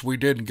teenagers, we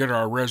didn't get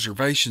our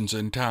reservations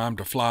in time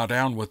to fly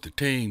down with the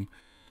team,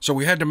 so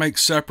we had to make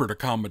separate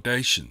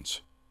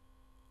accommodations.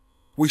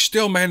 We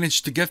still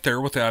managed to get there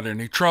without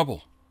any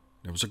trouble.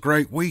 It was a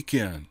great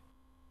weekend.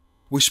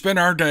 We spent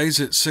our days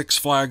at Six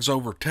Flags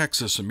Over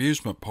Texas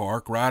amusement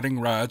park, riding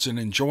rides and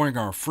enjoying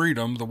our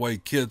freedom the way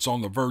kids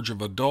on the verge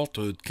of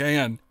adulthood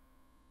can.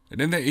 And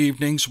in the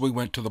evenings, we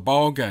went to the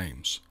ball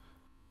games.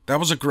 That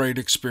was a great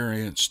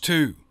experience,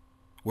 too.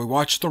 We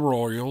watched the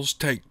Royals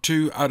take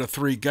 2 out of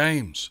 3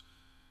 games.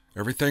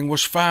 Everything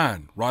was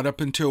fine, right up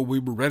until we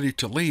were ready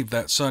to leave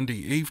that Sunday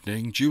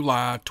evening,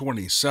 July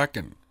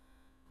 22nd.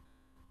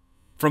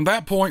 From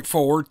that point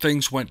forward,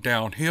 things went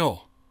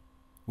downhill.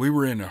 We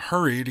were in a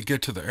hurry to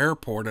get to the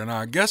airport, and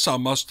I guess I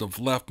must have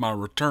left my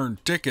return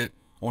ticket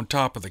on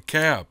top of the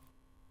cab.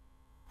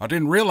 I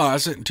didn't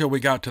realize it until we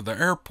got to the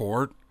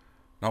airport.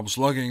 I was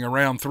lugging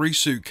around 3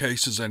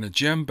 suitcases and a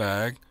gym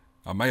bag.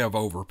 I may have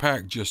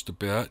overpacked just a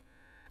bit,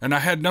 and I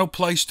had no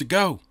place to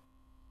go.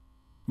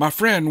 My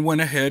friend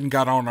went ahead and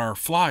got on our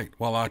flight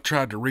while I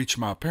tried to reach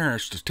my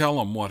parents to tell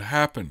them what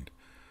happened.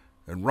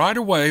 And right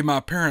away, my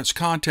parents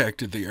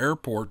contacted the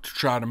airport to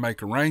try to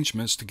make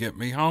arrangements to get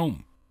me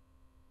home.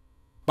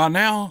 By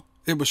now,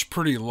 it was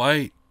pretty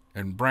late,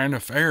 and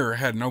Braniff Air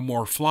had no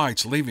more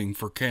flights leaving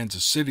for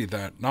Kansas City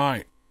that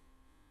night,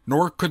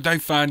 nor could they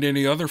find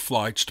any other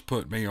flights to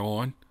put me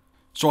on,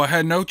 so I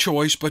had no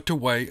choice but to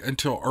wait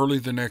until early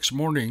the next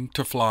morning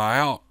to fly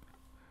out.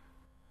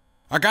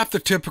 I got the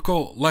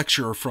typical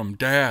lecture from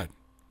Dad.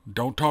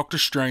 "Don't talk to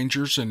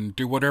strangers and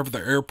do whatever the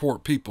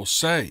airport people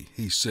say,"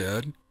 he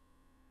said.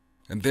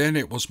 And then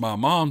it was my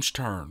mom's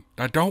turn.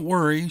 "Now don't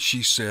worry,"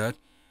 she said.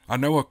 "I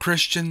know a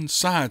Christian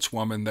Science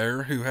woman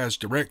there who has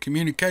direct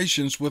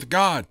communications with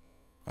God,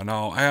 and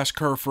I'll ask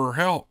her for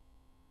help."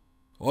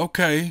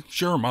 "Okay,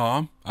 sure,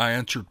 Mom," I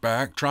answered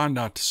back, trying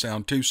not to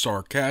sound too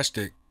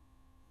sarcastic.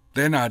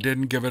 Then I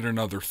didn't give it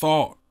another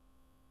thought.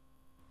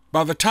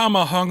 By the time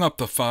I hung up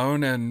the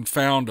phone and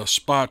found a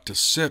spot to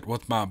sit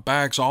with my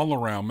bags all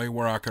around me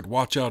where I could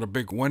watch out a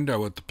big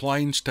window at the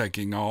planes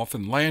taking off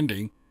and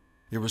landing,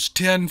 it was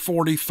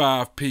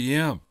 10:45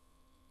 p.m.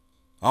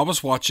 I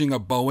was watching a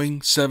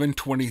Boeing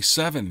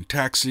 727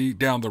 taxi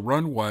down the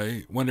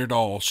runway when it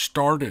all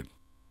started.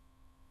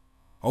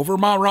 Over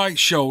my right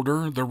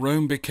shoulder, the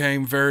room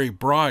became very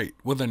bright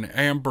with an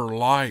amber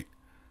light,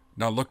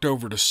 and I looked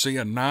over to see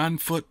a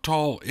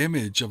 9-foot-tall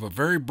image of a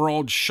very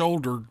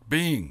broad-shouldered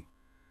being.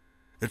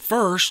 At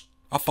first,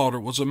 I thought it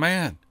was a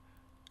man,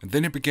 and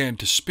then it began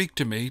to speak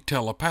to me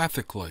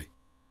telepathically.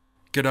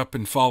 "Get up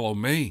and follow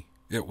me,"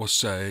 it was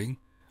saying.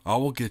 "I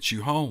will get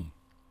you home."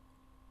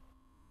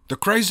 The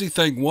crazy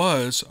thing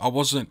was, I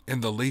wasn't in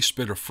the least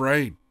bit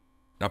afraid.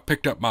 I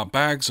picked up my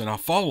bags and I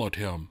followed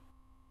him.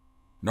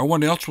 No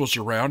one else was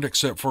around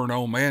except for an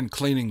old man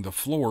cleaning the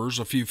floors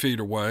a few feet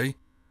away.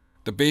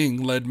 The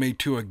being led me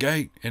to a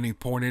gate and he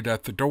pointed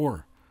at the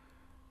door.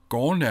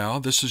 "Go on now,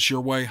 this is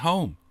your way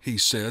home," he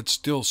said,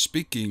 still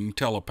speaking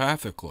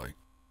telepathically.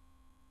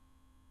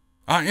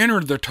 I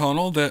entered the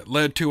tunnel that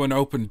led to an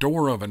open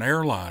door of an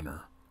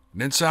airliner.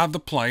 And inside the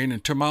plane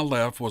and to my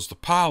left was the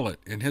pilot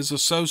and his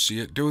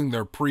associate doing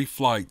their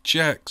pre-flight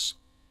checks.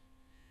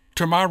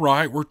 To my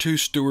right were 2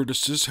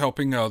 stewardesses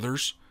helping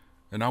others,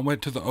 and I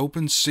went to the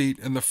open seat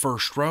in the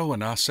first row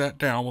and I sat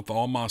down with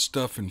all my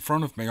stuff in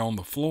front of me on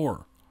the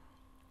floor.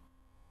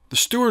 The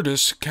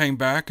stewardess came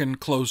back and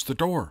closed the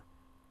door.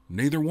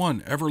 Neither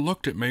one ever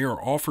looked at me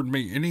or offered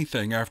me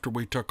anything after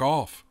we took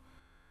off.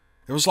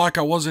 It was like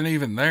I wasn't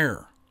even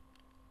there.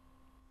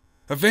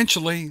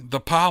 Eventually, the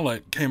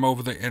pilot came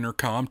over the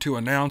intercom to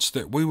announce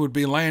that we would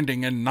be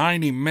landing in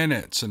 90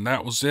 minutes, and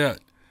that was it.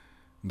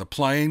 The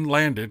plane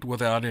landed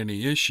without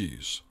any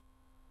issues.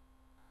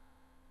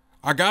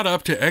 I got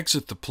up to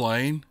exit the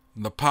plane,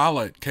 and the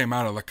pilot came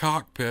out of the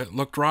cockpit,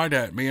 looked right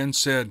at me, and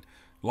said,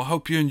 "Well, I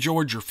hope you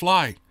enjoyed your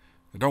flight.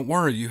 Don't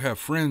worry, you have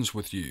friends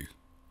with you,"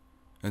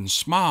 and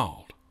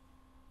smiled.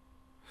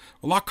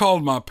 Well, I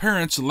called my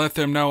parents and let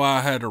them know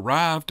I had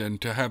arrived and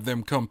to have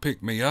them come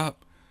pick me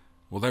up.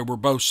 Well, they were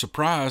both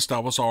surprised I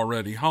was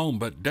already home,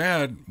 but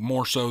Dad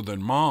more so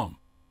than Mom.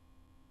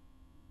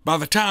 By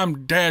the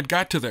time Dad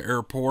got to the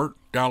airport,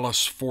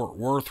 Dallas-Fort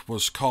Worth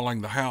was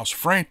calling the house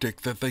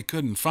frantic that they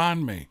couldn't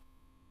find me.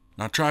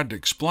 I tried to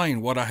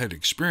explain what I had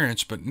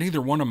experienced, but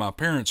neither one of my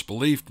parents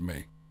believed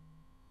me.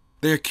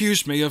 They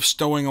accused me of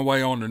stowing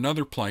away on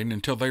another plane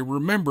until they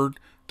remembered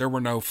there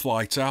were no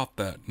flights out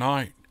that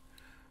night.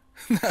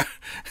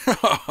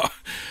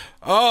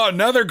 Oh,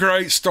 another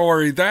great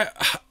story.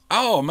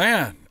 Oh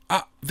man,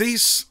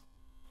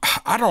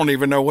 I don't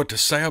even know what to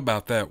say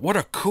about that. What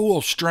a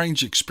cool,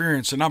 strange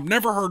experience. And I've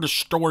never heard a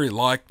story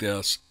like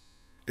this.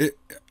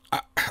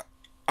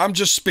 I'm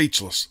just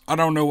speechless. I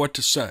don't know what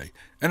to say.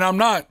 And I'm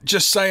not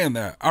just saying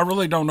that. I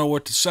really don't know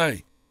what to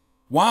say.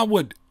 Why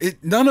would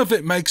it? None of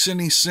it makes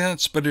any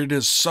sense, but it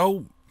is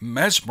so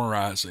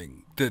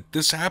mesmerizing that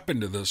this happened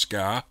to this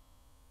guy.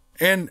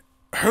 And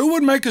who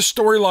would make a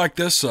story like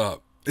this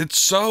up? It's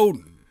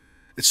so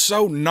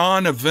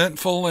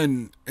non-eventful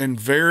and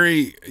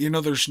very,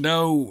 there's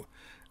no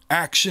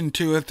action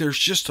to it. There's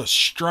just a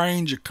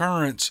strange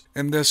occurrence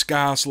in this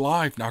guy's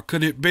life. Now,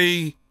 could it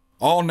be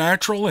all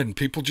natural and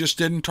people just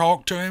didn't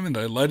talk to him and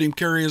they let him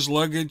carry his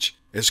luggage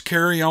as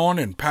carry-on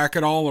and pack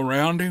it all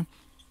around him?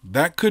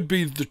 That could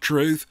be the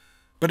truth,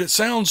 but it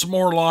sounds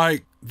more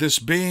like this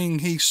being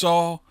he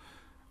saw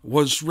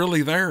was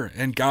really there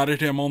and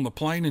guided him on the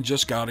plane and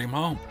just got him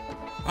home.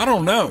 I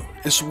don't know.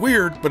 It's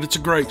weird, but it's a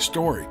great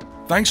story.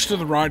 Thanks to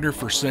the writer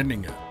for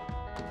sending it.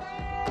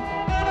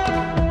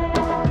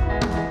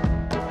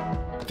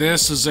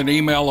 This is an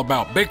email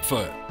about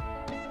Bigfoot.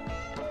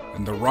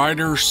 And the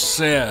writer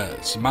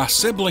says, my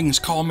siblings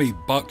call me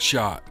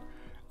Buckshot.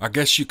 I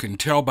guess you can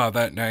tell by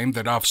that name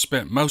that I've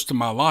spent most of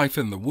my life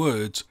in the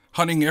woods,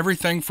 hunting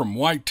everything from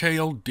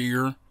white-tailed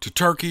deer to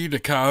turkey to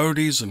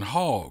coyotes and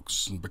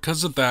hogs. And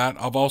because of that,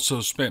 I've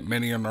also spent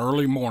many an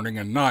early morning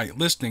and night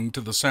listening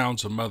to the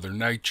sounds of Mother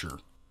Nature.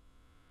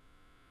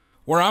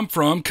 Where I'm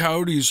from,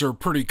 coyotes are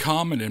pretty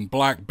common and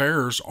black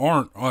bears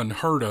aren't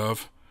unheard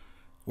of.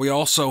 We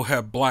also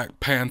have black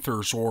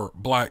panthers or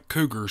black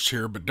cougars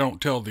here, but don't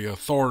tell the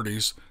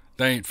authorities.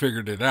 They ain't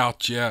figured it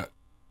out yet.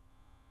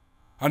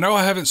 I know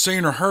I haven't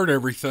seen or heard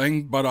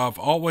everything, but I've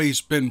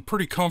always been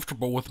pretty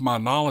comfortable with my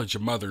knowledge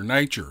of Mother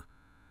Nature.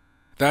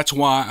 That's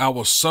why I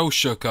was so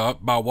shook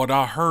up by what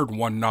I heard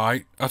one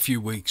night a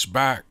few weeks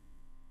back.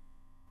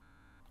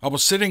 I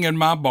was sitting in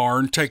my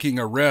barn taking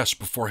a rest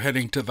before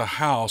heading to the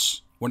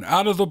house when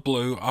out of the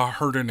blue I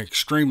heard an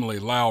extremely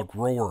loud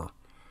roar.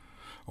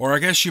 Or I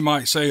guess you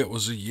might say it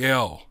was a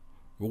yell.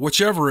 But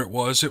whichever it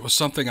was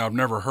something I've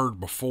never heard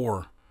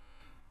before.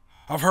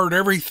 I've heard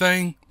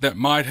everything that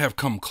might have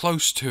come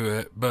close to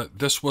it, but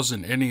this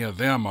wasn't any of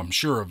them, I'm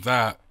sure of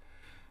that.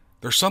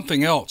 There's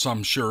something else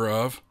I'm sure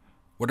of.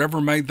 Whatever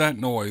made that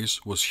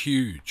noise was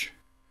huge.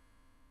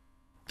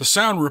 The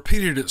sound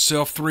repeated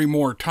itself 3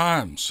 more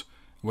times.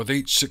 With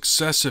each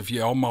successive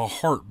yell, my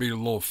heart beat a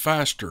little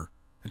faster,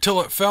 until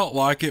it felt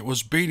like it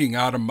was beating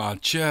out of my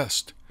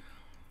chest.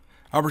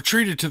 I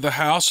retreated to the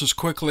house as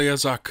quickly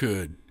as I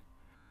could.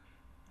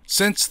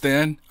 Since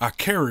then, I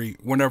carry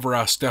whenever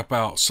I step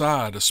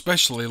outside,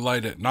 especially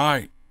late at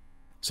night.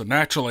 So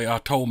naturally, I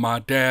told my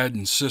dad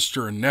and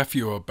sister and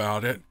nephew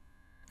about it,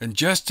 and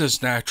just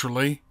as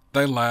naturally,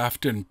 they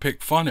laughed and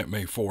picked fun at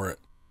me for it.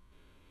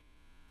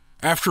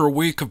 After a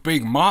week of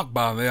being mocked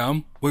by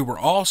them, we were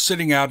all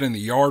sitting out in the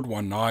yard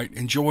one night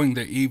enjoying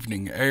the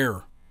evening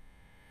air.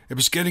 It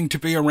was getting to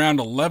be around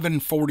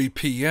 11:40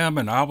 p.m.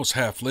 and I was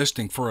half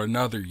listening for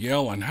another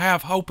yell and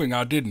half hoping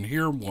I didn't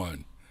hear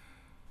one.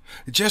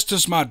 Just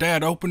as my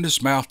dad opened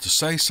his mouth to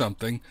say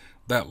something,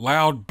 that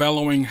loud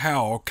bellowing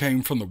howl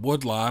came from the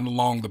woodline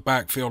along the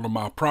backfield of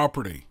my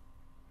property.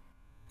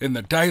 In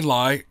the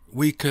daylight,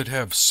 we could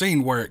have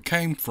seen where it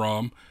came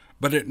from,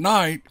 but at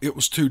night it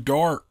was too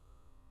dark.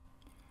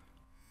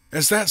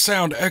 As that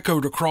sound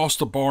echoed across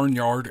the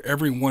barnyard,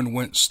 everyone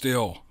went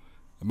still.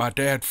 My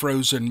dad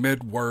froze in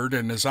mid-word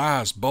and his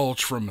eyes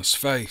bulged from his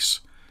face.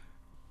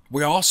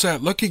 We all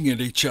sat looking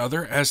at each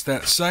other as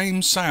that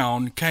same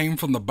sound came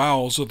from the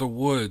bowels of the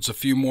woods a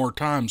few more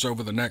times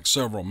over the next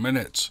several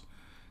minutes.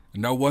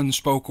 No one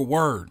spoke a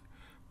word,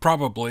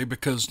 probably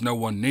because no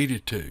one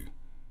needed to.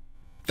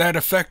 That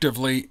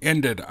effectively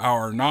ended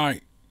our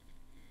night.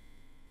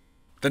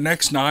 The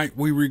next night,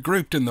 we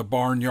regrouped in the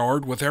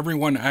barnyard with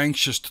everyone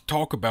anxious to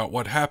talk about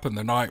what happened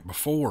the night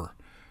before.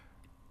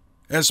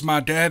 As my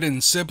dad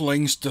and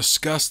siblings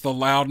discussed the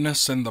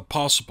loudness and the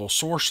possible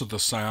source of the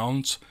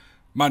sounds,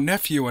 my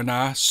nephew and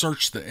I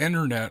searched the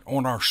internet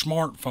on our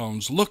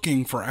smartphones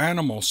looking for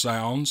animal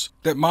sounds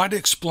that might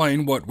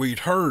explain what we'd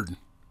heard.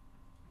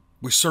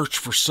 We searched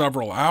for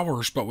several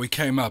hours, but we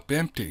came up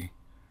empty.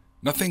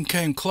 Nothing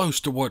came close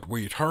to what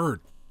we'd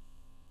heard.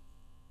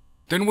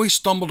 Then we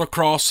stumbled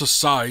across a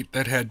site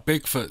that had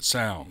Bigfoot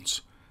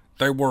sounds.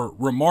 They were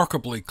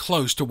remarkably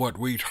close to what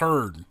we'd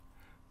heard.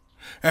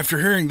 After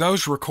hearing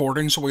those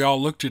recordings, we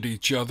all looked at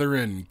each other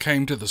and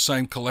came to the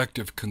same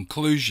collective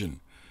conclusion.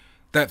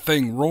 That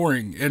thing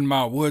roaring in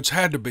my woods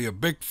had to be a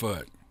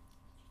Bigfoot.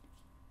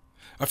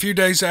 A few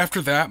days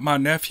after that, my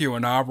nephew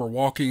and I were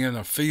walking in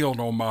a field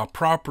on my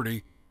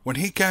property when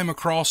he came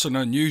across an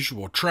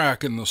unusual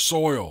track in the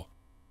soil.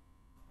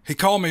 He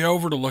called me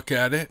over to look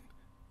at it.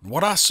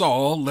 What I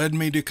saw led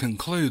me to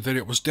conclude that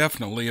it was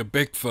definitely a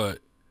Bigfoot.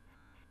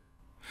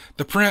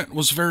 The print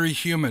was very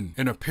human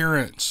in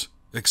appearance,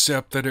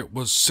 except that it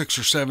was 6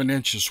 or 7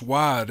 inches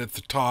wide at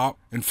the top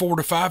and 4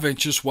 to 5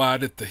 inches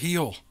wide at the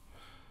heel.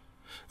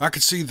 I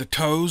could see the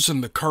toes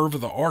and the curve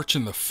of the arch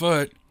in the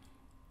foot.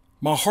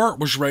 My heart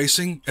was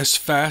racing as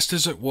fast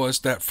as it was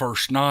that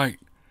first night.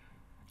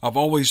 I've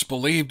always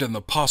believed in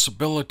the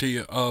possibility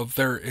of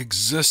their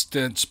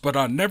existence, but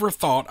I never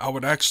thought I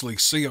would actually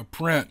see a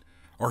print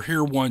or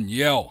hear one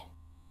yell.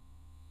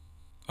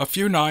 A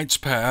few nights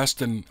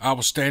passed, and I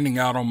was standing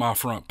out on my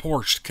front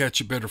porch to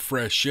catch a bit of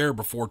fresh air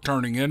before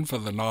turning in for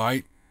the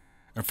night,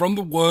 and from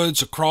the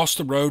woods across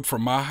the road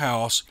from my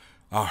house,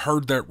 I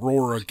heard that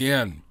roar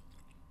again.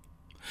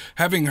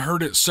 Having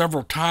heard it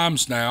several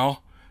times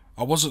now,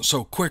 I wasn't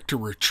so quick to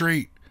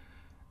retreat.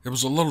 It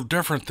was a little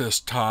different this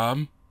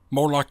time,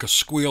 more like a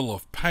squeal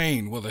of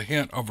pain with a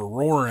hint of a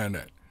roar in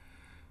it.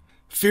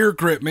 Fear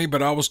gripped me,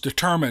 but I was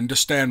determined to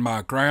stand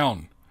my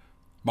ground.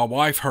 My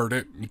wife heard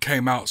it and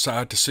came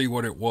outside to see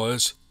what it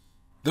was.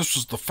 This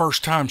was the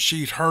first time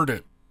she'd heard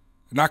it,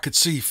 and I could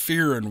see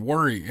fear and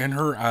worry in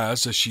her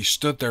eyes as she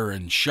stood there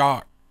in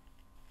shock.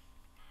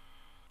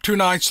 2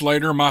 nights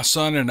later, my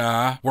son and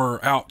I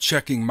were out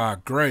checking my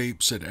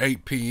grapes at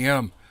 8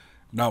 p.m.,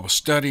 and I was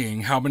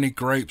studying how many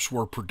grapes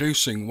were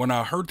producing when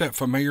I heard that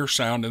familiar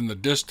sound in the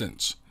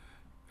distance.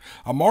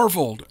 I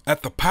marveled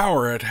at the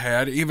power it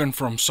had even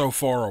from so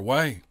far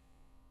away.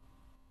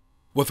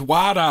 With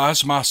wide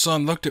eyes, my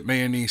son looked at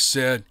me and he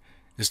said,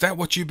 "Is that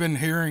what you've been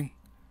hearing?"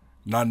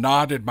 And I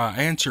nodded my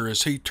answer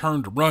as he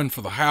turned to run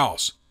for the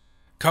house.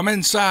 "Come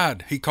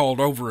inside," he called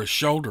over his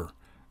shoulder,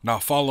 and I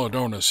followed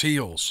on his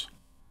heels.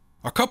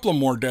 A couple of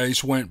more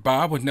days went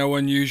by with no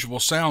unusual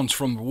sounds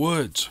from the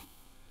woods.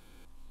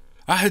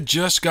 I had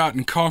just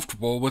gotten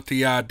comfortable with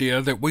the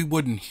idea that we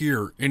wouldn't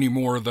hear any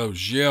more of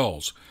those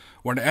yells,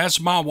 when as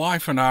my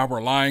wife and I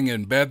were lying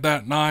in bed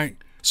that night,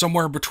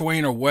 somewhere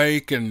between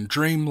awake and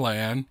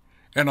dreamland,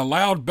 and a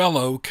loud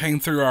bellow came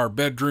through our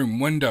bedroom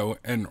window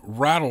and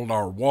rattled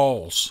our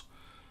walls.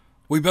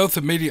 We both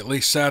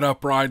immediately sat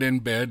upright in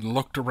bed and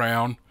looked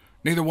around,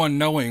 neither one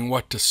knowing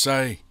what to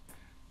say.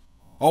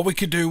 All we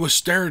could do was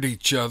stare at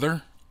each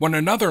other when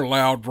another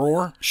loud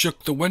roar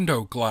shook the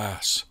window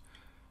glass.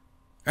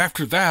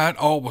 After that,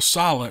 all was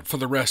silent for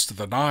the rest of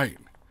the night.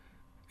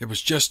 It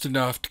was just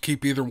enough to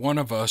keep either one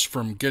of us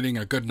from getting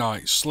a good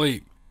night's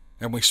sleep,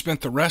 and we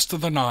spent the rest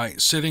of the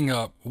night sitting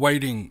up,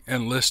 waiting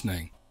and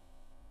listening.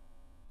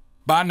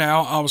 By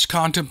now, I was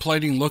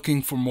contemplating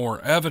looking for more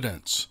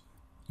evidence.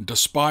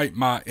 Despite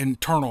my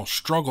internal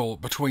struggle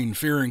between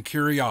fear and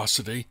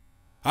curiosity,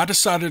 I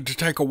decided to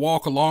take a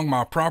walk along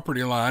my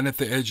property line at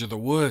the edge of the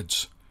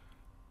woods.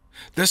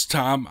 This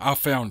time, I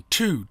found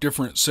 2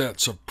 different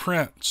sets of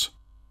prints.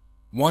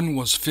 One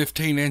was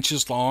 15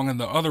 inches long and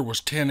the other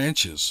was 10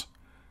 inches.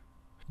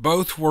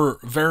 Both were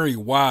very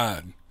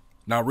wide,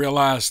 and I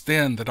realized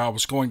then that I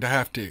was going to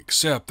have to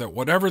accept that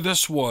whatever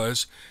this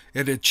was,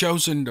 it had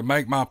chosen to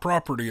make my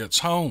property its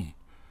home.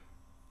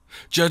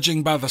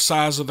 Judging by the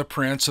size of the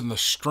prints and the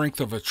strength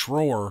of its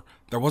roar,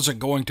 there wasn't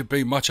going to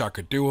be much I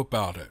could do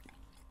about it.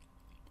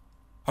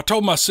 I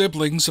told my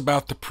siblings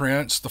about the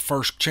prints the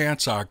first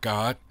chance I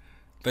got.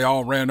 They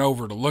all ran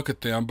over to look at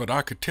them, but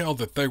I could tell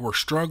that they were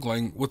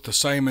struggling with the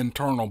same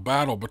internal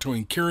battle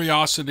between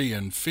curiosity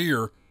and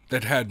fear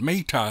that had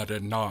me tied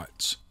in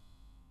knots.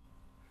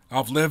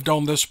 I've lived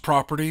on this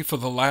property for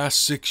the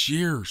last 6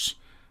 years.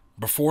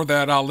 Before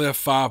that, I lived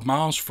 5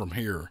 miles from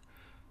here.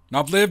 And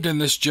I've lived in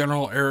this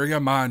general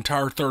area my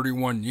entire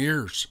 31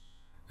 years.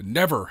 And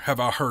never have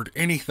I heard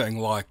anything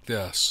like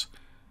this.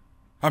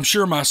 I'm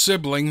sure my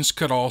siblings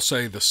could all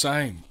say the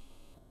same.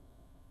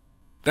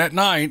 That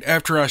night,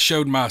 after I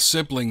showed my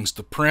siblings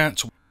the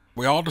prints,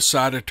 we all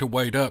decided to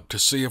wait up to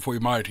see if we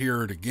might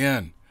hear it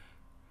again.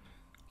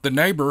 The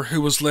neighbor,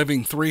 who was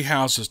living 3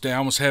 houses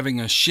down, was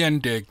having a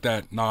shindig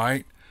that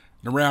night,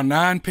 and around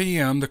 9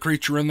 p.m. the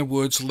creature in the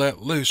woods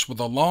let loose with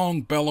a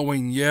long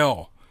bellowing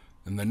yell,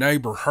 and the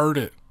neighbor heard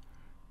it.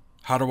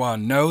 How do I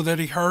know that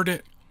he heard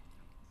it?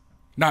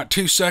 Not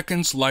 2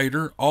 seconds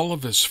later, all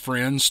of his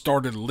friends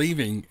started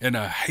leaving in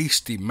a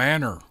hasty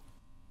manner.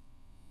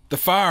 The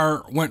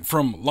fire went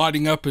from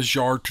lighting up his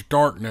yard to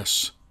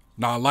darkness,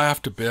 and I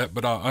laughed a bit,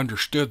 but I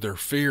understood their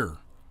fear.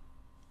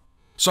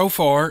 So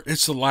far,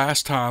 it's the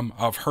last time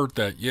I've heard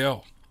that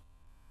yell.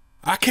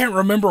 I can't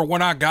remember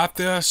when I got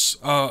this.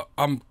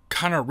 I'm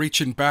kind of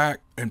reaching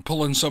back and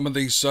pulling some of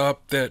these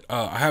up that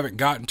I haven't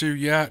gotten to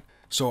yet.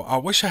 So I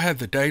wish I had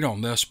the date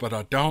on this, but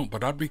I don't.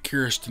 But I'd be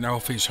curious to know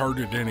if he's heard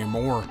it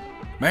anymore.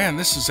 Man,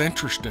 this is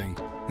interesting.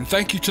 And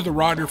thank you to the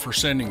writer for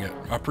sending it.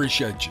 I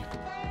appreciate you.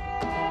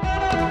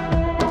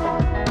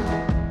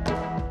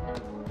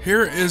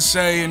 Here is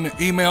an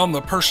email, and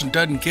the person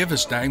doesn't give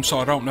his name, so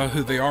I don't know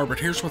who they are, but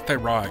here's what they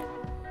write.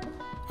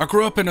 I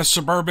grew up in a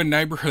suburban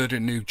neighborhood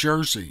in New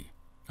Jersey.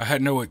 I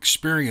had no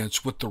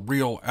experience with the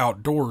real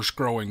outdoors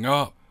growing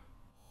up.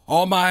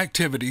 All my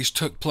activities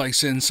took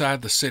place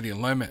inside the city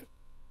limit.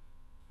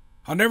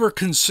 I never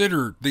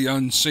considered the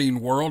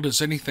unseen world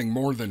as anything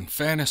more than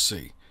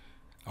fantasy.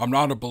 I'm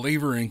not a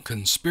believer in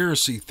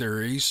conspiracy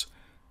theories.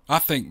 I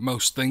think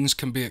most things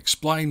can be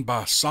explained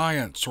by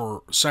science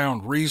or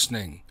sound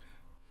reasoning.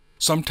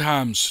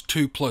 Sometimes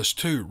 2 plus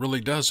 2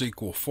 really does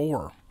equal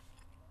 4.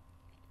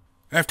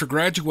 After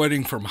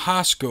graduating from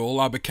high school,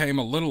 I became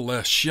a little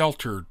less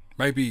sheltered,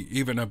 maybe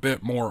even a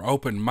bit more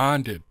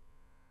open-minded.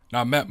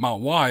 I met my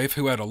wife,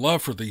 who had a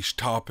love for these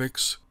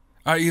topics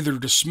I either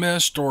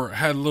dismissed or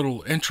had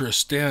little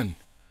interest in.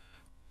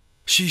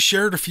 She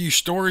shared a few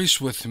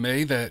stories with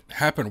me that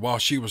happened while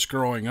she was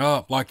growing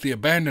up, like the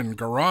abandoned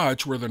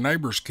garage where the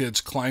neighbor's kids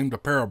claimed a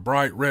pair of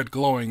bright red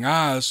glowing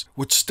eyes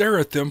would stare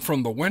at them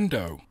from the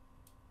window.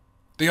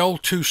 The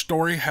old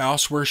 2-story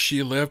house where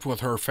she lived with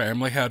her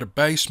family had a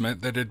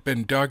basement that had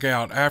been dug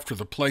out after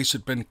the place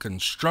had been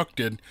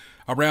constructed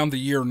around the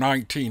year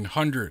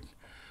 1900.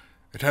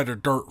 It had a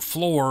dirt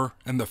floor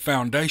and the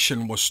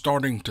foundation was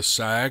starting to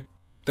sag.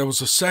 There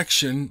was a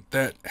section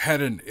that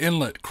had an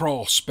inlet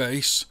crawl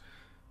space.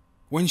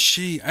 When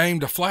she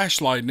aimed a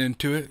flashlight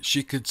into it,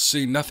 she could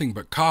see nothing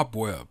but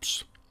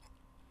cobwebs.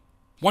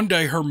 One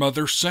day her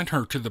mother sent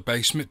her to the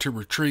basement to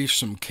retrieve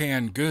some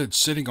canned goods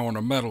sitting on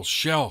a metal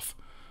shelf.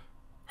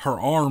 Her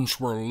arms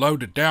were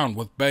loaded down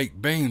with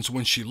baked beans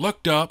when she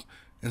looked up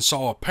and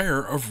saw a pair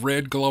of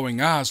red glowing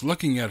eyes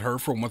looking at her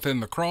from within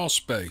the crawl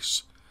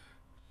space.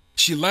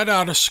 She let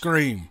out a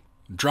scream,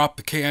 dropped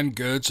the canned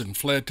goods, and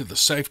fled to the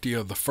safety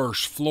of the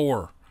first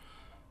floor.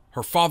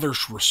 Her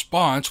father's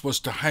response was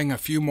to hang a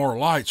few more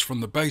lights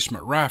from the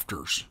basement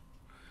rafters.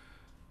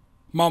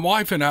 My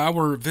wife and I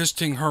were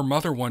visiting her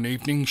mother one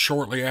evening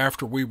shortly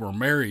after we were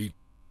married.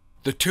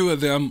 The two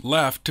of them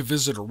left to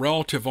visit a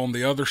relative on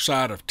the other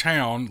side of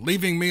town,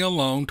 leaving me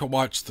alone to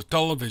watch the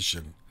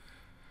television.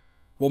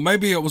 Well,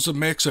 maybe it was a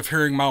mix of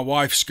hearing my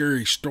wife's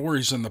scary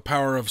stories and the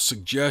power of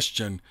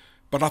suggestion,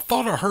 but I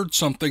thought I heard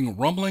something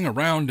rumbling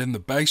around in the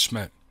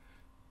basement.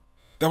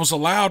 There was a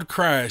loud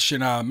crash,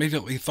 and I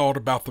immediately thought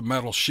about the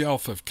metal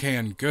shelf of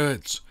canned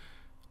goods.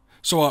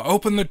 So I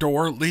opened the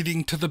door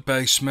leading to the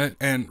basement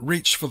and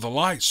reached for the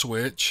light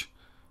switch.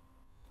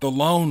 The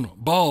lone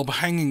bulb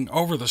hanging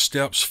over the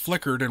steps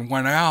flickered and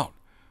went out.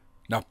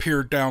 And I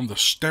peered down the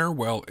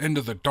stairwell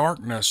into the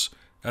darkness,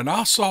 and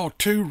I saw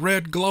 2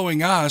 red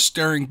glowing eyes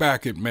staring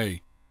back at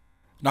me.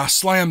 And I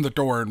slammed the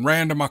door and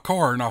ran to my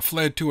car, and I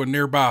fled to a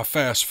nearby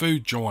fast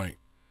food joint.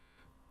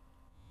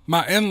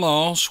 My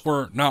in-laws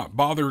were not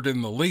bothered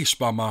in the least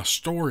by my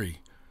story.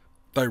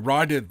 They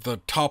righted the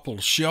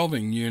toppled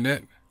shelving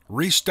unit,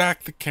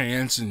 restacked the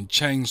cans, and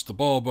changed the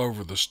bulb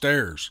over the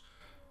stairs.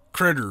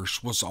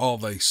 Critters was all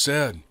they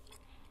said.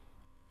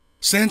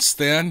 Since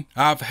then,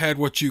 I've had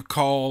what you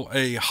call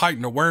a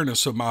heightened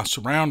awareness of my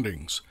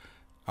surroundings.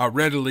 I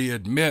readily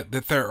admit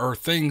that there are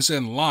things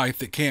in life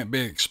that can't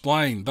be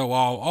explained, though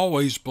I'll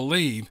always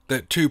believe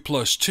that 2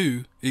 plus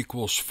 2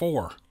 equals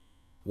 4.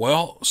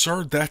 Well,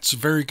 sir, that's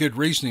very good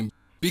reasoning,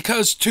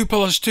 because 2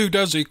 plus 2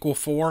 does equal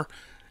 4,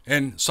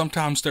 and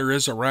sometimes there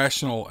is a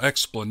rational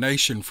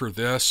explanation for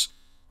this.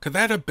 Could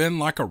that have been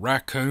like a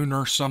raccoon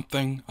or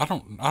something? I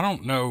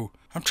don't know.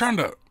 I'm trying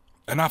to,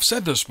 and I've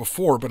said this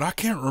before, but I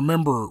can't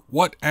remember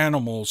what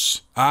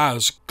animal's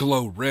eyes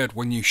glow red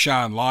when you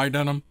shine light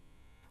in them.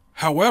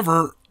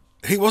 However,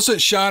 he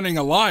wasn't shining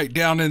a light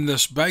down in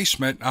this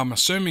basement. I'm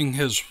assuming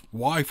his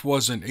wife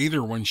wasn't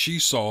either when she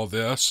saw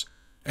this,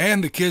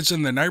 and the kids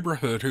in the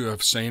neighborhood who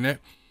have seen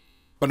it.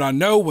 But I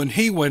know when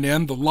he went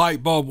in, the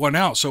light bulb went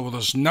out, so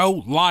there's no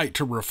light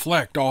to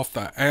reflect off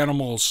the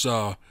animal's,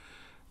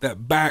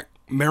 that back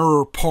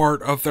mirror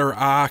part of their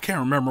eye. I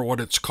can't remember what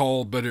it's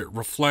called, but it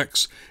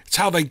reflects. It's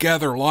how they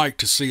gather light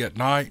to see at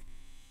night.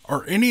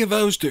 Do any of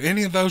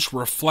those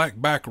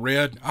reflect back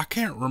red? I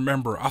can't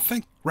remember. I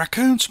think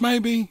raccoons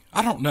maybe?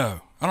 I don't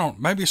know.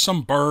 Maybe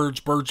some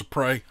birds of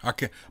prey.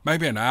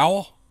 Maybe an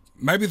owl?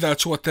 Maybe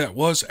that's what that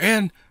was.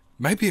 And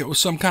maybe it was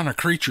some kind of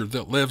creature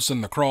that lives in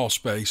the crawl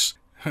space,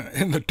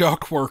 in the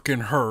ductwork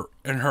in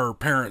her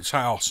parents'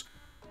 house.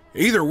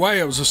 Either way,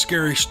 it was a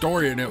scary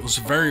story, and it was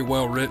very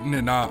well written,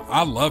 and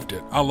I loved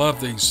it. I love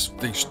these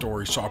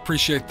stories, so I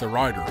appreciate the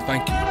writer.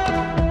 Thank you.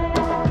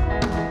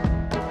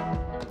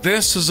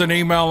 This is an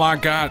email I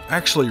got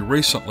actually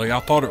recently.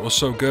 I thought it was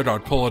so good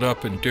I'd pull it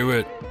up and do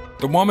it.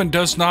 The woman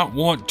does not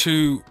want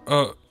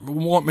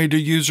me to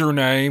use her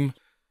name.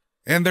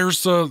 And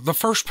there's the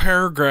first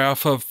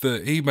paragraph of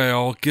the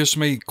email gives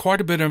me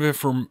quite a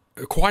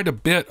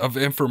bit of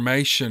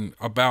information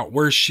about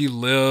where she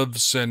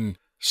lives and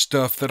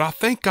stuff that I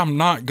think I'm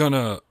not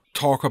gonna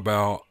talk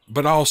about.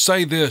 But I'll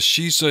say this: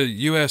 she's a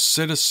U.S.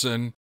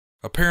 citizen.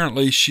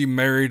 Apparently, she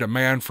married a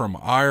man from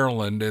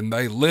Ireland, and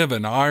they live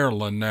in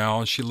Ireland now.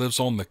 And she lives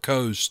on the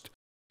coast.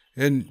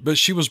 But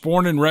she was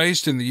born and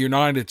raised in the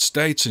United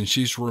States, and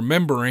she's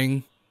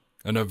remembering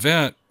an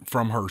event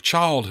from her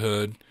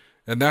childhood.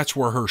 And that's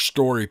where her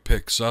story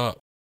picks up.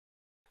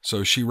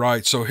 So she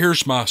writes, "So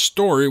here's my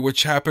story,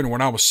 which happened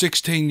when I was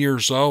 16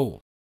 years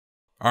old.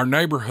 Our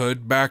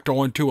neighborhood backed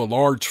onto a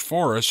large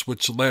forest,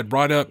 which led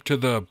right up to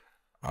the,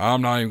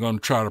 I'm not even going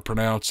to try to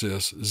pronounce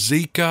this,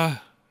 Zika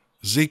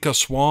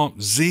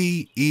Swamp,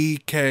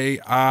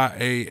 Zekiah.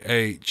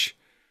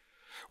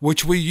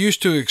 which we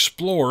used to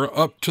explore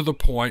up to the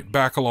point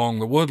back along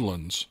the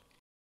woodlands.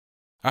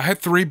 I had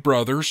 3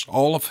 brothers,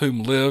 all of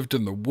whom lived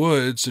in the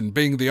woods, and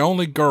being the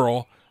only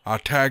girl, I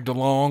tagged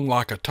along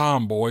like a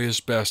tomboy as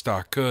best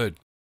I could.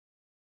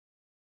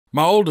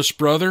 My oldest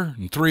brother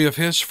and 3 of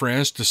his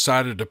friends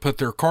decided to put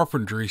their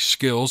carpentry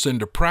skills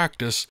into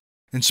practice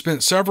and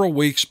spent several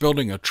weeks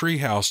building a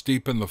treehouse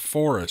deep in the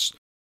forest,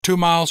 2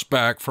 miles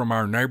back from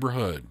our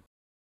neighborhood.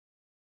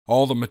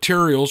 All the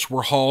materials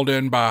were hauled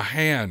in by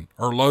hand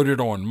or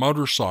loaded on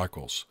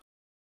motorcycles.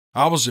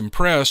 I was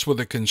impressed with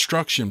the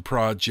construction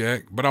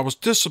project, but I was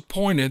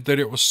disappointed that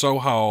it was so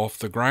high off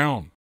the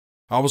ground.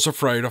 I was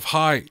afraid of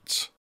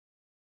heights.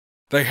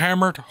 They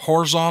hammered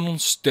horizontal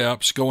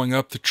steps going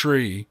up the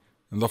tree,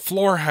 and the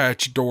floor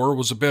hatch door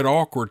was a bit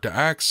awkward to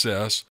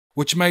access,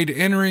 which made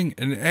entering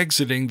and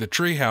exiting the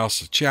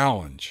treehouse a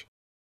challenge.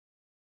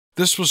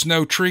 This was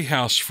no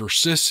treehouse for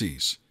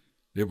sissies.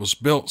 It was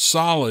built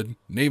solid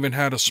and even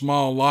had a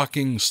small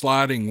locking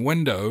sliding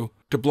window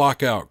to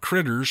block out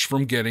critters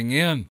from getting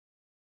in.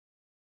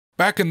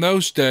 Back in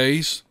those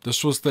days,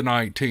 this was the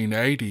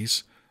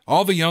 1980s,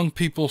 all the young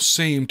people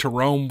seemed to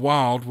roam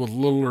wild with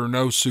little or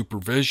no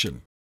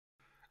supervision.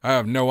 I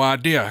have no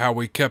idea how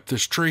we kept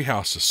this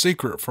treehouse a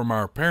secret from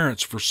our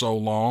parents for so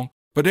long,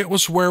 but it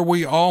was where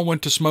we all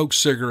went to smoke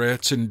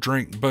cigarettes and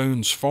drink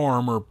Boone's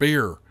Farm or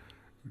beer.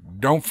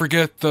 Don't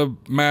forget the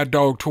Mad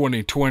Dog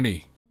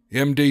 2020,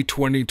 MD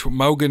 20,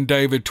 Mogan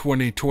David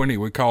 2020.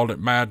 We called it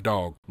Mad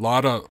Dog. A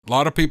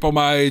lot of people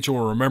my age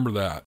will remember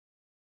that.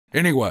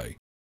 Anyway,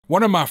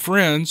 one of my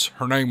friends,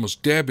 her name was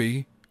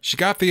Debbie, she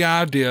got the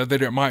idea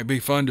that it might be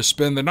fun to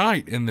spend the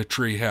night in the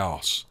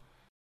treehouse.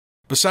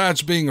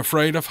 Besides being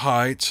afraid of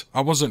heights,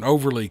 I wasn't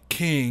overly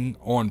keen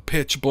on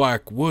pitch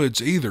black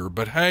woods either,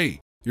 but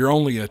hey, you're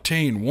only a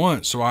teen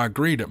once, so I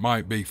agreed it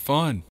might be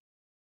fun.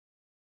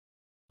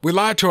 We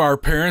lied to our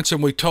parents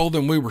and we told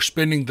them we were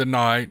spending the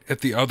night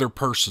at the other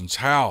person's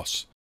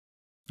house.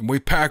 And we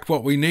packed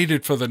what we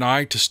needed for the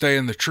night to stay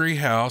in the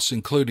treehouse,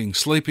 including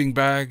sleeping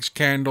bags,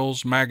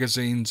 candles,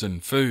 magazines,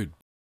 and food.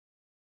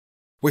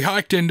 We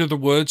hiked into the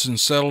woods and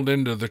settled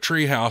into the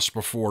treehouse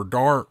before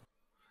dark.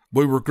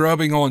 We were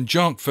grubbing on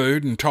junk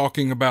food and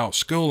talking about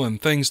school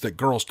and things that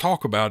girls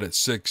talk about at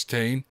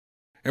 16,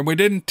 and we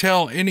didn't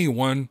tell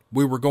anyone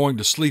we were going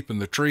to sleep in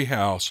the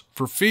treehouse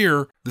for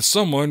fear that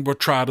someone would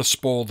try to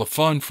spoil the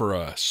fun for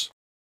us.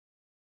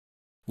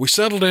 We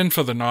settled in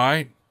for the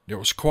night. It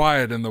was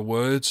quiet in the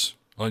woods,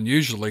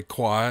 unusually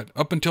quiet,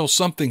 up until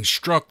something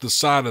struck the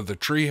side of the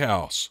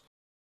treehouse.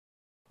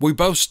 We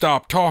both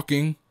stopped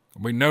talking,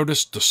 and we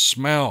noticed the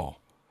smell.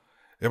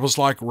 It was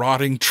like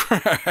rotting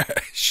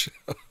trash.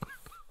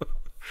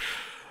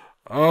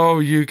 Oh,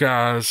 you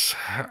guys,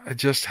 I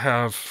just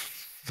have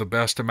the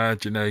best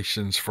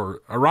imaginations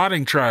for...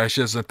 Rotting trash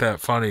isn't that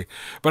funny,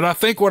 but I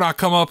think when I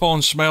come up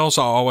on smells,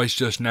 I always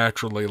just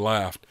naturally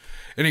laugh.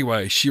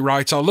 Anyway, she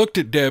writes, I looked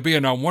at Debbie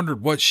and I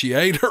wondered what she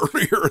ate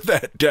earlier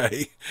that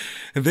day.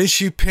 And then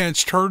she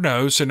pinched her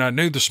nose and I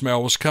knew the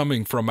smell was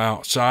coming from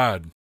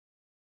outside.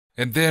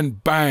 And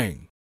then,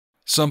 bang,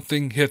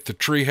 something hit the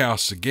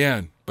treehouse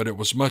again, but it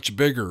was much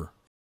bigger.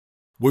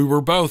 We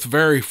were both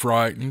very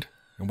frightened,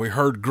 and we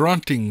heard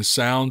grunting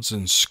sounds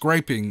and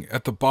scraping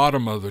at the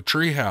bottom of the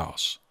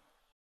treehouse.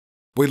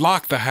 We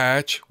locked the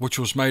hatch, which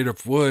was made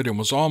of wood and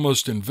was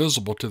almost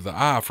invisible to the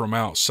eye from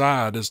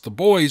outside, as the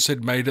boys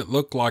had made it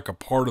look like a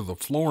part of the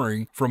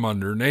flooring from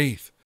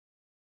underneath.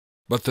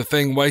 But the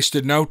thing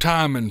wasted no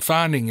time in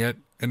finding it,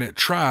 and it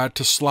tried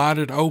to slide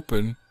it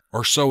open,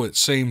 or so it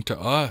seemed to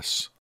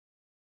us.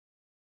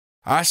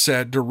 I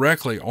sat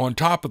directly on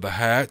top of the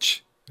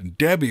hatch, and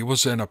Debbie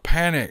was in a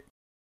panic.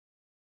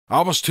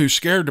 I was too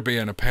scared to be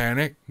in a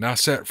panic, and I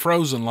sat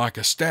frozen like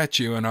a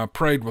statue, and I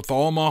prayed with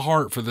all my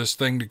heart for this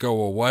thing to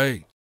go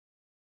away.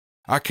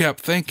 I kept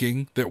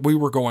thinking that we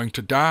were going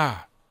to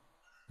die.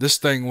 This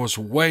thing was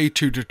way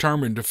too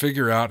determined to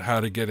figure out how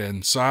to get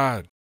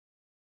inside.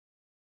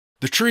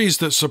 The trees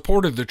that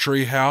supported the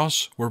tree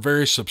house were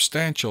very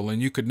substantial,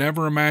 and you could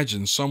never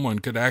imagine someone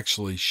could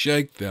actually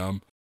shake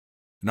them,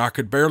 and I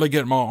could barely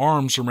get my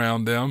arms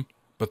around them,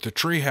 but the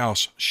tree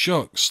house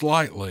shook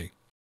slightly.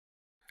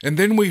 And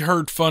then we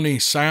heard funny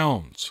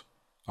sounds.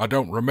 I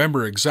don't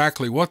remember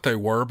exactly what they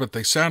were, but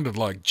they sounded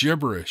like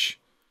gibberish.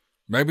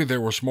 Maybe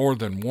there was more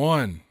than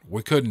one.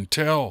 We couldn't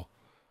tell.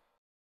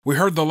 We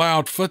heard the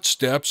loud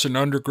footsteps and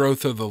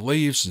undergrowth of the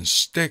leaves and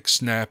sticks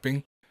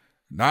snapping,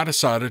 and I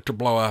decided to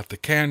blow out the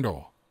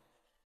candle.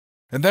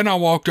 And then I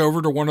walked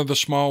over to one of the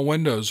small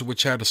windows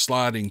which had a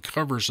sliding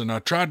covers, and I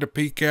tried to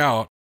peek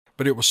out,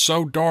 but it was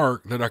so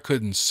dark that I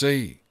couldn't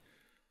see.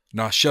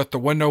 And I shut the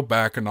window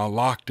back and I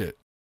locked it.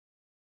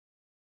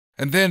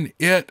 And then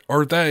it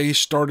or they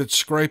started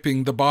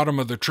scraping the bottom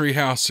of the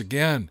treehouse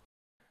again,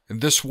 and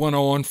this went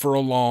on for a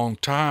long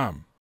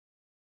time.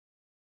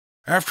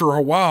 After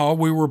a while,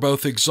 we were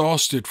both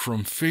exhausted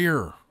from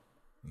fear,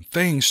 and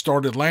things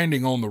started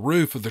landing on the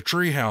roof of the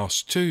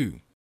treehouse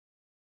too.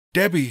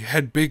 Debbie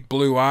had big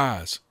blue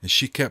eyes, and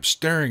she kept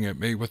staring at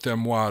me with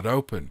them wide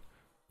open.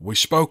 We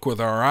spoke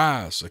with our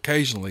eyes,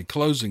 occasionally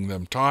closing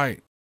them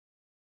tight.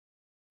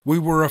 We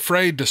were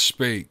afraid to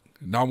speak,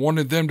 and I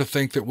wanted them to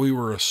think that we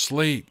were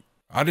asleep.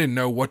 I didn't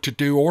know what to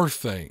do or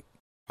think.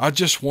 I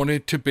just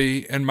wanted to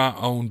be in my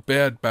own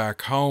bed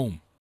back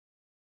home.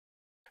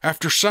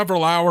 After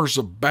several hours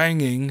of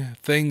banging,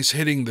 things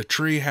hitting the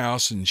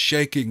treehouse and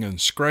shaking and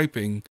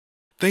scraping,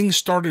 things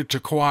started to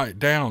quiet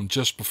down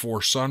just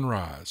before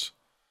sunrise.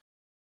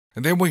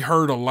 And then we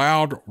heard a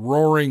loud,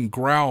 roaring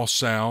growl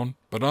sound,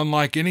 but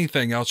unlike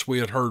anything else we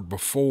had heard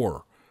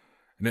before.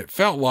 And it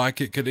felt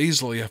like it could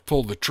easily have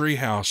pulled the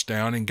treehouse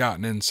down and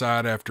gotten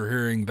inside after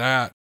hearing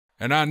that,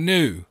 and I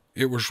knew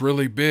it was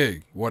really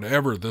big,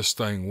 whatever this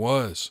thing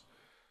was.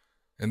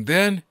 And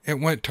then it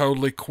went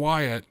totally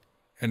quiet,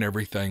 and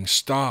everything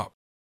stopped.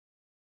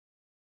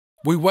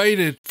 We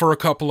waited for a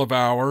couple of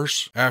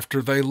hours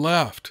after they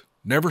left,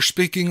 never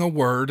speaking a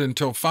word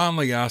until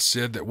finally I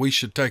said that we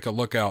should take a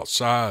look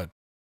outside.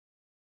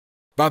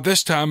 By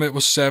this time it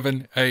was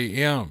 7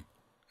 a.m.,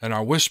 and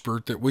I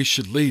whispered that we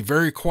should leave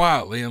very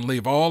quietly and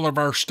leave all of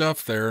our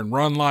stuff there and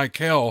run like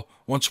hell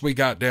once we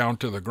got down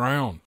to the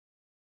ground.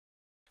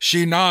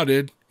 She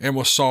nodded and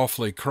was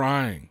softly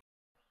crying,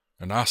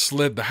 and I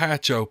slid the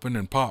hatch open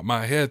and popped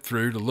my head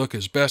through to look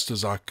as best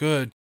as I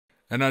could,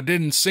 and I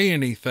didn't see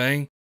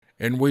anything,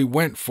 and we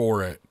went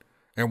for it,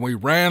 and we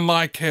ran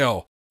like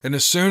hell, and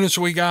as soon as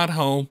we got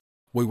home,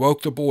 we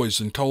woke the boys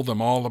and told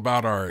them all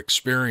about our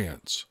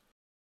experience.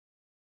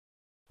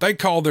 They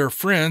called their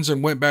friends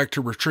and went back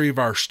to retrieve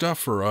our stuff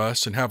for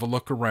us and have a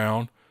look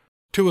around.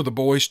 2 of the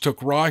boys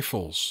took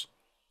rifles.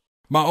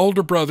 My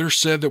older brother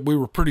said that we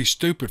were pretty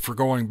stupid for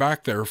going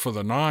back there for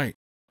the night,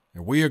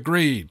 and we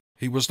agreed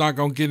he was not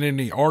going to get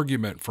any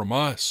argument from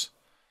us.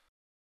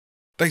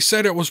 They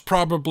said it was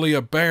probably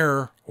a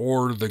bear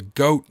or the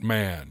goat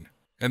man,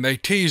 and they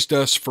teased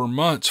us for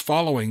months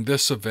following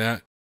this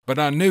event, but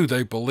I knew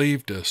they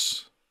believed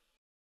us.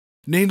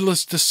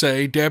 Needless to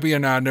say, Debbie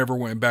and I never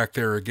went back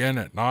there again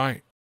at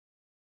night.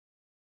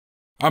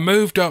 I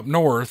moved up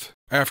north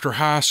after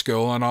high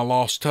school and I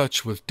lost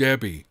touch with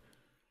Debbie.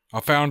 I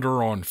found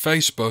her on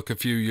Facebook a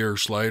few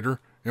years later,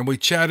 and we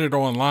chatted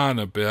online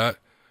a bit.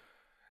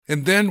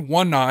 And then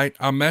one night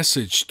I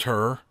messaged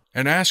her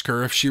and asked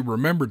her if she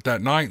remembered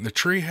that night in the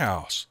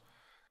treehouse.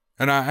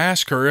 And I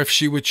asked her if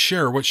she would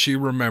share what she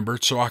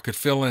remembered so I could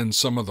fill in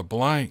some of the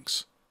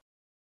blanks.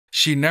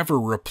 She never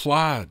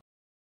replied.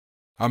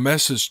 I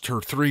messaged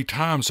her 3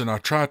 times and I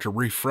tried to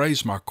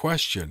rephrase my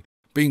question,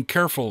 being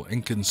careful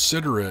and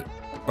considerate,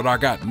 but I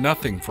got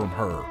nothing from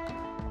her.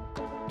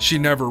 She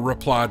never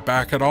replied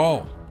back at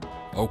all.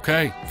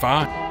 Okay,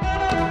 fine.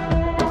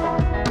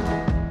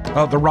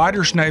 The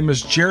writer's name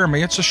is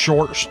Jeremy. It's a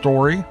short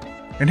story.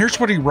 And here's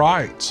what he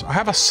writes. I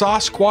have a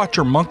Sasquatch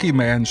or Monkey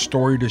Man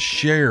story to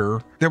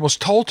share that was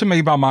told to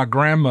me by my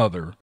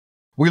grandmother.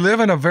 We live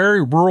in a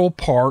very rural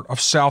part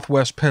of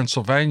southwest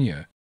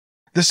Pennsylvania.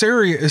 This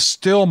area is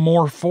still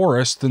more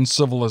forest than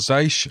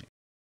civilization.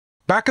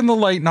 Back in the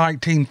late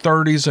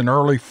 1930s and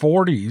early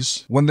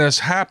 40s, when this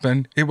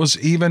happened, it was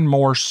even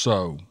more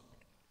so.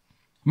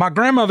 My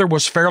grandmother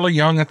was fairly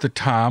young at the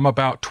time,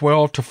 about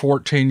 12 to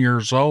 14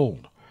 years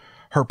old.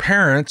 Her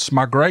parents,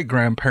 my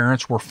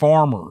great-grandparents, were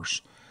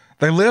farmers.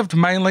 They lived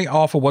mainly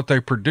off of what they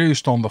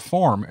produced on the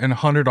farm and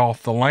hunted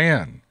off the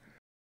land.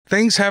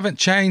 Things haven't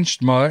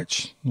changed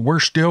much. We're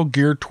still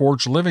geared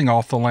towards living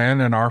off the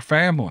land in our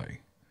family.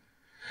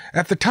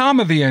 At the time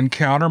of the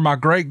encounter, my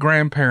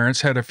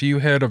great-grandparents had a few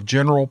head of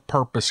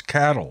general-purpose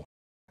cattle.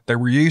 They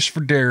were used for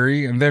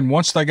dairy, and then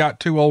once they got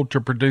too old to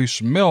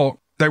produce milk,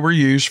 they were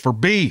used for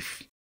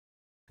beef.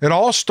 It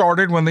all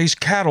started when these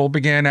cattle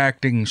began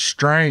acting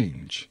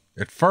strange.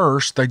 At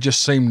first, they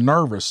just seemed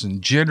nervous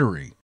and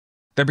jittery.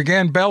 They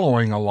began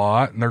bellowing a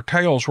lot, and their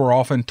tails were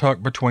often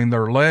tucked between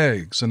their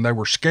legs, and they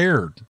were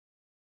scared.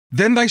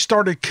 Then they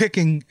started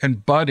kicking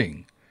and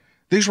butting.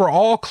 These were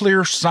all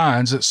clear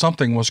signs that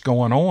something was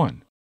going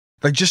on.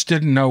 They just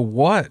didn't know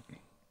what.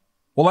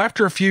 Well,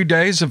 after a few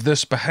days of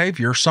this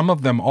behavior, some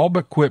of them all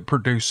but quit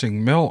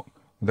producing milk.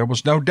 There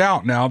was no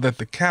doubt now that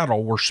the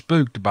cattle were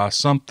spooked by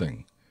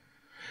something.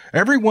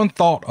 Everyone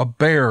thought a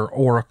bear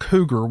or a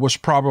cougar was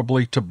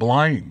probably to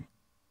blame.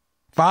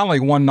 Finally,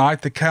 one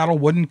night, the cattle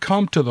wouldn't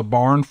come to the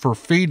barn for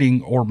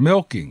feeding or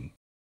milking.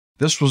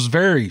 This was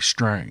very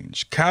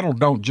strange. Cattle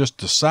don't just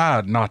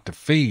decide not to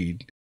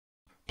feed.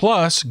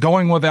 Plus,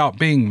 going without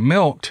being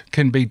milked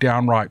can be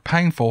downright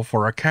painful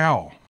for a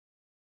cow.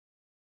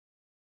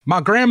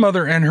 My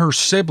grandmother and her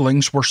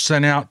siblings were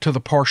sent out to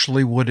the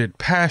partially wooded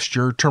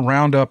pasture to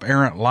round up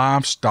errant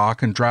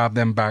livestock and drive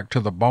them back to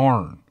the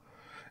barn.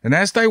 And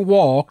as they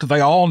walked, they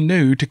all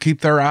knew to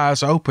keep their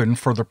eyes open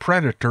for the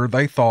predator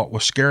they thought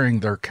was scaring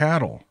their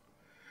cattle.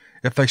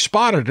 If they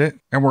spotted it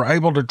and were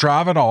able to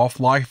drive it off,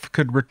 life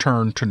could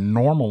return to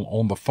normal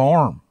on the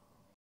farm.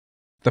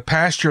 The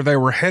pasture they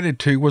were headed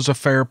to was a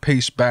fair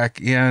piece back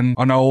in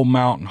an old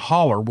mountain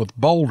holler with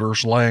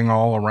boulders laying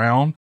all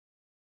around.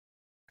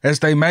 As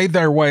they made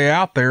their way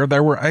out there, they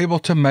were able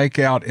to make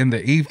out in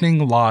the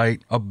evening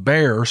light a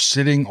bear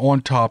sitting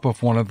on top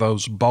of one of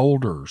those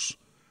boulders.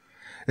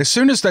 As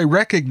soon as they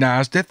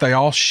recognized it, they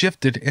all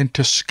shifted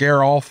into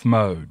scare-off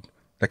mode.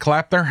 They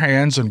clapped their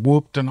hands and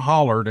whooped and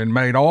hollered and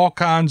made all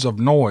kinds of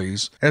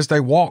noise as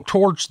they walked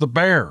towards the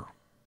bear.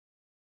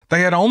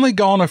 They had only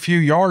gone a few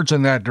yards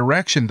in that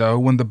direction, though,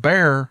 when the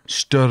bear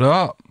stood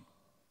up.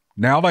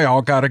 Now they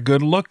all got a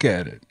good look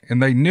at it,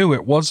 and they knew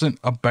it wasn't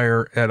a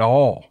bear at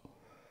all.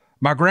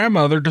 My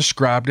grandmother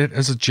described it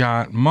as a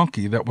giant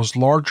monkey that was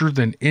larger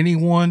than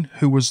anyone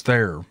who was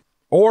there,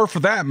 or for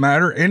that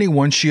matter,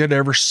 anyone she had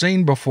ever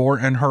seen before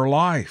in her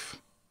life.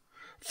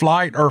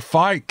 Flight or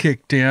fight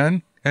kicked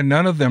in, and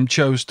none of them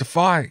chose to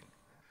fight.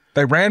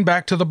 They ran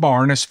back to the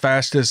barn as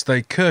fast as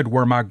they could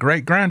where my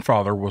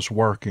great-grandfather was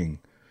working.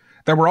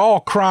 They were all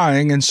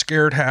crying and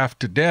scared half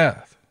to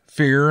death.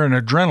 Fear and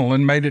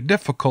adrenaline made it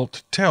difficult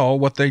to tell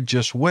what they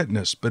just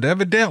witnessed, but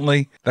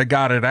evidently they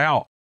got it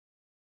out.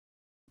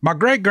 My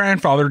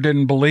great-grandfather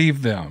didn't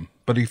believe them,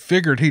 but he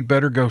figured he'd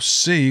better go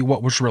see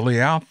what was really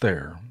out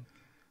there.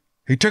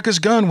 He took his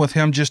gun with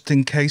him just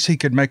in case he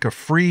could make a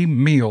free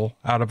meal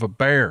out of a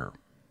bear.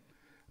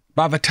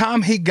 By the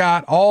time he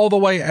got all the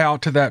way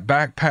out to that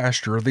back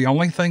pasture, the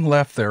only thing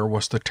left there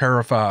was the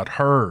terrified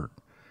herd.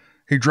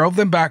 He drove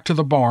them back to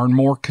the barn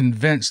more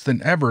convinced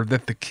than ever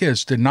that the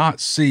kids did not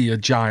see a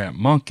giant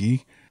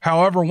monkey.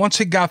 However, once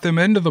he got them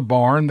into the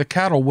barn, the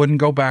cattle wouldn't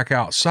go back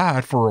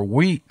outside for a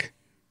week.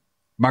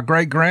 My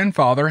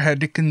great-grandfather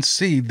had to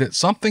concede that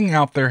something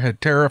out there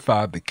had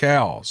terrified the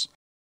cows,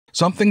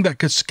 something that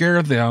could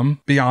scare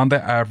them beyond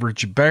the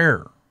average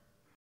bear.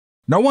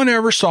 No one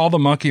ever saw the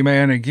monkey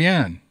man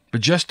again. But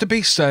just to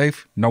be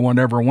safe, no one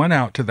ever went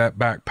out to that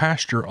back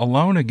pasture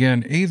alone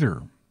again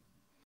either.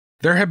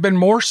 There have been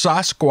more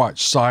Sasquatch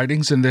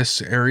sightings in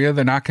this area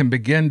than I can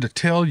begin to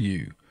tell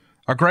you.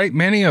 A great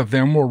many of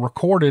them were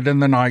recorded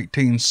in the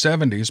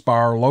 1970s by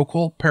our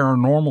local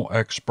paranormal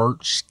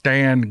expert,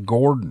 Stan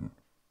Gordon.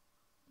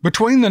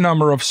 Between the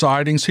number of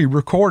sightings he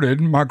recorded,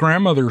 my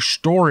grandmother's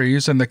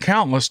stories, and the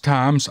countless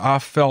times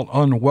I've felt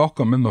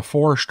unwelcome in the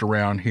forest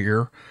around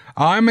here,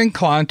 I'm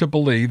inclined to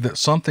believe that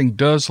something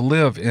does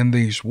live in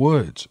these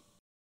woods.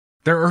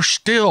 There are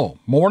still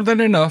more than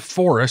enough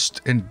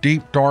forests and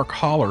deep dark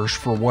hollers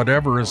for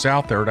whatever is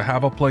out there to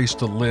have a place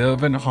to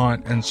live and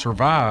hunt and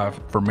survive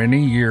for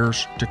many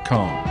years to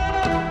come.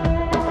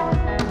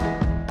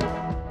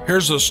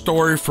 Here's a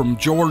story from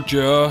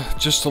Georgia,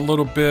 just a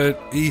little bit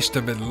east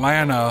of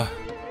Atlanta.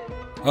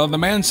 The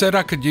man said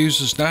I could use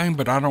his name,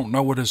 but I don't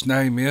know what his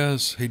name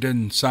is. He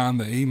didn't sign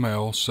the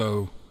email,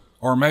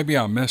 or maybe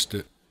I missed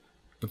it.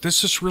 But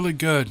this is really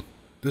good.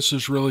 This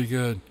is really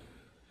good.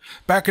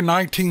 Back in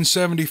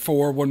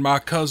 1974, when my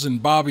cousin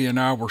Bobby and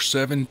I were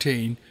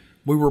 17,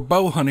 we were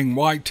bow hunting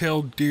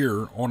white-tailed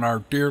deer on our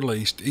deer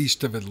lease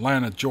east of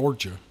Atlanta,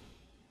 Georgia.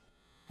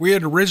 We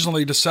had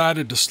originally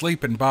decided to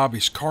sleep in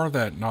Bobby's car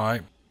that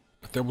night,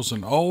 but there was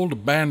an old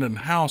abandoned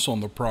house on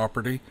the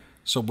property,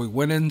 so we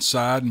went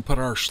inside and put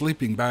our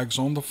sleeping bags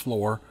on the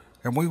floor,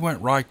 and we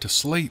went right to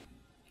sleep.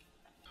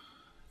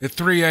 At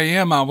 3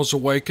 a.m. I was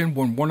awakened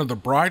when one of the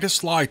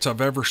brightest lights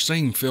I've ever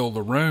seen filled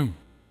the room.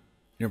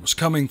 It was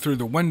coming through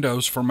the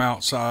windows from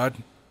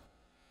outside.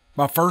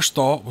 My first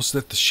thought was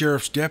that the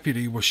sheriff's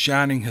deputy was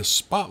shining his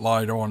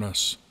spotlight on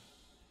us.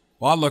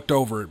 Well, I looked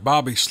over at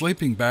Bobby's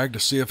sleeping bag to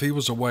see if he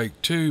was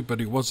awake too, but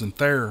he wasn't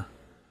there.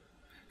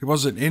 He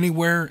wasn't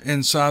anywhere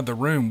inside the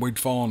room we'd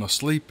fallen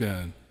asleep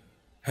in.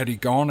 Had he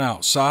gone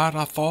outside,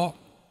 I thought?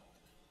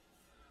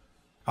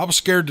 I was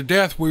scared to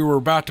death we were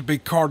about to be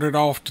carted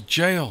off to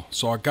jail,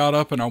 so I got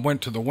up and I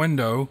went to the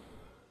window,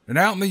 and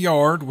out in the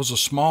yard was a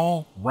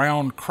small,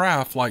 round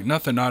craft like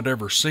nothing I'd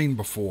ever seen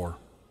before.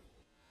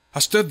 I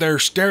stood there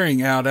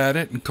staring out at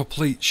it in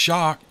complete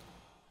shock,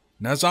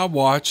 and as I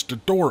watched, a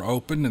door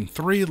opened and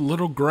 3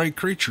 little gray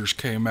creatures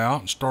came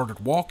out and started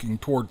walking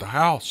toward the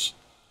house.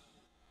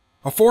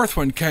 A 4th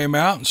one came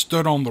out and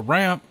stood on the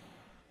ramp.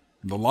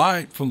 The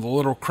light from the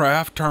little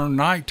craft turned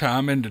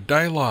nighttime into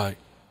daylight,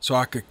 so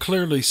I could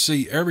clearly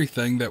see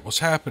everything that was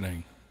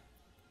happening.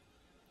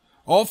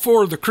 All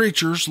 4 of the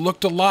creatures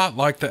looked a lot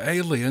like the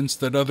aliens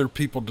that other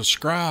people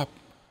describe.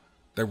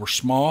 They were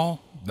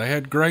small, they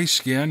had gray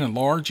skin and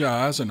large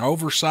eyes and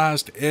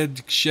oversized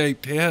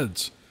egg-shaped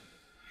heads.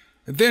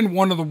 And then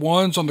one of the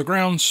ones on the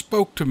ground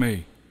spoke to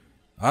me.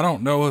 I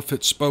don't know if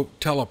it spoke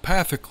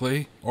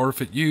telepathically or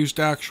if it used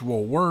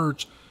actual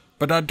words,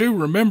 but I do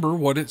remember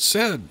what it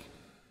said.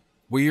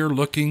 "We are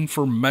looking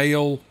for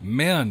male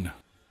men."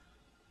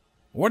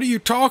 "What are you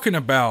talking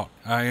about?"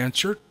 I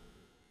answered.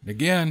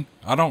 Again,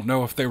 I don't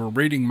know if they were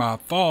reading my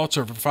thoughts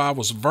or if I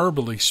was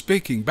verbally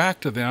speaking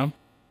back to them.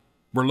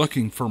 "We're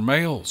looking for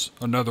males,"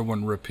 another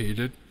one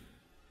repeated.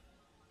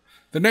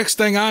 The next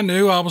thing I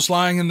knew, I was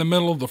lying in the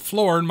middle of the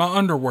floor in my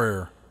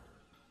underwear.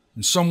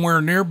 And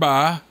somewhere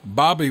nearby,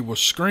 Bobby was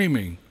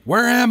screaming,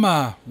 "Where am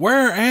I?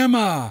 Where am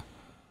I?"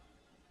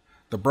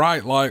 The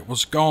bright light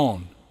was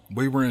gone.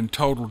 We were in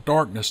total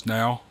darkness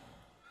now.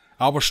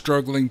 I was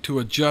struggling to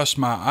adjust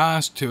my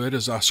eyes to it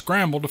as I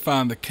scrambled to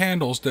find the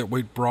candles that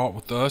we'd brought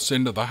with us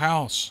into the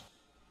house.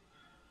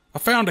 I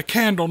found a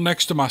candle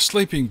next to my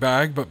sleeping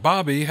bag, but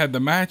Bobby had the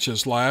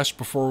matches last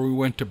before we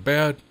went to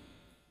bed.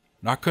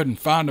 And I couldn't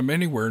find them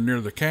anywhere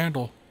near the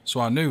candle, so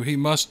I knew he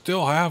must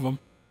still have them.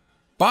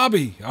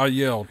 "Bobby," I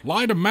yelled,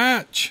 "light a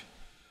match."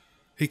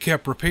 He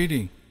kept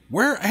repeating,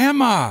 "Where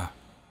am I?"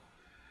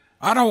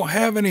 "I don't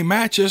have any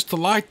matches to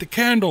light the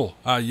candle,"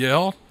 I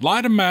yelled.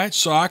 "Light a match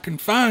so I can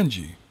find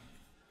you."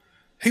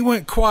 He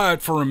went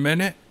quiet for a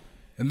minute,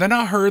 and then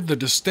I heard the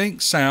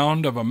distinct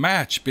sound of a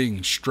match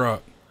being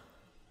struck.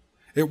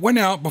 It went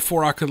out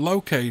before I could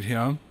locate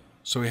him,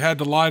 so he had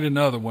to light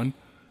another one,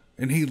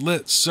 and he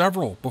lit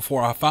several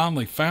before I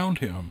finally found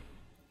him.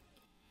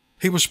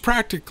 He was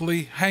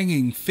practically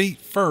hanging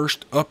feet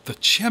first up the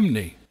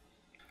chimney.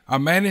 I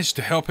managed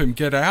to help him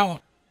get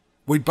out.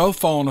 We'd both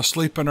fallen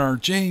asleep in our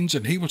jeans,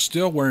 and he was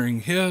still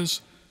wearing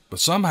his, but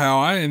somehow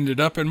I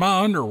ended up in my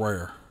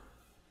underwear.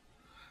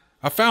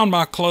 I found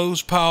my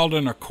clothes piled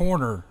in a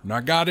corner, and I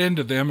got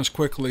into them as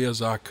quickly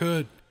as I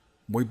could.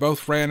 We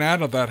both ran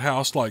out of that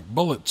house like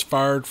bullets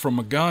fired from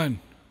a gun.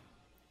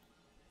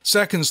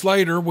 Seconds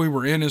later, we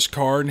were in his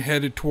car and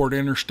headed toward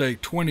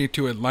Interstate 20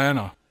 to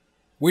Atlanta.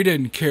 We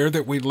didn't care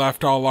that we'd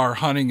left all our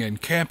hunting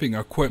and camping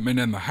equipment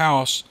in the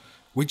house.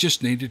 We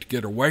just needed to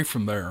get away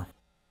from there.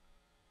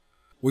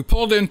 We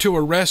pulled into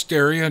a rest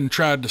area and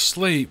tried to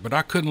sleep, but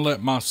I couldn't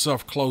let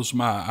myself close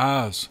my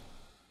eyes.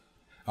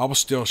 I was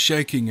still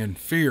shaking in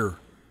fear.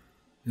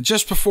 And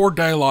just before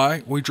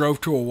daylight, we drove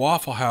to a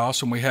Waffle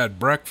House and we had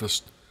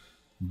breakfast.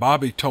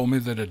 Bobby told me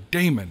that a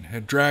demon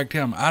had dragged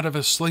him out of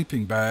his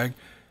sleeping bag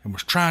and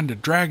was trying to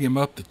drag him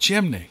up the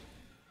chimney.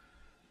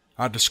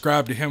 I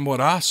described to him what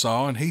I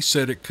saw, and he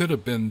said it could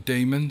have been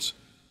demons.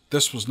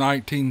 This was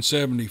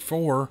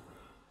 1974.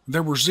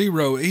 There were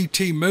 0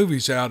 E.T.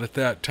 movies out at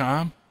that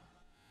time.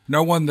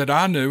 No one that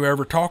I knew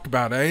ever talked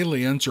about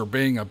aliens or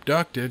being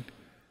abducted.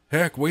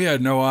 Heck, we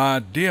had no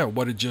idea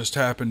what had just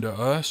happened to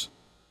us.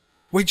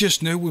 We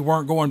just knew we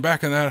weren't going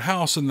back in that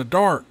house in the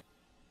dark.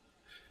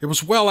 It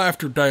was well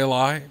after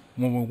daylight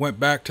when we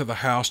went back to the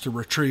house to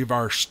retrieve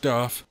our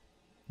stuff.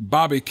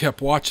 Bobby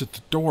kept watch at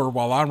the door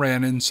while I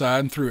ran inside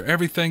and threw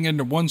everything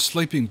into one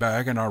sleeping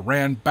bag, and I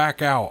ran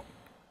back out.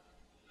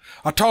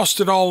 I tossed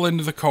it all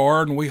into the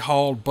car and we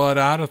hauled Bud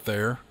out of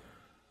there.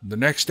 The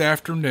next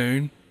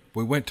afternoon,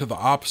 we went to the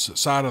opposite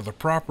side of the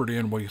property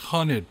and we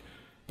hunted,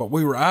 but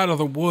we were out of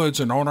the woods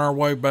and on our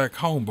way back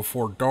home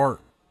before dark.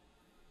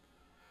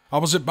 I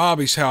was at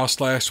Bobby's house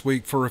last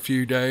week for a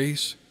few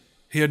days.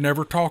 He had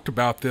never talked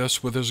about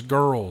this with his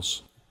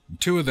girls.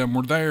 2 of them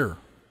were there.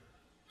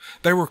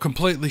 They were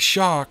completely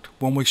shocked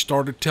when we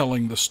started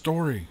telling the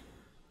story.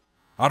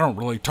 I don't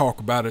really talk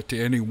about it to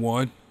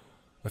anyone.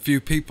 A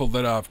few people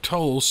that I've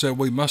told said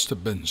we must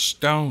have been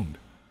stoned.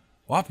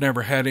 Well, I've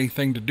never had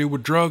anything to do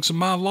with drugs in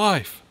my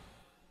life.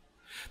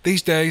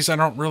 These days, I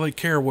don't really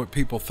care what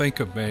people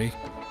think of me.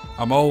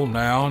 I'm old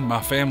now, and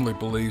my family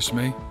believes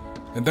me,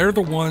 and they're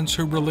the ones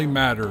who really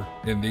matter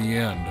in the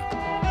end.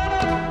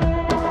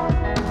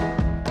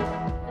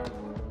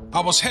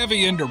 I was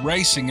heavy into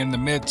racing in the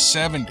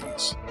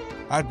mid-70s.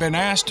 I'd been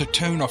asked to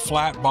tune a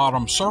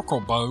flat-bottom circle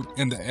boat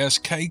in the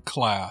SK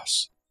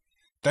class.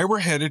 They were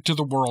headed to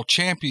the World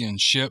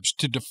Championships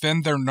to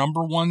defend their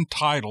 #1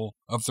 title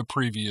of the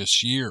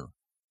previous year.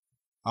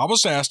 I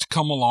was asked to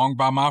come along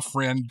by my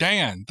friend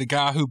Dan, the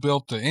guy who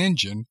built the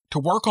engine, to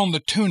work on the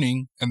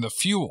tuning and the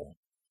fuel.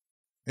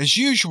 As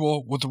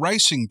usual with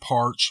racing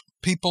parts,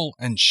 people,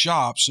 and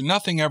shops,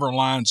 nothing ever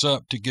lines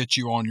up to get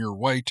you on your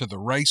way to the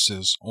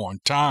races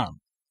on time.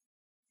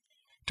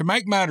 To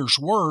make matters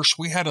worse,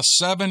 we had a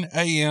 7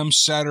 a.m.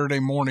 Saturday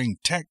morning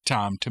tech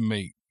time to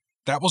meet.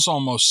 That was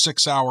almost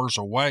 6 hours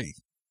away.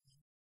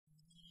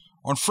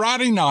 On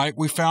Friday night,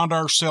 we found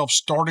ourselves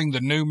starting the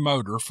new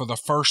motor for the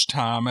first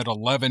time at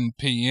 11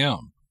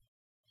 p.m.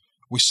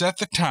 We set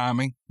the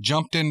timing,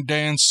 jumped in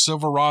Dan's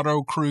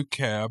Silverado crew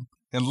cab,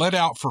 and lit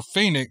out for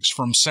Phoenix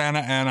from Santa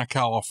Ana,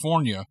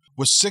 California,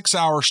 with 6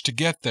 hours to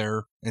get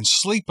there and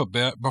sleep a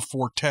bit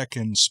before tech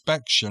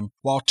inspection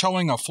while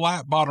towing a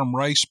flat-bottom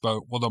race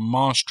boat with a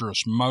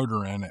monstrous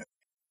motor in it.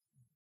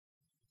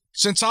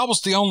 Since I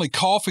was the only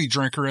coffee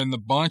drinker in the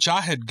bunch,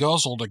 I had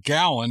guzzled a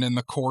gallon in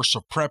the course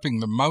of prepping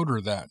the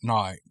motor that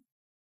night.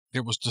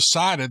 It was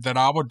decided that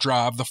I would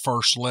drive the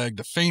first leg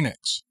to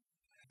Phoenix.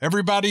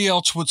 Everybody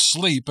else would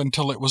sleep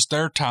until it was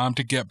their time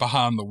to get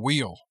behind the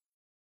wheel.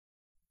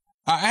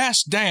 I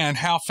asked Dan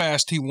how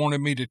fast he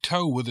wanted me to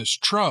tow with his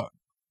truck.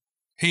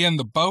 He and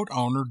the boat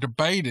owner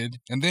debated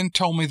and then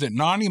told me that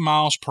 90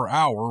 miles per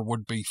hour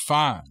would be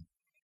fine.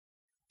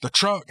 The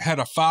truck had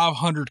a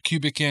 500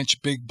 cubic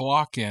inch big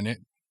block in it.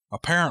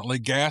 Apparently,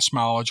 gas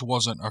mileage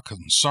wasn't a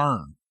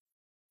concern.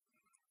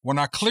 When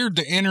I cleared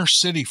the inner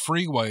city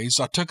freeways,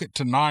 I took it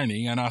to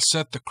 90 and I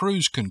set the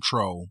cruise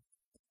control.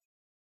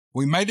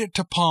 We made it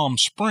to Palm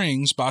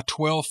Springs by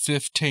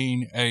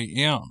 12:15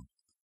 a.m.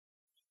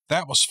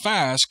 That was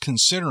fast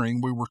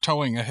considering we were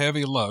towing a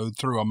heavy load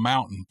through a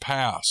mountain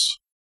pass.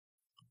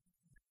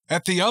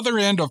 At the other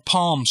end of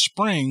Palm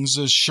Springs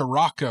is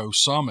Chirocco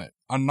Summit,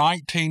 a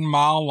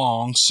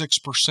 19-mile-long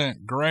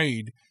 6%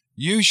 grade,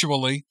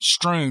 usually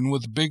strewn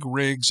with big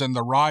rigs in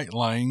the right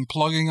lane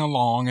plugging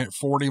along at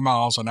 40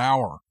 miles an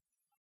hour.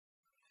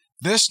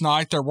 This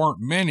night there weren't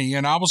many,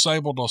 and I was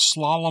able to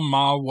slalom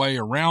my way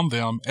around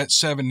them at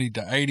 70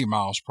 to 80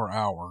 miles per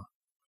hour.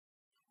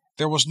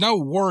 There was no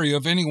worry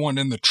of anyone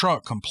in the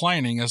truck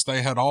complaining, as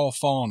they had all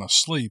fallen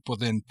asleep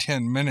within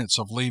 10 minutes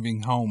of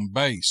leaving home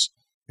base,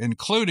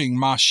 including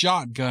my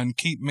shotgun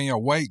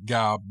keep-me-awake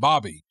guy,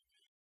 Bobby.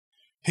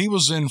 He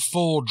was in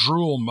full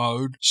drool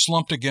mode,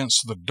 slumped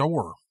against the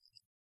door.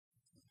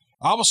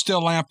 I was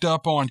still amped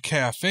up on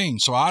caffeine,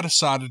 so I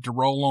decided to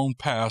roll on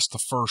past the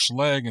first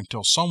leg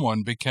until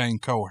someone became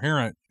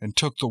coherent and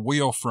took the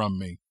wheel from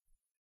me.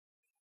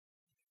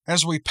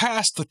 As we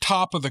passed the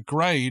top of the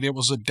grade, it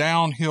was a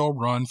downhill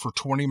run for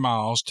 20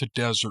 miles to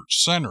Desert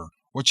Center,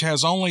 which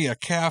has only a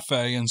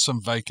cafe and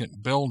some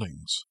vacant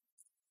buildings.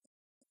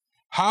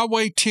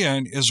 Highway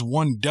 10 is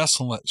one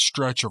desolate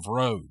stretch of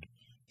road.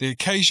 The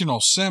occasional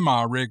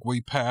semi-rig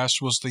we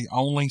passed was the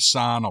only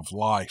sign of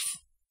life.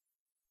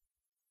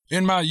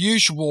 In my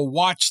usual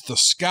watch the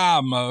sky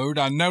mode,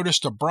 I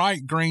noticed a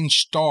bright green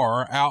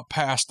star out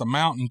past the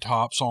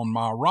mountaintops on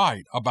my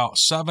right, about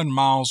 7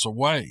 miles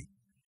away.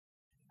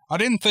 I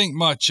didn't think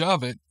much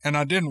of it, and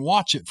I didn't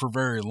watch it for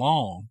very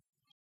long.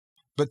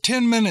 But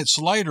 10 minutes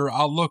later,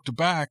 I looked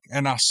back,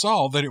 and I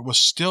saw that it was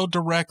still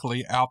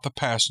directly out the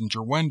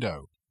passenger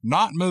window,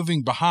 not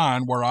moving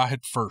behind where I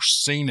had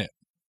first seen it.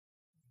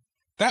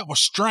 That was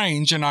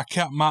strange, and I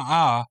kept my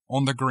eye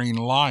on the green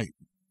light.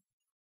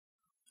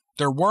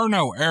 There were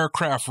no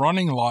aircraft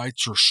running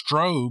lights or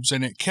strobes,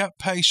 and it kept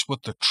pace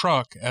with the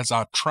truck as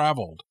I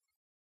traveled.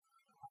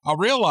 I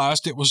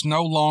realized it was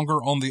no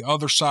longer on the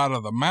other side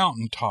of the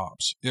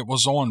mountaintops. It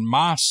was on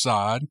my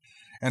side,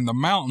 and the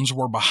mountains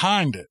were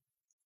behind it.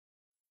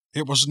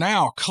 It was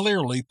now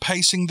clearly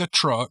pacing the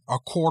truck a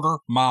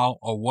quarter-mile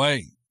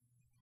away.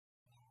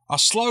 I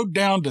slowed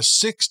down to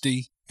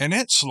 60, and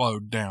it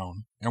slowed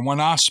down, and when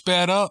I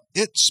sped up,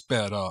 it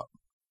sped up.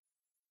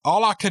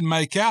 All I could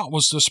make out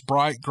was this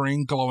bright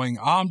green glowing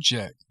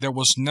object. There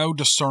was no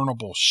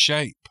discernible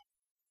shape.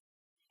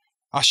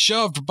 I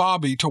shoved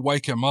Bobby to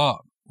wake him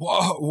up.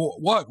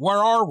 What? Where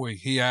are we?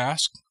 He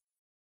asked.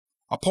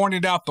 I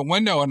pointed out the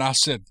window and I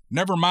said,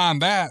 "Never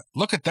mind that.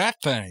 Look at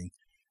that thing."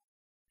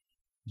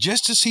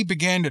 Just as he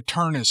began to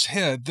turn his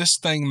head, this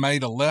thing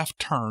made a left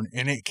turn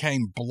and it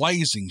came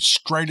blazing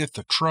straight at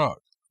the truck.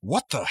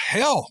 "What the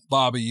hell?"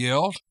 Bobby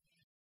yelled.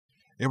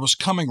 It was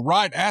coming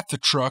right at the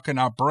truck, and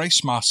I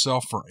braced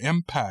myself for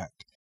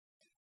impact.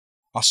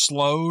 I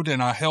slowed,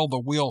 and I held the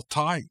wheel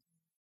tight.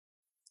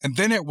 And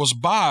then it was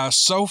by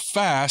so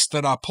fast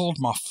that I pulled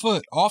my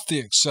foot off the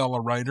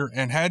accelerator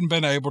and hadn't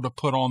been able to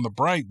put on the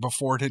brake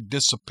before it had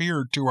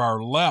disappeared to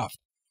our left.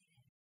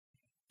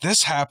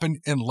 This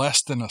happened in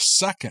less than a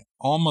second,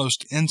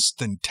 almost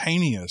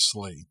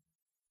instantaneously.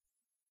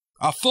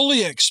 I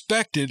fully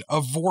expected a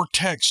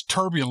vortex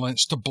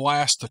turbulence to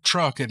blast the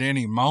truck at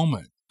any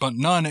moment, but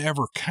none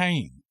ever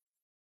came.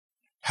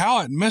 How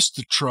it missed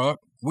the truck,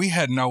 we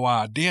had no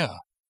idea.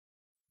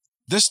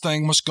 This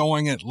thing was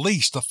going at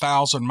least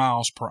 1,000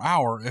 miles per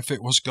hour if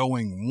it was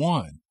going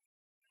 1.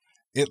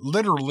 It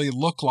literally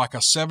looked like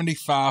a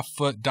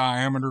 75-foot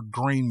diameter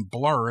green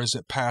blur as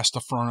it passed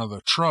the front of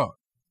the truck,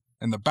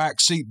 and the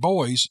backseat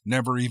boys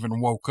never even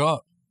woke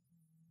up.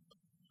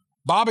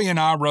 Bobby and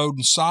I rode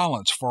in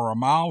silence for a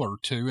mile or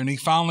two, and he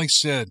finally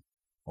said,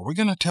 "Are we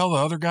going to tell the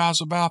other guys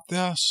about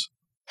this?"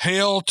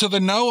 "Hell to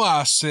the no,"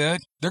 I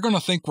said. "They're going to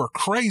think we're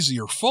crazy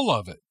or full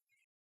of it."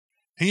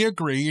 He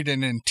agreed,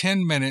 and in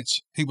 10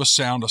 minutes, he was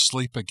sound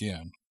asleep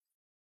again.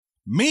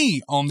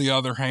 Me, on the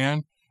other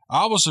hand,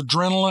 I was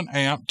adrenaline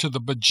amped to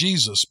the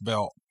bejesus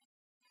belt.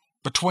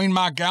 Between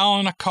my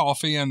gallon of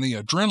coffee and the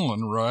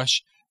adrenaline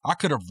rush, I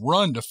could have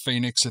run to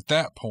Phoenix at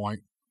that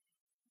point.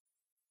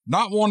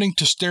 Not wanting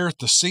to stare at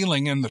the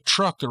ceiling in the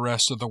truck the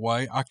rest of the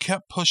way, I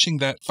kept pushing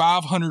that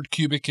 500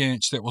 cubic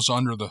inch that was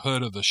under the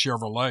hood of the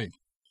Chevrolet.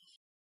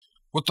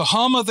 With the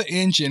hum of the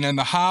engine and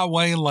the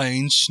highway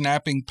lanes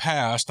snapping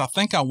past, I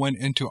think I went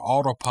into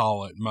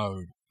autopilot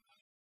mode.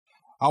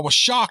 I was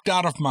shocked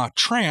out of my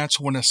trance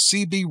when a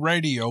CB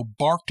radio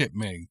barked at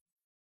me.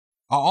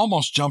 I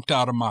almost jumped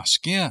out of my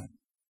skin.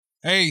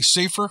 "Hey,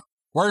 Seifer,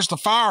 where's the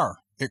fire?"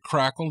 it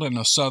crackled in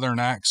a southern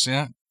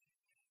accent.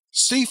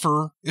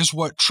 Seifer is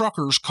what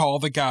truckers call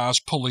the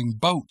guys pulling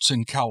boats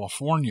in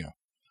California.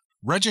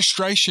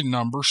 Registration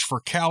numbers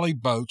for Cali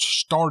boats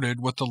started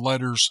with the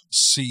letters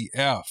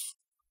CF.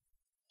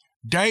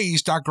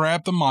 Dazed, I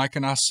grabbed the mic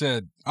and I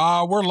said,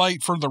 "We're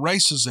late for the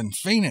races in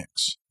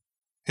Phoenix."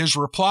 His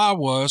reply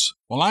was,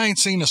 "Well, I ain't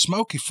seen a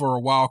Smoky for a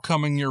while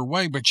coming your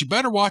way, but you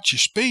better watch your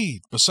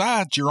speed.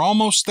 Besides, you're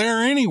almost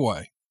there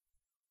anyway."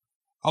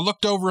 I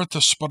looked over at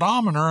the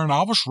speedometer and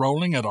I was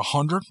rolling at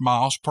 100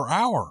 miles per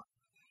hour.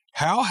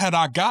 How had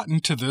I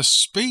gotten to this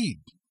speed?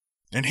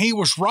 And he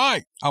was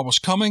right. I was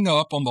coming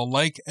up on the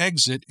lake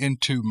exit in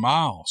 2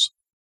 miles.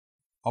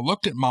 I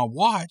looked at my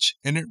watch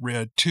and it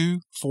read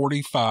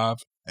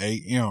 2:45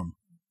 a.m.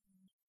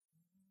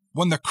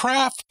 When the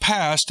craft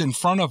passed in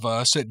front of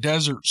us at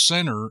Desert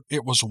Center,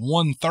 it was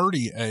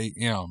 1:30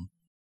 a.m.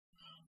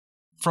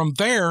 From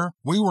there,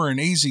 we were an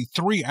easy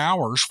 3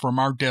 hours from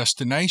our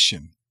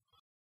destination.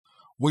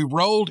 We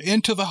rolled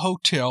into the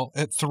hotel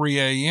at 3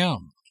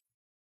 a.m.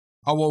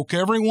 I woke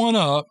everyone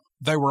up.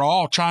 They were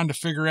all trying to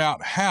figure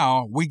out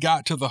how we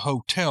got to the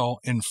hotel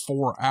in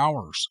 4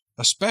 hours,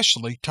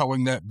 especially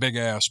towing that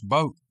big-ass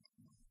boat.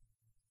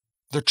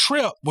 The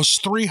trip was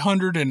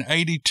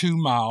 382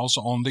 miles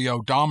on the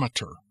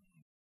odometer.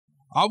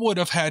 I would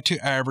have had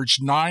to average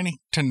 90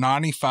 to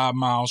 95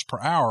 miles per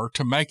hour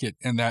to make it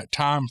in that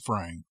time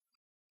frame.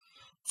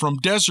 From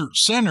Desert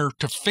Center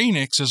to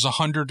Phoenix is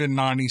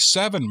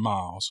 197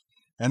 miles,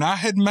 and I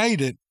had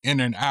made it in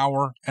an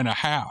hour and a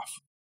half.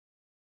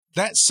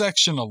 That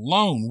section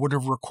alone would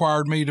have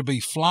required me to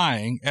be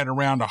flying at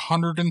around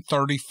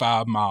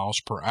 135 miles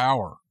per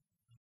hour.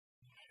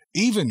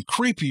 Even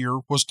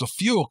creepier was the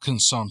fuel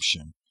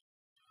consumption.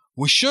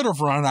 We should have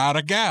run out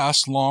of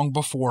gas long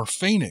before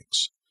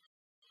Phoenix.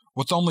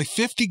 With only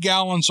 50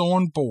 gallons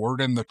on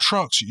board and the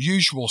truck's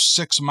usual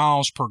 6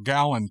 miles per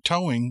gallon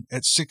towing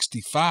at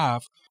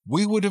 65,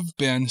 we would have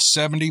been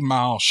 70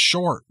 miles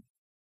short.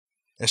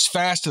 As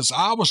fast as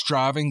I was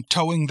driving,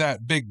 towing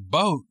that big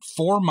boat,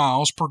 4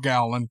 miles per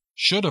gallon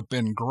should have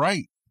been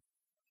great.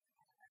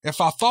 If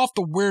I thought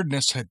the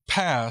weirdness had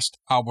passed,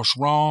 I was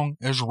wrong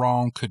as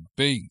wrong could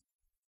be.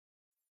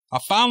 I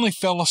finally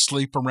fell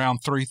asleep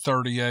around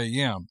 3:30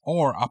 a.m.,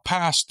 or I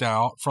passed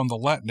out from the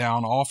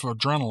letdown off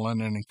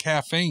adrenaline and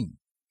caffeine.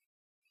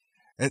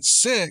 At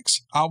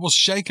 6, I was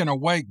shaken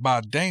awake by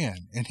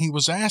Dan, and he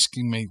was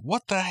asking me,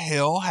 what the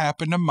hell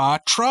happened to my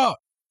truck?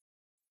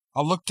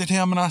 I looked at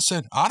him and I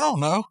said, I don't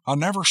know. I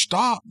never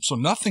stopped, so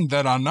nothing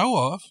that I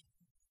know of.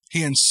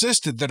 He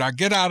insisted that I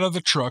get out of the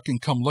truck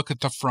and come look at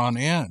the front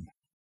end.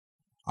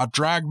 I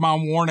dragged my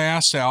worn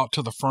ass out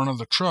to the front of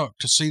the truck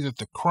to see that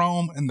the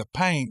chrome and the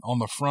paint on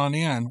the front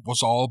end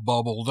was all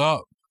bubbled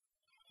up.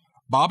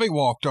 Bobby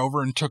walked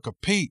over and took a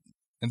peek,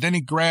 and then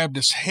he grabbed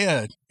his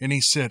head and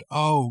he said,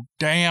 oh,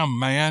 damn,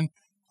 man,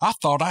 I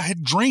thought I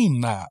had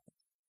dreamed that.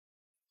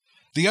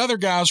 The other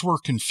guys were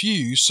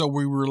confused, so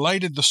we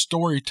related the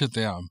story to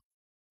them.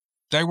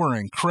 They were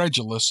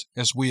incredulous,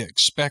 as we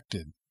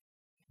expected.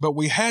 But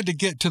we had to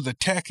get to the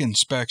tech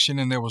inspection,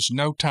 and there was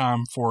no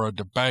time for a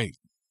debate.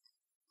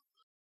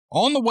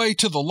 On the way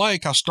to the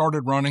lake, I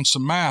started running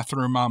some math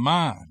through my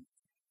mind.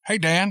 Hey,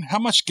 Dan, how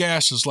much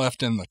gas is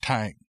left in the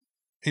tank?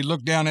 He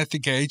looked down at the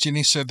gauge, and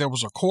he said there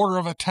was a quarter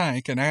of a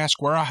tank and asked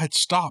where I had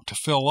stopped to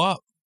fill up.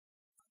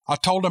 I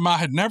told him I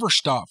had never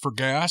stopped for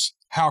gas.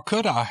 How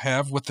could I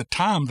have with the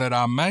time that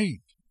I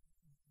made?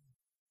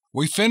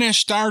 We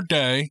finished our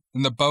day,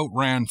 and the boat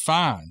ran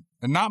fine,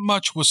 and not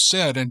much was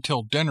said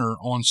until dinner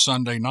on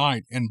Sunday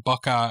night in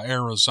Buckeye,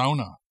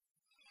 Arizona.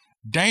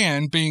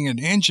 Dan, being an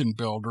engine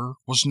builder,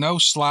 was no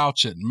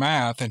slouch at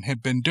math and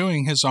had been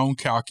doing his own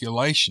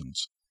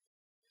calculations.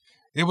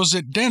 It was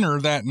at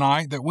dinner that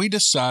night that we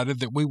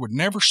decided that we would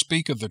never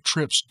speak of the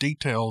trip's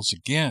details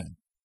again.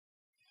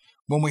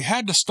 When we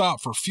had to stop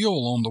for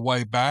fuel on the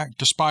way back,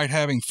 despite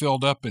having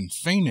filled up in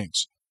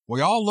Phoenix, we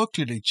all looked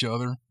at each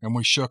other and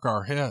we shook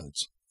our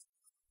heads.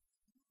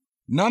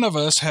 None of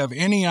us have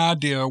any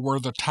idea where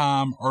the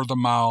time or the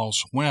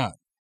miles went.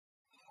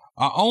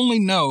 I only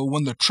know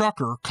when the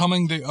trucker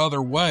coming the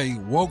other way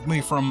woke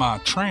me from my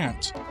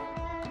trance,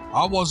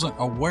 I wasn't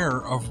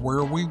aware of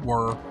where we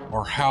were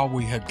or how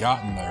we had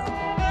gotten there.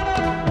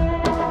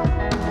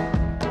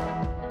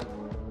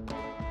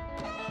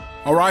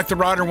 All right, the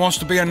writer wants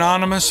to be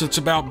anonymous. It's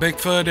about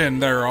Bigfoot,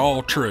 and they're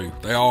all true.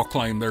 They all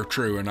claim they're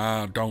true, and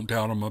I don't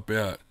doubt them a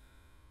bit.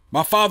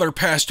 My father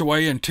passed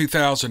away in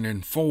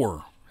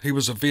 2004. He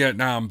was a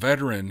Vietnam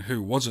veteran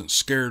who wasn't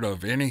scared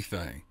of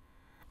anything.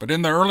 But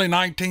in the early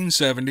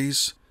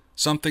 1970s,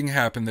 something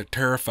happened that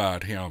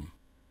terrified him.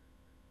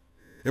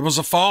 It was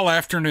a fall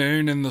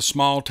afternoon in the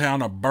small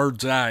town of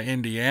Birdseye,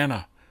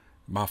 Indiana.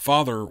 My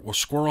father was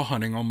squirrel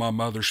hunting on my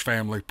mother's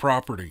family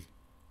property.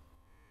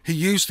 He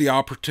used the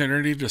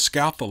opportunity to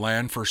scout the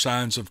land for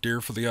signs of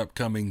deer for the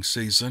upcoming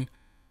season.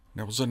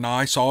 It was a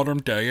nice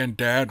autumn day, and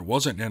Dad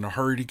wasn't in a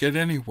hurry to get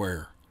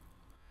anywhere.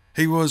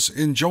 He was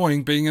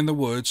enjoying being in the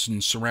woods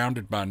and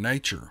surrounded by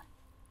nature.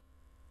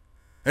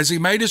 As he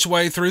made his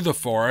way through the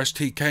forest,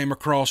 he came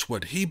across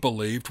what he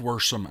believed were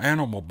some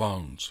animal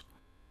bones.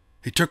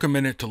 He took a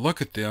minute to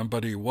look at them,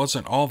 but he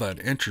wasn't all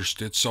that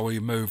interested, so he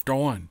moved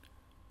on.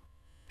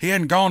 He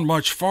hadn't gone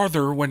much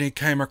farther when he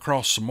came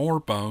across some more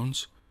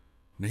bones.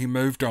 And he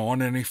moved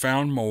on and he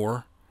found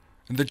more,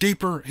 and the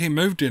deeper he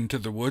moved into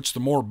the woods,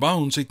 the more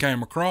bones he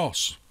came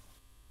across.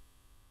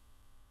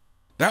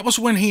 That was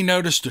when he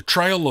noticed a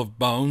trail of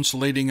bones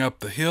leading up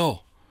the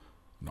hill.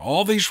 And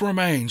all these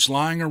remains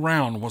lying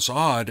around was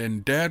odd,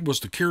 and Dad was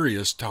the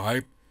curious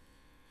type.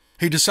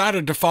 He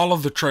decided to follow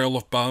the trail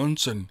of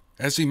bones, and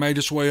as he made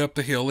his way up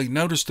the hill, he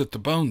noticed that the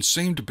bones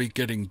seemed to be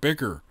getting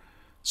bigger.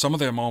 Some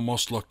of them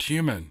almost looked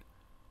human.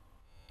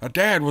 Now,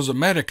 Dad was a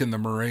medic in the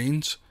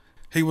Marines.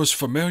 He was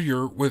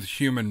familiar with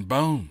human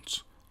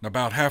bones.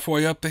 About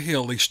halfway up the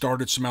hill, he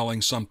started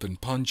smelling something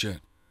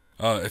pungent.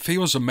 If he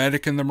was a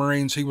medic in the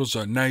Marines, he was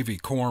a Navy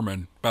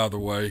corpsman, by the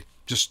way.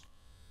 Just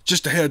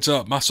a heads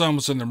up, my son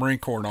was in the Marine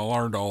Corps and I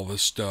learned all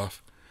this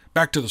stuff.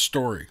 Back to the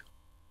story.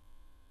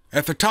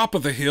 At the top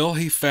of the hill,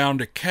 he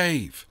found a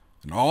cave,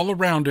 and all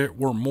around it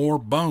were more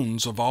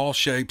bones of all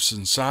shapes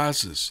and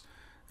sizes.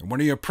 And when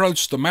he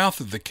approached the mouth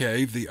of the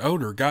cave, the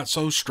odor got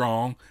so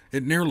strong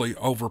it nearly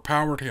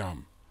overpowered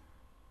him.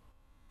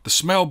 The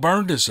smell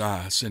burned his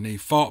eyes, and he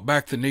fought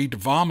back the need to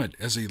vomit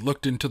as he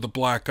looked into the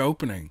black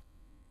opening,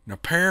 and a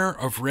pair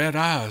of red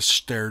eyes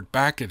stared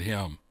back at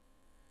him.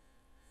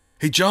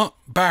 He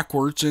jumped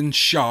backwards in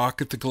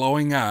shock at the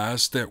glowing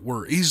eyes that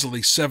were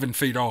easily 7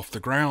 feet off the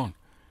ground.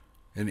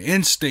 An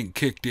instinct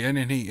kicked in,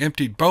 and he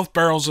emptied both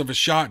barrels of his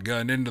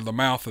shotgun into the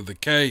mouth of the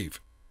cave.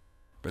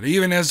 But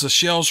even as the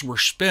shells were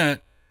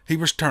spent, he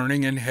was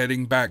turning and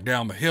heading back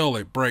down the hill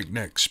at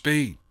breakneck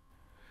speed.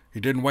 He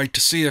didn't wait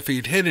to see if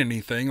he'd hit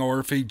anything or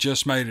if he'd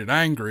just made it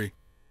angry.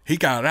 He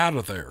got out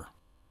of there.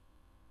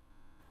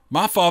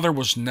 My father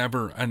was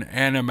never an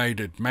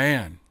animated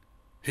man.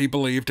 He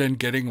believed in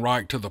getting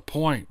right to the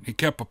point. He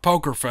kept a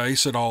poker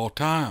face at all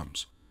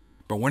times.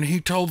 But when he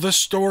told this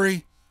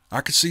story,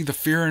 I could see the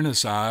fear in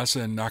his eyes,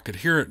 and I could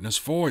hear it in his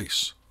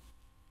voice.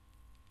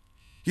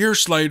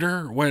 Years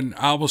later, when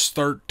I was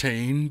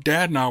 13,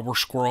 Dad and I were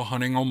squirrel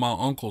hunting on my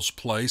uncle's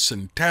place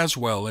in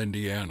Tazewell,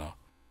 Indiana.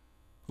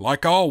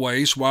 Like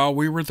always, while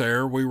we were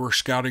there, we were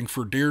scouting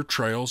for deer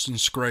trails and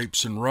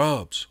scrapes and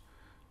rubs.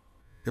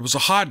 It was a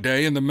hot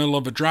day in the middle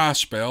of a dry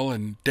spell,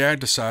 and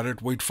Dad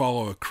decided we'd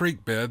follow a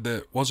creek bed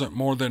that wasn't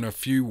more than a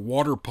few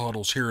water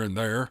puddles here and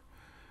there.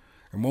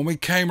 And when we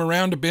came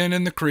around a bend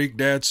in the creek,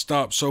 Dad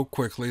stopped so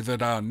quickly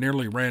that I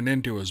nearly ran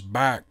into his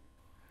back.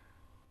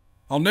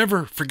 I'll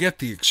never forget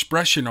the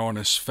expression on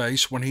his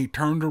face when he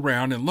turned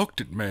around and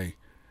looked at me.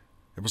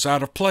 It was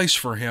out of place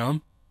for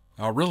him.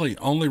 I really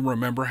only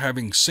remember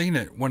having seen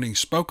it when he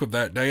spoke of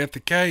that day at the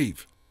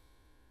cave.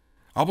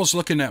 I was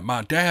looking at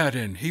my dad,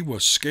 and he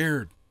was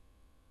scared.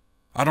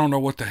 "I don't know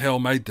what the hell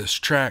made this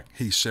track,"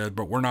 he said,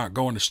 "but we're not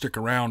going to stick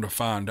around to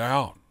find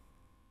out."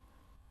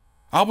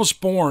 I was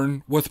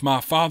born with my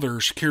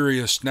father's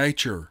curious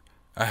nature.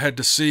 I had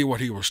to see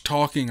what he was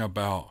talking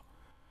about.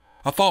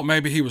 I thought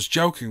maybe he was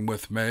joking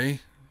with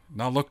me,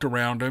 and I looked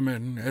around him,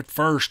 and at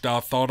first I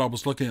thought I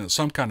was looking at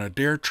some kind of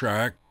deer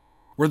track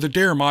where the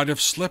deer might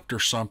have slipped or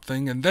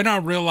something, and then I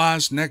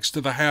realized next to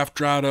the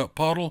half-dried-up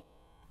puddle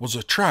was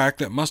a track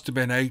that must have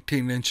been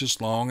 18 inches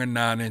long and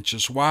 9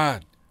 inches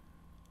wide.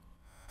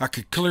 I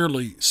could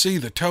clearly see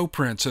the toe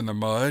prints in the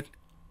mud.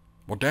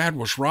 Well, Dad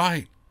was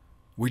right.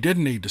 We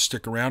didn't need to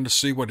stick around to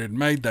see what had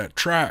made that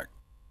track.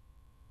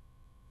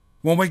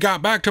 When we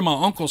got back to my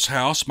uncle's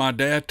house, my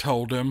dad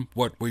told him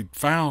what we'd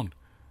found,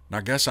 and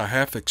I guess I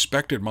half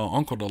expected my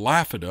uncle to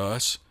laugh at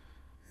us.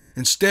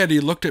 Instead, he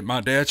looked at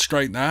my dad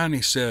straight in the eye and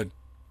he said,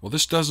 "Well,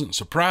 this doesn't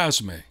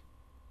surprise me."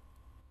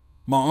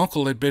 My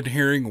uncle had been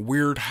hearing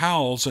weird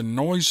howls and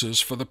noises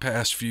for the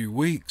past few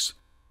weeks.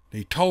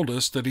 He told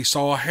us that he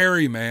saw a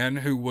hairy man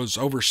who was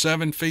over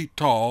 7 feet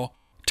tall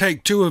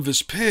take 2 of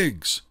his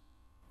pigs.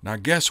 And I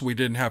guess we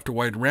didn't have to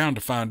wait around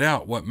to find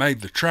out what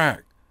made the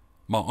track.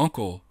 My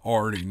uncle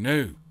already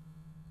knew.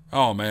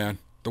 Oh man,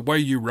 the way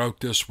you wrote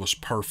this was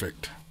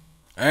perfect.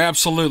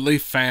 Absolutely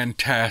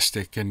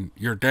fantastic. And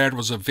your dad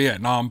was a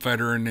Vietnam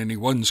veteran and he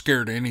wasn't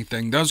scared of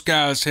anything. Those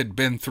guys had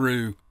been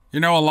through, a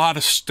lot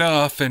of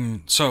stuff.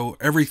 And so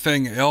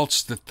everything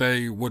else that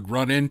they would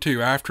run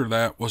into after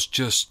that was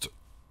just,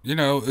 it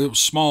was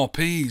small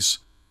peas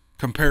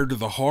compared to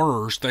the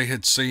horrors they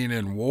had seen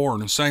in war.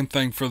 And the same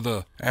thing for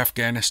the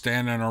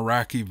Afghanistan and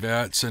Iraqi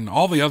vets and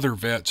all the other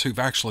vets who've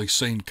actually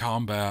seen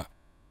combat.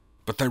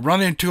 But they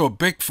run into a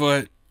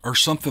Bigfoot or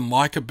something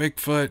like a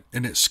Bigfoot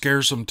and it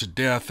scares them to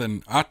death.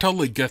 And I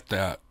totally get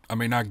that. I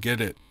mean, I get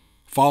it.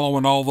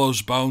 Following all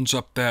those bones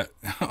up that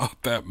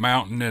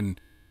mountain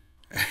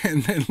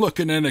and then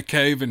looking in a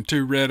cave and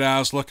 2 red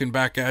eyes looking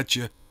back at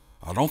you.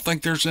 I don't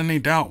think there's any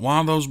doubt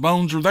why those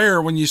bones are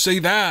there when you see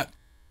that.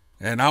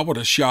 And I would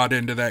have shot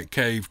into that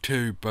cave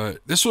too, but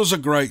this was a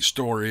great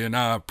story and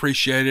I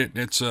appreciate it.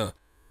 It's a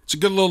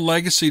good little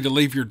legacy to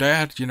leave your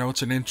dad.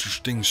 It's an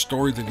interesting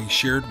story that he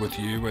shared with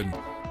you and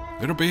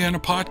it'll be in a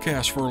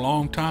podcast for a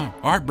long time.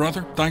 All right,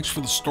 brother, thanks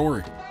for the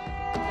story.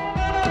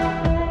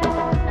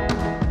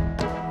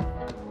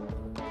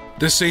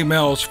 This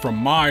email is from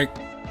Mike,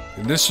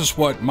 and this is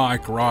what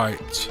Mike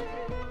writes.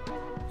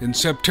 In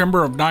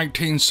September of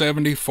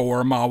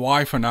 1974, my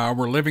wife and I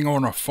were living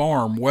on a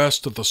farm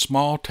west of the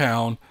small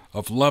town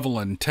of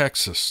Levelland,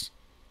 Texas.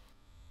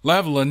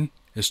 Levelland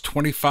is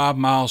 25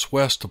 miles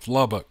west of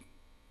Lubbock.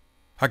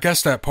 I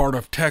guess that part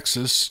of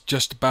Texas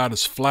just about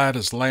as flat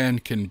as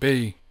land can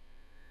be.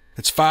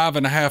 It's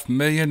 5.5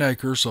 million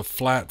acres of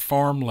flat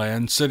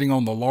farmland sitting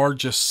on the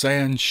largest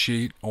sand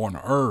sheet on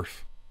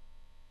Earth.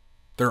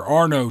 There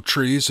are no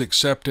trees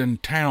except in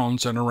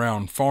towns and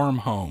around farm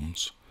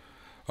homes.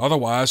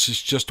 Otherwise,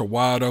 it's just a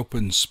wide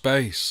open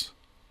space.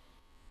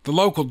 The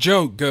local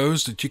joke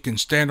goes that you can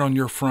stand on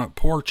your front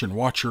porch and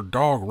watch your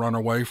dog run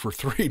away for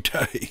 3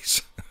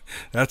 days.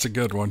 That's a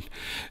good one.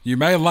 You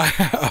may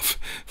laugh,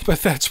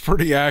 but that's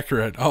pretty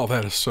accurate. Oh,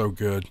 that is so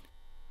good.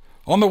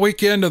 On the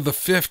weekend of the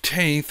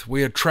 15th,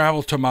 we had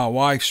traveled to my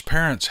wife's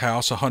parents'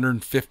 house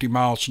 150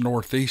 miles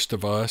northeast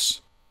of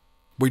us.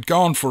 We'd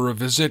gone for a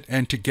visit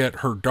and to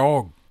get her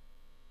dog.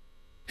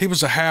 He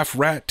was a half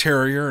rat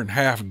terrier and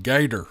half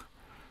gator.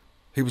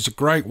 He was a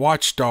great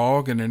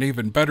watchdog and an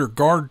even better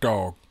guard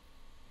dog.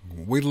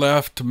 We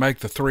left to make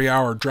the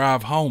 3-hour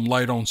drive home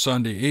late on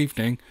Sunday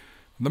evening.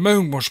 The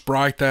moon was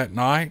bright that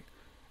night,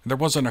 and there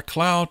wasn't a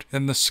cloud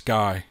in the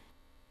sky.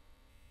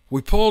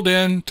 We pulled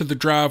into the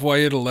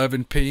driveway at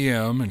 11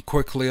 p.m. and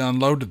quickly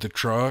unloaded the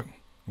truck.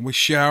 We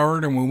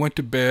showered and we went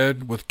to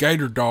bed with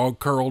Gator Dog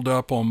curled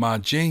up on my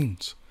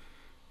jeans.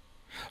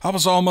 I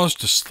was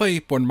almost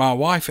asleep when my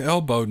wife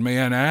elbowed me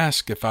and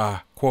asked if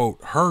I,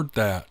 quote, heard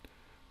that.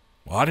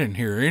 Well, I didn't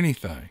hear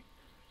anything.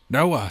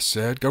 No, I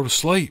said, go to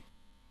sleep.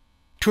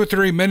 2 or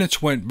 3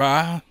 minutes went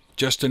by,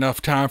 just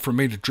enough time for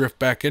me to drift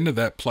back into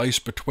that place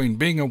between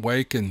being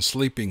awake and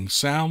sleeping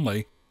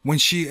soundly, when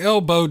she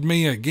elbowed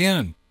me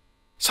again.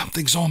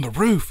 Something's on the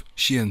roof,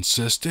 she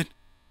insisted.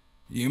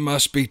 You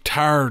must be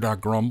tired, I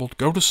grumbled.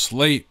 Go to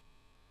sleep.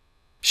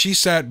 She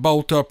sat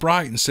bolt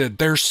upright and said,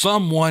 there's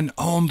someone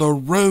on the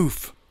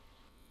roof.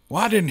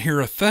 Well, I didn't hear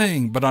a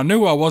thing, but I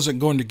knew I wasn't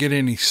going to get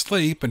any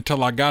sleep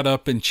until I got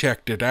up and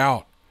checked it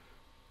out.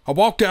 I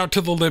walked out to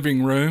the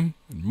living room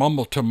and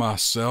mumbled to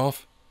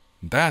myself,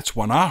 and that's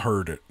when I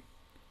heard it.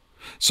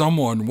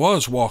 Someone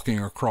was walking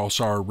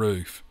across our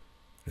roof.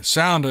 It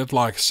sounded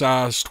like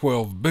size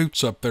 12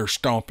 boots up there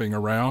stomping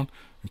around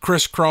and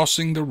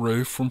crisscrossing the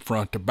roof from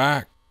front to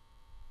back.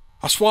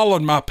 I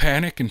swallowed my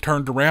panic and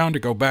turned around to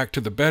go back to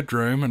the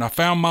bedroom, and I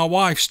found my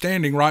wife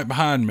standing right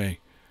behind me.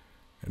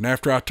 And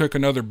after I took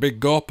another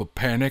big gulp of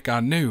panic, I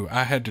knew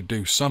I had to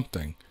do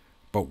something.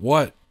 But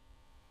what?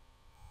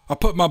 I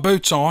put my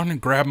boots on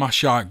and grabbed my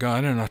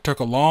shotgun, and I took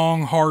a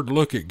long, hard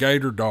look at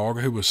Gator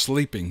Dog, who was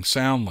sleeping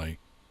soundly.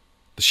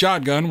 The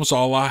shotgun was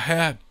all I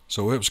had,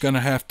 so it was going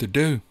to have to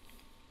do.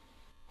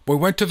 We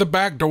went to the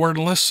back door and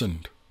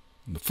listened.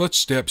 The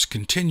footsteps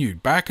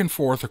continued back and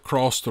forth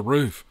across the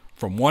roof,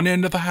 from one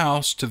end of the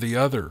house to the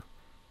other.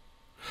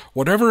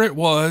 Whatever it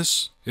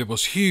was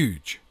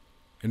huge,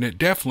 and it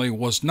definitely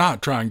was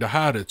not trying to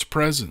hide its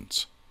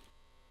presence.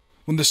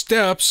 When the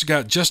steps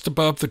got just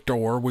above the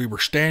door we were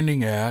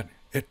standing at,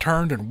 it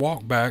turned and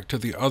walked back to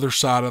the other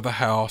side of the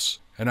house,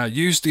 and I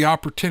used the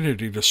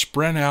opportunity to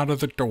sprint out of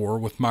the door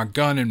with my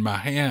gun in my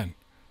hand.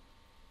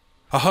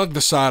 I hugged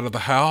the side of the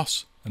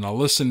house, and I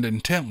listened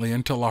intently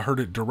until I heard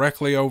it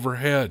directly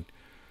overhead.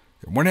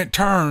 And when it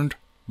turned,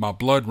 my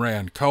blood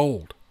ran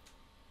cold.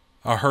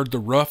 I heard the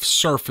rough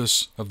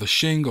surface of the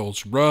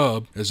shingles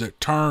rub as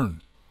it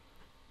turned.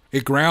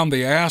 It ground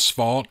the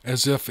asphalt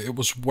as if it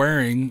was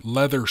wearing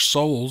leather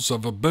soles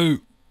of a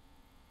boot.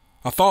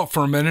 I thought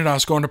for a minute I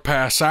was going to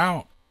pass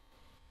out.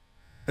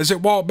 As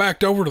it walked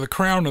back over to the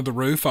crown of the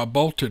roof, I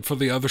bolted for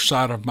the other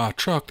side of my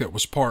truck that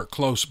was parked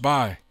close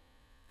by.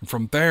 And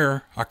from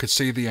there, I could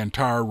see the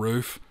entire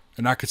roof,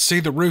 and I could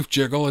see the roof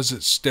jiggle as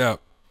it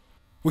stepped.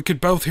 We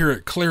could both hear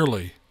it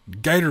clearly.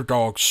 Gator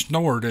Dog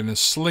snored in his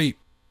sleep.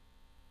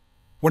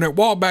 When it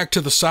walked back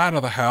to the side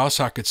of the house,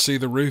 I could see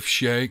the roof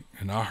shake,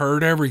 and I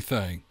heard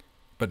everything,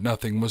 but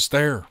nothing was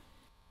there.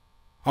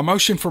 I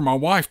motioned for my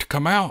wife to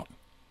come out.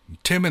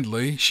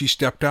 Timidly, she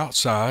stepped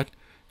outside,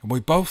 and we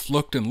both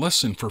looked and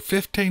listened for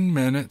 15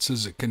 minutes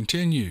as it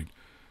continued,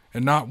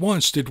 and not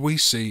once did we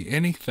see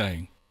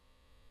anything.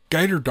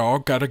 Gator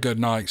Dog got a good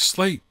night's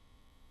sleep.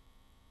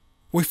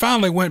 We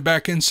finally went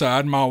back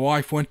inside, and my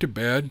wife went to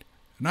bed,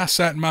 and I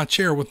sat in my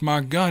chair with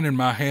my gun in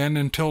my hand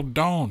until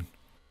dawn.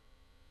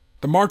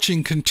 The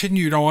marching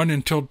continued on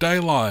until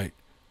daylight.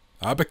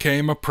 I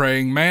became a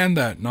praying man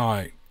that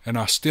night, and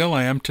I still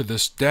am to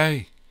this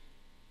day.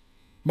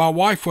 My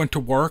wife went to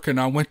work, and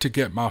I went to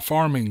get my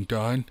farming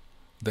done.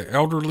 The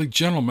elderly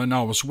gentleman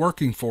I was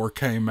working for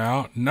came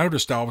out and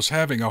noticed I was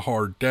having a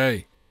hard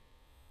day.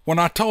 When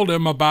I told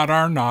him about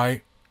our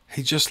night,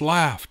 he just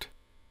laughed.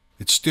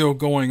 It's still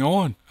going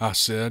on, I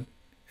said,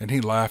 and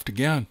he laughed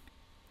again.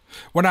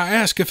 When I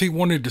asked if he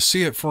wanted to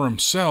see it for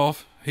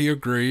himself, he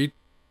agreed,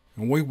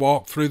 and we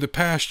walked through the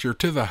pasture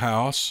to the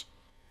house.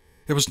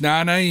 It was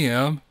 9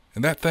 a.m.,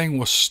 and that thing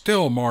was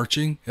still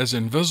marching, as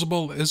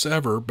invisible as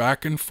ever,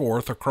 back and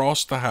forth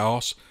across the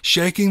house,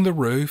 shaking the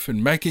roof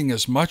and making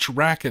as much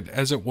racket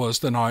as it was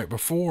the night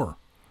before.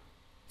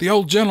 The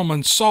old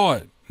gentleman saw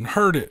it and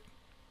heard it,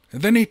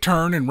 and then he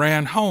turned and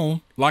ran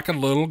home like a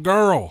little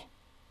girl.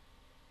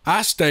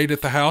 I stayed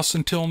at the house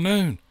until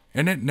noon,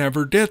 and it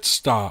never did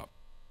stop.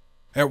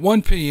 At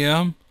 1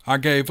 p.m., I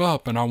gave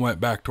up and I went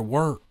back to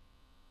work.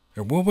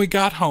 And when we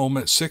got home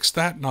at 6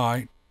 that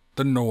night,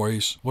 the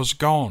noise was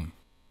gone.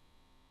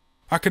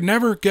 I could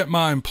never get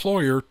my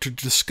employer to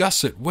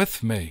discuss it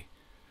with me.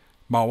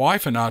 My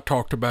wife and I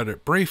talked about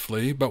it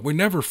briefly, but we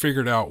never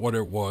figured out what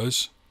it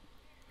was.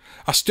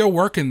 I still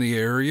work in the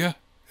area,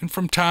 and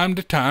from time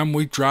to time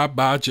we drive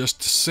by just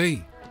to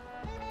see.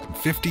 And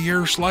 50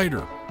 years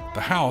later,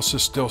 the house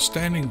is still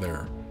standing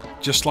there,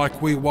 just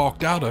like we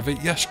walked out of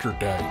it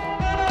yesterday.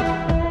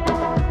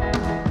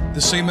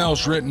 This email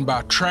is written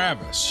by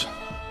Travis.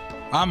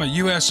 I'm a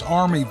U.S.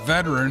 Army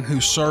veteran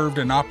who served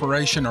in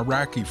Operation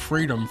Iraqi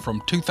Freedom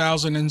from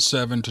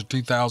 2007 to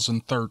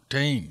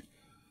 2013.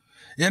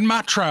 In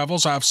my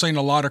travels, I've seen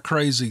a lot of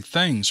crazy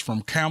things,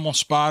 from camel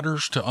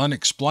spiders to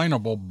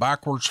unexplainable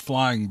backwards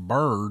flying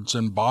birds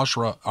in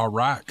Basra,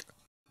 Iraq.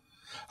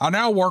 I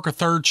now work a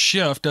third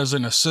shift as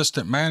an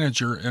assistant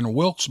manager in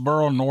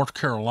Wilkesboro, North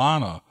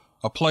Carolina,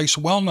 a place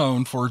well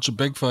known for its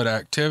Bigfoot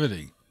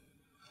activity.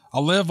 I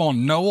live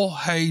on Noel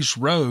Hayes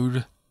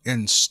Road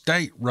in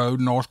State Road,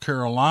 North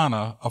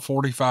Carolina, a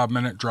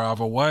 45-minute drive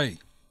away.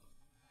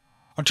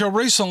 Until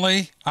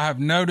recently, I have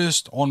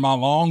noticed on my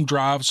long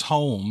drives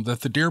home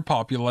that the deer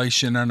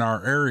population in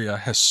our area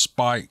has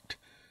spiked.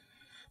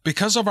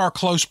 Because of our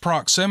close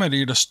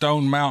proximity to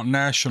Stone Mountain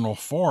National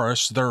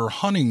Forest, there are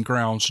hunting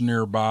grounds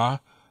nearby,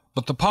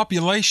 but the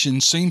population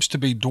seems to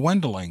be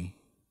dwindling.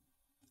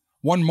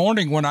 One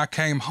morning when I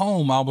came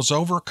home, I was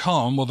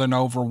overcome with an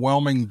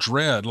overwhelming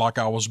dread, like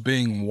I was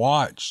being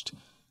watched.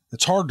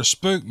 It's hard to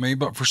spook me,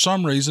 but for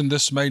some reason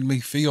this made me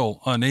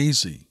feel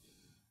uneasy.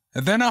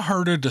 And then I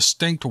heard a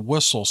distinct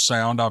whistle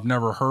sound I've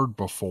never heard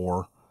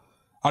before.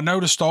 I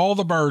noticed all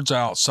the birds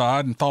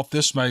outside and thought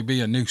this may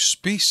be a new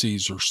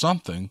species or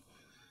something.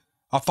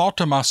 I thought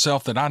to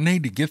myself that I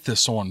need to get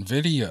this on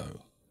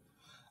video.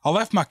 I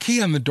left my key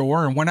in the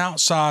door and went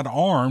outside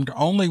armed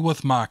only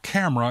with my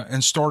camera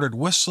and started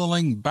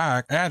whistling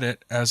back at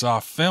it as I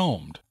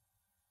filmed.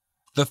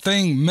 The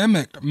thing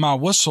mimicked my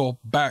whistle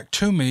back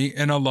to me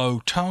in a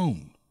low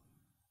tone.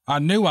 I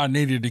knew I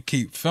needed to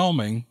keep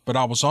filming, but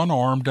I was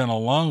unarmed and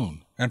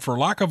alone, and for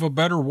lack of a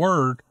better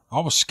word, I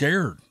was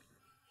scared.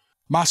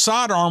 My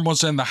sidearm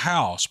was in the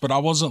house, but I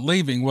wasn't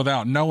leaving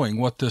without knowing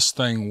what this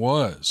thing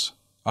was.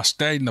 I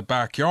stayed in the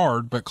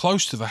backyard, but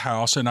close to the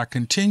house, and I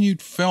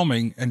continued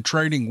filming and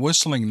trading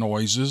whistling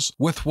noises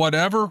with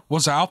whatever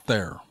was out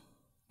there.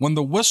 When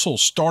the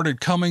whistles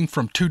started coming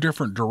from two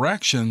different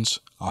directions,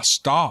 I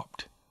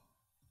stopped.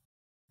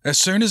 As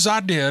soon as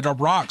I did, a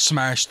rock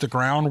smashed the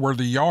ground where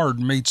the yard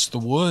meets the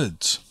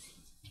woods.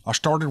 I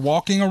started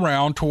walking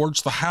around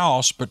towards the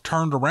house, but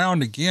turned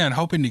around again,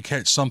 hoping to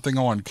catch something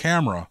on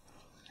camera.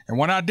 And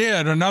when I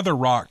did, another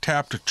rock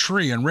tapped a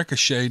tree and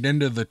ricocheted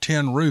into the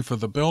tin roof of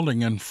the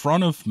building in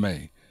front of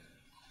me.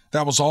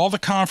 That was all the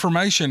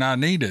confirmation I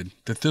needed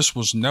that this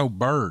was no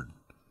bird.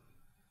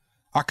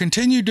 I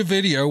continued to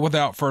video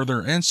without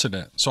further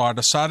incident, so I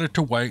decided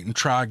to wait and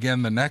try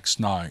again the next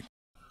night.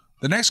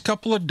 The next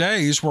couple of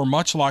days were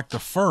much like the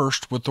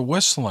first with the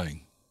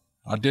whistling.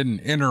 I didn't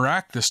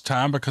interact this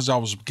time because I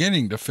was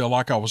beginning to feel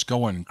like I was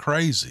going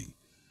crazy.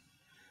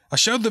 I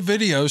showed the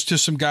videos to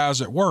some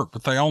guys at work,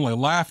 but they only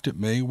laughed at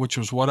me, which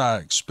was what I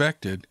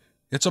expected.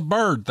 It's a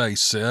bird, they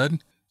said,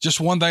 just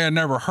one they had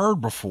never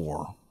heard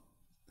before.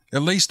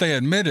 At least they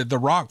admitted the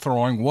rock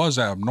throwing was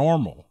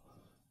abnormal.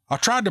 I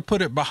tried to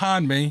put it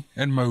behind me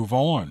and move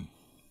on.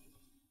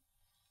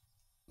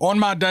 On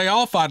my day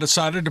off, I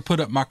decided to put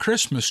up my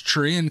Christmas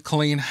tree and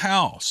clean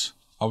house.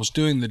 I was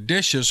doing the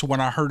dishes when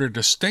I heard a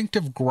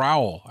distinctive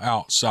growl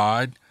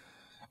outside.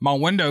 My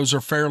windows are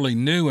fairly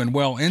new and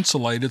well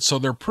insulated, so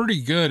they're pretty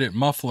good at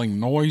muffling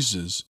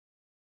noises.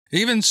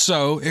 Even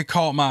so, it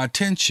caught my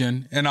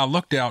attention, and I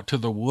looked out to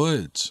the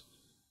woods.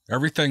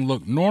 Everything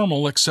looked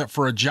normal except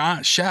for a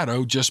giant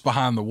shadow just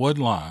behind the wood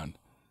line.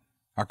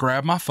 I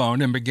grabbed my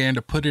phone and began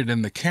to put it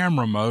in the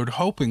camera mode,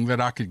 hoping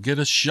that I could get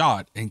a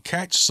shot and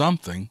catch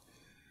something.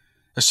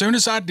 As soon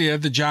as I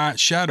did, the giant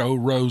shadow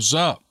rose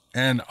up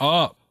and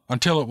up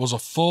until it was a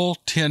full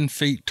 10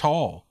 feet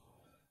tall.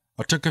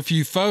 I took a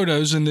few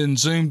photos and then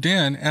zoomed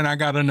in, and I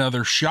got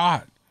another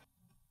shot.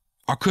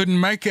 I couldn't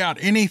make out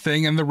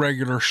anything in the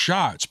regular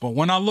shots, but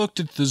when I looked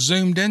at the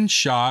zoomed in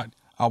shot,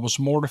 I was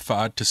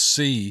mortified to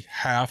see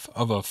half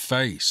of a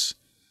face.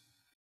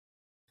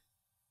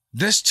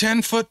 This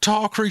 10-foot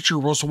tall creature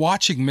was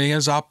watching me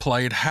as I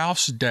played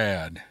house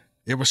dad.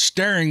 It was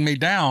staring me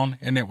down,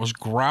 and it was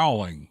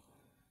growling.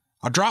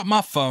 I dropped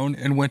my phone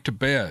and went to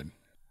bed.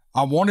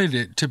 I wanted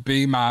it to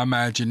be my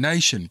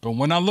imagination, but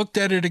when I looked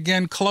at it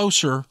again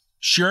closer,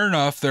 sure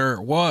enough, there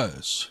it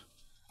was.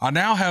 I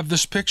now have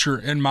this picture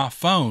in my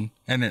phone,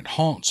 and it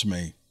haunts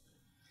me.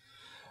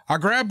 I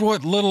grabbed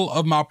what little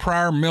of my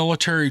prior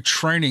military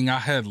training I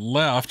had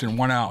left and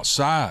went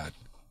outside.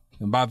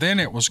 And by then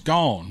it was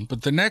gone,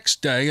 but the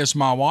next day, as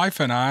my wife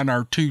and I and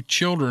our 2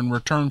 children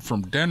returned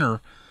from dinner,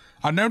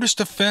 I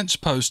noticed a fence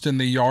post in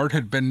the yard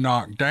had been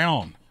knocked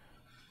down.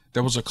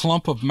 There was a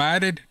clump of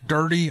matted,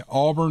 dirty,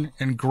 auburn,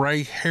 and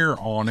gray hair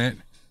on it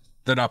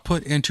that I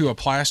put into a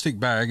plastic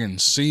bag and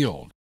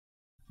sealed.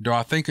 Do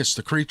I think it's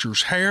the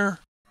creature's hair?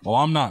 Well,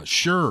 I'm not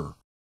sure.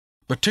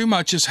 But too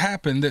much has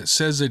happened that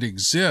says it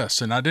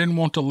exists, and I didn't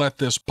want to let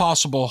this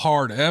possible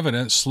hard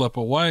evidence slip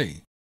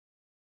away.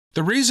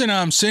 The reason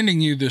I'm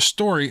sending you this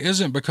story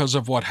isn't because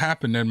of what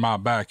happened in my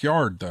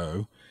backyard,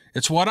 though.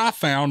 It's what I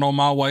found on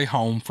my way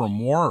home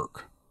from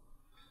work.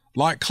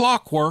 Like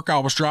clockwork, I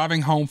was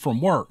driving home from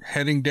work,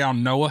 heading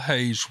down Noah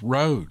Hayes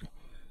Road.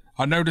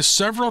 I noticed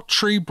several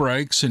tree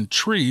breaks and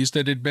trees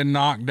that had been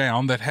knocked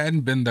down that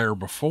hadn't been there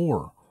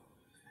before.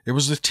 It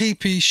was the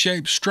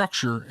TP-shaped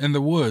structure in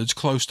the woods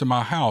close to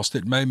my house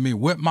that made me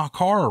whip my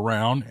car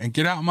around and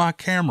get out my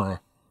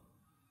camera.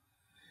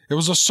 It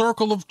was a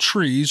circle of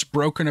trees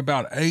broken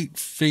about 8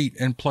 feet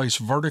and placed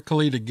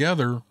vertically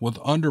together with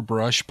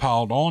underbrush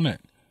piled on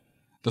it.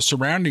 The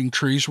surrounding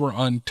trees were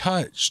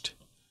untouched.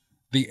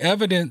 The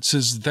evidence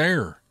is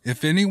there.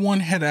 If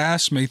anyone had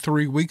asked me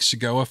 3 weeks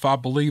ago if I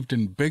believed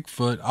in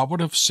Bigfoot, I would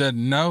have said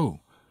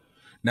no.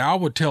 Now I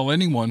would tell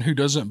anyone who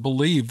doesn't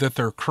believe that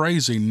they're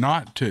crazy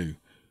not to.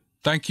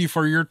 Thank you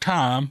for your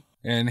time.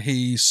 And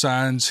he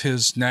signs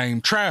his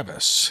name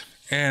Travis.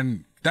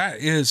 And that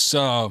is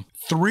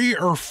 3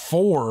 or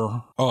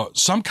 4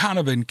 some kind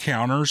of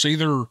encounters.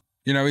 Either,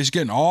 he's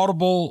getting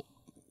audible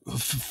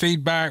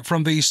feedback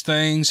from these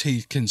things.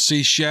 He can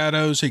see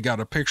shadows. He got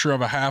a picture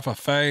of a half a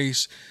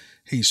face.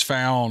 He's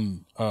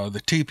found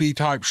the teepee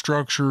type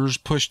structures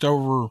pushed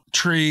over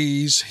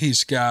trees.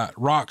 He's got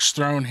rocks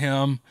thrown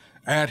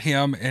at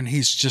him, and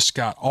he's just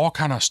got all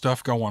kind of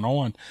stuff going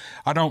on.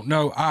 I don't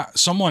know.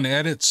 Someone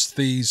edits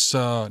these,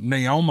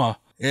 Naoma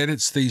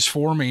edits these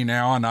for me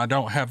now, and I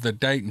don't have the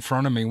date in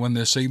front of me when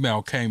this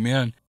email came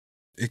in.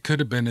 It could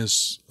have been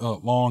as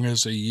long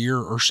as a year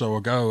or so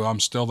ago.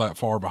 I'm still that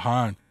far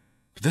behind.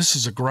 But this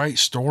is a great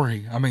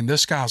story. I mean,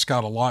 this guy's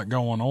got a lot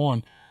going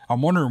on.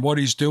 I'm wondering what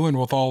he's doing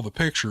with all the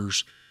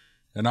pictures.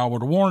 And I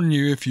would warn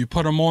you, if you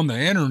put them on the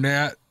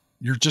internet,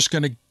 you're just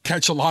going to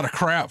catch a lot of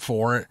crap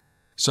for it.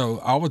 So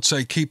I would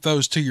say keep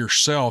those to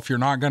yourself.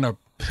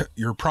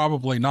 You're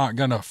probably not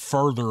going to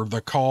further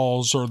the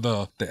cause or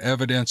the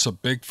evidence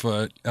of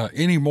Bigfoot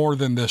any more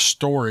than this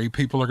story.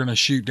 People are going to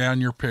shoot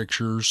down your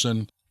pictures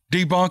and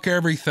debunk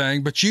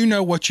everything, but you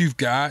know what you've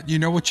got. You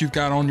know what you've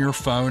got on your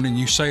phone, and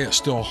you say it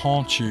still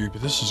haunts you.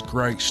 But this is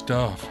great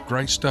stuff.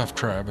 Great stuff,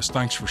 Travis.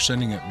 Thanks for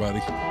sending it,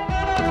 buddy.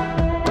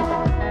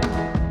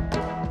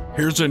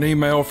 Here's an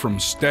email from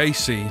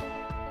Stacy.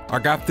 I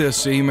got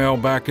this email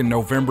back in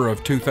November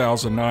of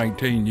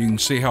 2019. You can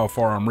see how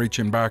far I'm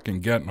reaching back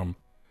and getting them.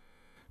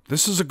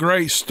 This is a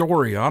great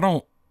story.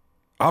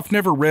 I've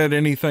never read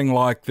anything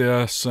like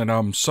this, and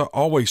I'm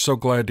always so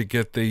glad to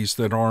get these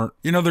that aren't,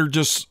 they're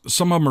just,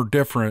 some of them are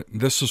different.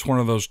 This is one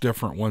of those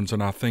different ones,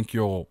 and I think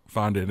you'll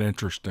find it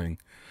interesting.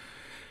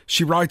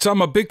 She writes,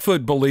 I'm a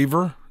Bigfoot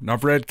believer, and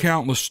I've read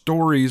countless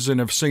stories and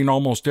have seen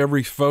almost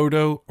every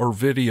photo or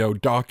video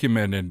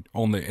documented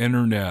on the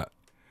internet.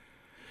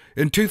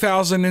 In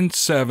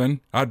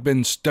 2007, I'd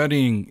been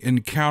studying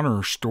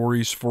encounter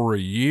stories for a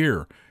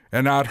year,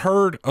 and I'd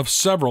heard of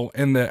several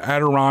in the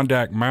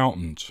Adirondack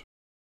Mountains.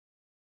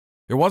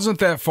 It wasn't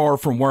that far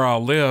from where I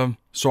live,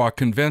 so I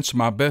convinced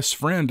my best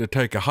friend to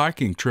take a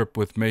hiking trip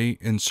with me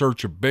in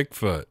search of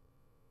Bigfoot.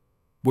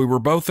 We were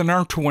both in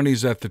our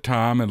 20s at the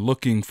time and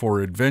looking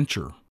for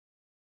adventure.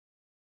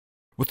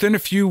 Within a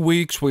few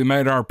weeks, we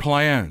made our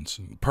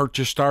plans,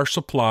 purchased our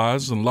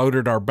supplies, and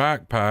loaded our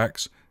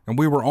backpacks, and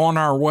we were on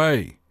our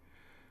way.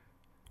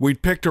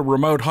 We'd picked a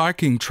remote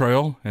hiking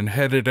trail and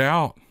headed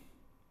out.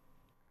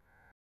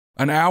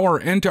 An hour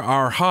into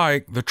our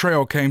hike, the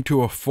trail came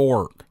to a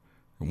fork,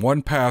 and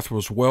one path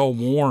was well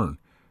worn.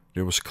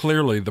 It was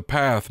clearly the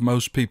path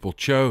most people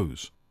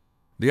chose.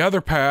 The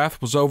other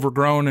path was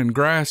overgrown and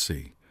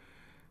grassy.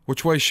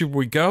 Which way should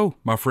we go?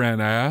 My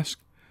friend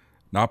asked.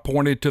 And I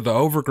pointed to the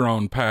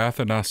overgrown path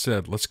and I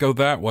said, let's go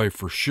that way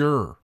for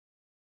sure.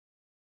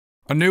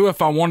 I knew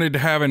if I wanted to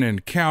have an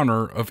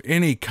encounter of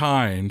any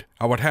kind,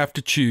 I would have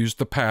to choose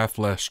the path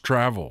less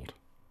traveled.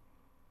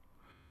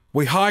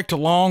 We hiked a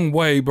long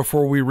way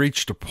before we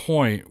reached a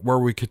point where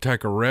we could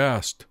take a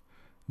rest.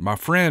 My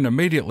friend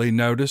immediately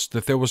noticed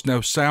that there was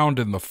no sound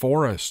in the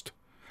forest.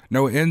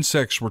 No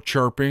insects were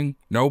chirping,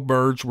 no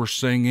birds were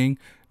singing,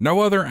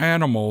 no other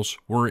animals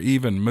were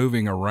even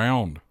moving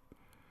around.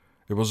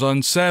 It was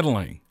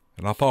unsettling,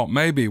 and I thought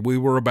maybe we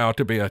were about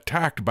to be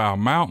attacked by a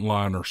mountain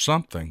lion or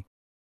something.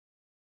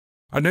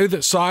 I knew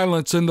that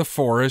silence in the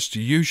forest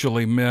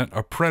usually meant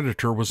a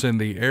predator was in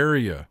the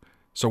area,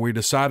 so we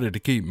decided to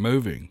keep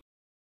moving.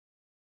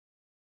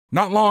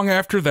 Not long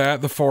after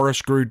that, the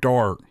forest grew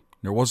dark.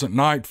 It wasn't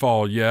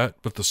nightfall yet,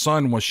 but the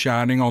sun was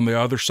shining on the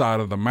other side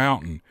of the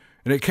mountain,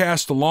 and it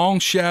cast a long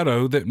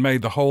shadow that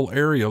made the whole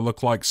area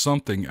look like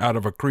something out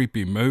of a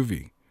creepy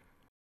movie.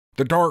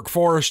 The dark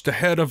forest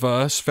ahead of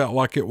us felt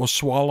like it was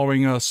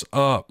swallowing us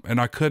up, and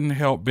I couldn't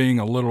help being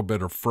a little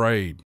bit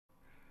afraid.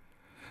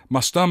 My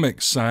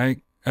stomach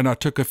sank, and I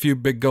took a few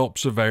big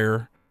gulps of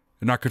air,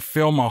 and I could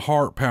feel my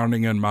heart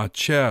pounding in my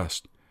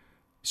chest.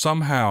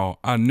 Somehow,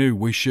 I knew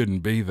we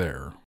shouldn't be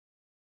there.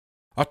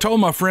 I told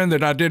my friend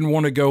that I didn't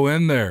want to go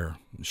in there.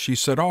 She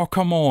said, "Oh,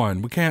 come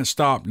on, we can't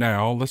stop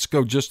now. Let's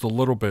go just a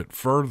little bit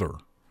further."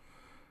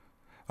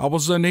 I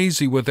was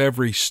uneasy with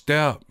every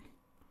step.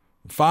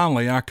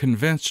 Finally, I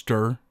convinced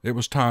her it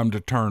was time to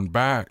turn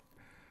back.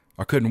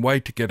 I couldn't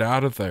wait to get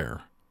out of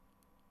there.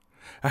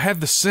 I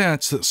had the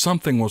sense that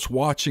something was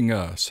watching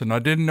us, and I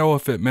didn't know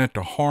if it meant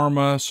to harm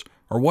us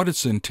or what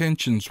its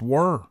intentions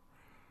were.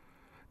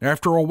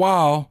 After a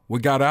while, we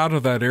got out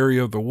of that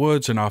area of the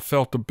woods, and I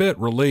felt a bit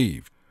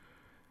relieved.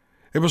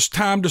 It was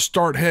time to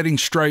start heading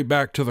straight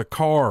back to the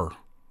car.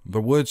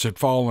 The woods had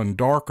fallen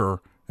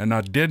darker, and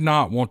I did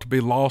not want to be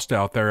lost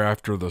out there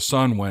after the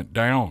sun went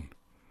down.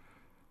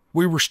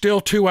 We were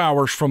still 2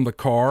 hours from the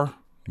car,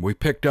 We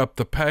picked up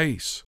the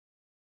pace.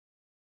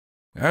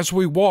 As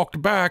we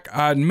walked back,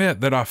 I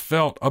admit that I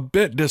felt a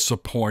bit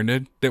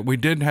disappointed that we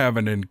didn't have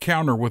an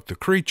encounter with the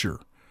creature,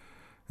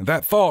 and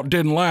that thought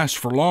didn't last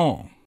for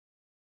long.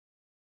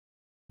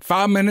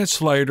 5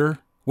 minutes later,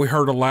 we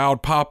heard a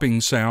loud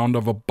popping sound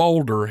of a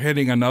boulder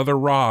hitting another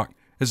rock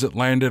as it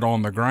landed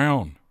on the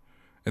ground,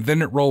 and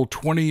then it rolled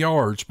 20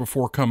 yards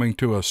before coming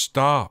to a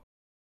stop.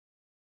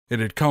 It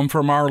had come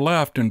from our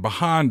left and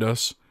behind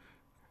us.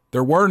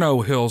 There were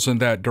no hills in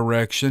that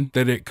direction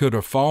that it could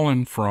have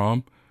fallen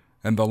from,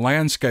 and the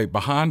landscape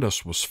behind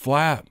us was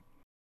flat.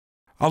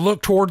 I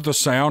looked toward the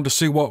sound to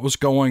see what was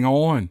going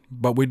on,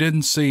 but we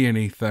didn't see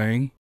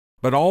anything.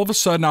 But all of a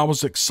sudden I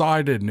was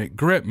excited, and it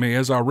gripped me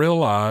as I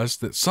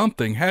realized that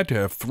something had to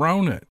have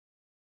thrown it.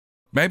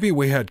 Maybe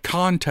we had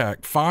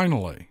contact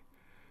finally.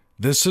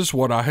 This is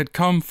what I had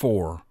come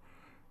for.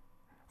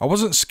 I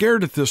wasn't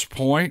scared at this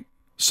point.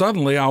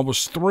 Suddenly I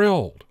was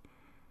thrilled.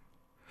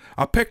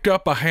 I picked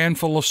up a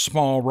handful of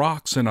small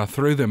rocks and I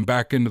threw them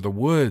back into the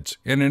woods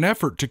in an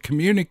effort to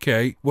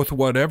communicate with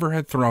whatever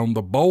had thrown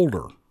the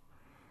boulder.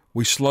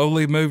 We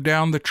slowly moved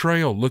down the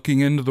trail, looking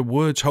into the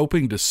woods,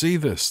 hoping to see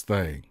this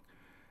thing.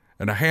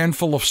 And a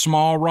handful of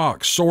small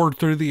rocks soared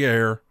through the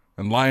air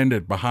and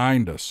landed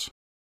behind us.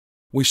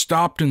 We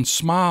stopped and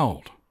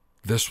smiled.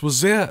 This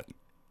was it.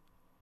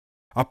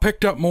 I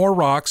picked up more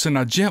rocks and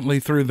I gently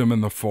threw them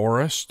in the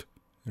forest,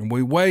 and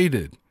we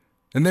waited.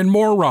 And then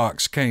more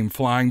rocks came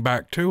flying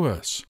back to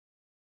us.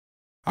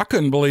 I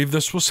couldn't believe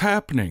this was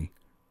happening.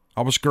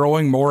 I was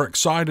growing more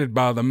excited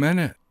by the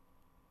minute.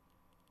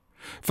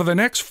 For the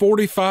next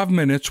 45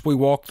 minutes, we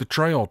walked the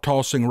trail,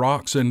 tossing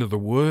rocks into the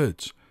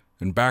woods,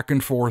 and back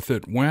and forth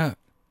it went.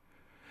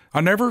 I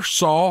never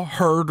saw,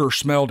 heard, or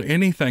smelled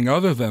anything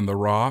other than the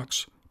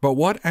rocks, but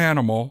what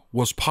animal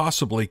was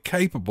possibly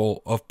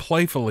capable of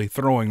playfully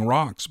throwing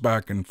rocks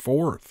back and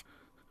forth?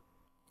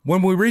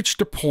 When we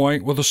reached a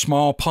point with a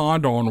small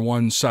pond on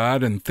one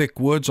side and thick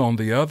woods on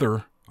the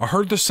other, I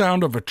heard the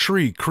sound of a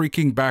tree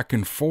creaking back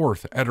and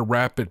forth at a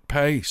rapid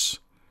pace.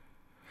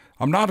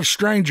 I'm not a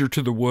stranger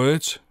to the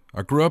woods.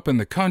 I grew up in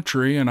the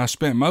country and I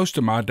spent most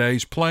of my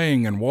days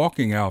playing and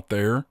walking out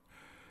there.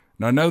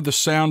 And I know the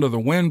sound of the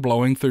wind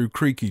blowing through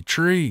creaky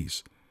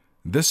trees.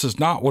 This is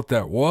not what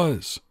that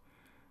was.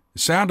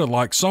 It sounded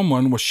like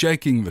someone was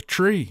shaking the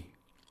tree.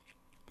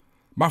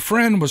 My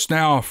friend was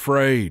now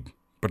afraid,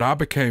 but I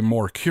became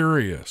more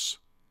curious,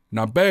 and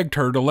I begged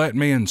her to let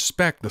me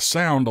inspect the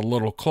sound a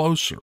little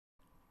closer.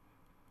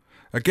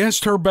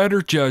 Against her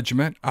better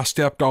judgment, I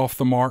stepped off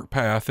the marked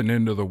path and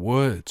into the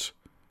woods.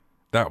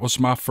 That was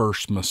my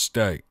first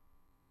mistake.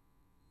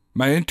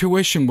 My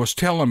intuition was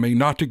telling me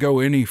not to go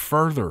any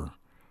further.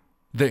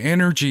 The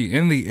energy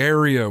in the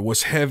area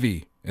was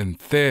heavy and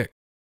thick,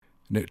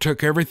 and it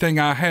took everything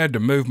I had to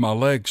move my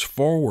legs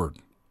forward.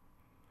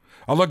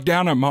 I looked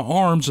down at my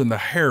arms and the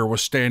hair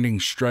was standing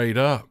straight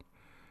up.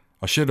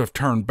 I should have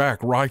turned back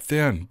right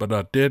then, but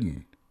I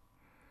didn't.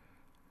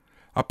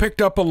 I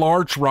picked up a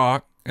large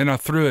rock and I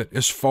threw it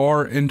as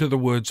far into the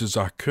woods as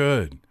I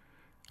could.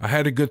 I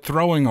had a good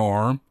throwing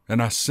arm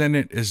and I sent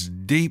it as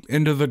deep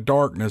into the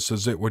darkness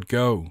as it would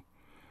go.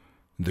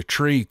 The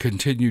tree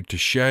continued to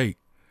shake.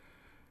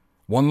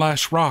 One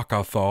last rock,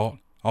 I thought.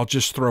 I'll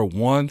just throw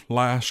one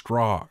last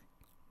rock.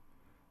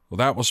 Well,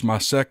 that was my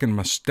second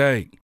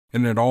mistake,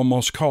 and it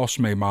almost cost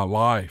me my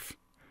life.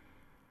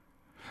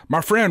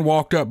 My friend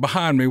walked up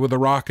behind me with a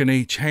rock in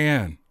each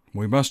hand.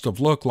 We must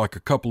have looked like a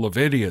couple of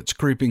idiots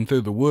creeping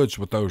through the woods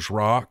with those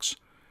rocks.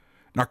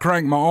 And I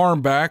cranked my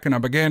arm back and I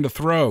began to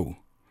throw.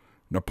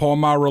 And upon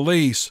my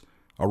release,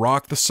 a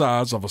rock the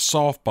size of a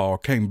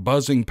softball came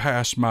buzzing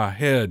past my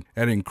head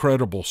at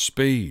incredible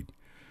speed,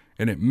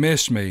 and it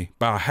missed me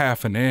by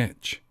half an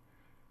inch.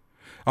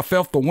 I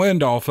felt the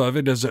wind off of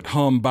it as it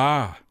hummed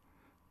by.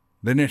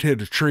 Then it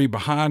hit a tree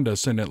behind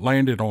us and it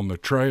landed on the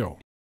trail.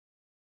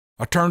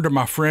 I turned to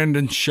my friend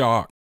in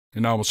shock,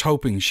 and I was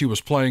hoping she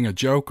was playing a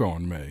joke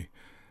on me.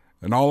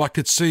 And all I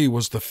could see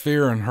was the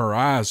fear in her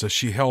eyes as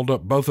she held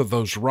up both of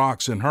those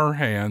rocks in her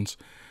hands.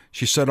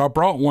 She said, "I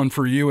brought one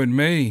for you and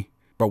me,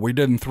 but we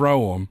didn't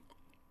throw them."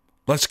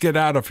 "Let's get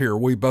out of here,"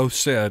 we both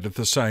said at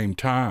the same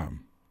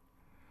time.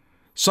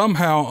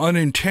 Somehow,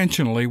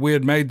 unintentionally, we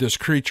had made this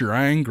creature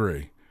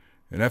angry,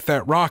 and if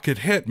that rock had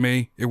hit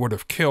me, it would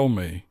have killed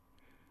me.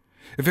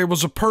 If it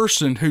was a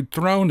person who'd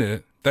thrown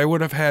it, they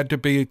would have had to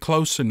be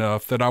close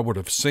enough that I would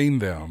have seen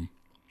them.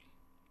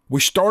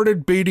 We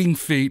started beating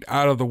feet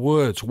out of the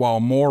woods while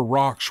more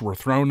rocks were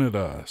thrown at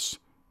us,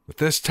 but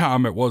this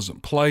time it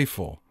wasn't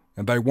playful,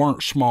 and they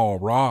weren't small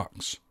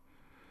rocks.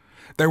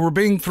 They were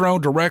being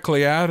thrown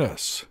directly at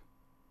us.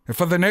 And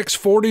for the next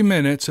 40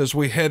 minutes, as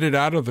we headed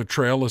out of the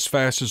trail as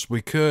fast as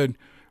we could,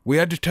 we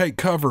had to take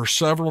cover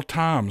several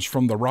times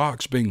from the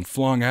rocks being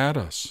flung at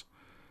us.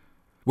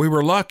 We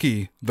were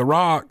lucky the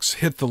rocks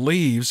hit the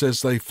leaves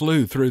as they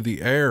flew through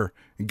the air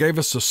and gave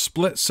us a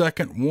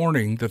split-second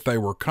warning that they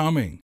were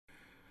coming.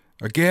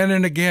 Again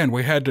and again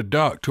we had to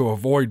duck to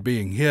avoid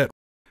being hit.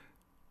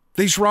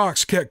 These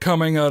rocks kept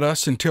coming at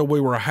us until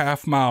we were a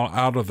half mile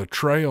out of the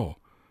trail.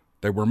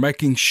 They were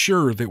making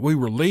sure that we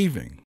were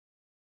leaving.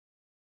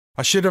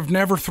 I should have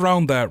never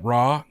thrown that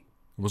rock.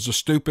 It was a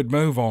stupid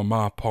move on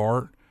my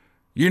part.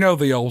 You know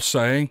the old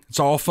saying, it's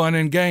all fun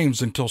and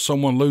games until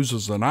someone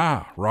loses an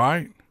eye,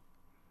 right?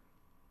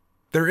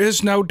 There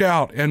is no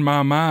doubt in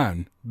my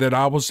mind that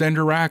I was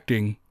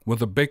interacting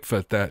with a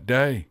Bigfoot that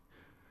day.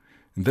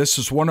 And this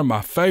is one of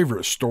my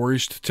favorite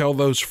stories to tell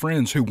those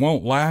friends who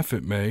won't laugh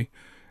at me,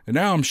 and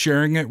now I'm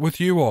sharing it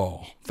with you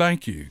all.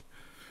 Thank you.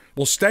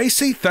 Well,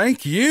 Stacy,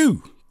 thank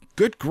you.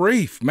 Good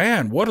grief,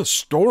 man, what a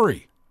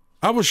story.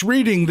 I was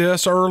reading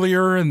this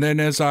earlier, and then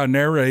as I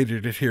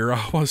narrated it here,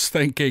 I was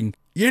thinking,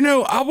 you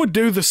know, I would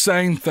do the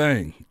same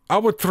thing. I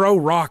would throw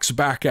rocks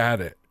back at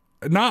it.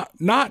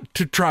 Not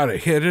to try to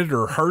hit it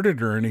or hurt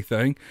it or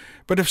anything,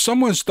 but if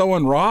someone's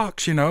throwing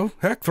rocks, you know,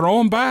 heck, throw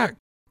them back.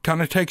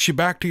 Kind of takes you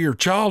back to your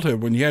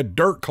childhood when you had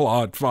dirt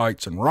clod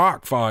fights and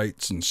rock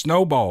fights and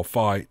snowball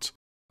fights.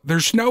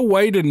 There's no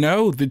way to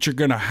know that you're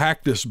going to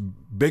hack this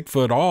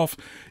Bigfoot off.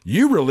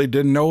 You really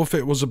didn't know if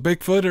it was a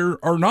Bigfoot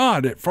or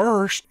not at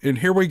first. And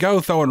here we go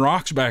throwing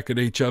rocks back at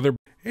each other.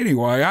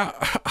 Anyway,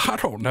 I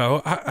don't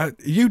know.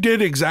 You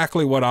did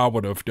exactly what I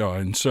would have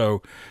done.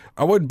 So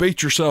I wouldn't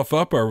beat yourself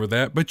up over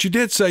that. But you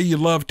did say you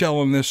love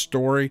telling this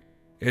story.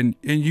 And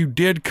you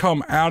did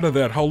come out of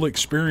that whole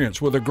experience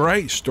with a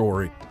great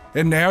story.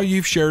 And now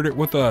you've shared it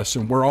with us,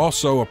 and we're all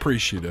so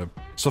appreciative.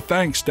 So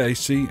thanks,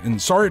 Stacy, and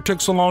sorry it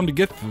took so long to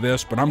get to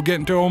this, but I'm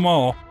getting to them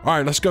all. All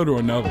right, let's go to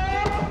another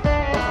one.